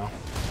it now.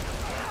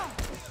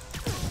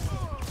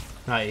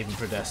 Not even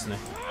for Destiny.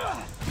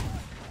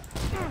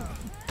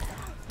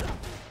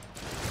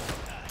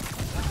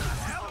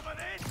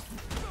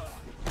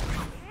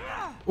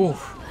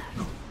 Oof.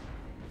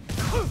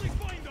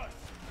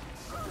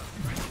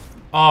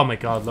 Oh my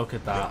god, look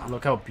at that.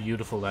 Look how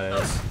beautiful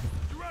that is.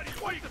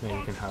 Now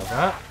you can have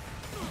that.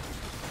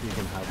 You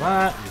can have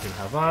that. You can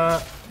have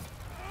that.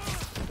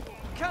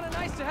 Kinda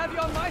nice to have you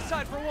on my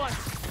side for once.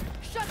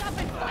 Shut up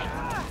and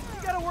fight!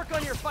 You gotta work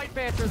on your fight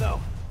banter,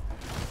 though.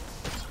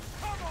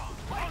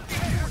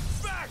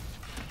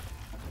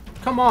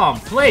 Come on,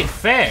 play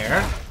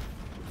fair.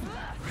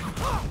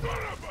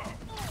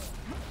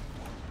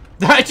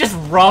 I just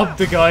robbed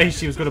the guy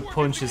she was gonna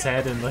punch his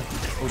head in, like,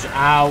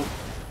 ow.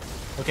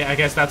 Okay, I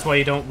guess that's why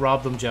you don't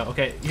rob them, Joe.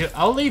 Okay,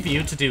 I'll leave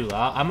you to do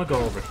that. I'm gonna go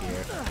over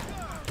here.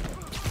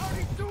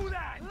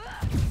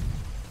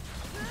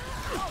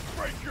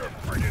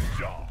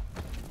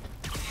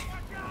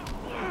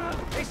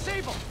 Hey,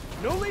 Sable,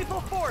 no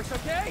lethal force,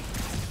 okay?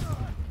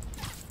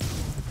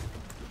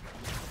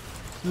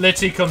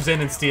 Literally comes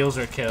in and steals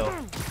her kill.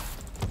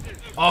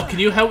 Oh, can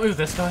you help me with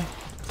this guy?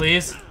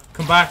 Please?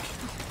 Come back.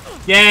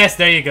 Yes,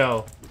 there you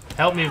go.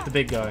 Help me with the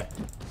big guy.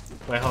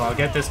 Wait, hold on. I'll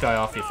get this guy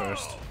off you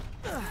first.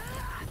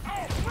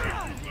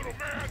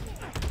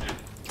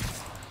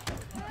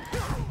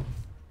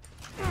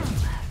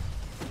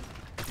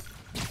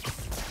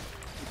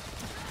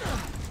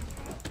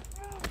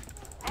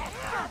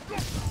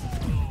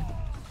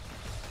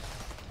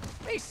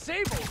 Hey,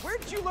 Sable, where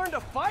did you learn to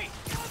fight?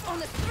 On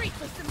the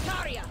streets of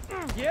Symkaria!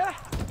 Yeah?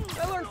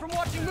 I learned from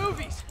watching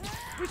movies.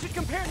 We should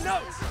compare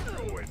notes.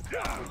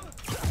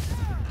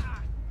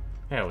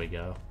 There we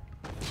go.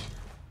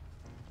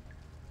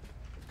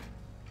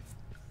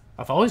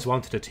 I've always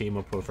wanted to team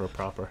up with her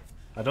proper.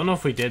 I don't know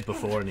if we did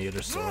before in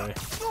either story.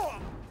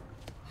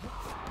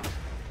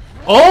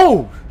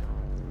 Oh!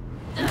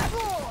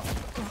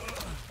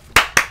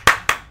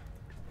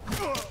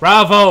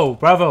 Bravo!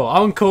 Bravo!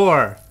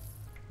 Encore!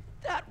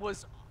 That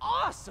was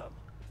awesome!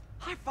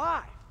 High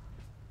five!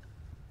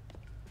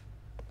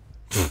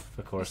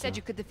 Of course. You said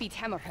you could defeat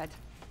Hammerhead.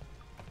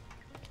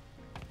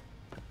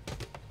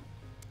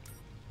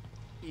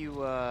 You,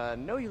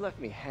 know you left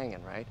me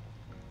hanging, right?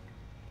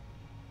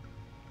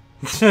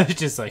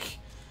 Just like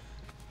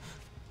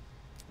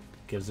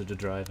gives it a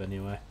drive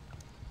anyway.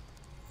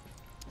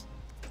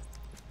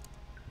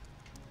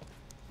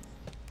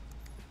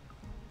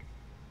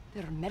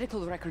 There are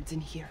medical records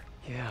in here.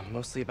 Yeah,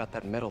 mostly about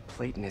that metal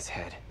plate in his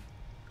head.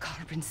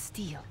 Carbon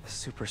steel.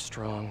 Super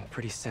strong,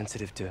 pretty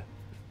sensitive to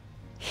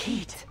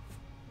heat.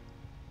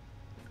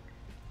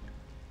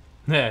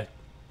 Yeah,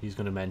 he's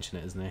gonna mention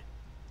it, isn't he?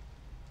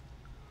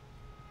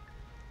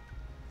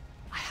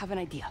 I have an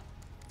idea.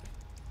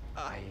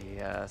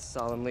 I,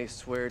 solemnly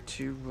swear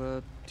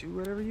to, do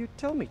whatever you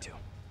tell me to.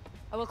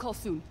 I will call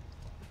soon.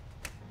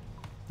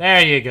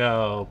 There you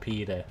go,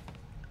 Peter.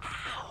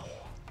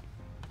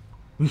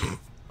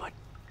 But,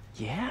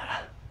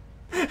 yeah.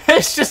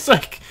 It's just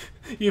like,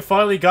 you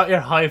finally got your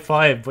high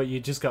five, but you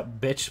just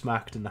got bitch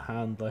smacked in the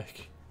hand,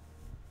 like.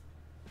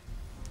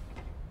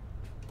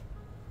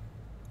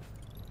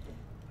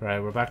 Right,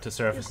 we're back to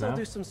surface Guess now. I'll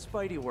do some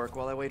Spidey work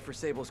while I wait for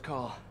Sable's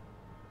call.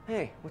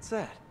 Hey, what's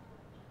that?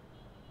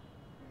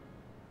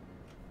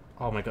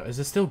 Oh my god, is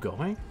it still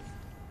going?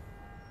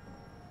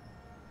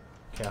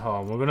 Okay, hold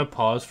on, we're gonna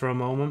pause for a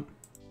moment.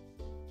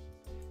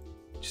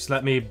 Just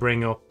let me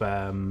bring up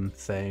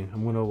thing.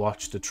 I'm gonna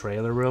watch the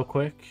trailer real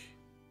quick.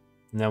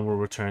 And then we'll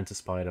return to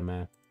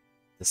Spider-Man.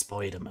 The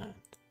Spider-Man.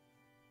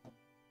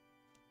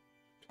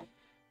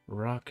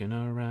 Rocking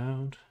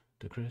around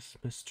the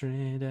Christmas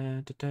tree.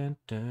 Da, da, da,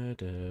 da,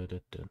 da, da,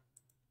 da.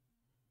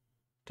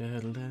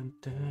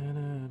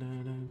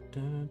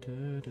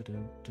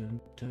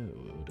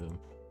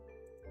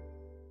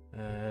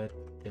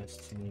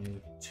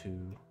 Destiny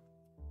 2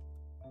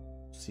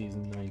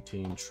 Season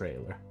 19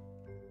 trailer.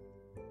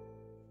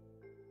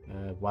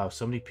 Wow,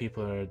 so many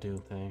people are doing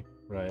thing.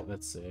 Right,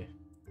 let's see.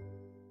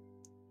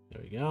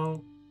 There we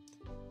go.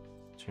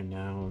 Turn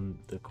down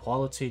the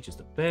quality just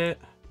a bit.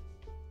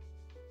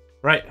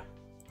 Right.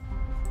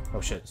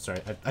 Oh shit,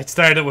 sorry. I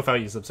started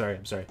without you, so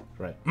I'm sorry.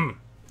 Right.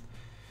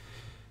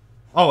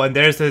 Oh, and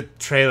there's the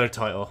trailer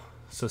title.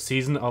 So,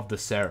 Season of the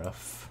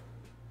Seraph.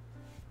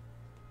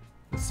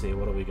 Let's see,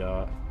 what do we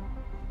got?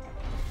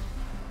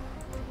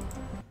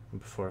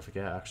 Before I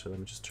forget, actually, let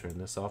me just turn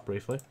this off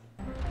briefly.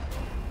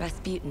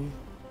 Rasputin.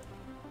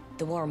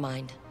 The War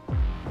Mind.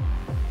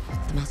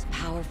 The most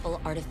powerful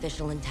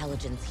artificial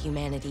intelligence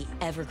humanity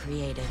ever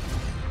created.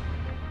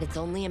 It's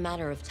only a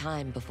matter of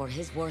time before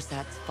his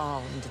warsats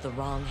fall into the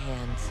wrong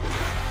hands.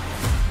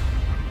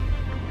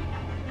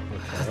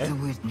 Okay. The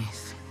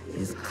witness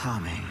is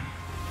coming.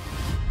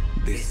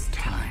 This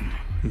time,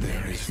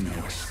 there is no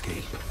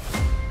escape.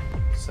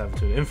 7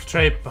 to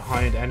infiltrate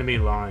behind enemy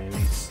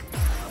lines.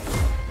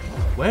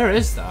 Where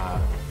is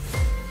that?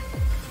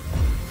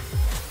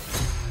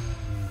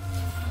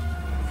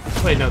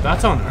 Wait, no,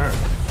 that's on Earth.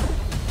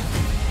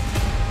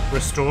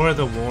 Restore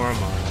the War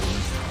Mind.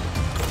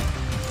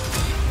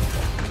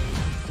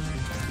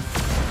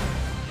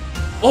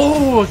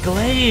 Oh, a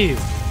glaive!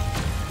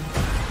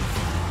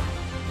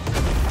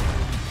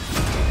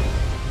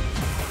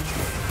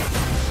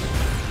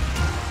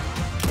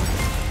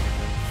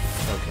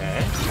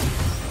 Okay.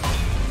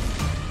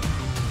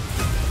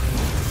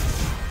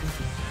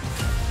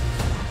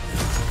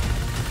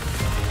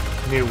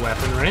 New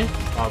weaponry,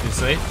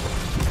 obviously.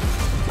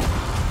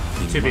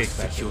 To be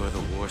expected. Secure the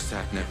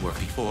Warsat network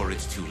before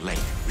it's too late.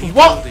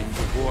 What? Rebuilding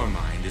the War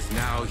Mind is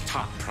now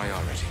top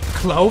priority.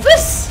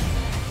 Clovis?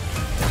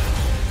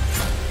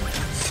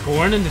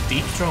 Scorn in the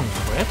Deep Throne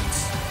Crypt?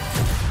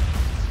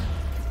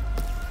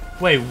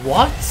 Wait,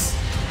 what?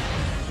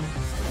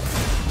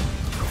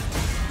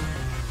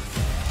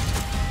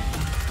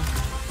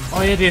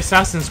 Oh yeah, the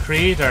Assassin's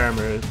Creed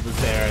armor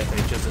was there, I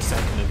think, just a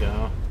second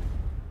ago.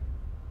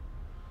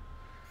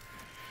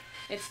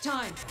 It's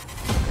time.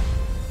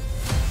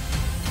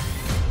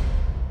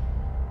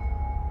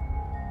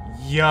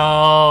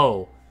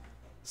 Yo!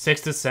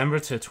 6th December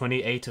to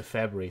 28th of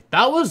February.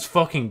 That was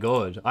fucking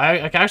good. I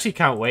actually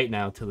can't wait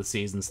now till the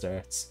season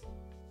starts.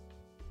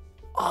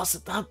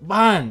 Awesome,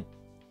 man,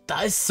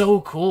 that is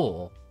so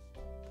cool.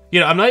 You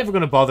know, I'm not even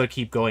gonna bother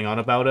keep going on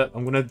about it.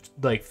 I'm gonna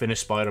like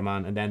finish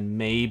Spider-Man and then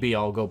maybe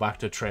I'll go back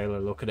to the trailer,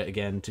 look at it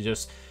again to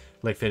just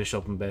like finish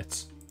up in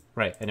bits.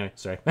 Right. Anyway,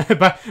 sorry.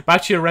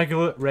 back to your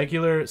regular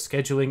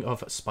scheduling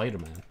of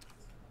Spider-Man.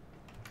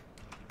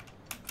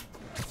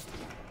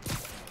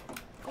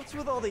 What's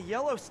with all the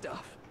yellow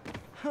stuff?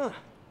 Huh.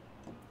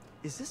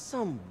 Is this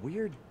some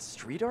weird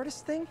street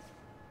artist thing?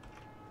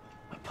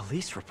 A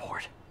police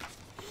report.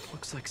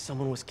 Looks like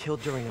someone was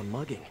killed during a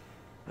mugging,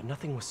 but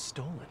nothing was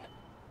stolen.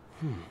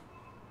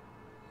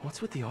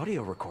 What's with the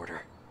audio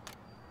recorder?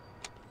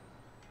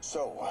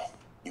 So,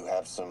 you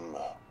have some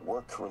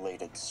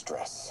work-related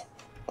stress.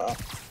 Well,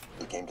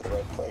 you came to the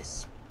right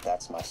place.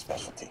 That's my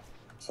specialty.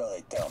 So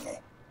they tell me.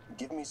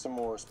 Give me some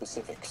more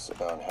specifics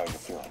about how you're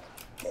feeling.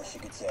 Guess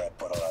you could say I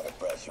put a lot of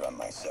pressure on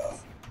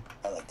myself.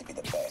 I like to be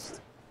the best.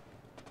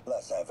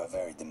 Plus, I have a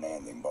very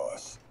demanding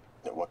boss.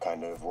 What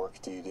kind of work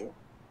do you do?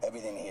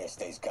 Everything here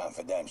stays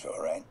confidential,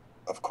 right?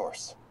 Of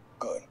course.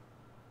 Good.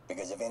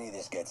 Because if any of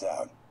this gets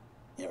out,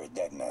 you're a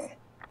dead man.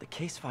 The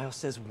case file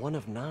says 1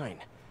 of 9.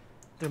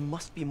 There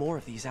must be more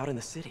of these out in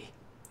the city.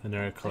 And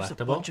they're There's a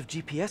collectible? bunch of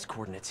GPS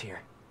coordinates here.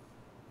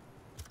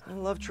 I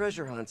love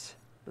treasure hunts,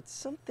 but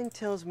something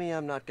tells me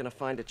I'm not gonna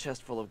find a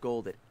chest full of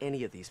gold at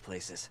any of these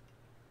places.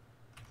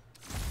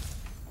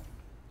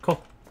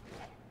 Cool.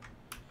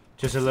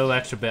 Just a little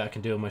extra bit I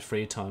can do in my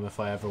free time if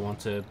I ever want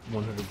to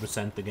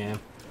 100% the game.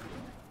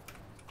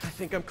 I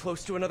think I'm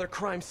close to another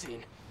crime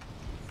scene.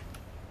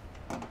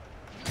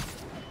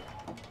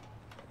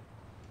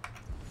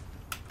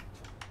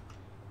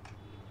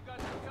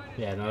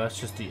 Yeah, no, that's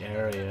just the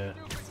area.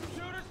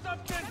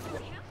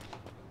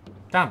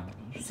 Damn,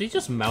 is he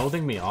just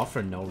mouthing me off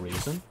for no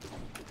reason?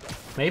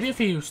 Maybe if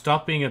you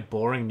stop being a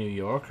boring New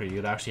Yorker,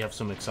 you'd actually have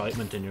some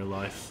excitement in your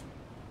life.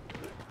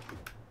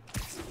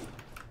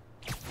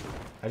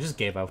 I just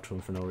gave out to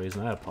him for no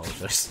reason. I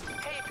apologize.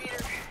 Hey,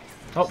 Peter.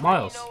 Oh,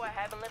 Miles. You know I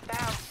haven't left the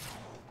house.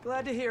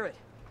 Glad to hear it.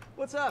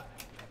 What's up?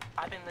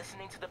 I've been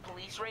listening to the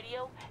police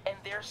radio, and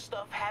there's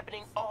stuff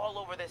happening all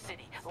over the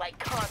city, like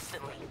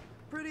constantly.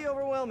 Pretty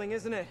overwhelming,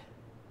 isn't it?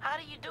 How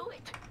do you do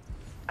it?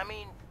 I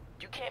mean,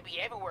 you can't be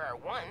everywhere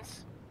at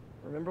once.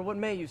 Remember what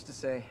May used to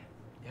say.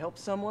 You help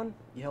someone,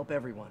 you help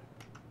everyone.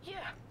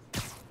 Yeah,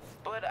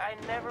 but I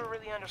never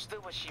really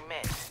understood what she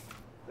meant.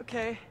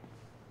 Okay.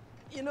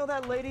 You know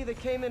that lady that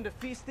came in to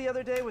feast the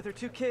other day with her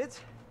 2 kids?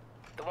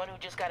 The one who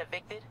just got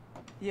evicted?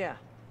 Yeah.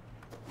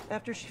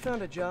 After she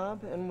found a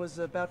job and was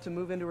about to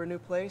move into her new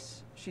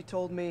place, she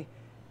told me,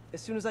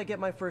 as soon as I get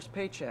my first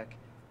paycheck,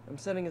 I'm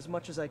sending as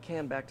much as I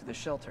can back to the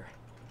shelter.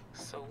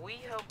 So we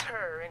helped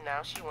her, and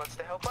now she wants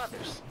to help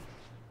others.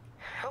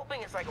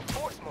 Helping is like a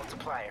force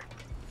multiplier.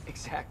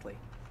 Exactly.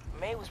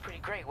 May was pretty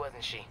great,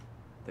 wasn't she?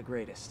 The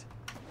greatest.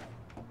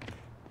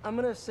 I'm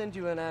gonna send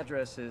you an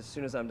address as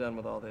soon as I'm done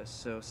with all this,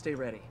 so stay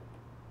ready.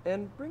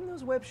 And bring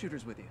those web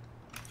shooters with you.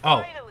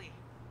 Oh. Finally.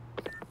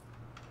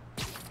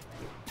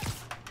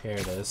 Here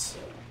it is.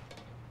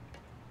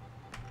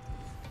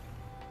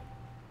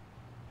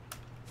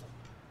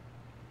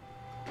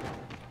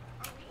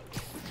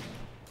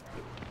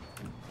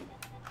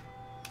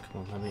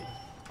 Come on, let me...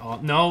 Oh,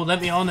 no, let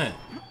me on it!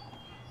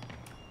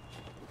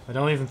 I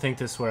don't even think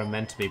this is where I'm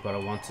meant to be, but I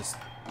want to...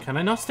 Can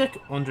I not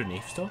stick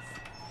underneath stuff?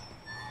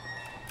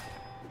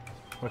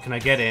 Or can I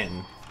get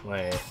in?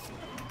 Wait.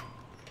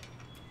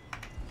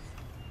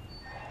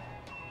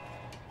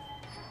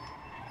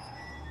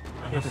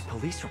 Another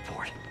police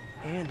report.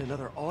 And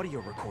another audio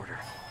recorder.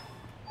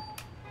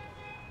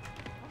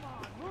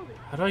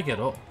 How do I get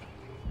up?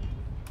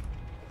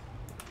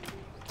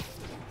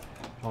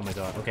 Oh my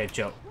god. Okay,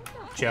 Joe.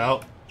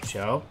 Joe.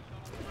 Joe.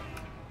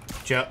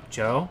 Joe.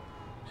 Joe.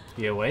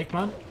 You awake,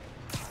 man?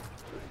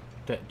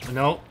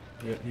 No.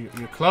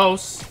 You're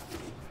close.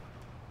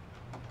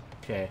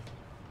 Okay.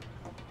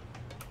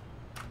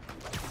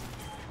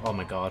 Oh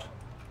my god.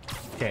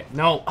 Okay,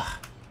 no.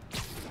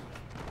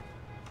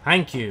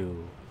 Thank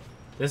you.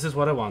 This is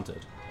what I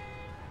wanted.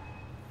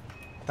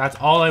 That's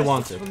all I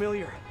wanted. Looks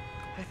familiar.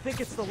 I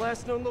think it's the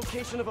last known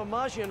location of a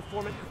Maggia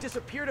informant who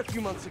disappeared a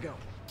few months ago.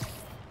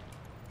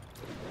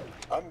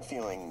 I'm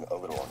feeling a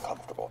little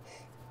uncomfortable.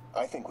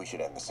 I think we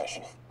should end the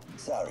session.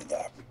 Sorry,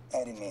 Doc.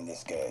 I didn't mean to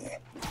scare you.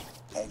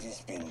 I've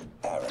just been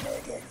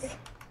paranoid lately.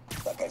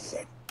 Like I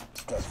said,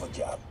 stressful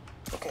job.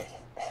 Okay.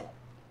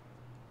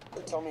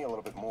 Tell me a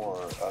little bit more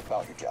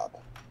about your job.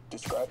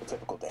 Describe a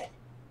typical day.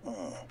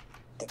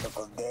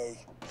 Typical day?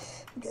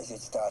 Guess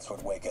it starts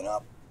with waking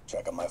up,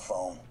 checking my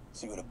phone,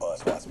 see who the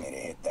boss wants me to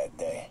hit that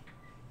day.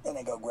 Then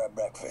I go grab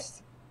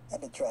breakfast. I've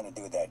been trying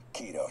to do that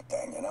keto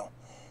thing, you know?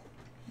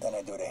 Then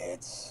I do the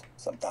hits.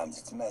 Sometimes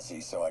it's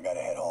messy, so I gotta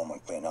head home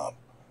and clean up.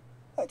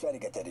 I try to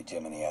get to the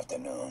gym in the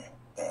afternoon,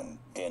 then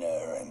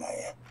dinner, and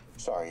I...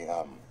 Sorry,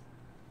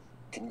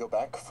 can you go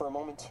back for a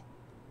moment?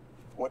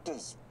 What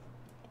does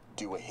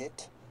do a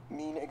hit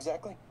mean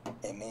exactly?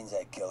 It means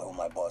I kill who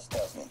my boss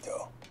tells me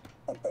to.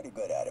 I'm pretty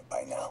good at it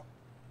by now.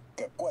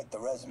 Got quite the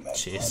resume.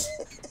 Jeez.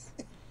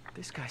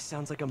 This guy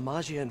sounds like a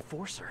Maggia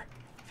enforcer.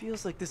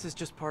 Feels like this is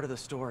just part of the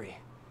story.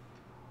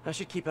 I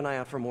should keep an eye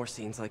out for more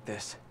scenes like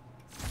this.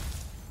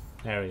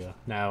 There we go.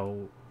 Now,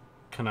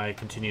 can I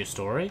continue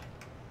story?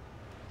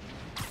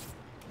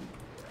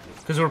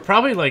 Because we're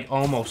probably, like,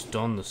 almost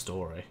done the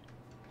story.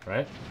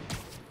 Right?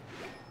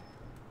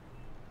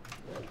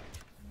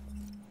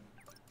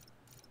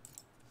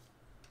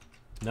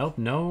 Nope,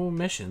 no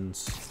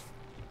missions.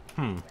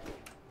 I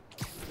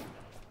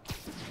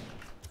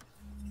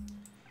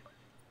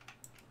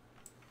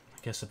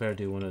guess I better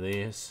do one of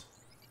these.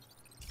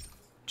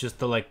 Just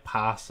to, like,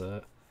 pass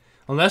it.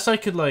 Unless I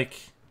could,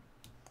 like...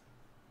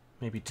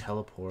 Maybe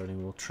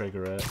teleporting will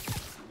trigger it.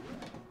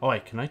 Oh,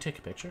 wait, can I take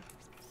a picture?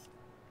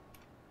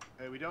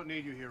 Hey, we don't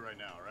need you here right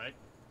now, right?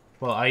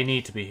 Well, I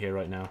need to be here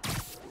right now.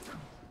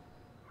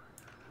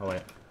 Oh,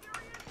 wait.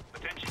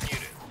 Attention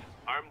units.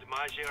 Armed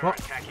Maggia are What?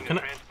 attacking Can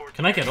a I- transport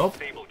can I get carrying up?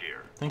 stable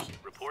gear. Thank you.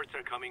 Reports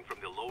are coming from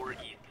the lower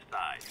east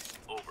side.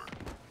 Over.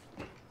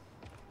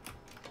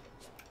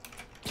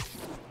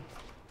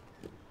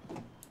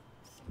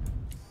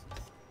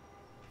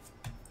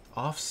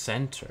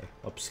 Off-center.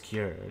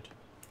 Obscured.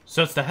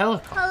 So it's the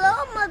helicopter.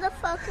 Hello,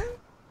 motherfucker.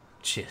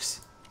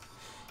 Jeez.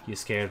 You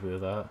scared me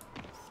with that.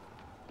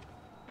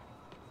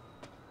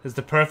 It's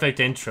the perfect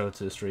intro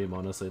to the stream,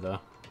 honestly, though.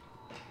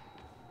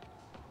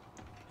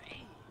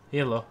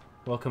 Hello.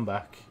 Welcome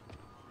back.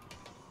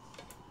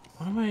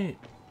 What am I...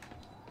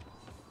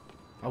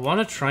 I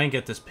want to try and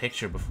get this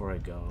picture before I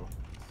go.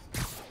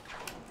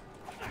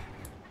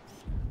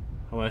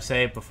 When I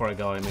say before I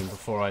go, I mean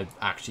before I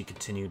actually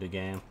continue the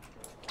game.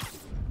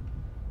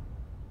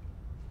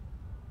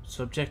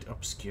 Subject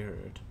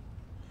obscured.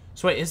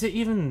 So wait, is it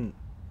even...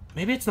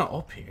 Maybe it's not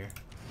up here.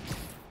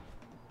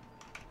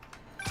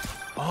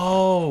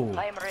 Oh!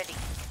 I am ready.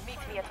 Meet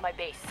me at my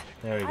base.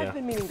 There we go. I've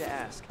been meaning to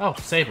ask. Oh,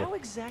 Sable. How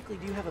exactly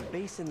do you have a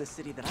base in the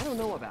city that I don't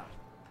know about?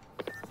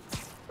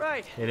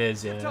 Right. It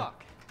is, yeah. Good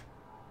talk.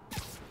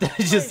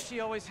 Just... Why is she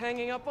always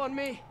hanging up on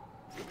me?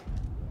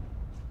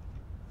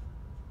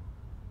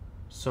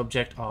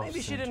 Subject off.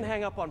 Maybe she didn't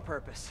hang up on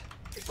purpose.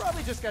 She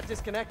probably just got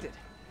disconnected.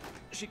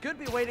 She could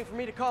be waiting for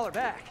me to call her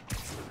back.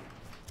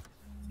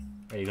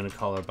 Are you gonna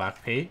call her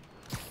back, Pete?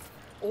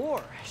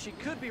 Or she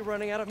could be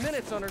running out of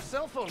minutes on her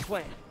cell phone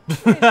plan. I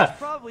mean, she's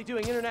probably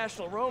doing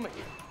international roaming.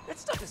 That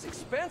stuff is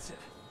expensive.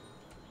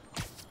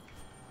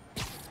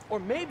 Or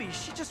maybe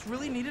she just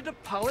really needed to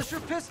polish her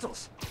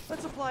pistols.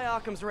 Let's apply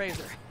Occam's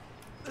razor.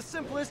 The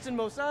simplest and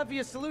most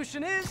obvious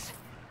solution is...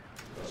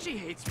 she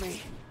hates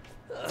me.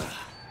 Ugh.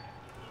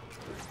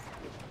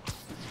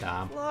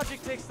 Damn.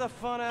 Logic takes the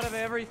fun out of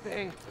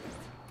everything.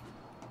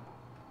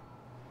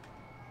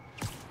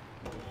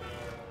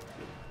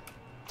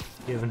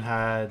 You haven't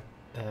had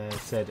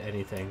said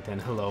anything, then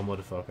hello,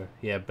 motherfucker.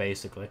 Yeah,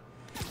 basically.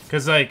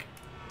 Cause like,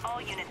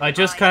 I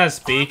just kind of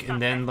speak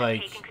and then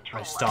like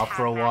I stop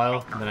for a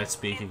while and then I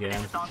speak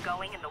again.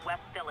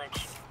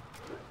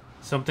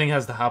 Something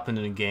has to happen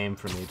in a game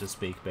for me to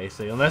speak,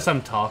 basically, unless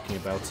I'm talking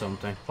about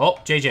something. Oh,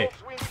 JJ.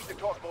 Folks, we need to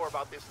talk more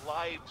about this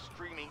live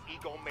streaming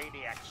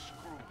egomaniac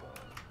screwball.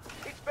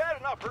 It's bad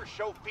enough her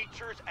show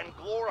features and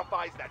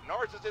glorifies that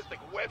narcissistic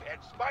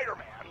webhead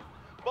Spider-Man,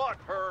 but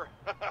her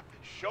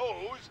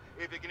shows,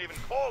 if you can even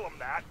call them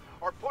that,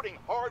 are putting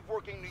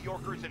hard-working New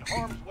Yorkers in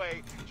harm's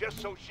way just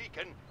so she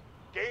can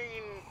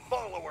gain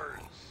followers,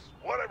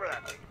 whatever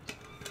that means.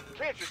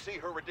 Can't you see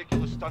her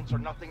ridiculous stunts are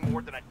nothing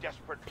more than a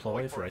desperate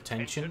ploy for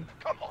attention?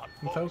 Come on,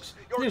 folks.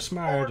 You're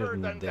smarter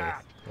than this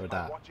that. or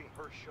By that. watching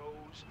her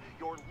shows,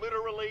 you're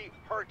literally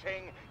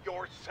hurting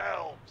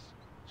yourselves.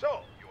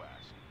 So, you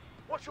ask,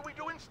 what should we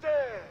do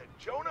instead,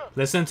 Jonah?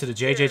 Listen to the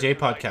JJJ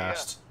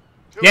podcast.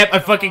 Yep, I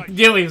fucking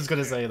knew he was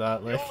gonna say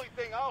that. Like. The only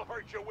thing I'll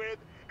hurt you with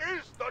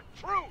is the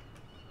truth.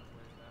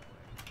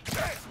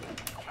 Hey,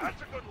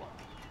 that's a good line.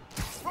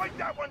 Write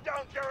that one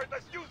down, Jared.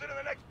 Let's use it in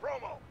the next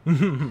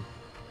promo.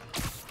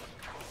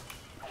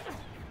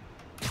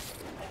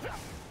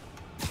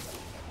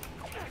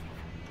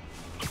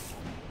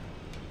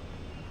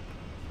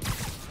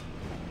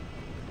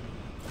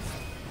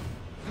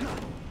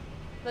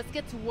 Let's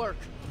get to work.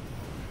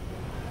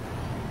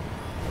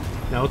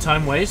 No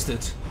time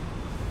wasted.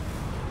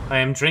 I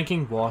am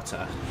drinking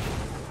water.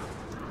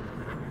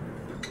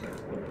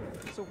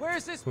 So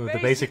where's this One of the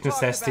base basic you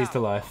talking necessities about? to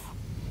life.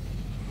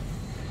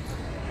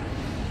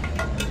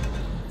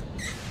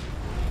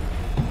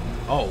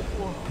 Oh.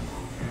 Whoa.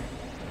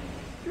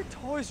 Your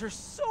toys are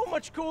so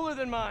much cooler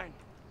than mine.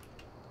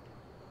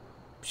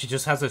 She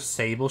just has a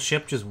sable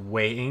ship just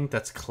waiting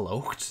that's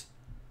cloaked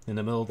in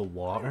the middle of the I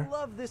water.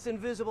 love this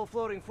invisible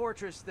floating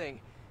fortress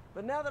thing.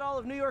 But now that all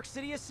of New York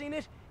City has seen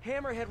it,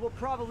 Hammerhead will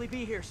probably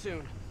be here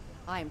soon.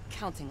 I am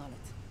counting on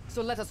it.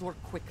 So let us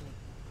work quickly.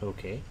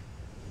 Okay.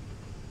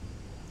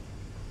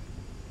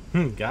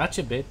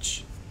 Gotcha,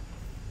 bitch.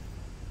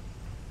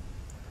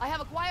 I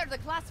have acquired a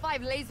Class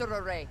 5 laser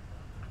array.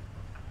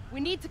 We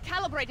need to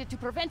calibrate it to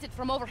prevent it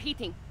from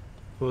overheating.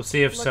 We'll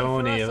see if Lucky for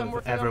Sony us, I'm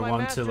working ever on my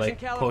want to master's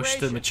like in push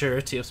the calibration.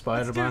 maturity of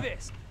Spider-Man. Let's do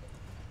this.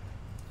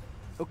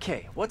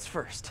 Okay, what's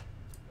first?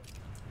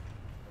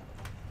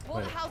 Pull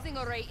the housing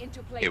array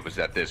into place. It was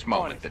at this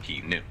moment that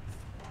he knew.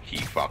 He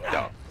fucked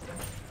up.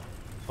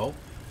 Oh.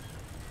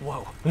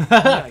 Whoa.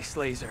 Nice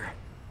laser.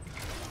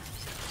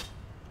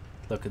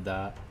 Look at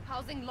that.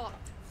 Housing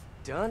locked.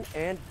 Done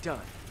and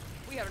done.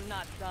 We are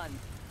not done.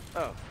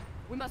 Oh.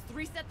 We must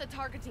reset the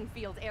targeting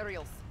field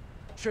aerials.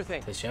 Sure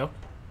thing. The show?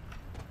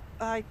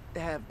 I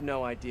have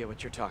no idea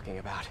what you're talking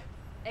about.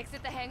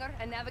 Exit the hangar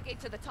and navigate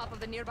to the top of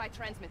the nearby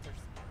transmitters.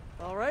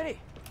 Alrighty.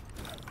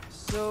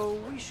 So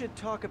we should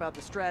talk about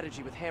the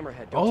strategy with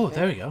Hammerhead. Don't Oh, you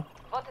there we think? go.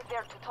 What is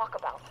there to talk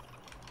about?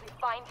 We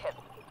find him.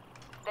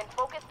 Then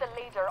focus the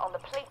laser on the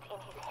plate in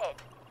his head.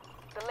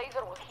 The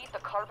laser will heat the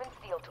carbon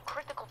steel to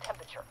critical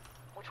temperature,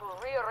 which will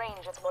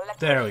rearrange its molecular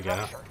There we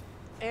go. structure.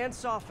 And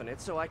soften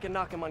it so I can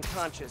knock him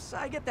unconscious.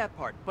 I get that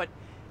part, but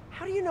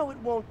how do you know it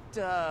won't,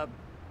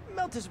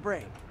 melt his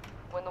brain?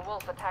 When the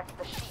wolf attacks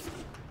the sheep,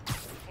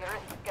 he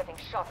risks getting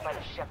shot by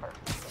the shepherd.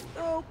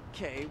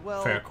 Okay,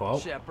 well, Fair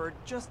quote. Shepherd,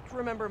 just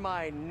remember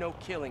my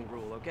no-killing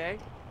rule, okay?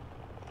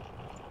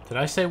 Did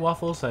I say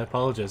waffles? I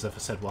apologize if I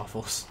said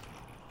waffles.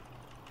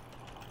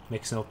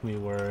 Mixing up me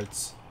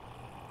words.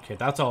 Okay,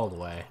 that's all the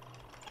way.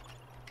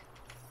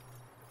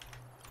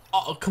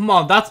 Oh, come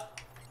on,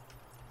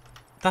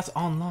 that's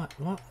online.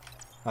 What?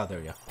 Oh, there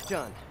we go.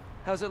 Done.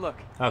 How's it look?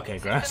 Okay,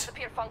 great. Systems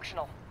appear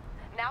functional.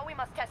 Now we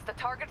must test the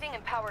targeting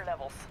and power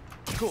levels.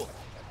 Cool.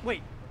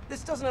 Wait,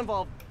 this doesn't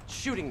involve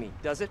shooting me,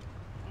 does it?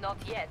 Not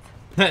yet.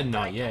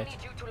 Not yet. I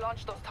need you to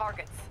launch those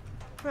targets.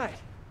 Right.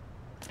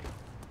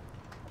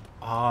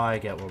 Oh, I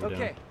get what we're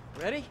doing. Okay,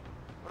 ready?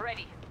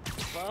 Ready.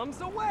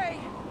 Bombs away!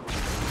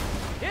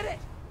 Hit it!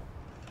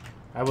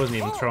 I wasn't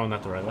even throwing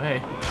that the right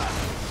way.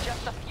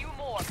 Just a few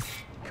more.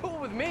 Cool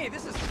with me,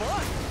 this is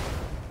fun!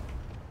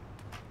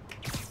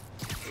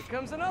 Here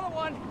comes another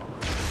one!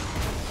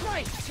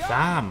 Nice shot!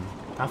 Damn,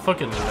 that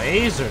fucking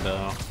laser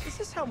though. Is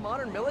this how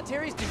modern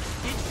militaries do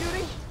skeet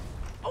shooting?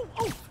 Oh,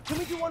 can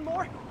we do one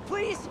more?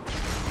 Please?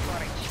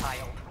 What a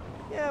child.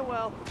 Yeah,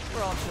 well,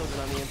 we're all children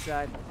on the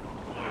inside.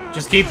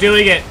 Just keep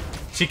doing it.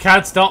 She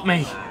can't stop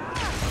me.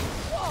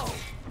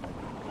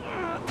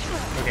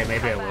 Okay,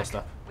 maybe I will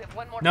stop.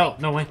 No,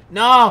 no way.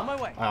 No!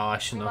 Oh, I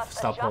shouldn't have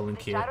stopped holding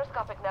Q.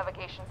 Gyroscopic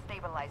navigation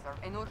stabilizer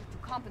in order to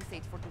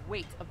compensate for the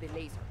weight of the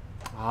laser.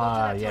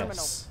 Ah, Go to that terminal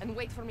yes. and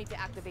wait for me to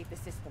activate the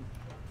system.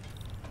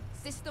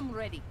 System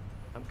ready.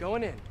 I'm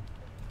going in.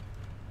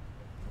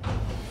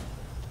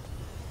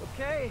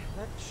 Okay,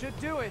 that should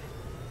do it.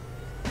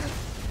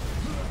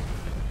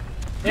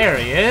 There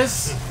he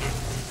is.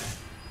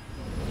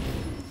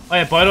 Oh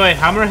yeah, by the way,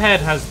 Hammerhead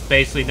has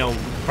basically no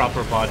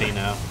proper body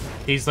now.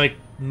 He's like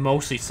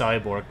mostly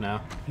cyborg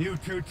now. You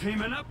two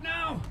teaming up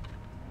now?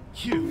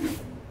 You.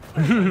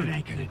 It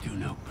ain't gonna do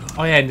no good.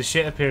 Oh yeah, and the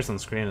shit appears on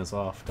screen as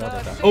well. Forgot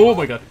about that. Oh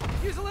my god.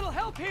 Use a little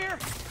help here.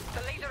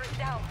 The laser is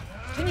down.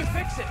 Can you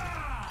fix it?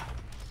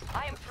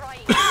 I am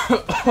trying.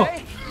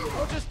 Okay,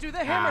 we'll just do the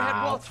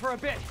hammerhead waltz for a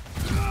bit.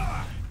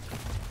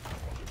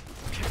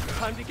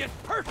 Time to get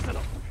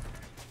personal.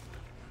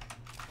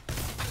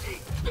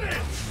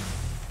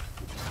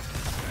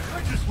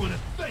 I just want to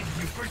thank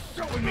you for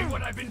showing me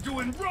what I've been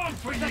doing wrong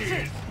for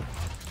years.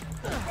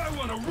 If I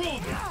want to rule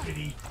this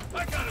city,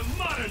 I gotta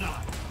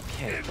modernize.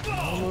 Okay,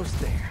 almost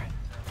there.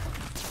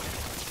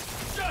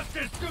 Just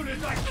as soon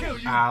as I kill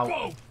you Ow.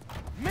 both.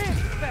 Man,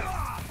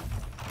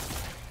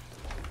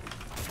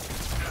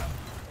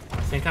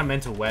 I think I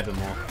meant to web him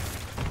more.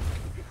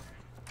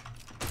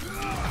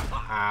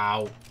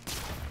 Ow.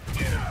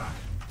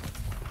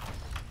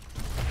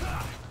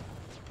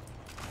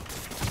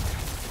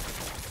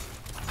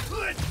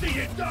 Let's see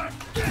you dodge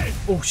this.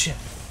 Oh shit.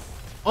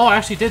 Oh, I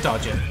actually did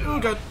dodge it. Oh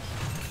god.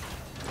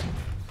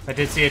 I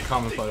did see it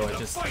coming, by the way.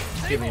 Just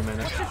give me a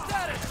minute.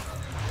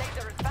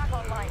 Laser is back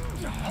online.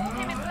 Hold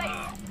him in place.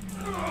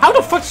 How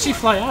the fuck did she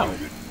fly out?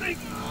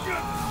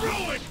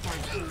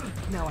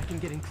 Now I can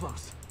get in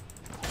close.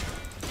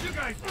 You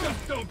guys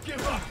just don't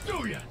give up,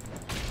 do ya?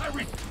 I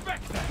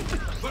respect that,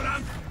 but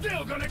I'm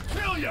still gonna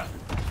kill ya.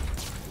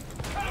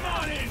 Come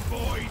on in,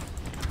 boys.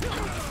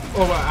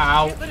 Oh,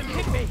 ow. Let him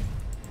hit me.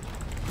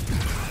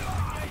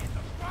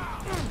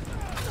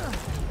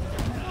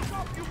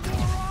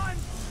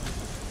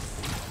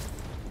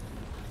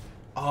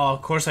 Oh,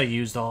 of course I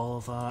used all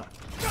of that.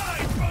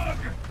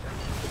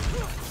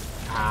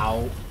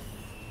 Ow.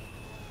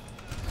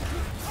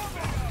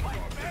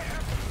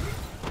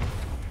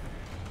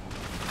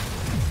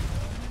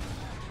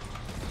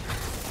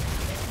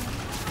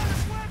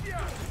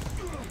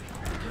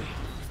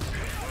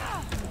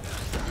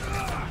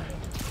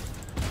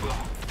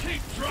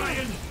 Keep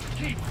trying,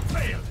 keep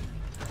failing.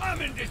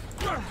 I'm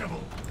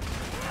indestructible.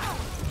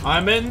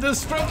 I'm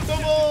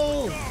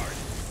indestructible!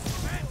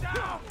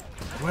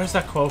 Where's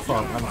that quote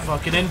from? I'm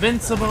fucking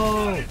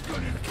invincible! I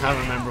can't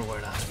remember where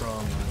that's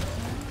from.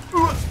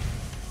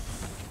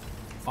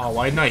 Oh,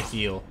 why didn't I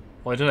heal?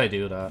 Why did I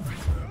do that?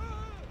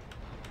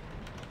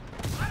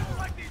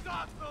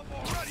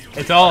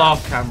 It's all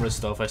off-camera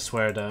stuff, I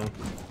swear down.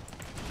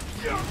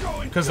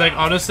 Because, like,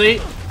 honestly...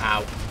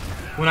 Ow.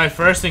 When I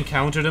first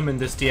encountered him in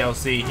this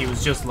DLC, he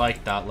was just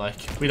like that,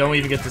 like... We don't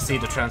even get to see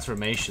the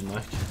transformation,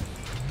 like...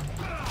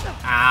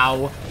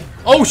 Ow.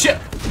 Oh, shit!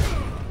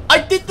 I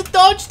did the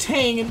dodge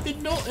thing and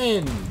did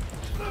nothing!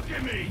 Look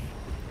at me!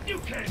 You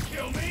can't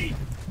kill me!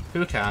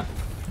 Who can?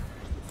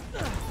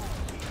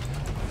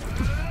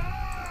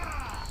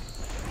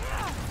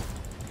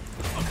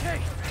 Okay.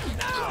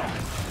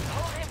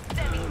 Hold him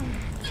steady.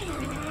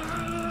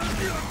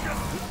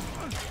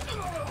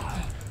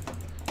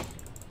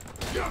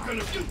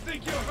 You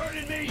think you're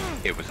hurting me?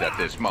 It was at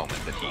this moment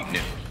that he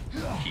knew.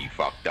 He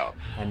fucked up.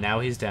 And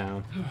now he's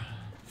down.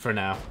 For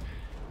now.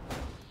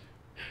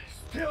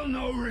 Still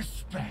no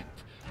respect.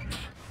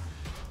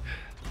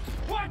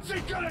 What's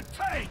it gonna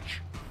take?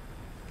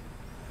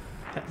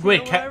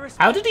 Wait,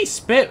 how did he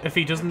spit if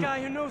he doesn't... The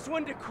guy who knows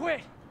when to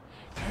quit.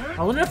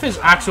 I wonder if his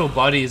actual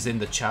body is in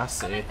the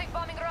chassis.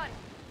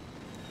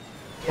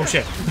 Oh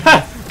shit.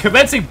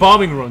 Commencing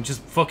bombing run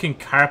just fucking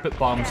carpet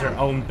bombs her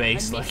own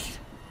base, like...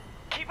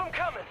 Keep him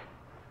coming.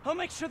 I'll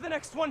make sure the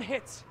next one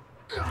hits.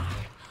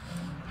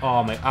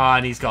 Oh my... Ah,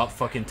 and he's got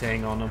fucking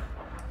thing on him.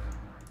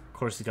 Of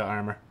course he's got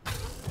armor.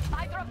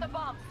 I dropped the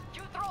bomb.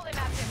 You throw them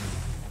at him.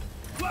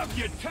 Love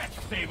your tech,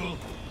 Sable.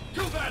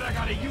 Too bad I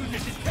gotta use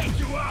it to take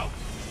you out.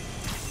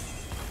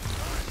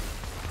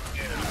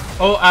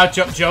 Oh,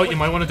 Joe, you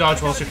might want to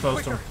dodge whilst you're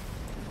close to him.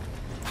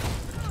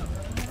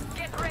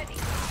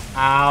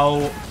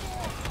 Ow.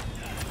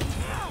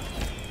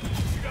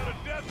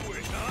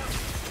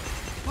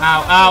 Ow,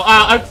 ow,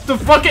 ow, the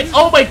fucking,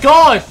 oh my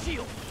god!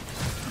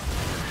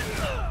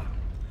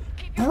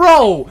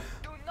 Bro!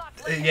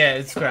 Yeah,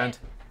 it's grand.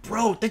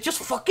 Bro, they just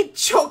fucking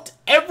choked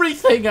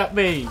everything at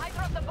me!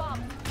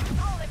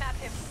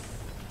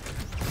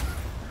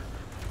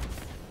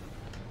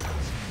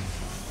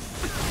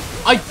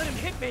 Let him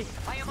hit me!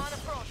 I am on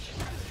approach.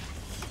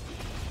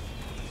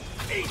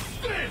 Eat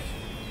this!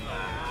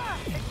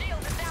 The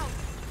shield is down.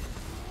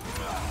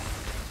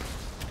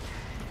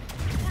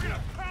 We're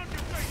gonna pound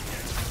your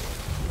face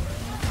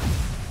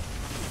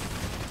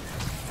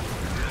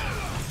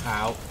in.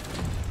 Ow.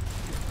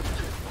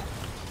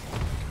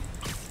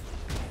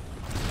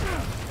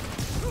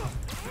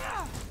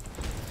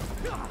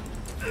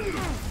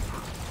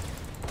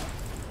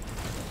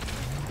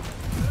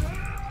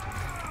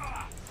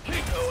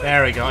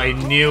 There we go. I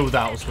knew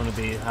that was going to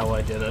be how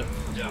I did it.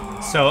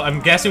 So I'm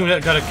guessing we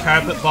got a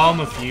carpet bomb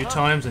a few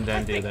times and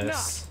then do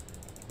this.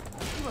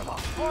 You have a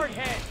hard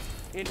head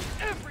in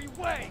every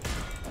way.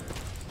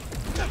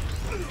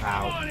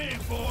 Come on in,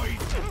 boys.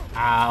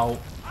 Ow.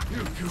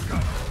 You two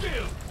got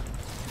skill.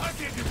 I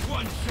give you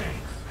one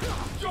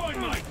chance. Join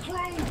my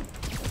crew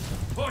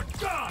or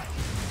die.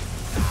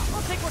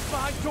 I'll take what's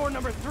behind door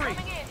number 3.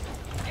 Coming in.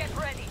 Get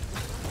ready.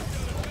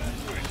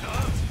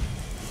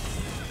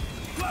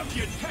 Love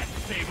your tech,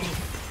 Sable.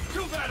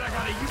 Too bad I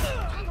gotta use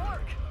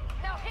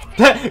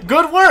it.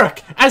 Good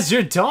work! As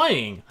you're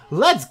dying.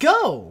 Let's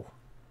go!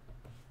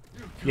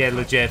 Yeah,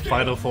 legit.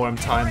 Final form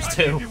times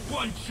 2.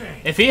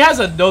 If he has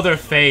another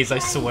phase, I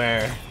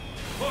swear.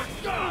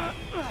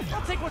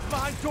 I'll take what's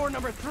behind door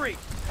number 3.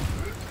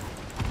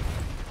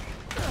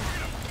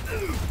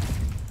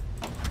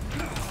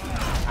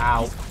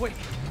 Ow. He's quick.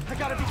 I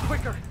gotta be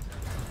quicker.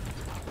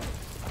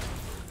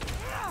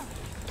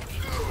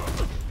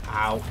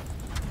 Ow.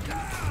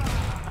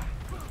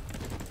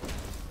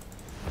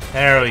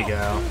 There we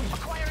go.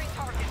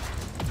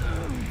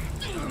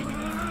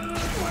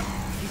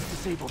 He's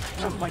disabled.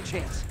 Now's my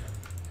chance.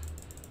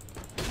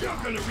 You're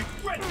gonna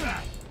regret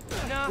that.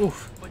 Nah,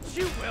 oof. but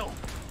you will.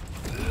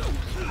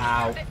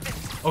 Ow.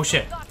 Oh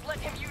shit.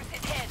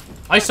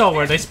 I saw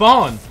where they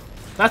spawn.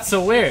 That's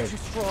so weird. Too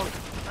strong.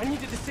 I need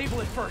to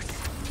disable it first.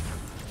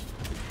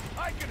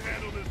 I can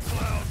handle this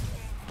cloud.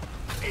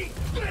 Eat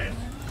this.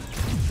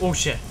 Oh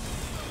shit.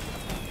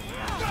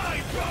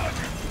 Die,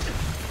 Roger.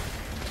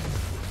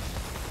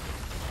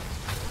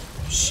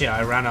 Shit,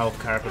 I ran out of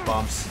carpet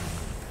bombs.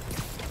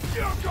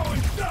 You're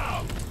going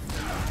down.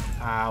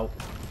 Ow.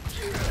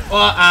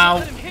 Oh, ow.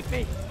 Let him hit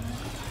me.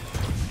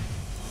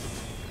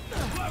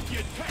 Love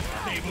your tech,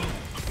 Sable.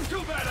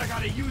 Too bad I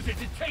gotta use it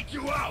to take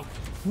you out.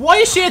 Why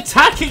is she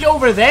attacking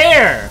over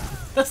there?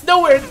 That's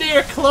nowhere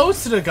near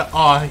close to the guy.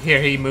 Oh,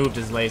 here, he moved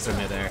his laser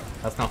midair.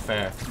 That's not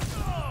fair.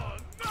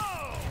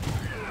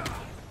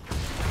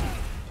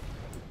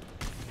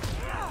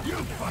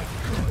 You fight.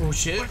 Oh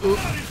shit. But Ooh.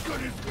 not as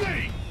good as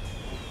me.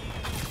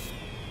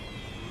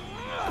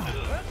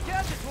 That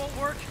gadget won't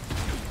work.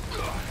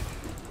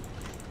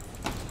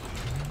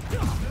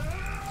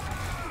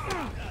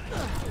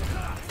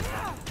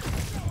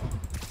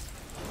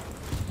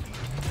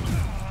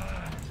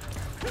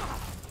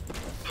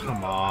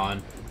 Come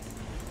on.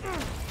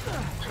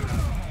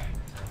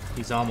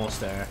 He's almost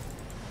there.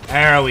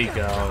 There we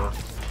go.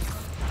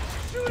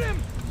 Shoot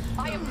him!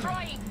 I am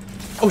trying.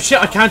 Oh shit,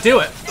 I can't do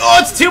it. Oh,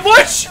 it's too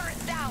much! I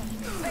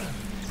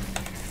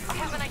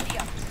have an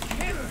idea.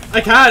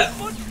 I can't.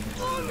 Much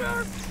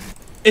longer.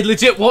 It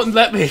legit won't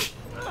let me. Then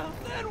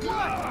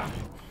what?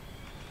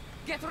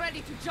 Get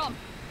ready to jump.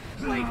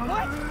 Wait,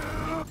 what?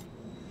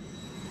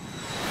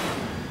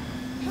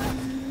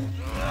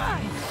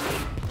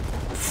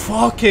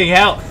 Fucking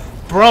hell.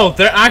 Bro,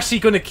 they're actually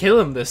gonna kill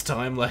him this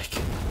time, like.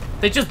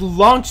 They just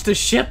launched a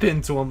ship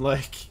into him,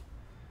 like.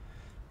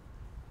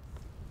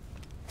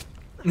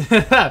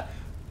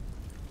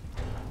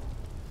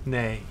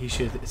 Nay, he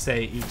should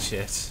say eat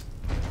shit.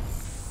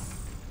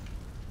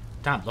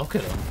 Damn, look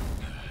at him.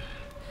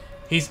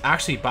 He's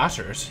actually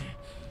battered.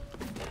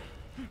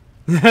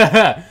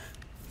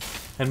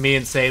 And me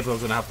and Sable are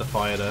gonna have to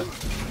fight it.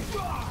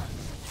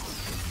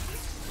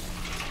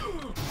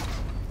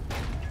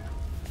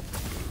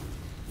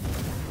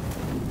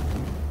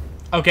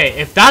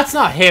 Okay, if that's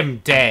not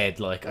him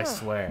dead, like, I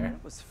swear.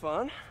 That was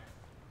fun.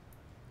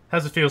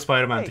 How's it feel,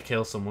 Spider-Man, Hey, to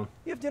kill someone?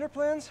 You have dinner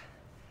plans?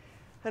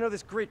 I know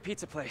this great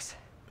pizza place.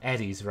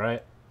 Eddie's,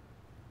 right?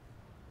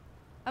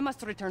 I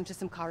must return to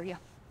Symkaria.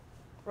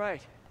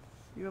 Right.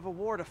 You have a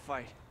war to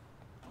fight.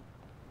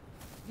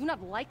 I do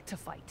not like to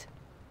fight.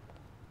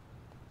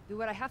 Do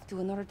what I have to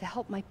in order to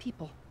help my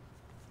people.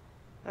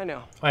 I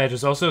know. Oh yeah,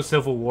 there's also a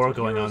civil war That's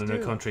what going on in heroes her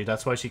do. country.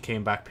 That's why she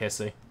came back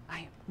pissy.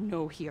 I am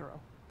no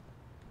hero.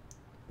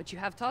 But you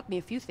have taught me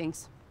a few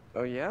things.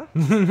 Oh yeah?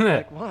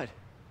 Like what?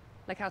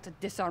 Like how to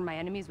disarm my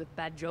enemies with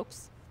bad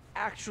jokes.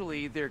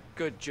 Actually, they're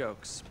good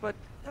jokes, but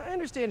I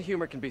understand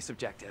humor can be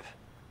subjective.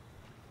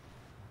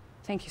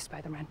 Thank you,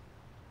 Spider-Man.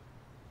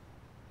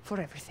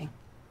 For everything.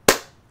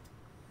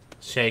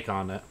 Shake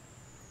on it.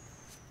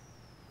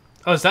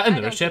 Oh, is that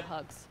another ship?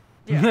 Hugs.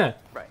 Yeah,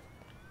 right.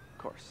 Of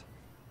course.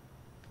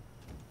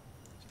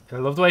 I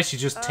love the way she's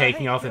just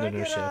taking hey, off can in I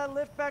another get ship. a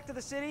lift back to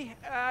the city?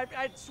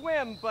 I'd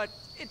swim, but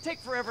it'd take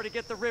forever to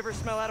get the river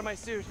smell out of my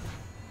suit.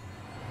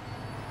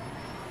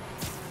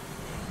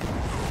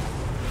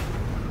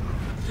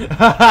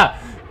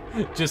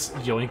 Just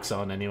yoinks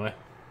on anyway.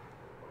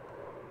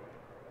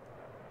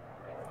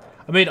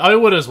 I mean, I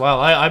would as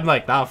well. I'm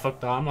like, nah, fuck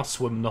that. I'm not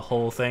swimming the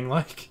whole thing,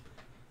 like.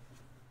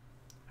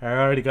 I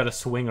already got to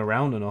swing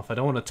around enough. I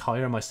don't want to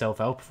tire myself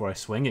out before I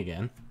swing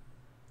again.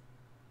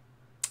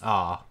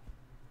 Ah.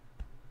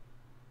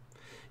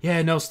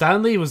 Yeah, no,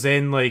 Stanley was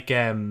in, like,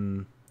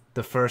 the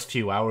first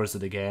few hours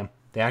of the game.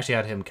 They actually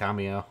had him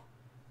cameo.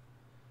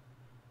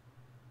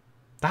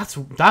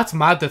 That's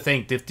mad to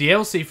think. The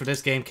DLC for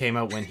this game came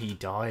out when he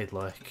died,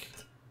 like.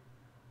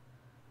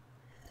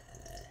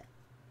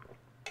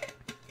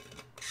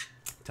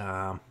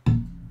 Damn.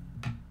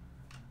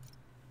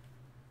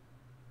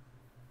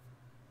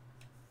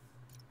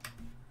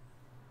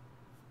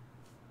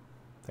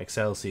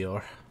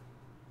 Excelsior.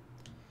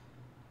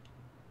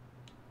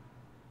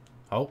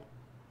 Oh,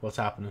 what's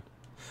happening?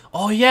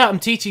 Oh yeah, I'm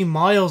teaching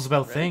Miles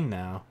about Thing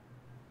now.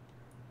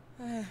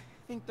 I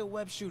think the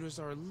web shooters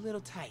are a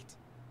little tight.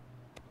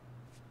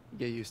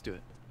 Get used to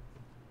it.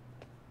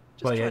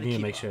 Well, yeah, you need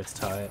to make sure it's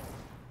tight.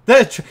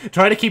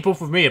 Try to keep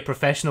up with me, a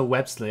professional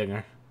web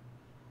slinger.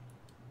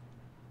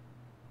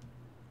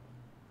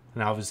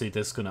 And obviously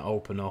this is going to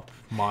open up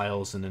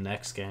Miles in the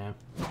next game.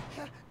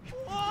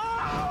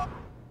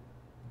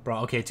 Bro,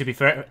 okay, to be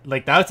fair,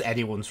 like, that's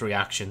anyone's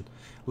reaction.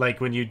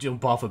 Like, when you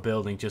jump off a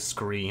building, just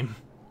scream.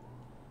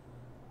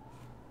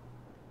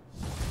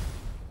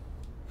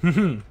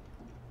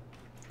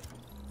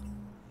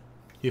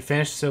 You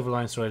finished the Silver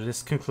Line story.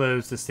 This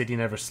concludes the City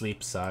Never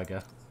Sleeps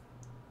saga.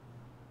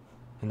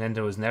 And then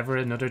there was never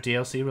another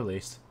DLC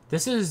released.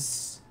 This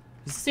is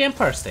the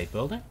Empire State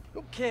Building.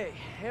 Okay,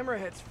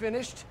 Hammerhead's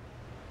finished,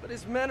 but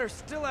his men are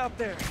still out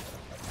there.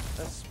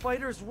 The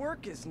Spider's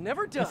work is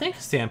never done. I think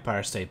it's the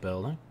Empire State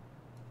Building.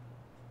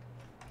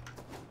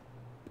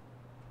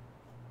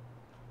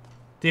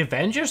 The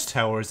Avengers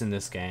Tower's in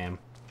this game.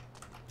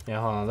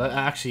 Yeah, hold on.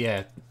 Actually,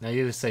 yeah. Now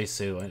you just say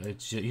Sue.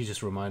 You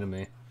just reminded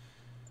me.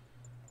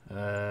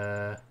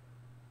 That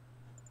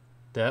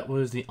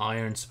was the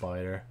Iron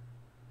Spider.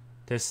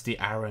 This is the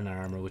Iron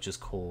Armor, which is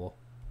cool.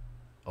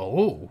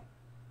 Oh!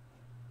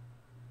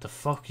 The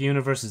fuck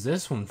universe is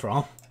this one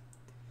from?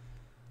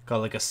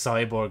 Got like a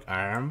cyborg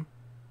arm.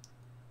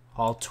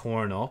 All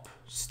torn up.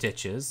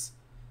 Stitches.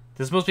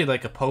 This must be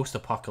like a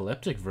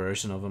post-apocalyptic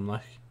version of him,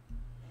 like.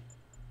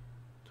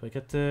 Do I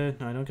get to...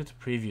 No, I don't get to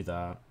preview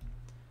that.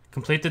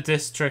 Complete the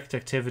district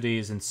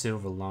activities in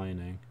Silver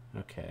Lining.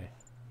 Okay.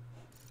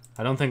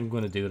 I don't think I'm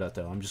going to do that,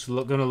 though. I'm just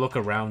going to look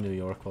around New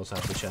York whilst I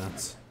have the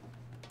chance.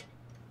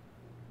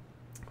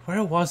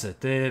 Where was it?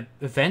 The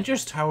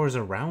Avengers Tower's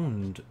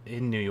around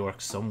in New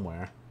York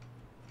somewhere.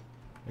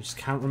 I just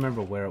can't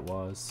remember where it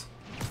was.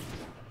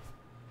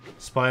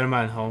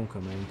 Spider-Man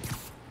Homecoming.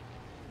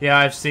 Yeah,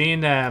 I've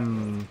seen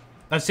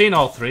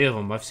all three of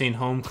them. I've seen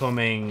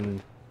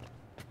Homecoming...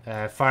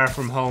 Far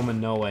From Home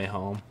and No Way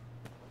Home.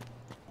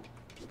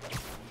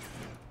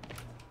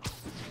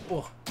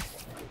 Oh.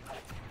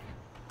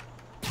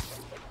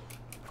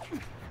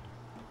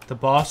 The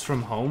boss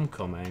from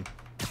Homecoming.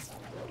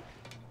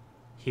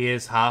 He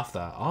is half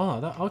that.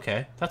 Oh,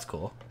 okay. That's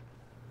cool.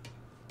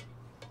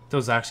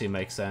 Does actually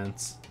make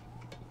sense.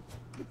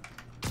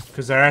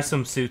 Because there are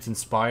some suits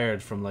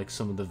inspired from, like,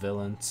 some of the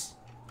villains.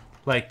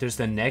 Like, there's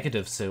the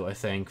negative suit, I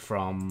think,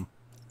 from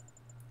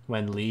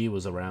when Lee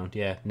was around.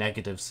 Yeah,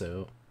 negative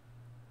suit.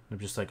 They're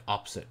just like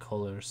opposite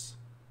colors.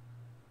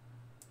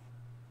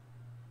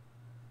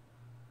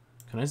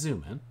 Can I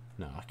zoom in?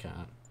 No, I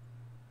can't.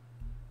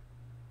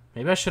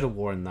 Maybe I should have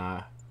worn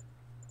that.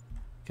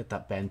 Get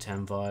that Ben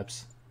 10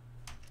 vibes.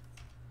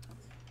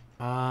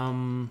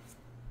 Oh,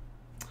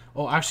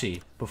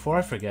 actually, before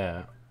I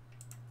forget,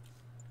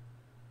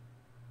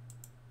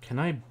 can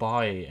I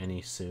buy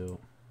any suit?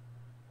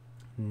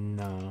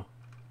 No.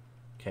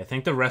 Okay, I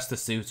think the rest of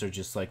the suits are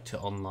just like to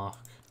unlock.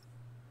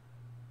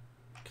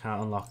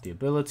 Can't unlock the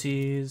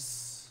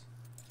abilities.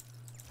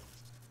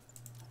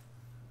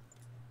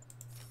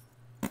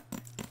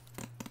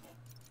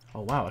 Oh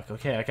wow,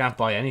 okay, I can't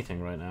buy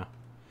anything right now.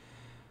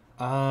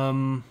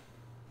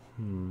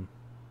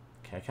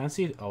 Okay, I can't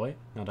see it. Oh wait,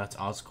 no, that's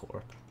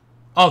Oscorp.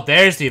 Oh,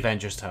 there's the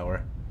Avengers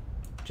Tower.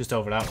 Just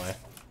over that way.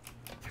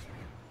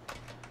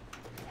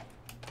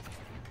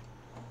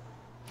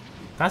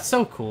 That's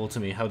so cool to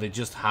me, how they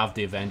just have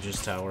the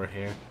Avengers Tower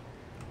here.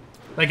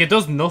 Like, it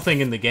does nothing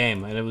in the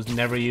game, and it was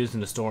never used in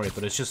the story,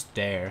 but it's just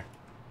there.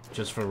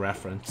 Just for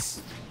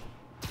reference.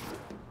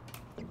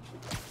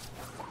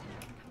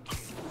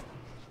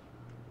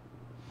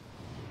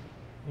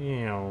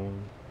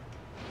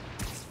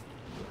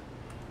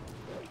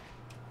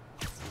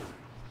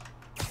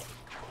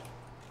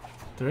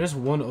 There is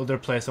one other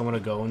place I want to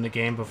go in the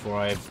game before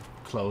I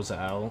close it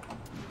out.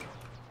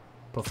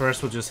 But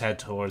first we'll just head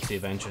towards the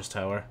Avengers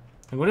Tower.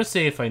 I'm going to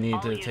see if I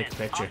need to take a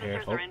picture here.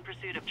 Officers are in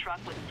pursuit of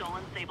truck with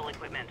stolen Sable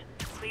equipment.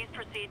 Please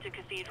proceed to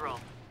Cathedral.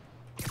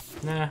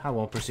 Nah, I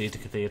won't proceed to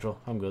Cathedral.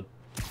 I'm good.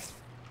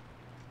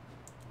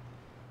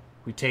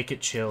 We take it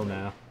chill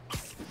now.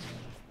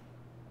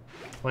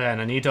 Oh yeah,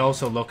 and I need to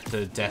also look at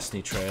the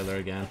Destiny trailer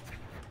again.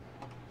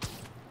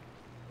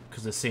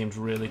 Because it seemed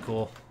really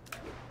cool.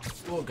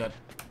 Oh god.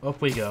 Up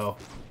we go.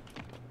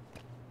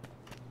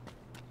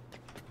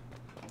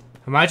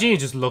 Imagine you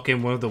just look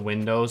in one of the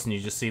windows and you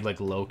just see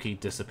like Loki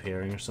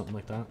disappearing or something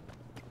like that.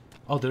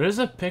 Oh, there is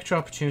a picture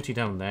opportunity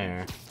down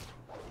there.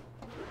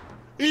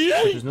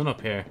 There's none up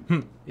here.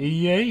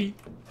 Yay!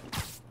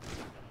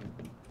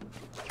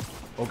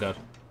 Oh god.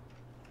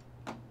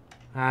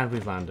 And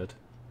we've landed.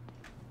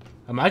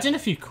 Imagine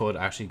if you could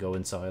actually go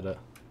inside it.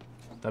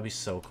 That'd be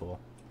so cool.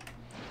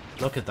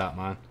 Look at that,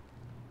 man.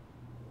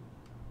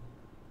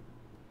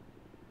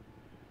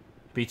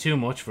 Be too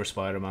much for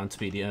Spider-Man to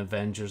be the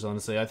Avengers,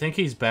 honestly. I think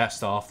he's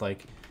best off,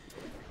 like,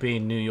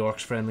 being New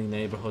York's friendly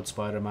neighborhood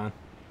Spider-Man.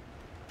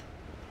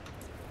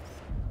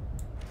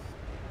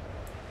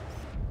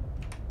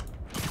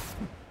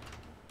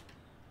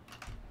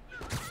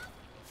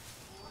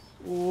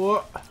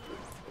 What?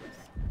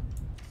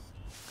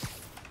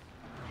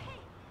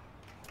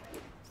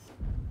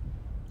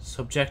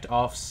 Subject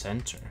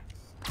off-center.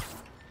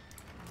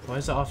 Why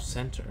is it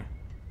off-center?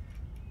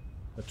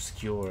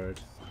 Obscured.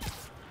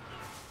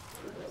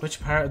 Which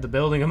part of the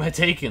building am I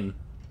taking?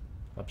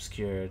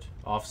 Obscured.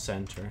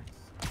 Off-center.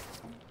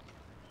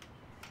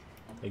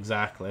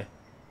 Exactly.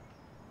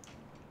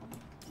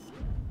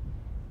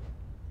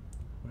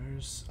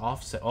 Where's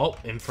offset? Oh,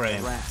 in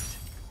frame. Raft.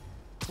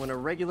 When a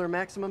regular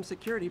maximum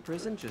security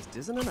prison just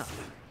isn't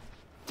enough.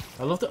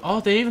 I love the.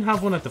 Oh, they even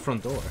have one at the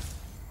front door.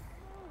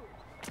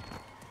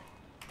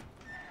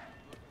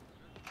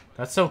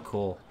 That's so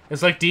cool.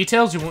 It's like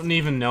details you wouldn't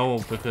even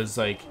know because,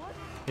 like,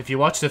 if you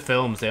watch the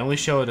films, they only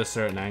show it a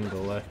certain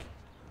angle. Like,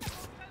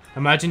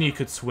 imagine you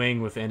could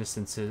swing with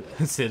innocent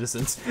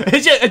citizens.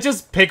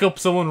 just pick up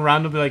someone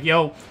random, be like,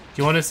 "Yo, do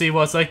you want to see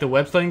what's like the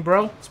web thing,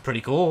 bro? It's pretty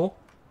cool."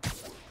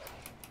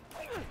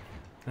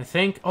 I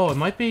think. Oh, it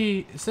might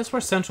be. Is this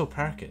where Central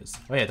Park is?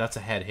 Oh yeah, that's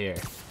ahead here.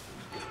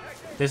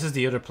 This is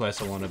the other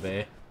place I want to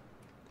be.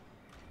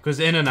 Because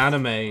in an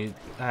anime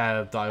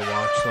that I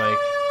watched, like.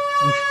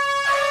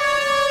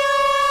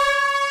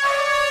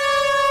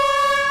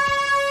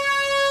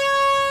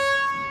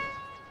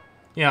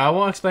 Yeah, I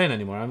won't explain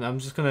anymore. I'm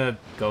just gonna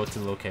go to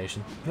the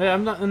location. Yeah,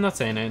 I'm not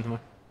saying anything more.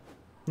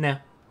 No.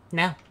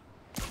 No.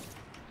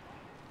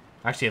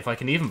 Actually, if I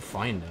can even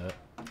find it.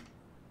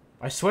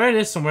 I swear it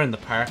is somewhere in the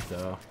park,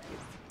 though.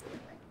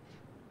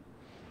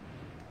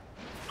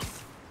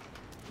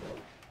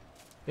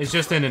 It's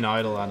just in an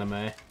idol anime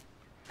that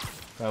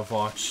I've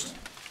watched.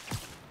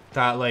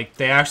 That, like,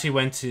 they actually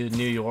went to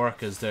New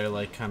York as their,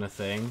 like, kind of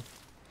thing.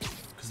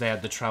 Because they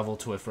had to travel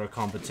to it for a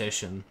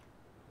competition.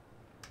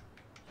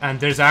 And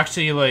there's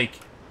actually, like,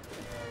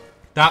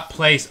 that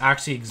place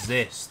actually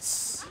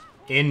exists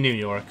in New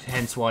York,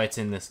 hence why it's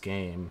in this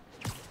game.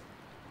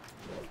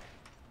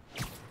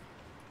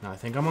 No, I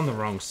think I'm on the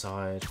wrong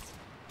side.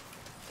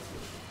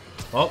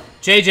 Oh,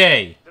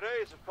 JJ! Today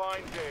is a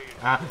fine day.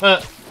 At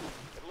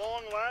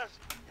long last,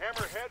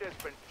 Hammerhead has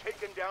been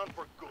taken down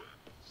for good.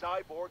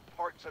 Cyborg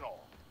parts and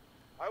all.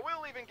 I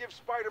will even give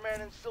Spider-Man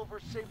and Silver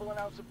Sable an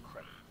ounce of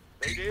credit.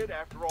 They did,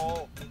 after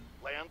all,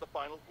 land the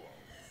final blow.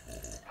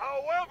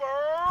 However,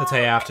 I'll tell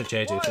you after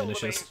JJ while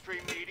finishes. The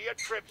mainstream media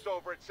trips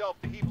over itself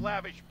to heap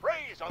lavish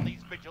praise on these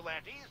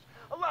vigilantes,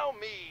 allow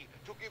me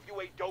to give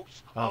you a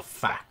dose of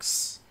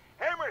facts.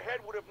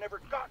 Hammerhead would have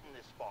never gotten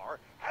this far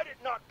had it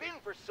not been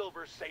for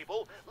Silver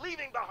Sable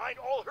leaving behind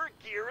all her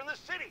gear in the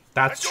city.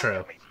 That's and true.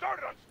 Don't get me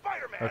started on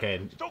Spider-Man,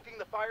 okay. stoking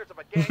the fires of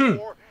a gang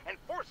war and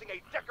forcing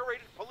a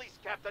decorated police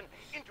captain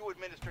into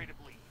administrative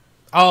leave.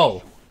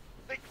 Oh.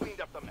 They cleaned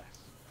up the mess,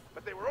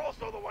 but they were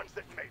also the ones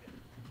that made it.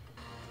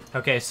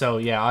 Okay, so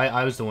yeah,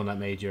 I was the one that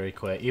made Yuri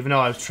quit, even though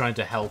I was trying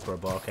to help her,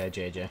 but okay,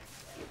 JJ.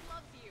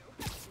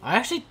 I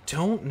actually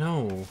don't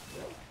know.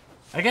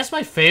 I guess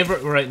my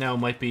favorite right now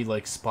might be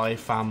like Spy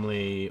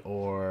Family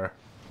or...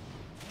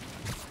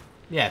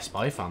 Yeah,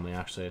 Spy Family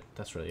actually,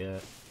 that's really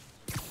it.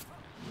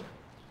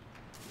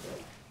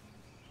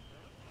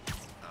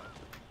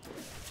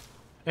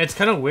 It's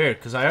kind of weird,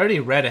 because I already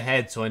read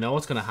ahead, so I know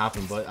what's going to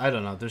happen, but I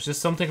don't know, there's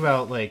just something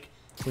about like...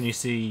 When you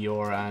see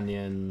your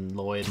Anya and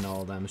Lloyd and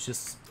all them, it's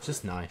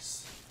just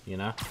nice, you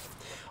know?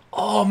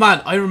 Oh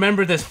man, I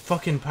remember this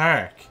fucking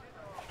park.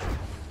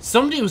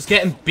 Somebody was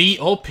getting beat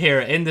up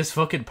here in this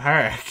fucking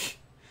park.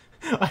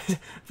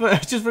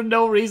 But just for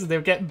no reason, they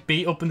were getting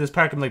beat up in this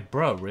park. I'm like,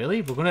 bro,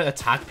 really? We're gonna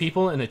attack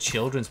people in a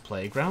children's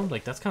playground?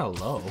 Like, that's kind of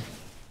low.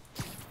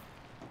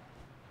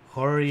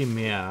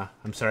 Horimiya.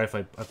 I'm sorry if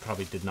I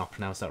probably did not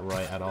pronounce that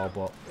right at all,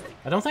 but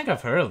I don't think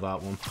I've heard of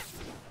that one.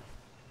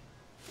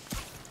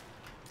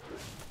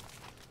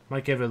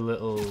 Might give it a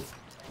little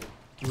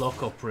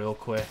look up real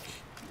quick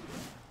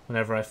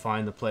whenever I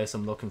find the place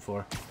I'm looking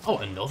for. Oh,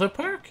 another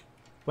park?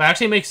 Well, it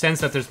actually makes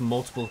sense that there's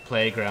multiple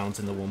playgrounds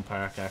in the one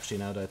park, actually,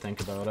 now that I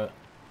think about it.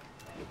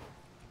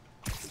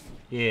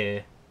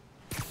 Yeah.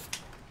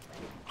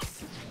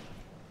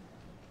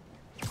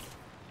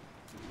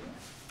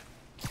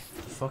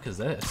 The fuck is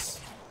this?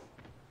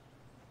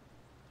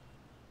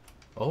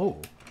 Oh.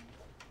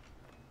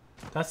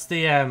 That's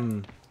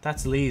the,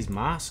 that's Lee's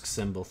mask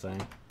symbol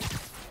thing.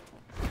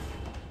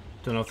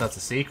 Don't know if that's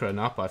a secret or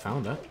not, but I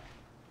found it.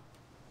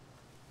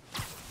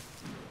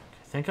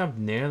 I think I've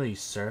nearly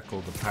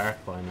circled the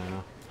park by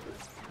now.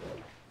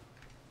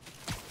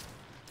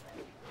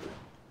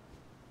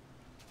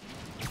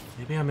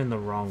 Maybe I'm in the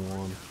wrong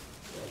one.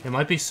 It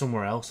might be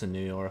somewhere else in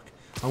New York.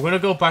 I'm gonna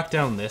go back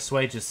down this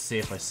way just to see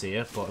if I see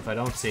it, but if I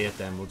don't see it,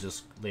 then we'll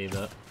just leave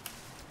it.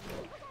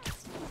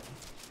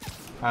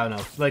 I don't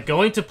know. Like,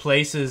 going to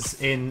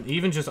places in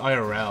even just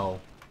IRL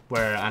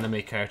where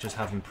anime characters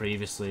haven't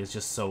previously is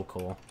just so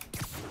cool.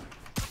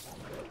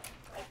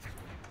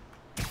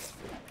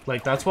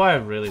 Like, that's why I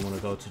really want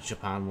to go to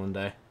Japan one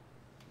day.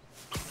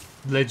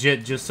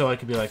 Legit, just so I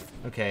could be like,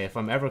 okay, if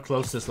I'm ever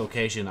close to this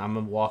location, I'm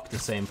gonna walk the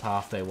same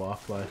path they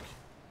walk, like.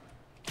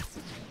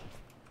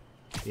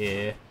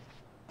 Yeah.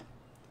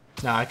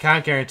 Nah, I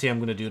can't guarantee I'm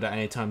gonna do that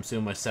anytime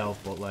soon myself,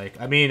 but like,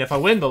 I mean, if I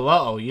win the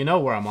lotto, you know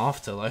where I'm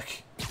off to,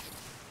 like.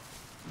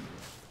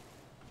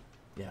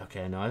 Yeah,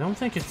 okay, no, I don't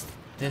think it's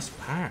this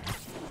park.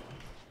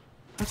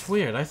 That's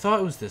weird, I thought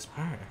it was this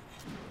park.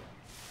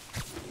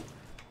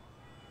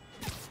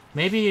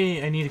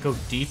 Maybe I need to go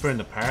deeper in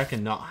the park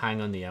and not hang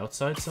on the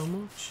outside so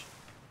much.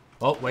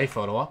 Oh, wait,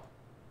 photo op.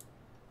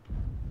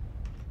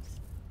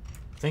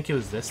 I think it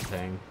was this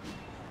thing.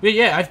 But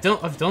yeah, I've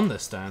done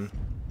this then.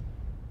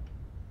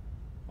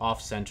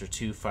 Off center,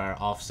 too far,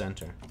 off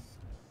center.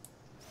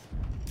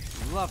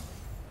 Love.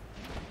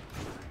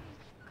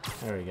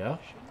 There we go.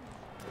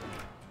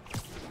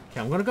 Okay,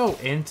 I'm gonna go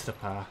into the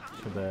park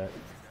a bit.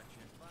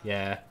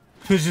 Yeah.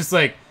 It's just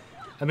like,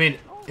 I mean,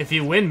 if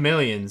you win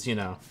millions, you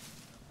know.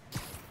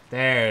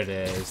 There it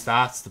is.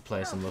 That's the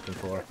place I'm looking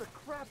for.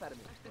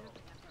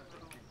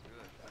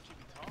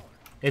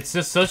 It's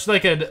just such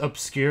like an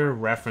obscure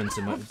reference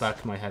in my back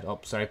of my head.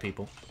 Oh, sorry,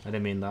 people. I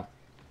didn't mean that.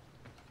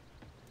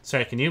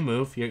 Sorry, can you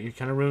move? You're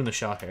kind of ruining the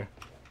shot here.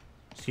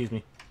 Excuse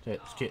me.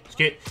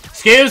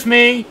 Excuse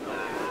me!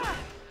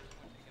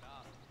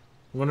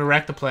 I'm gonna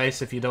wreck the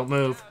place if you don't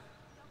move.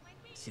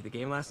 See the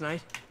game last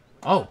night?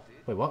 Oh,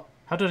 wait, what?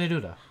 How did I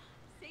do that?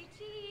 Yeah,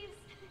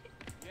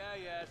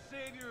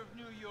 savior of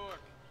New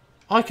York.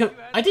 I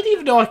didn't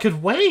even know I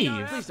could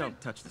wave. Please don't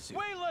touch the suit.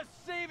 Way less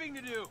saving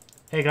to do.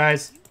 Hey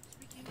guys.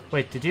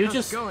 Wait, did you How's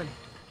just... it going?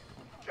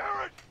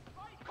 Jared,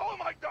 call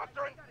my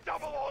doctor and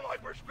double all my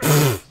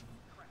prescriptions.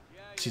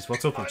 Jeez,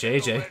 what's up with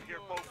JJ?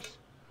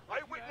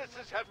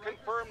 Eyewitnesses have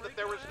confirmed that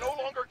there is no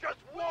longer just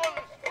one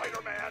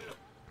Spider-Man,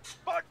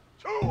 but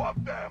two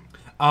of them.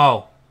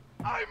 Oh.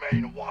 I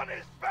mean, one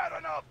is bad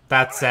enough.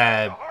 That's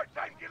a hard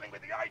time dealing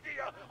with the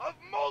idea of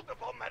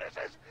multiple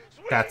menaces.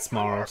 That's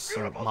Miles.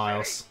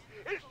 Miles.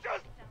 It's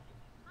just.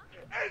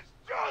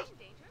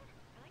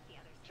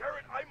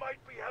 Jared, I might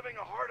be having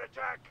a heart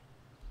attack.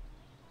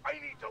 I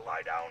need to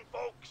lie down,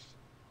 folks.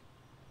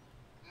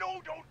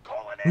 No, don't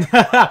call an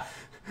ambulance.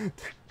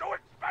 It's too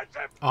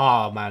expensive.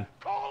 Oh man.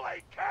 Call a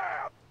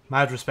cab.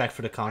 Mad respect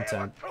for the content.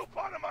 I have a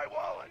coupon in my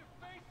wallet.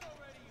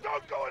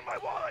 Don't go in my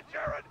wallet,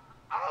 Jared.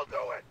 I'll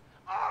do it.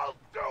 I'll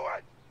do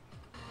it.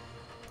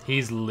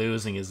 He's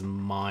losing his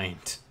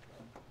mind.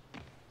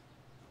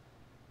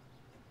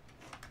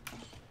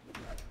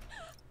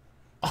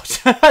 Oh,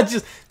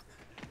 just...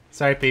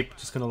 Sorry, Peep.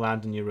 Just gonna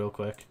land on you real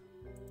quick.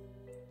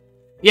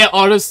 Yeah,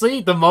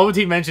 honestly, the moment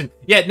he mentioned...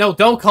 Yeah, no,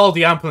 don't call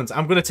the ambulance.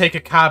 I'm gonna take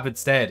a cab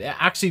instead. It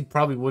actually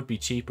probably would be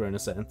cheaper in a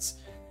sense.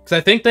 Because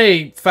I think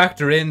they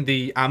factor in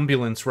the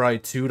ambulance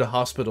ride to the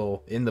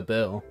hospital in the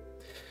bill.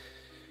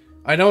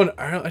 I don't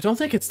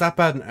think it's that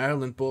bad in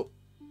Ireland, but...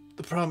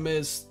 The problem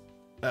is...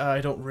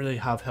 I don't really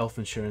have health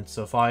insurance,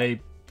 so if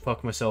I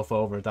fuck myself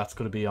over, that's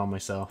gonna be on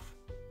myself.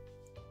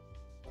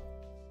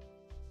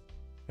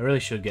 I really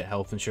should get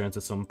health insurance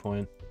at some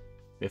point,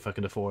 if I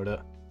can afford it.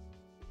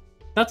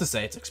 Not to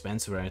say it's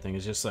expensive or anything,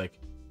 it's just like,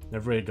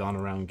 never really gone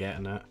around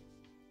getting it.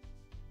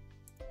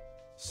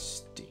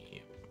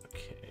 Steam,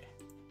 okay.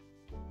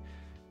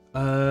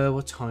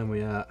 What time are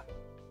we at?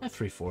 At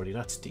 3:40,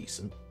 that's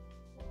decent.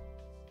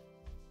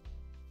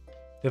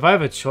 If I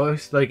have a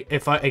choice, like,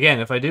 if I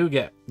do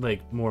get,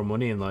 like, more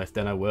money in life,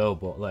 then I will,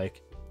 but,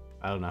 like,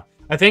 I don't know.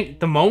 I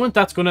think the moment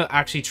that's gonna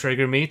actually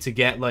trigger me to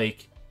get,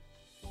 like,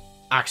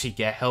 actually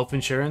get health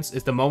insurance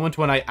is the moment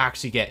when I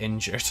actually get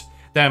injured.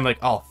 Then I'm like,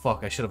 oh,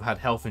 fuck, I should have had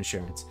health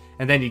insurance.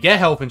 And then you get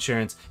health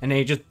insurance, and then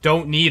you just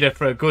don't need it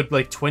for a good,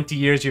 like, 20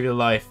 years of your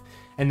life.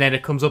 And then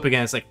it comes up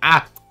again, it's like,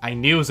 ah, I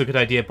knew it was a good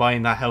idea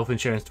buying that health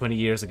insurance 20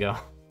 years ago.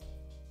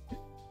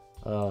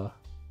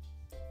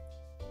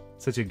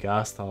 Such a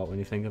gas thought when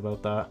you think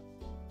about that.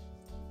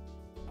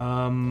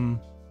 Yeah,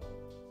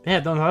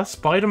 no, that's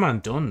Spider-Man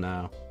done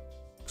now.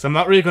 Because I'm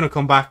not really going to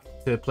come back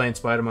to playing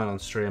Spider-Man on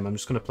stream. I'm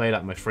just going to play that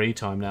in my free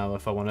time now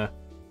if I want to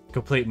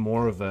complete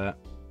more of it.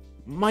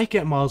 might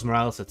get Miles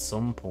Morales at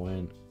some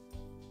point.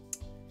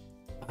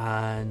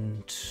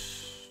 And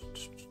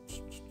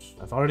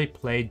I've already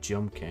played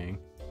Jump King.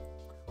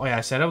 Oh yeah,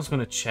 I said I was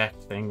gonna check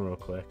thing real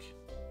quick.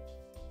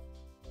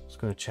 I was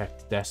gonna check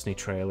the Destiny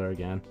trailer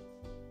again.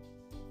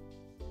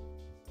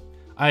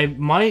 I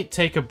might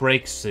take a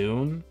break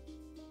soon,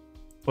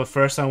 but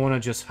first I want to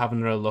just have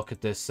another look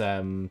at this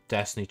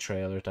Destiny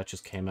trailer that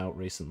just came out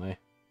recently.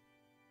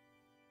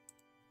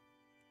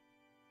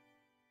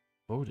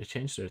 Oh, they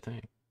changed their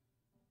thing.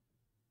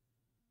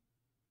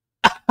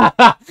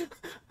 I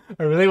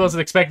really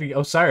wasn't expecting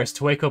Osiris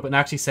to wake up and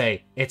actually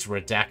say, it's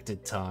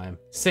redacted time.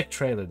 Sick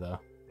trailer, though.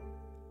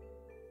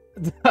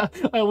 I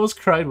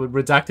almost cried when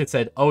Redacted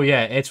said, oh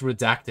yeah, it's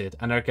redacted,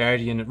 and our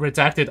Guardian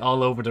redacted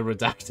all over the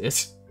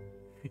redacted.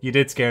 You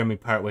did scare me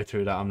partway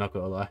through that, I'm not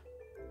gonna lie.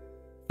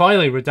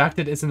 Finally,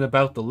 Redacted isn't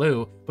about the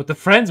loot, but the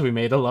friends we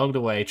made along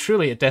the way.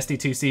 Truly a Destiny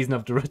 2 season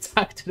of the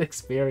Redacted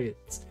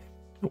experience.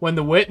 When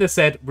the witness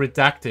said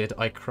redacted,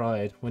 I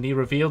cried. When he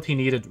revealed he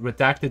needed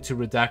redacted to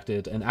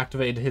redacted and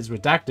activated his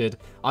redacted,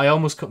 I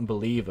almost couldn't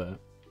believe it.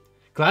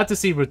 Glad to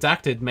see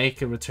redacted make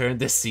a return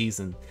this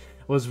season.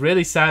 Was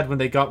really sad when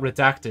they got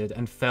redacted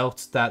and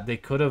felt that they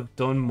could have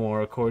done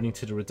more according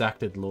to the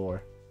redacted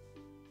lore.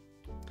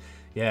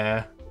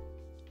 Yeah.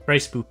 Very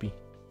spoopy.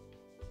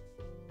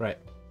 Right.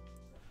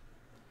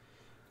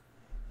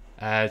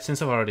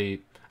 Since I've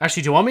already...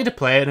 Actually, do you want me to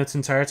play it in its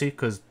entirety?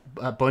 Because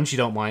Bungie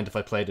don't mind if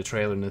I play the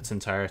trailer in its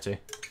entirety.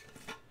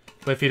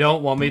 But if you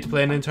don't want me to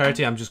play in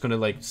entirety, I'm just going to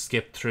like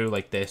skip through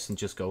like this and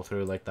just go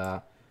through like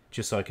that.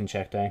 Just so I can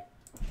check down.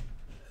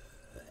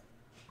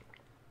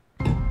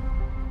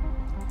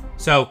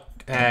 So,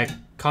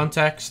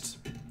 context.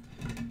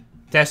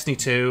 Destiny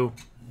 2.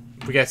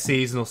 We get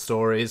seasonal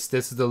stories.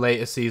 This is the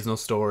latest seasonal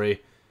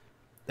story.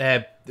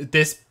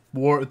 This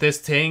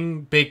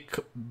thing, big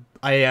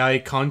AI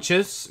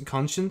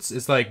conscience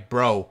is like,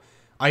 bro,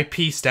 I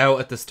pieced out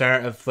at the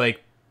start of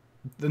like,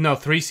 no,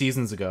 3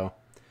 seasons ago,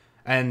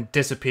 and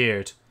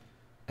disappeared.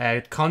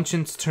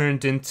 Conscience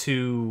turned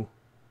into,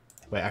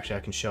 wait, actually I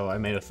can show it. I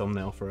made a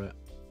thumbnail for it.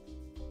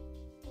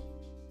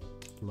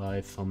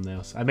 Live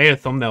thumbnails. I made a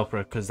thumbnail for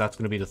it because that's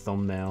going to be the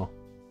thumbnail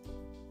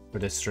for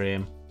this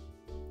stream.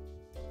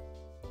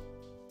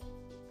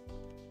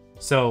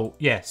 So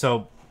yeah,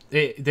 so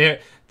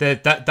that's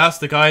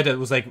the guy that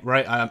was like,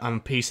 right, I'm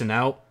peacing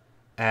out.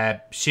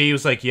 She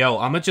was like, yo,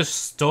 I'm gonna just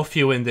stuff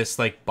you in this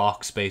like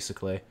box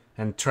basically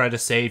and try to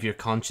save your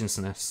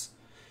consciousness.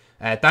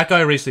 That guy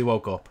recently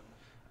woke up.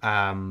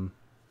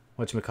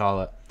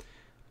 Whatchamacallit.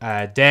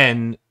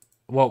 Then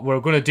what we're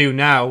gonna do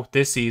now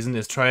this season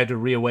is try to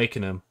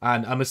reawaken him,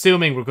 and I'm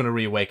assuming we're gonna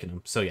reawaken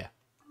him. So yeah,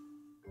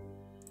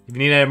 if you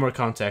need any more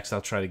context,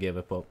 I'll try to give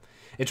it, but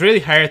it's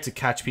really hard to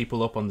catch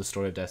people up on the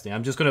story of Destiny.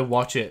 I'm just gonna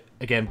watch it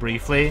again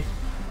briefly,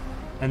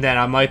 and then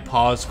I might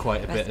pause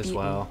quite a bit as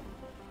well.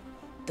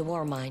 The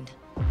War Mind.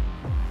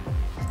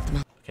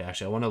 Okay,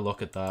 actually, I want to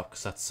look at that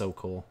because that's so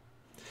cool.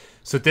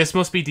 So this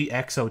must be the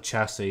Exo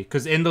chassis,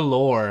 because in the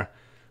lore,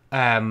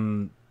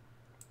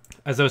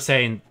 as I was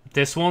saying,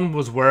 this one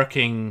was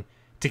working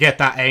to get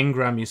that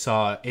engram you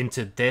saw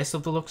into this,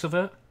 of the looks of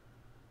it.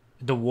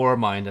 The War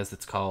Mind, as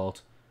it's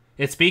called.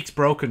 It speaks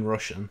broken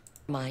Russian.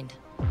 Mind.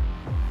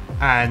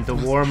 And the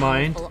War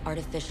Mind,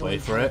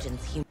 wait for it,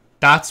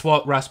 that's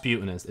what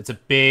Rasputin is. It's a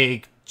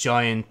big,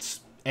 giant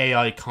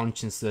AI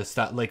consciousness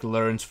that like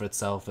learns for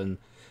itself and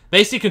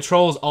basically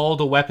controls all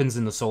the weapons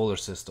in the solar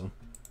system.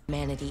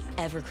 Humanity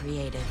ever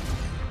created.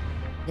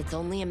 It's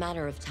only a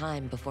matter of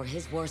time before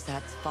his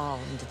warsats fall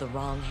into the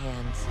wrong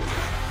hands.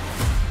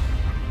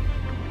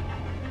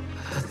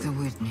 The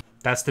witness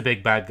That's the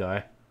big bad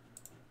guy.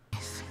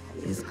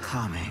 is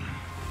coming.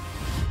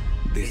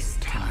 This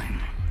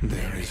time,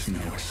 there is no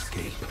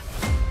escape.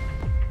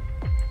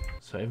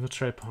 So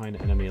infiltrate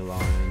behind enemy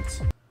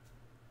lines.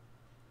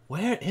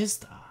 Where is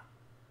that?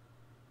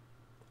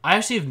 I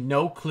actually have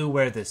no clue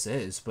where this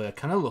is, but it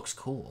kind of looks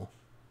cool.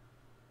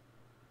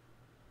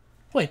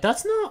 Wait,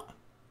 that's not...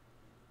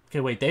 Okay,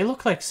 wait, they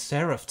look like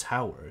Seraph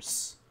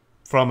Towers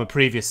from a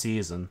previous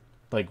season.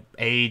 Like,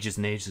 ages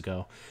and ages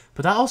ago.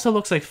 But that also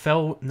looks like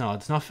Fell... No,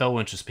 it's not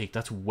Fellwinter's Peak.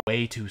 That's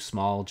way too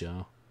small,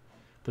 Joe.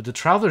 But the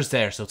Traveler's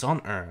there, so it's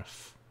on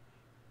Earth.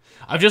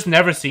 I've just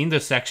never seen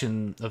this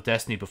section of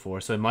Destiny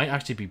before, so it might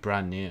actually be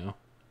brand new.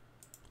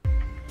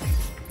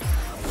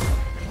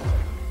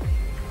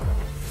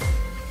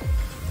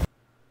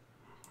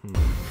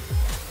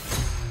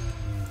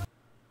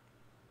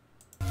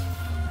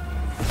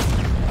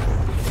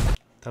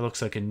 That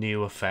looks like a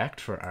new effect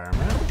for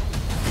armor.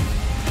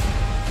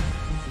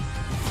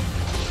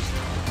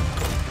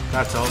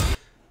 That's all.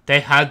 They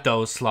had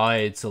those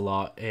slides a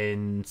lot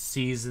in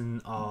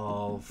Season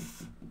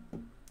of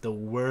the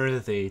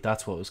Worthy.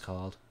 That's what it was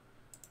called.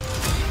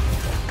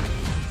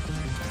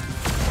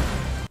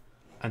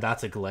 And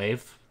that's a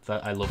glaive.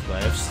 I love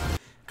glaives.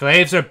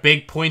 Glaives are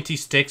big pointy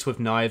sticks with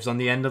knives on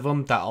the end of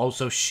them that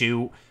also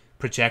shoot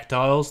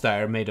projectiles that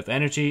are made of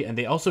energy, and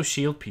they also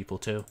shield people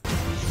too.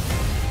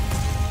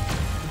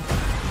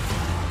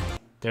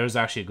 There was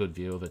actually a good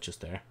view of it just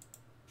there.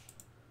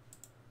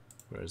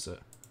 Where is it?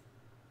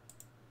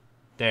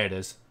 There it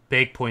is.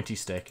 Big pointy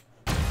stick.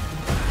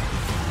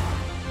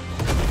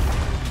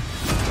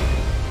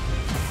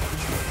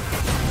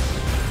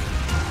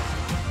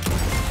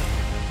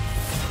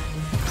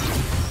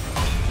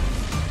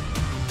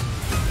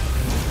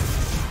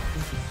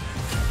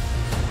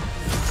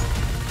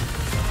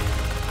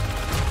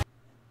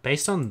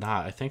 Based on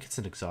that, I think it's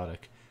an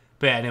exotic.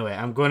 But anyway,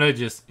 I'm gonna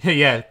just...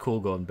 yeah, cool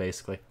gun,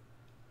 basically.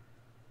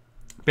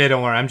 But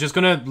don't worry, I'm just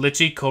gonna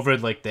literally cover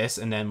it like this,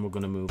 and then we're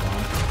gonna move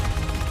on.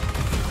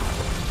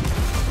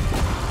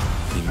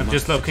 I'm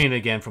just looking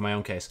again for my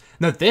own case.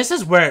 Now, this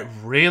is where it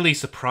really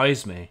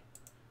surprised me.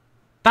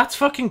 That's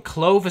fucking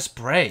Clovis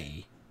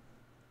Bray.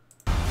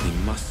 We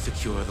must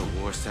secure the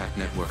Warsat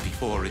network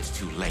before it's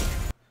too late.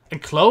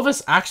 And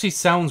Clovis actually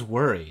sounds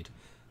worried.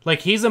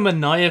 Like, he's a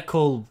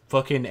maniacal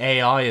fucking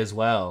AI as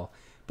well.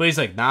 But he's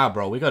like, nah,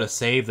 bro, we gotta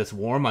save this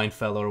Warmind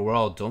fella or we're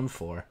all done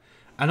for.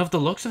 And of the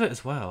looks of it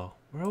as well,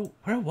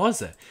 where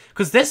was it?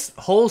 Because this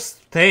whole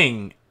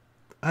thing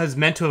has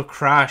meant to have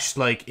crashed,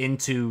 like,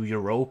 into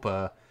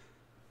Europa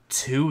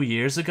 2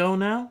 years ago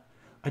now?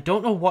 I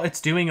don't know what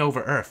it's doing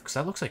over Earth, because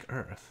that looks like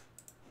Earth.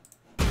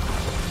 We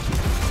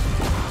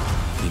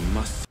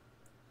must...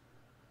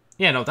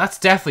 Yeah, no, that's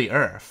definitely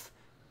Earth.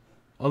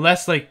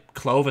 Unless, like,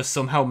 Clovis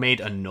somehow made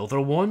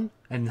another one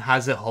and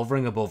has it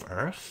hovering above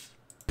Earth.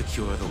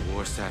 Secure the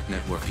Warsat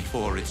network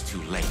before it's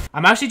too late.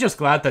 I'm actually just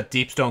glad that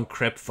Deepstone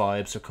Crypt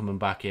vibes are coming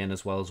back in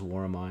as well as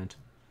Warmind.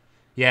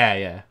 Yeah,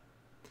 yeah.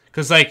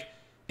 Because, like,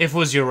 if it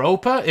was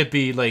Europa, it'd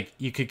be, like,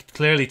 you could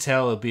clearly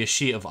tell it'd be a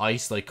sheet of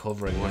ice, like,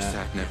 covering it.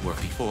 Warsat network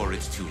before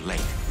it's too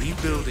late.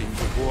 Rebuilding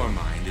the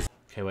Warmind is...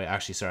 Okay, wait,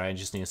 actually, sorry, I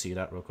just need to see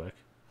that real quick.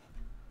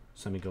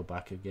 So let me go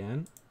back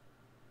again.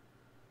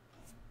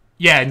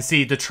 Yeah, and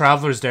see, the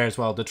Traveler's there as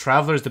well. The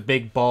Traveler's the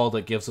big ball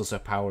that gives us our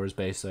powers,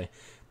 basically.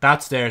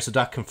 That's there, so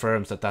that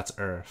confirms that that's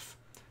Earth.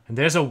 And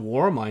there's a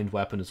Warmind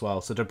weapon as well,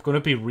 so they're going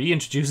to be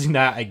reintroducing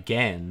that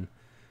again.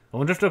 I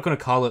wonder if they're going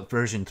to call it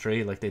version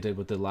 3, like they did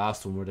with the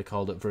last one, where they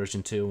called it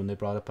version 2 when they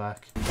brought it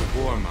back. The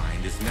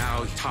Warmind is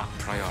now top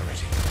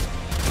priority.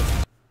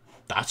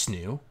 That's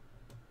new.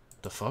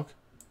 The fuck?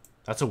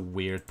 That's a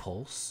weird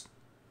pulse.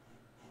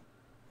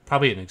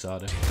 Probably an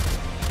exotic.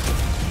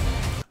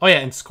 Oh yeah,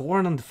 and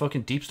scoring on the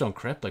fucking Deepstone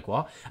Crypt, like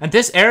what? And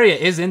this area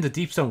is in the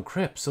Deepstone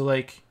Crypt, so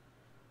like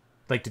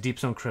the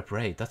Deepstone Crypt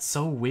raid. That's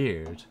so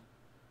weird.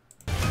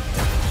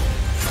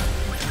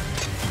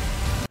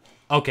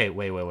 Okay,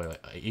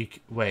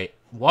 wait,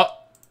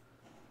 what?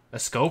 A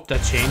scope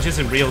that changes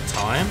in real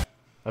time?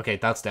 Okay,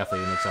 that's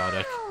definitely an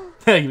exotic.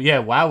 Yeah,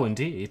 wow,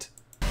 indeed.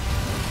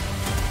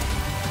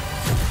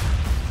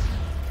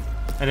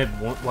 And it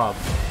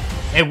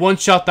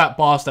one-shot that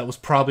boss that was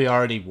probably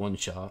already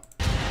one-shot.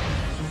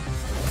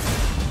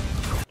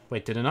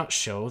 Wait, did it not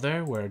show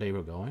there where they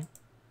were going?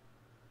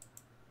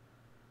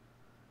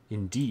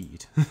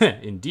 Indeed.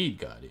 Indeed,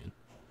 Guardian.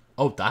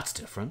 Oh, that's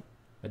different.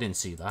 I didn't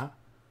see that.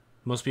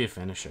 Must be a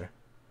finisher.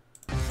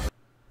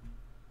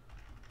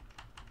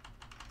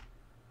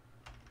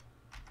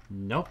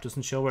 Nope,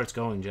 doesn't show where it's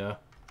going, Joe.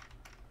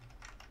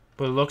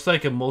 But it looks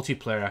like a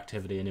multiplayer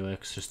activity anyway,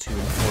 because there's 2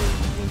 and 4 in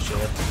one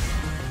shot.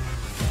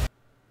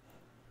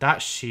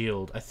 That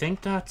shield, I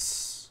think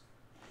that's...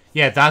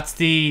 Yeah,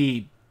 that's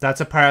a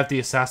part of the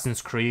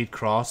Assassin's Creed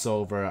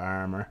crossover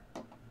armor.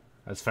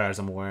 As far as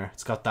I'm aware.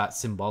 It's got that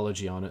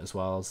symbology on it as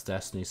well as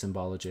Destiny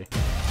symbology.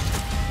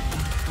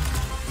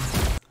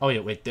 Oh yeah,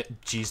 wait,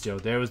 jeez Joe,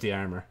 there was the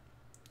armor.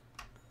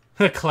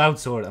 Cloud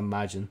Sword,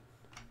 imagine.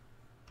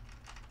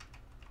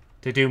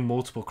 They do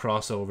multiple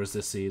crossovers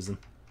this season.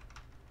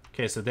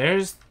 Okay, so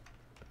there's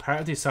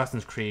part of the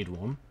Assassin's Creed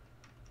one.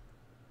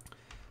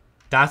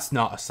 That's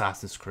not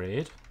Assassin's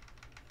Creed.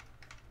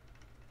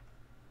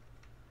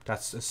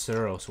 That's a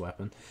Suros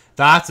weapon.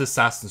 That's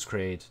Assassin's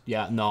Creed.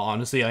 Yeah, no,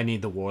 honestly, I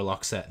need the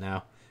Warlock set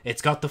now.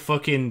 It's got the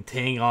fucking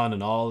thing on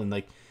and all, and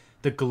like,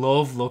 the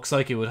glove looks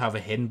like it would have a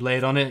hidden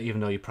blade on it,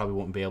 even though you probably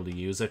won't be able to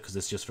use it because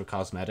it's just for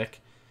cosmetic.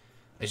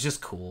 It's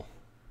just cool.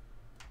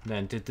 And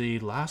then, did the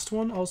last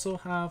one also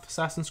have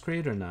Assassin's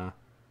Creed or nah?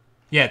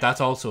 Yeah,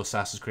 that's also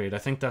Assassin's Creed. I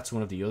think that's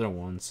one of the other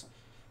ones.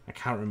 I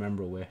can't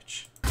remember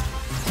which.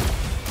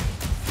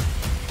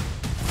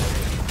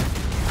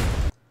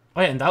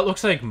 Oh yeah, and that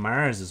looks like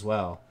Mars as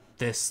well.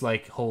 This,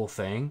 like, whole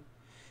thing.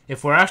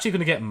 If we're actually going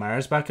to get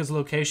Mars back as a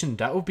location,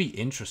 that would be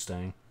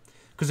interesting.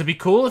 Because it'd be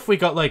cool if we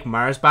got, like,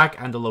 Mars back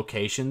and the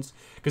locations.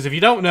 Because if you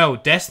don't know,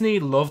 Destiny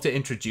love to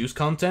introduce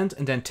content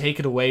and then take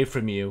it away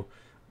from you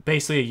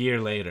basically a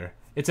year later.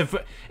 It's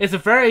a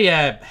very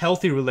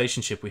healthy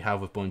relationship we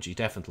have with Bungie,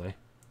 definitely.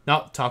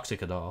 Not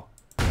toxic at all.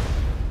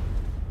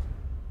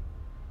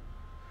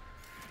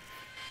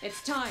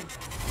 It's time.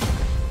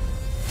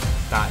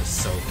 That is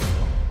so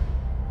cool.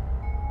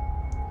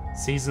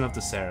 Season of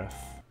the Seraph.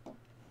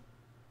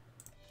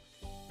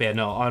 But yeah,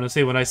 no,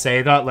 honestly, when I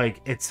say that, like,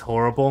 it's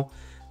horrible.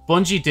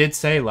 Bungie did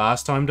say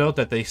last time, though,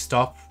 that they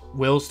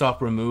will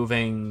stop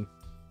removing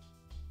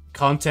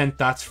content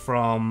that's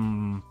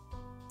from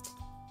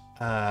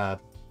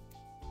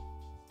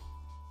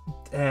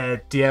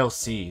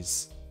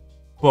DLCs.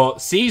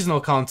 But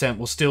seasonal content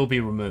will still be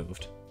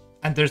removed.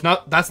 And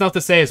that's not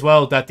to say as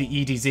well that the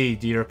EDZ,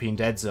 the European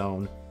Dead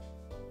Zone,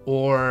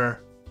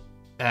 or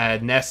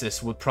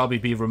Nessus would probably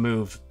be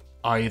removed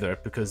either,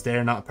 because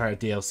they're not part of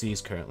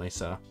DLCs currently,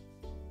 so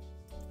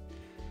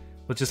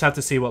we'll just have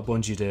to see what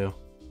Bungie do.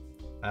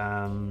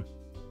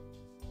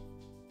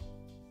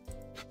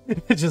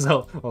 Just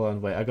hold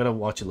on, wait, I gotta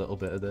watch a little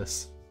bit of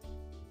this.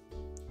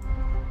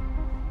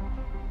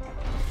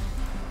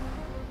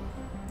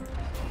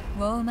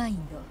 War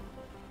Mind,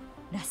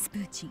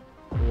 Rasputin.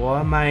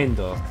 War Mind,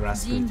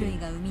 Rasputin.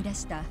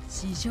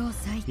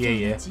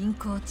 Yeah.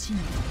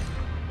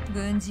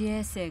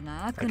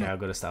 Okay, I've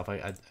got to stop.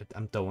 I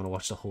don't want to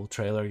watch the whole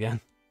trailer again.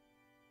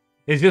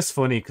 It's just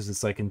funny because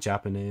it's like in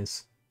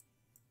Japanese.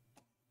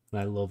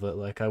 And I love it.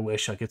 Like, I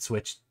wish I could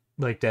switch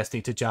like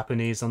Destiny to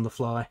Japanese on the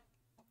fly.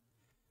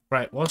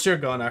 Right, once you're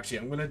gone, actually,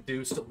 I'm going to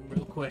do something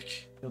real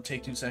quick. It'll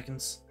take 2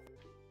 seconds.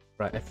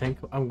 Right, I think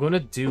I'm going to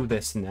do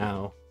this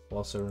now,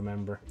 whilst I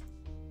remember.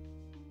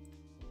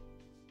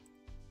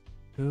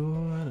 Who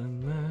would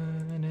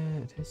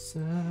have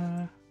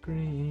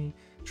disagree?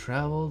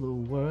 Travel the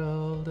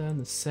world and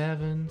the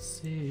 7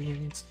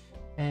 seas.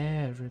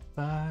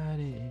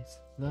 Everybody's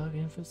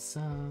looking for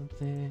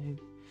something.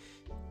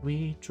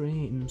 We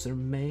dreams are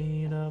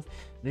made of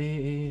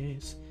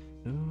these.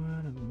 Who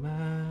would have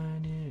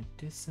minded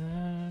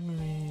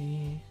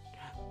disagree?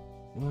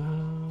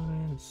 World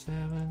and the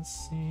 7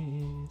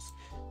 seas.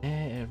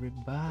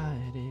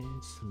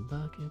 Everybody's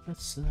looking for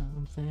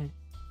something.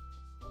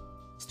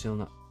 Still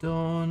not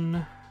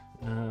done.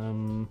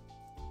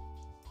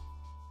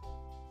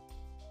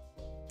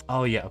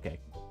 Oh yeah, okay.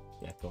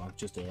 Yeah, go on,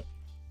 just do it.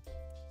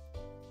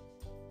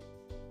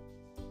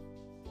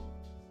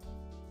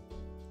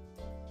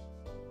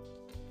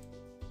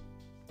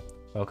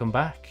 Welcome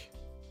back.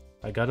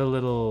 I got a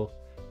little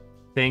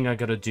thing I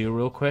gotta do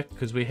real quick,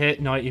 because we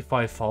hit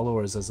 95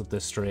 followers as of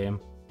this stream.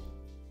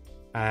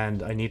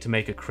 And I need to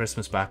make a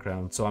Christmas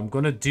background, so I'm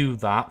gonna do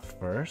that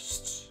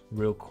first,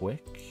 real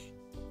quick.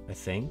 I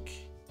think.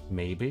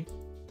 Maybe.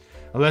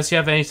 Unless you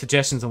have any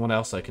suggestions on what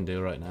else I can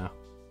do right now.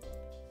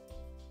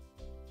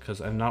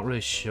 Because I'm not really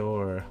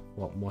sure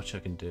what much I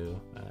can do.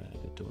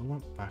 Do I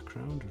want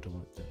background or do I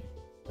want thing?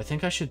 I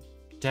think I should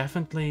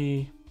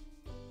definitely...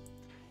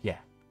 Yeah,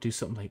 do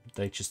something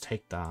like just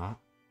take that.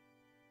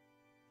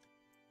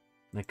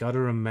 And I gotta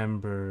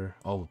remember...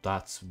 Oh,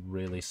 that's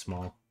really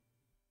small.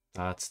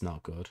 That's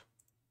not good.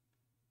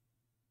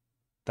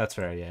 That's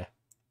fair, yeah.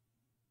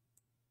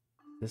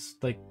 Is this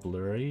like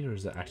blurry or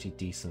is it actually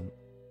decent?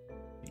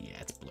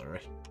 Yeah, it's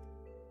blurry.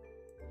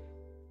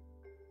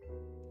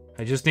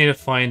 I just need to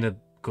find a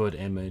good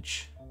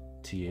image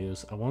to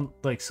use. I want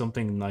like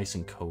something nice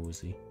and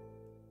cozy.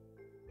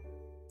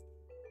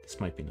 This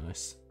might be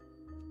nice.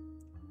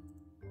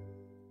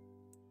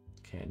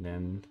 Okay, and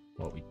then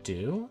what we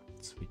do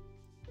is we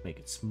make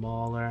it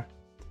smaller.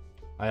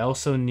 I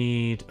also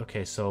need...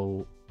 Okay,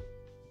 so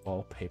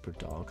wallpaper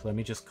dog. Let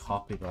me just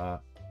copy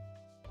that.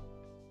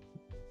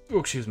 Oh,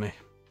 excuse me.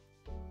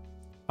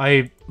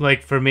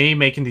 For me,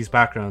 making these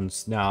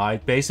backgrounds now, I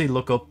basically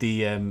look up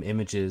the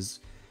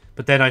images,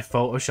 but then I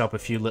Photoshop a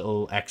few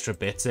little extra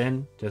bits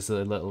in, just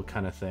a little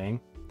kind of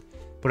thing.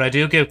 But I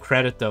do give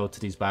credit, though, to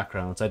these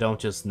backgrounds. I don't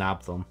just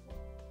nab them.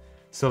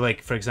 So,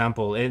 like, for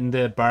example, in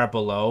the bar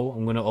below,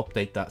 I'm going to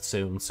update that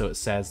soon, so it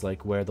says,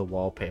 like, where the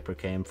wallpaper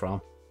came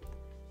from.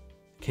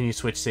 Can you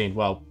switch scene?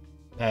 Well,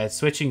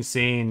 switching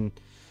scene...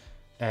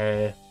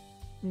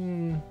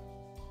 Nah,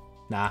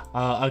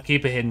 I'll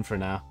keep it hidden for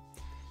now.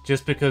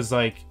 Just because,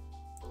 like,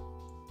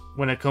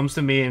 when it comes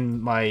to me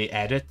and my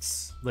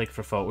edits, like,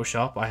 for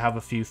Photoshop, I have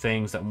a few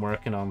things that I'm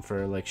working on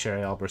for, like,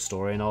 Sherry Albert's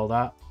story and all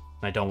that.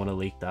 And I don't want to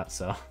leak that,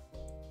 so...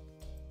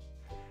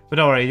 But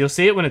don't worry, you'll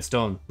see it when it's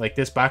done. Like,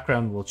 this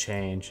background will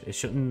change. It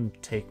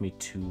shouldn't take me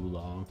too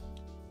long.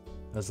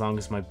 As long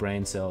as my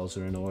brain cells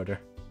are in order.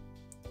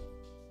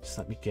 Just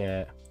let me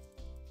get...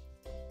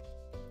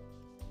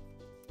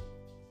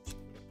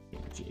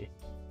 G.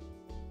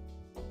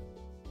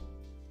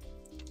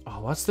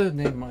 Oh, what's the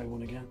name of my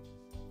one again?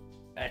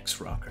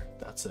 X-Rocker.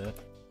 That's it.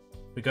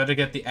 We gotta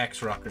get the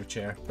X-Rocker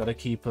chair. Gotta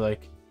keep,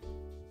 like,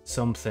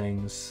 some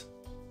things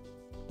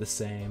the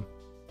same.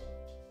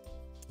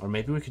 Or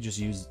maybe we could just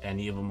use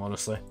any of them,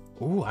 honestly.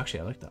 Ooh,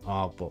 actually, I like that.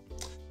 Oh, but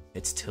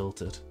it's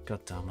tilted.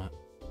 God damn it.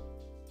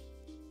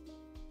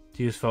 Do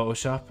you use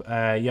Photoshop?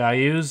 Yeah, I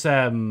use,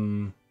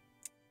 Hold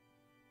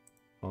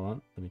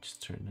on. Let me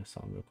just turn this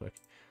on real quick.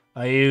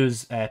 I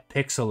use,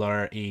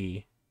 Pixlr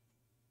E.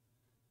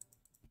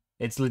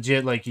 It's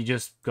legit, like, you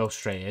just go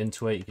straight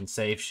into it. You can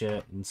save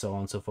shit and so on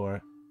and so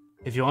forth.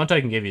 If you want, I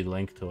can give you the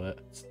link to it.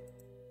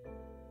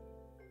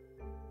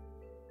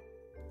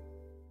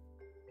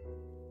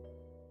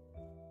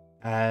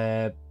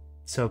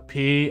 So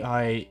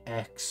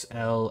Pixlr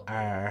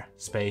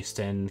spaced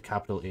in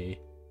capital E.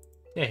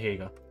 Yeah, here you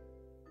go.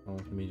 Oh,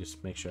 let me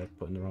just make sure I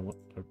put in the wrong one,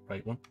 or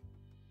right one.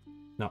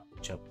 No,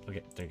 chill.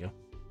 Okay, there you go.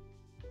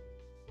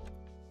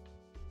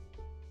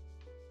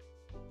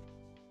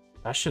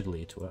 That should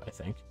lead to it, I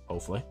think.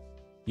 Hopefully.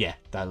 Yeah,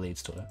 that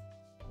leads to it.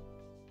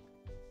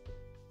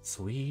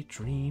 Sweet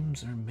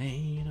dreams are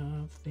made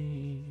of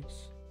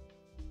these.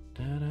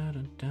 Da da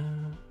da da.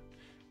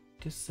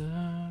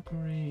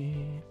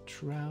 Disagree.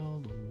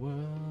 Travel the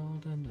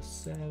world and the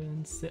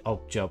seven cities.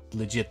 Oh, Joe,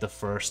 legit, the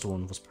first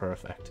one was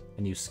perfect,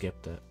 and you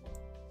skipped it.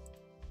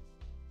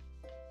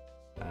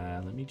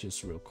 Let me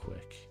just real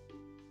quick.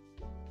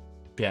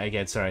 Yeah,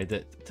 again, sorry.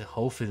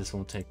 Hopefully this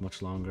won't take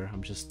much longer.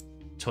 I'm just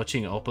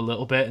touching it up a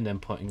little bit and then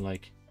putting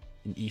like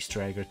an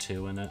Easter egg or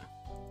two in it.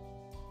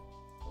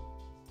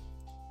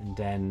 And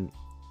then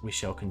we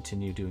shall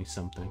continue doing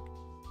something.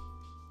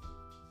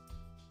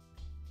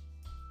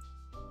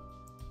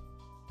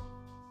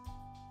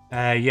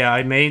 Yeah,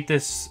 I made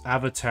this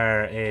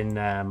avatar in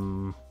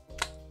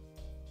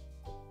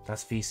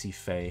that's VC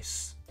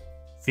Face.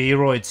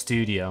 Vroid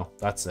Studio,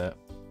 that's it.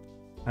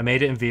 I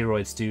made it in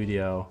Vroid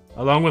Studio,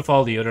 along with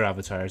all the other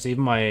avatars,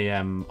 even my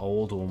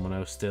old one when I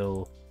was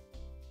still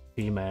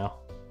female.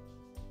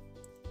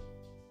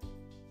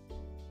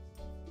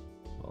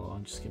 Hold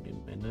on, just give me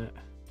a minute.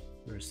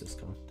 Where's this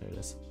gone? There it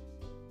is.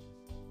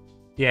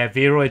 Yeah,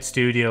 Vroid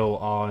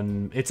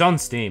Studio it's on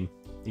Steam.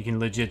 You can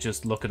legit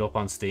just look it up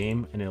on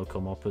Steam and it'll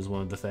come up as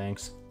one of the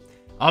things.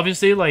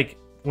 Obviously, like,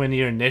 when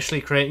you're initially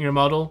creating your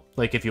model,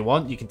 like, if you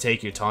want, you can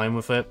take your time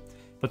with it.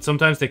 But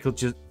sometimes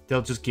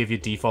they'll just give you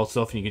default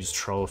stuff and you can just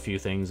throw a few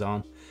things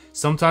on.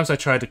 Sometimes I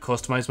try to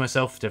customize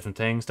myself for different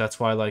things. That's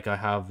why, like, I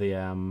have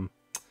the,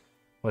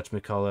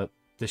 whatchamacallit,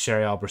 the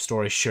Sherry Albert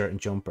Story shirt and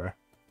jumper.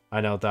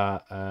 I know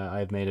that,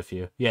 I've made a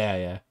few. Yeah,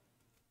 yeah.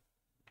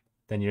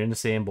 Then you're in the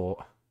same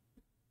boat.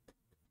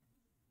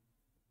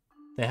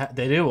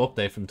 They do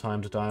update from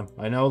time to time.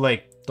 I know,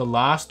 like, the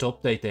last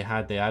update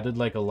they added,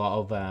 like, a lot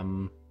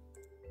of,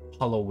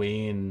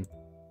 Halloween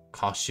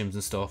costumes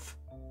and stuff.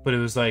 But it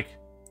was, like,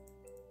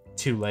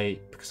 too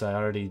late because I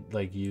already,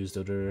 like, used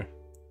other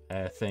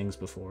things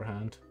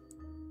beforehand.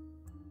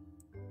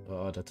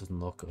 Oh, that doesn't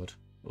look good.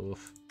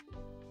 Oof.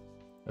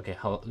 Okay,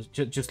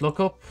 just look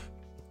up.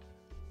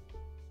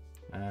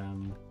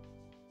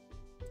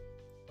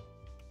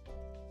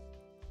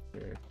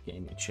 Your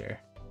gaming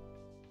chair.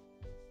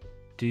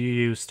 Do you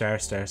use star?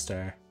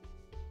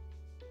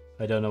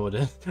 I don't know what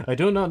it is. I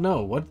do not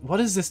know. What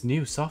is this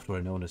new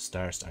software known as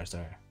star?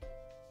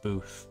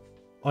 Booth.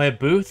 Oh yeah,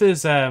 Booth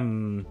is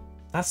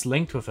that's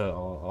linked with it,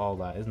 all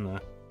that, isn't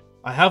it?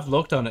 I have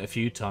looked on it a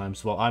few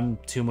times. Well, I'm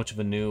too much of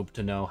a noob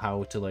to know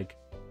how to, like,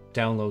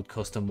 download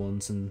custom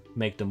ones and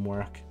make them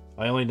work.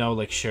 I only know,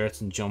 like,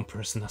 shirts and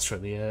jumpers, and that's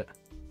really it.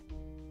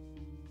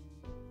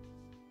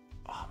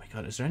 Oh my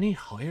god, is there any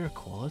higher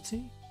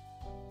quality?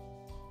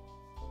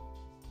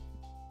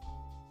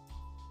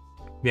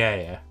 Yeah,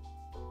 yeah.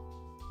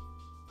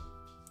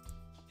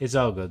 It's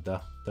all good,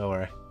 though. Don't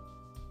worry.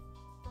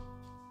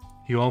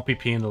 You won't be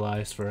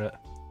penalized for it.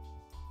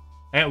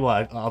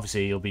 Well,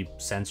 obviously you'll be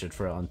censored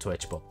for it on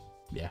Twitch, but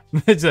yeah,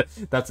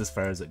 that's as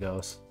far as it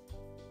goes.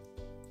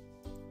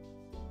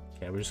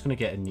 Okay, we're just gonna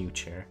get a new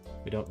chair.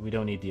 We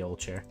don't need the old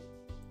chair.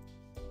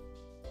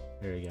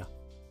 There we go.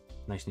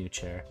 Nice new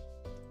chair.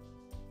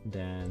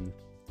 Then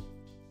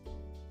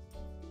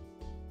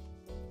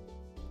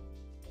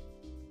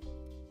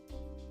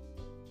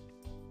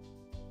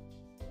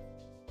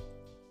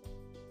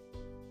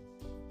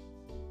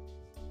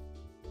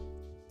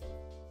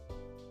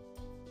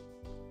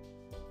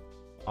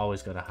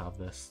always gotta have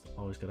this.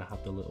 Always gotta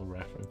have the little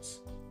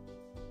reference.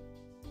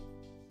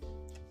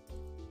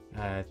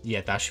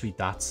 Yeah, that should be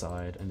that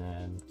side, and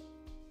then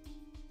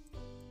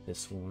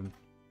this one.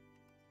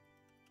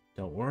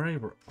 Don't worry,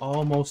 we're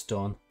almost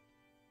done.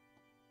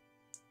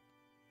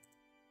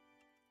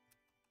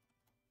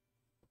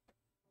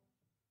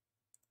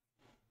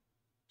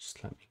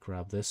 Just let me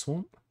grab this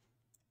one.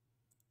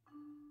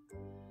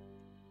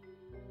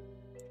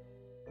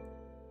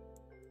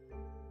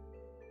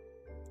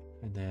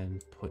 And then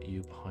put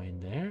you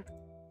behind there.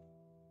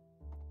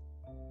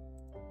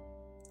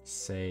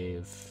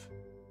 Save.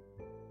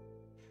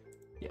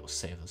 Yeah, we'll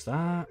save as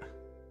that.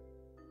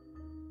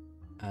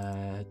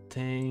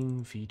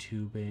 Thing,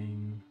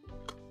 VTubing.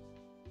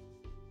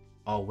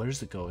 Oh, where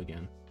does it go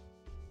again?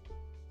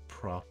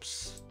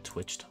 Props,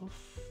 Twitch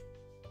stuff.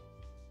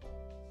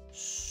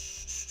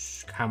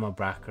 Camera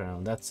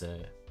background, that's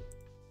it.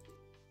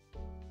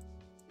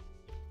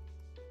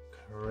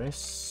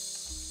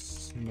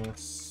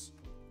 Christmas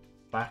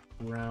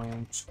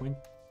background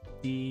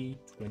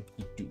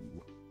 2022.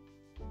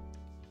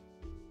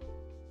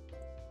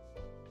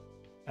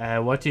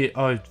 What do you...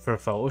 Oh, for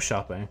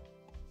photoshopping,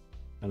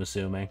 I'm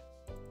assuming.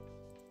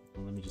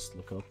 Let me just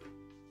look up.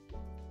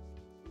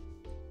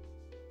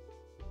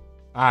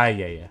 Ah,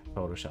 yeah,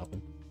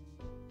 photoshopping.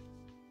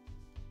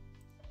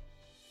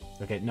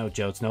 Okay, no,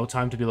 Joe, it's no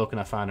time to be looking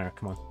at fan art.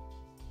 Come on.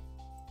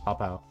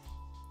 Hop out.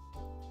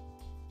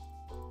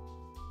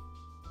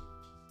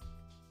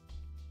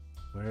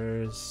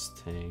 Where's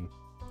thing?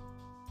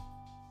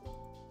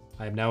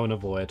 I am now in a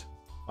void.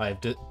 I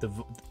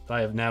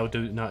have now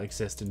do not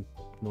exist in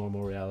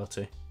normal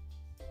reality.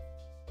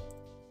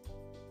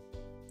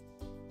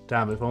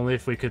 Damn, if only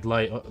if we could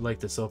light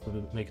this up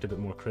and make it a bit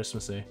more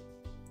Christmassy.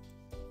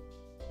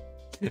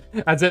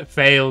 As it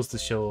fails to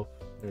show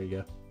up. There you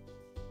go.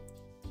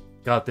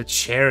 God, the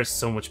chair is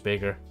so much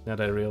bigger now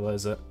that I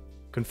realize it.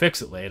 Can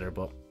fix it later,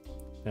 but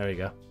there we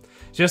go.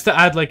 Just to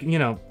add, like, you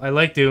know, I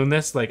like doing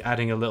this, like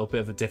adding a little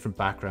bit of a different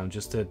background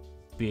just to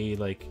be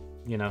like,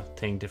 you know,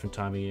 thing different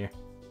time of year.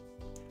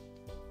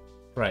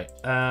 Right.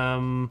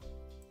 I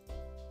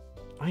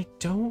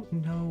don't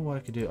know what I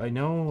could do. I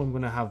know I'm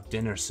gonna have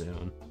dinner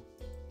soon.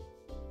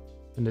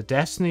 And the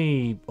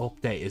Destiny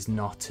update is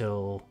not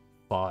till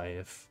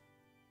 5.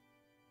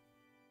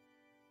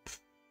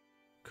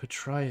 Could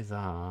try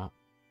that.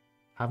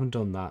 Haven't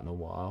done that in a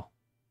while.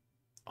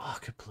 Oh, I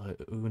could play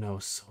Uno.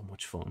 So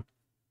much fun.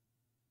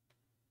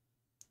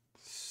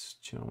 Let's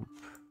jump.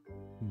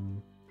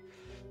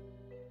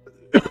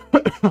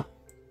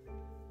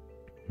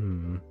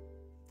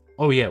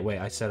 Oh yeah, wait.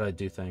 I said I'd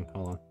do thing.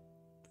 Hold on,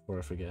 before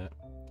I forget.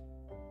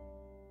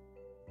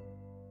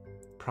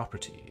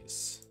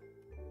 Properties.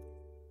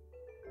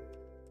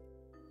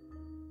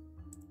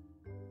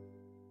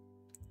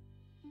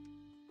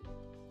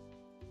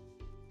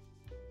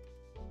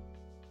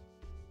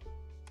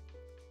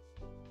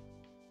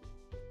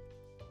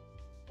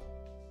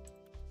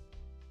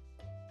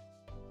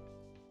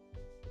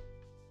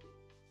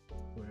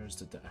 Where's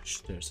the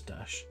dash? There's the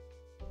dash.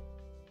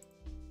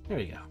 There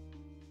you go.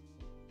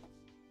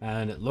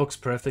 And it looks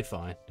perfectly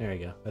fine. There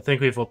you go. I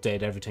think we've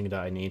updated everything that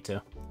I need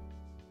to.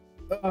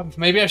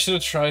 Maybe I should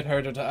have tried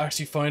harder to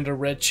actually find a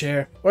red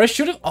chair. Or I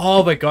should have...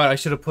 Oh my god, I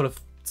should have put a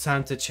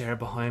Santa chair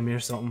behind me or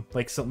something.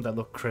 Like something that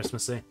looked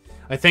Christmassy.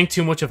 I think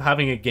too much of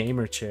having a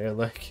gamer chair,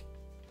 like...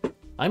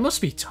 I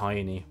must be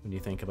tiny when you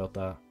think about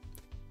that.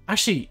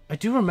 Actually, I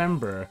do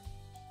remember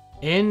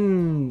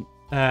in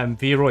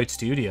Vroid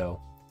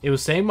Studio, it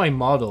was saying my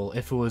model,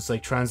 if it was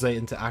like translated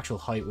into actual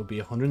height, would be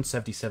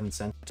 177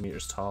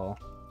 centimeters tall.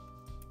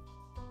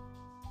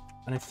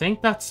 And I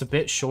think that's a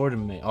bit shorter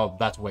than me. Oh,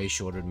 that's way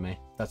shorter than me.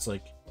 That's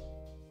like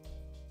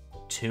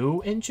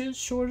 2 inches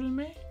shorter than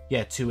me?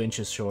 Yeah, 2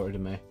 inches shorter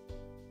than me.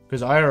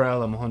 Because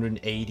IRL, I'm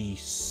 180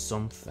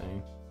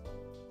 something.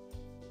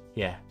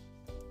 Yeah.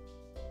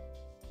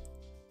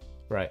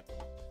 Right.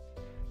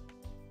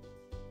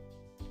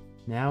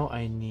 Now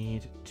I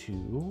need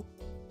to...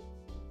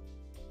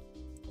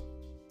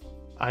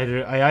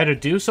 I either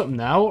do something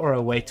now or I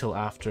wait till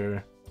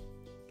after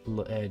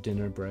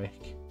dinner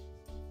break.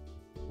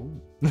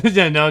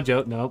 No,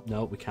 Joe.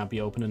 No, we can't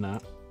be opening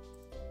that.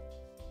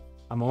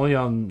 I'm only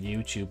on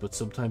YouTube, but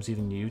sometimes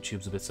even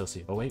YouTube's a bit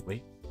sussy. Oh,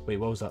 wait. What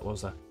was that? What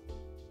was that?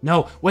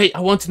 No, wait,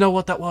 I want to know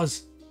what that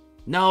was.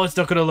 No, it's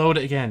not going to load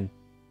it again.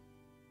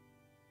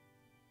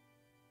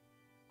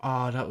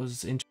 Oh, that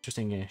was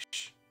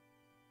interesting-ish.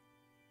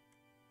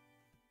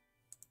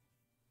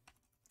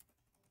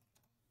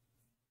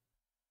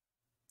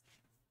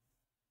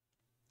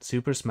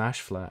 Super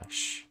Smash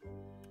Flash.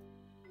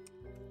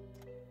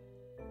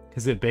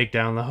 Is it a big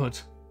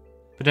download?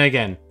 But then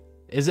again,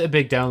 is it a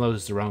big download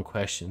is the wrong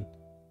question.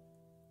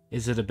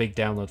 Is it a big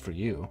download for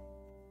you?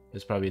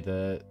 Is probably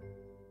the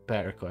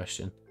better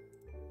question.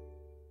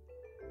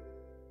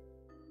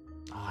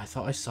 Oh, I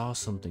thought I saw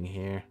something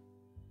here.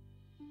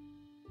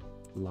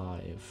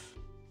 Live.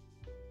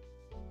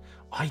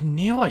 I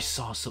knew I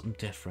saw something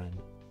different.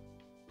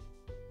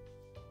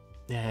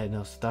 Yeah,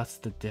 no, so that's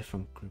the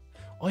different group.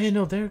 Oh yeah,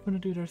 no, they're gonna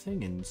do their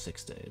thing in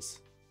 6 days.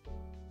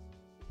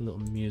 A little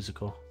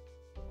musical.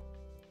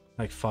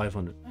 Like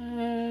 500.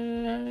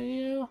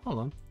 Yeah, hold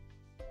on.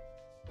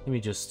 Let me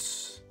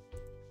just...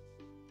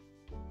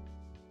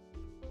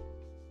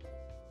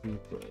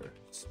 Super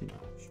Smash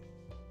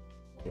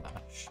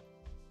Flash.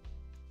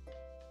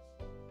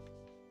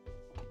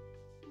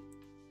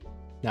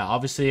 Now,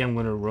 obviously, I'm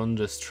going to run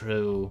this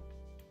through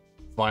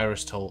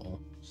Virus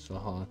Total. So,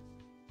 hold on.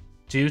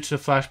 Due to the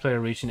Flash player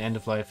reaching end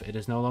of life, it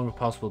is no longer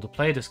possible to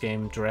play this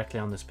game directly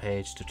on this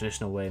page the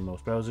traditional way in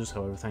most browsers.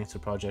 However, thanks to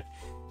a project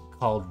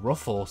called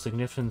Ruffle,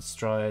 significant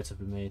strides have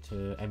been made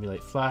to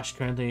emulate Flash.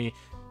 Currently,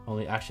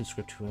 only active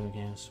script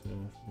games,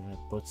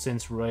 but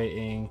since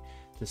writing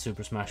the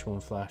Super Smash 1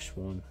 Flash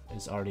 1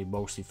 is already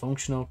mostly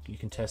functional, you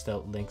can test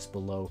out links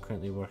below.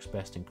 Currently works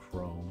best in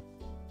Chrome.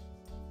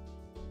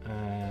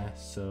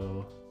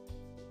 So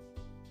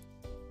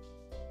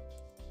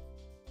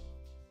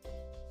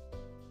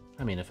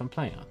I mean, if I'm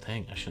playing a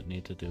thing, I shouldn't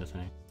need to do a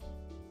thing.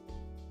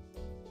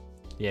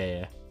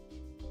 Yeah.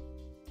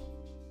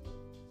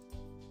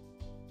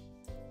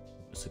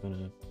 Is it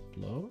gonna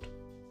load?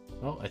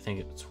 Oh, I think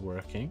it's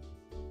working.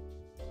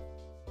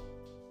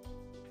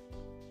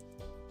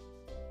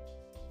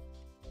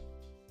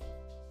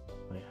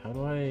 Wait, how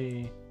do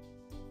I...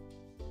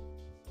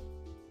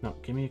 No,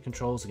 give me your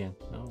controls again.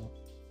 No.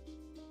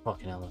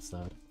 Fucking hell, that's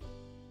loud.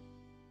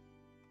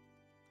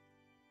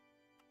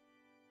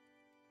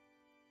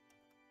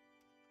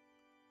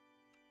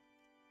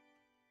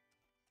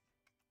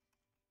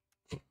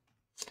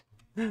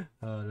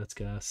 Oh, that's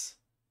gas.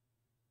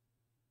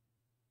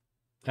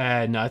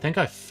 No, I think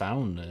I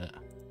found it.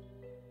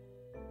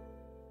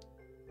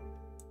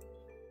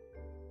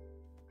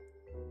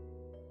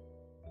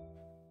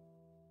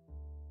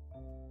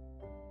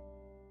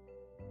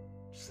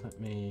 Just let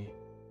me...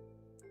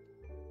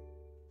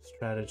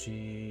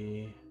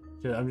 Strategy.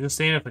 Dude, I'm just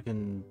seeing if I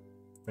can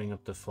bring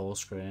up the full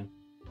screen.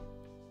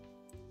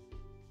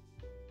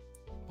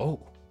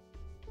 Oh.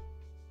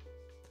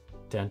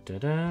 Dun, dun,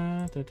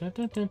 dun, dun, dun,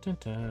 dun, dun, dun,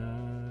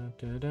 dun,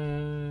 dun,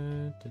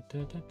 dun,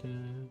 dun, dun,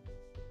 dun.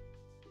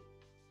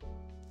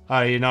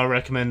 Oh, you're not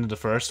recommending the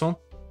first one?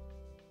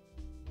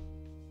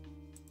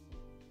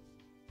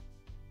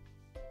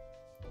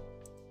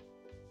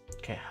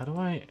 Okay, how do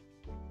I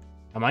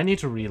might need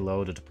to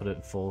reload it to put it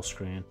in full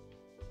screen.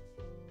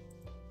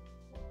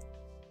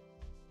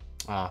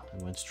 Ah,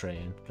 it went straight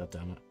in. God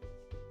damn it.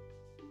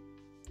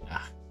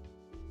 Ah.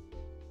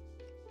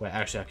 Wait,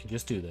 actually, I can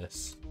just do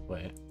this.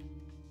 Wait.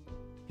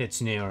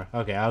 It's newer.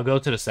 Okay, I'll go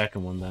to the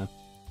second one then.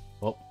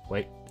 Oh,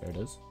 wait. There it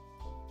is.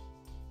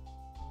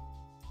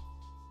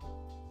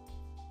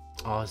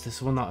 Oh, is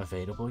this one not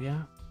available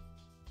yet?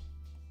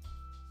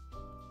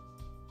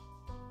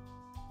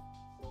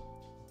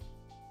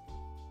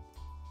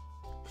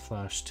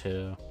 Flash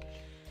 2.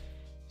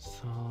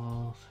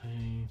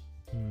 Something.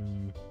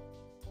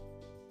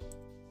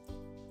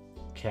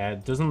 Okay,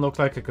 it doesn't look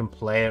like I can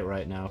play it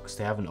right now because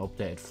they haven't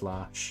updated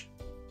Flash.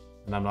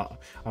 And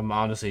I'm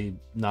honestly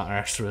not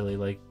actually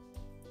really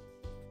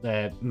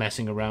like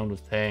messing around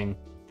with paying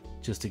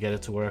just to get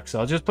it to work. So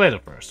I'll just play the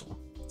first one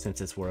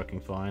since it's working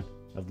fine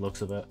by the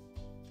looks of it.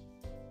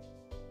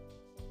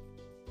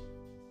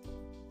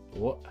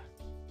 What?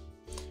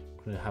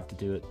 I'm gonna have to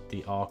do it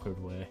the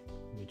awkward way.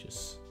 Let me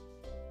just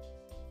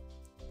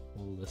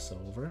pull this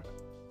over.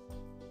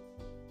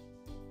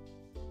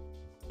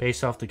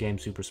 Based off the game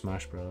Super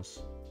Smash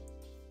Bros.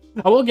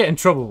 I will get in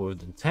trouble with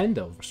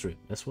Nintendo for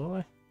streaming this, will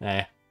I?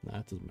 Nah,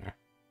 it doesn't matter.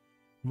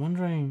 I'm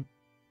wondering...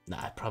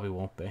 Nah, it probably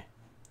won't be.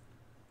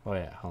 Oh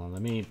yeah, hold on,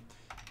 let me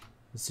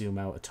zoom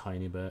out a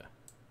tiny bit.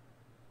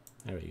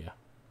 There we go.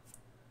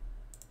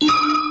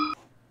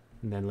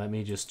 And then let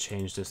me just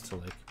change this to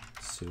like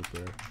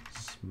Super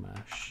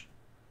Smash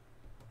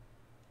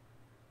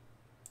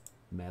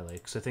Melee,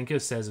 because I think it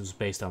says it was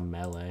based on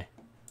Melee.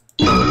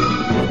 Is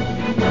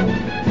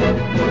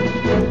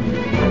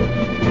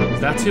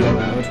that too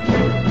loud?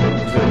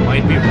 Because it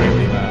might be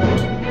really loud.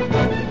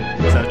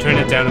 So I've turned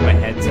it down on my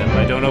headset, but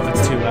I don't know if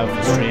it's too loud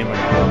for stream or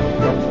not.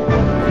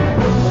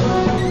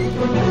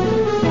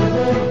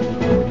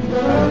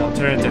 I'll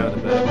turn it down a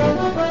bit.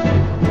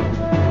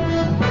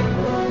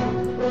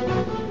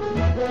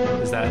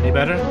 Is that any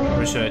better?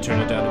 Or should I turn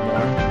it down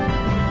more?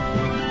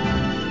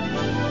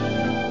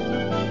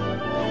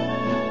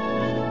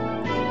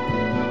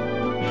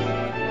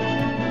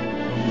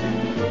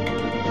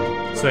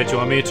 So wait, do you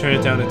want me to turn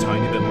it down a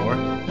tiny bit more?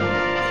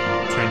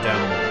 Turn it down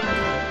more.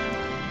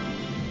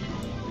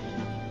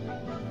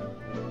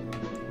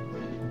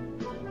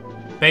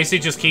 Basically,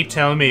 just keep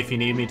telling me if you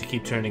need me to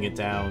keep turning it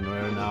down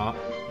or not.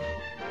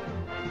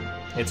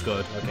 It's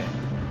good, okay.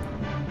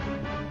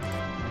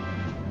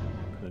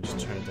 I'll just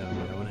turn it down on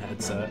my own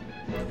headset.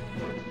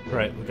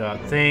 Right, we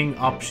got thing,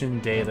 option,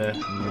 data,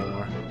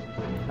 more.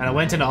 And I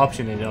went into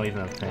option and they don't even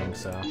have thing,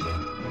 so...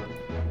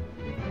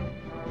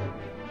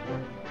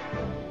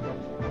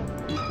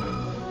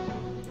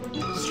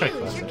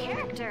 Choose your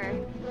character.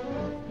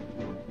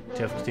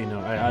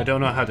 I don't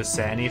know how to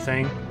say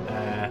anything.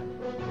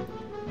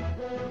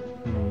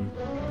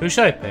 Who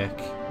should I pick?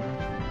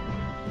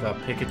 Got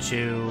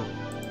Pikachu.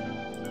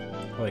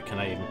 Wait, can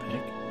I even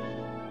pick?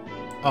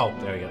 Oh,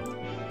 there we go.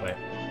 Wait.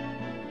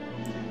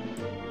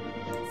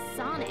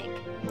 Sonic,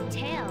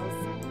 Tails,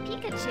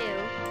 Pikachu,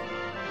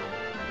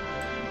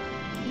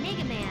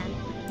 Mega Man,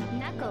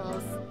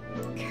 Knuckles,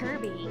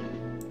 Kirby,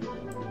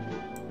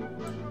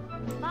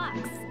 Fox,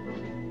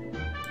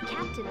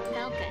 Captain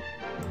Falcon,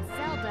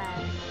 Zelda,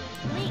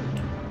 Link.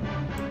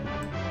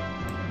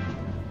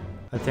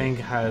 I think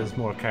has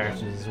more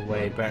characters,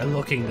 way better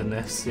looking than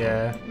this,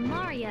 yeah.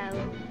 Mario.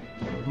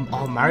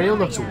 Oh, Mario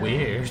looks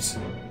weird.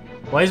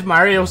 Why is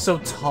Mario so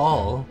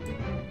tall?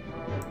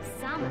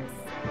 Samus.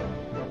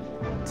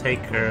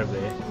 Take Kirby.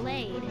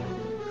 Blade.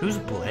 Who's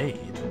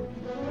Blade?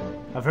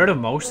 I've heard of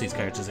most of these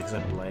characters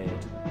except Blade.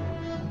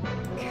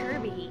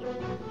 Kirby.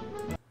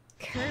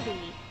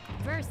 Kirby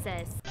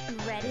versus.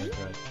 Ready?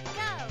 Go.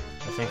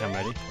 I think I'm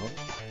ready. Oh,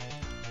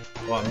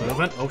 what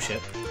movement? Oh shit.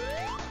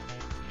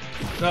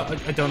 No,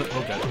 I don't know.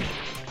 Oh god.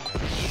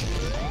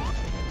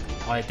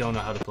 I don't know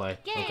how to play.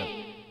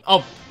 Okay.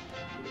 Oh!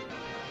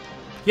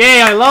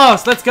 Yay, I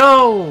lost! Let's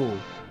go!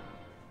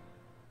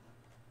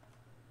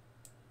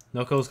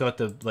 Knuckles got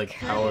the, like,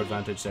 power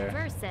advantage there.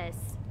 Versus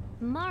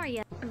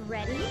Mario.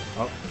 Ready?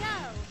 Oh.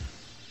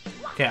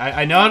 Go! Okay,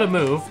 I know how to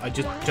move. I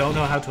just don't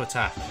know how to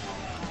attack.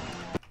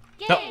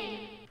 No!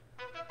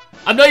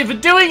 I'm not even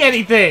doing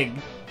anything!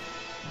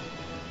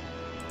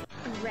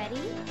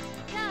 Ready?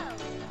 Go!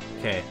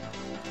 Okay.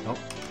 Oh,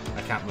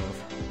 I can't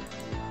move.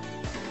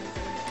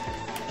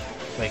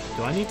 Wait,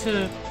 do I need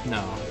to...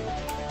 No.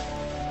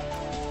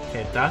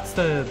 Okay, that's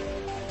the...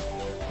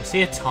 I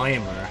see a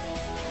timer.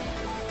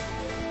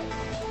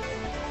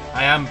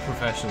 I am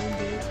professional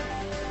indeed.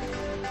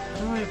 How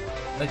do I...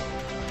 Like...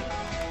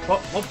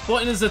 What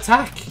button is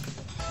attack?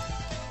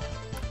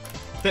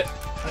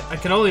 I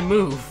can only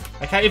move.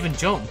 I can't even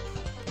jump.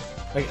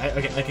 I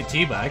can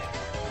teabag.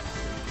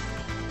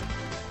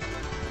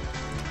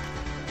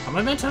 Am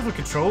I meant to have a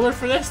controller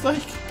for this,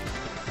 like?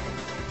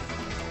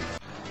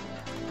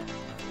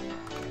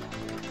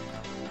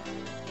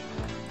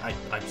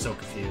 I'm so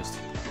confused.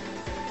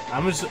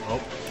 I'm just... Oh.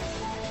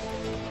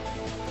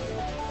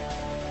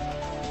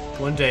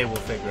 One day we'll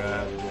figure out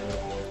how to do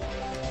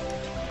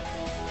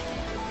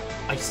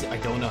it. I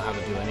don't know how to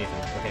do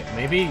anything. Okay,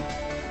 maybe...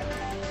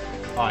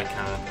 Oh, I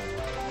can't.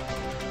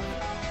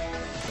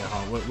 Okay,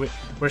 hold on.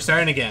 We're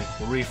starting again.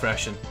 We're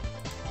refreshing.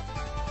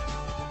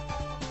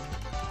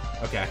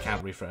 Okay, I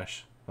can't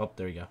refresh. Oh,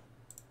 there we go.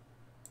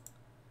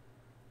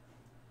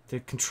 The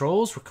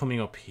controls were coming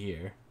up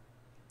here.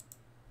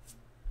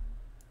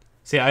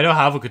 See, I don't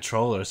have a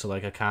controller, so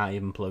like I can't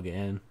even plug it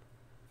in.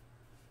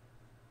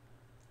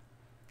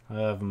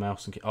 I have a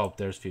mouse and key. Oh,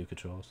 there's view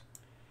controls.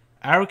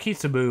 Arrow keys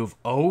to move.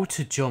 O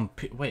to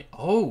jump. Wait,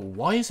 O.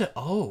 Why is it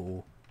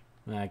O?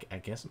 I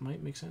guess it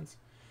might make sense.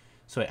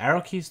 So wait, arrow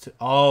keys to...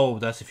 Oh,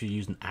 that's if you're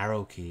using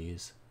arrow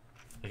keys.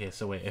 Okay,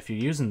 so wait, if you're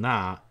using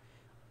that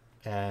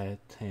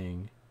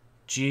thing,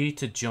 G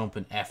to jump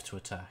and F to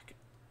attack.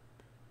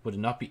 Would it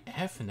not be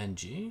F and then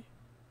G?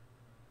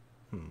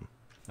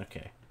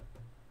 Okay.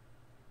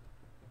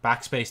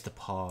 Backspace to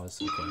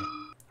pause. Okay.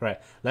 Right,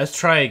 let's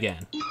try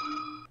again.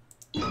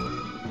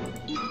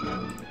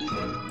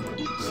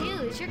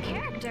 Choose your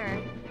character.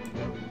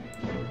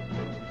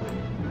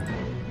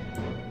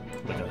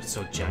 Oh my god, it's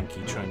so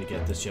janky trying to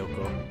get this joke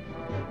up.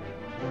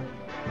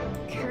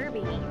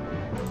 Kirby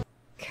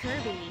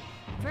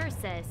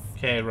versus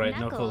Okay, right,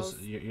 Knuckles.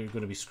 Knuckles, you're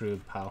gonna be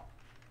screwed, pal.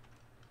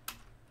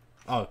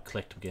 Oh, it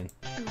clicked again.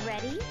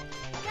 Ready?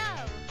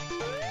 Go.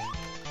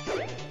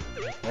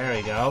 There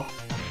we go.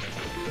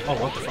 Oh,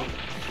 what the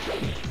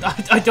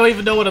fuck? I don't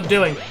even know what I'm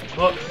doing.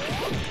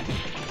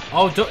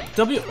 Oh,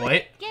 W.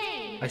 Wait.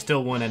 I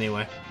still won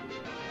anyway.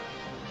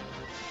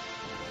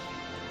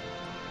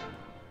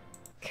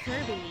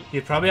 Kirby.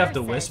 You'd probably have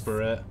to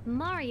whisper it.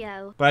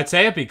 Mario. But I'd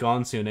say it'd be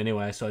gone soon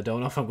anyway, so I don't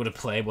know if I'm going to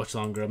play much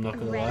longer, I'm not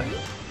going to lie.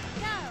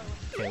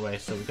 Okay, wait,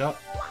 so we got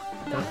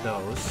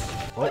those.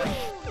 Oh.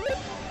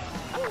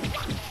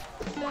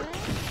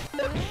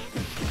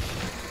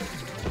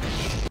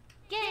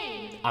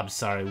 I'm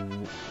sorry.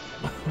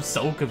 I'm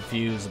so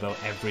confused about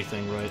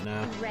everything right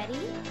now. Ready?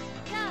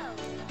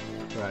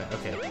 Go. Right,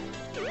 okay.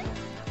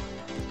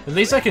 At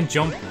least I can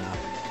jump now.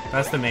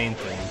 That's the main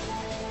thing.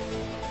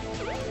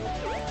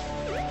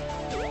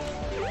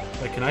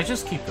 Wait, can I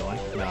just keep going?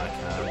 No, I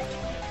can't.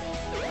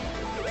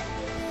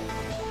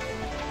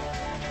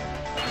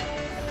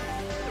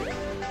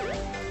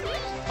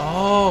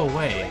 Oh,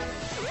 wait.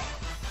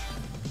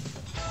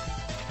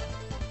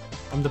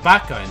 I'm the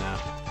bad guy now.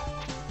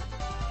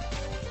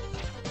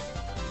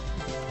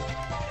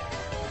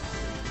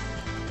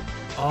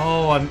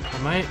 Oh, I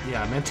might...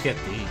 Yeah, I meant to get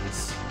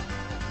these.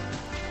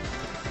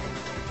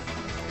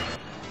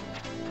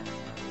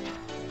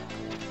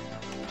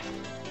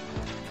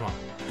 Come on.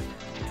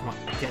 Come on,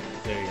 get...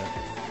 There you go.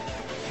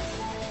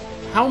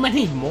 How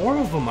many more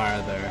of them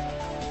are there?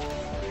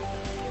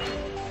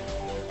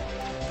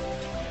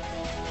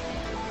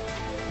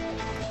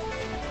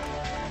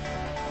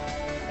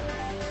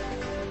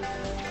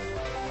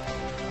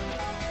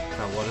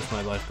 God, what has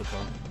my life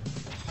become?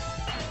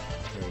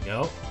 There we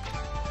go.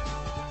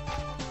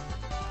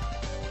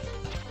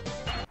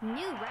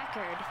 New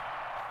record.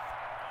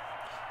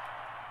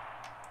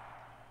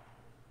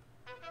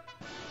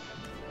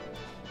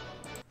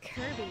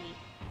 Kirby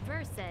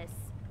versus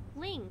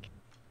Link.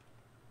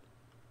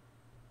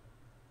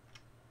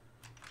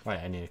 Right,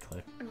 I need a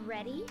clip.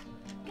 Ready?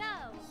 Go.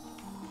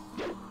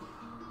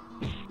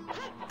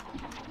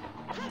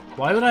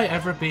 Why would I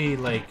ever be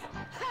like...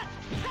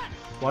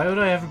 Why would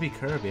I ever be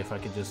Kirby if I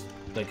could just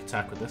like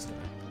attack with this guy?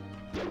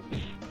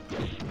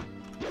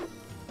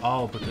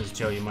 Oh, because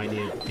Joe, you might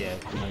need... Yeah,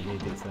 you might need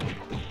the thing.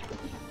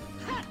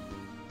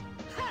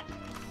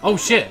 Oh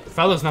shit!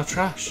 Fella's not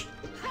trash.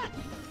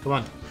 Come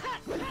on.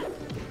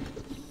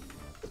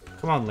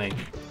 Come on, Link.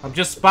 I'm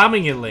just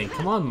spamming you, Link.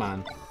 Come on,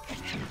 man.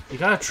 You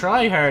gotta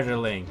try harder,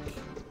 Link.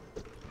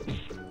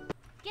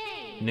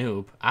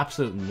 Noob.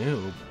 Absolute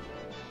noob.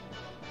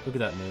 Look at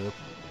that noob.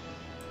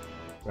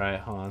 Right,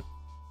 hold on.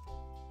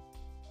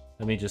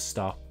 Let me just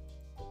stop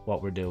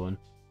what we're doing.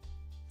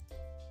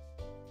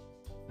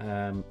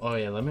 Oh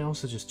yeah, let me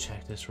also just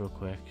check this real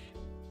quick.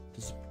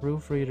 Does the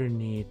proofreader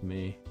need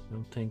me? I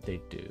don't think they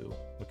do.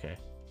 Okay.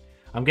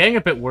 I'm getting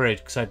a bit worried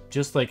because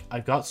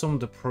I've got some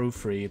to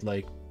proofread,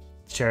 like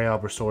Cherry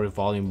Arbor Story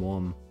Volume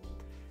 1.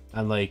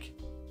 And like,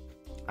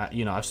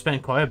 you know, I've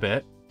spent quite a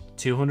bit,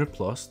 200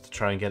 plus, to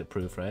try and get it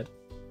proofread.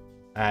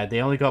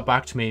 They only got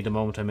back to me the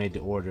moment I made the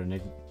order, and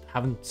they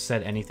haven't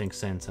said anything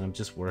since, and I'm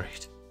just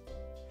worried.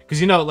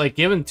 Because, you know, like,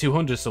 giving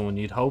 200 to someone,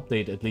 you'd hope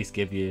they'd at least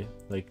give you,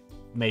 like,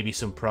 maybe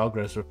some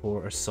progress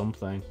report or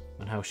something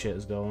on how shit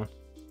is going.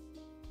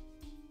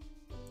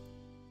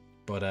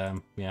 But,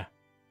 yeah.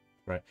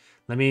 Right.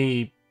 Let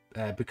me,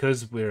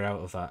 because we're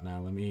out of that now,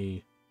 let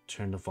me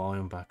turn the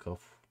volume back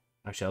up.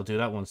 Actually, I'll do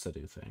that once I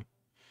do thing.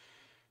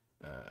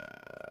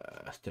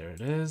 There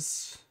it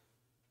is.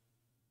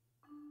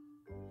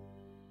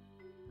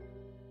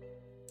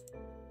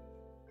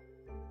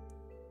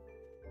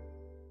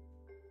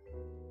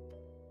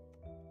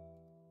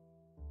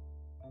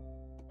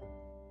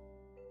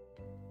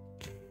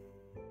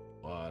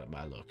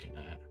 I looking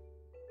at?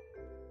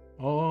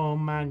 Oh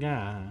my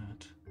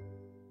god.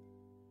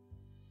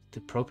 The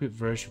appropriate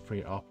version for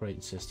your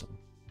operating system.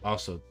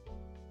 Also,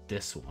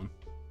 this one.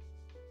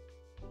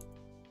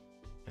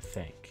 I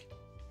think.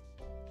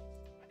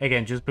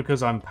 Again, just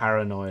because I'm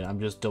paranoid, I'm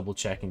just double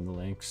checking the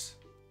links.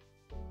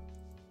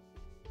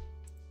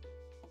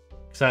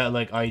 Cause I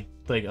like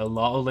a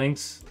lot of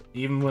links,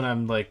 even when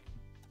I'm like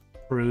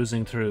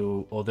perusing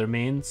through other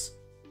means.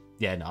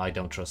 Yeah, no, I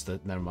don't trust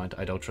it. Never mind,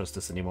 I don't trust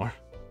this anymore.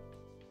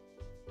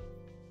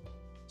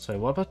 So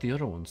what about the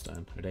other ones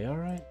then? Are they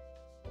alright?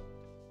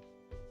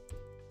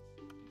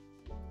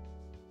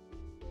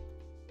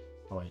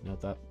 Oh wait, no,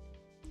 that...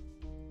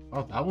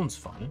 Oh, that one's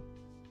fine.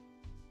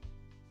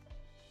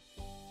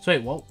 So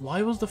wait, what?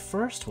 Why was the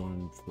first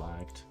one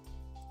flagged?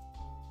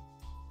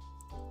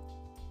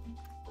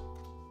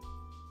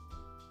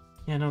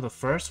 Yeah, no, the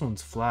first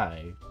one's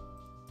flagged.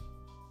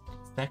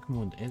 The second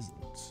one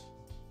isn't.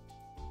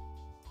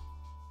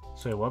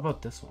 So wait, what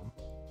about this one?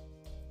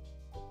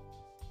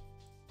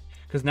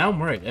 Because now I'm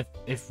worried.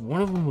 If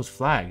one of them was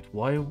flagged,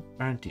 why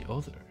aren't the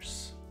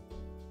others?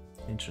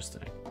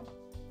 Interesting.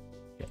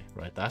 Okay,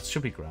 right, that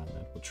should be grand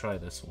then. We'll try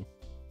this one.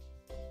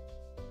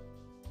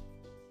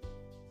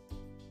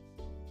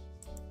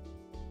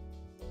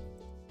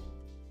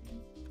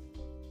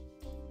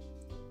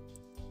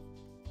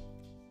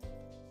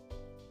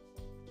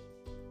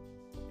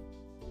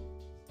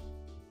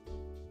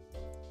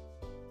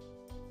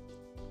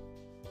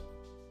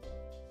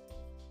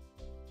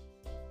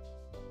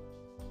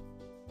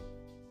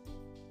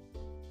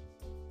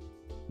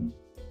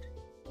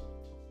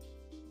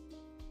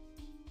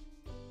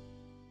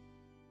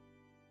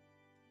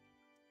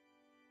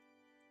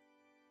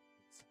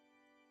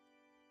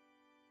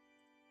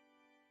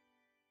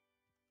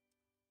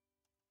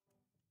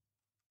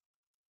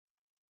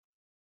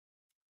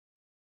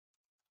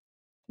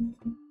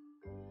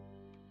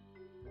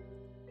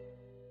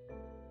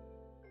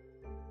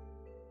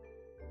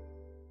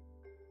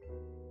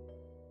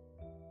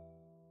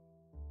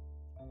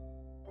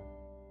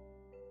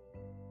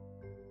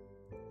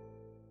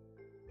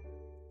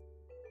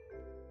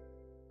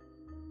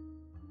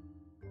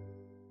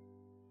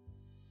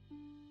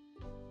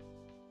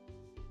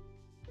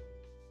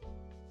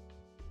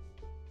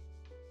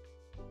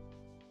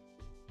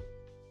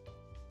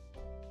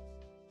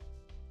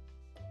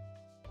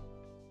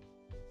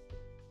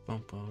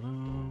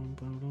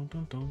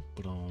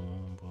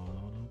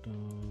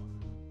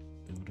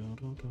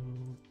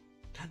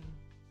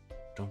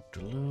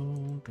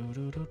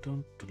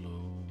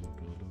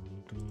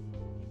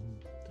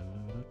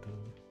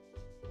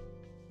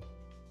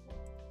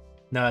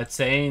 No, it's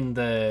saying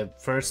the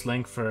first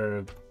link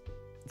for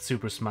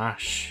Super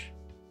Smash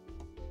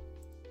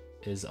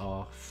is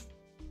off.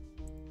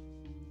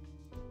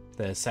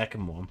 The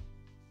second one.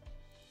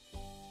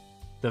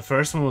 The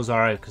first one was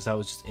alright because that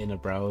was just in a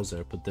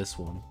browser, but this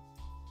one...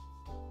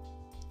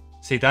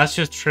 See, that's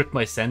just tripped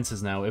my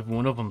senses now. If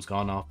one of them's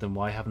gone off, then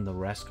why haven't the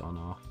rest gone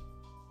off?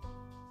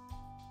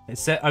 It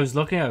said I was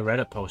looking at a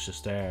Reddit post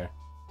just there.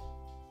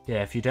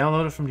 Yeah, if you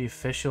download it from the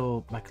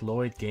official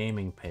McLeod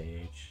Gaming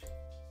page.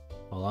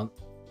 Hold on.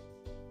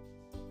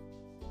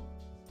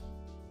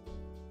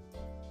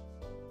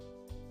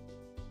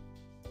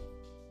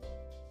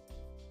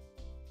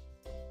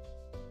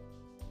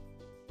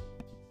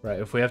 Right,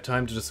 if we have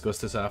time to discuss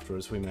this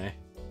afterwards, we may.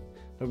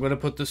 I'm going to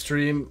put the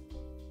stream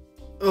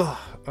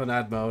on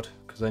ad mode,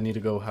 because I need to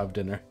go have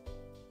dinner.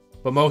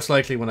 But most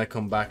likely when I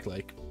come back,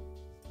 like,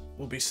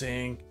 we'll be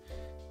seeing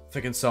if I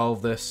can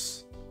solve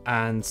this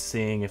and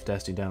seeing if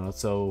Destiny downloads.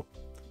 So,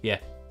 yeah.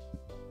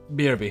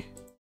 BRB.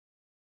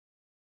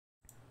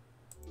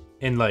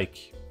 In,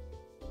 like,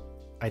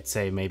 I'd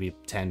say maybe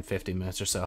 10-15 minutes or so.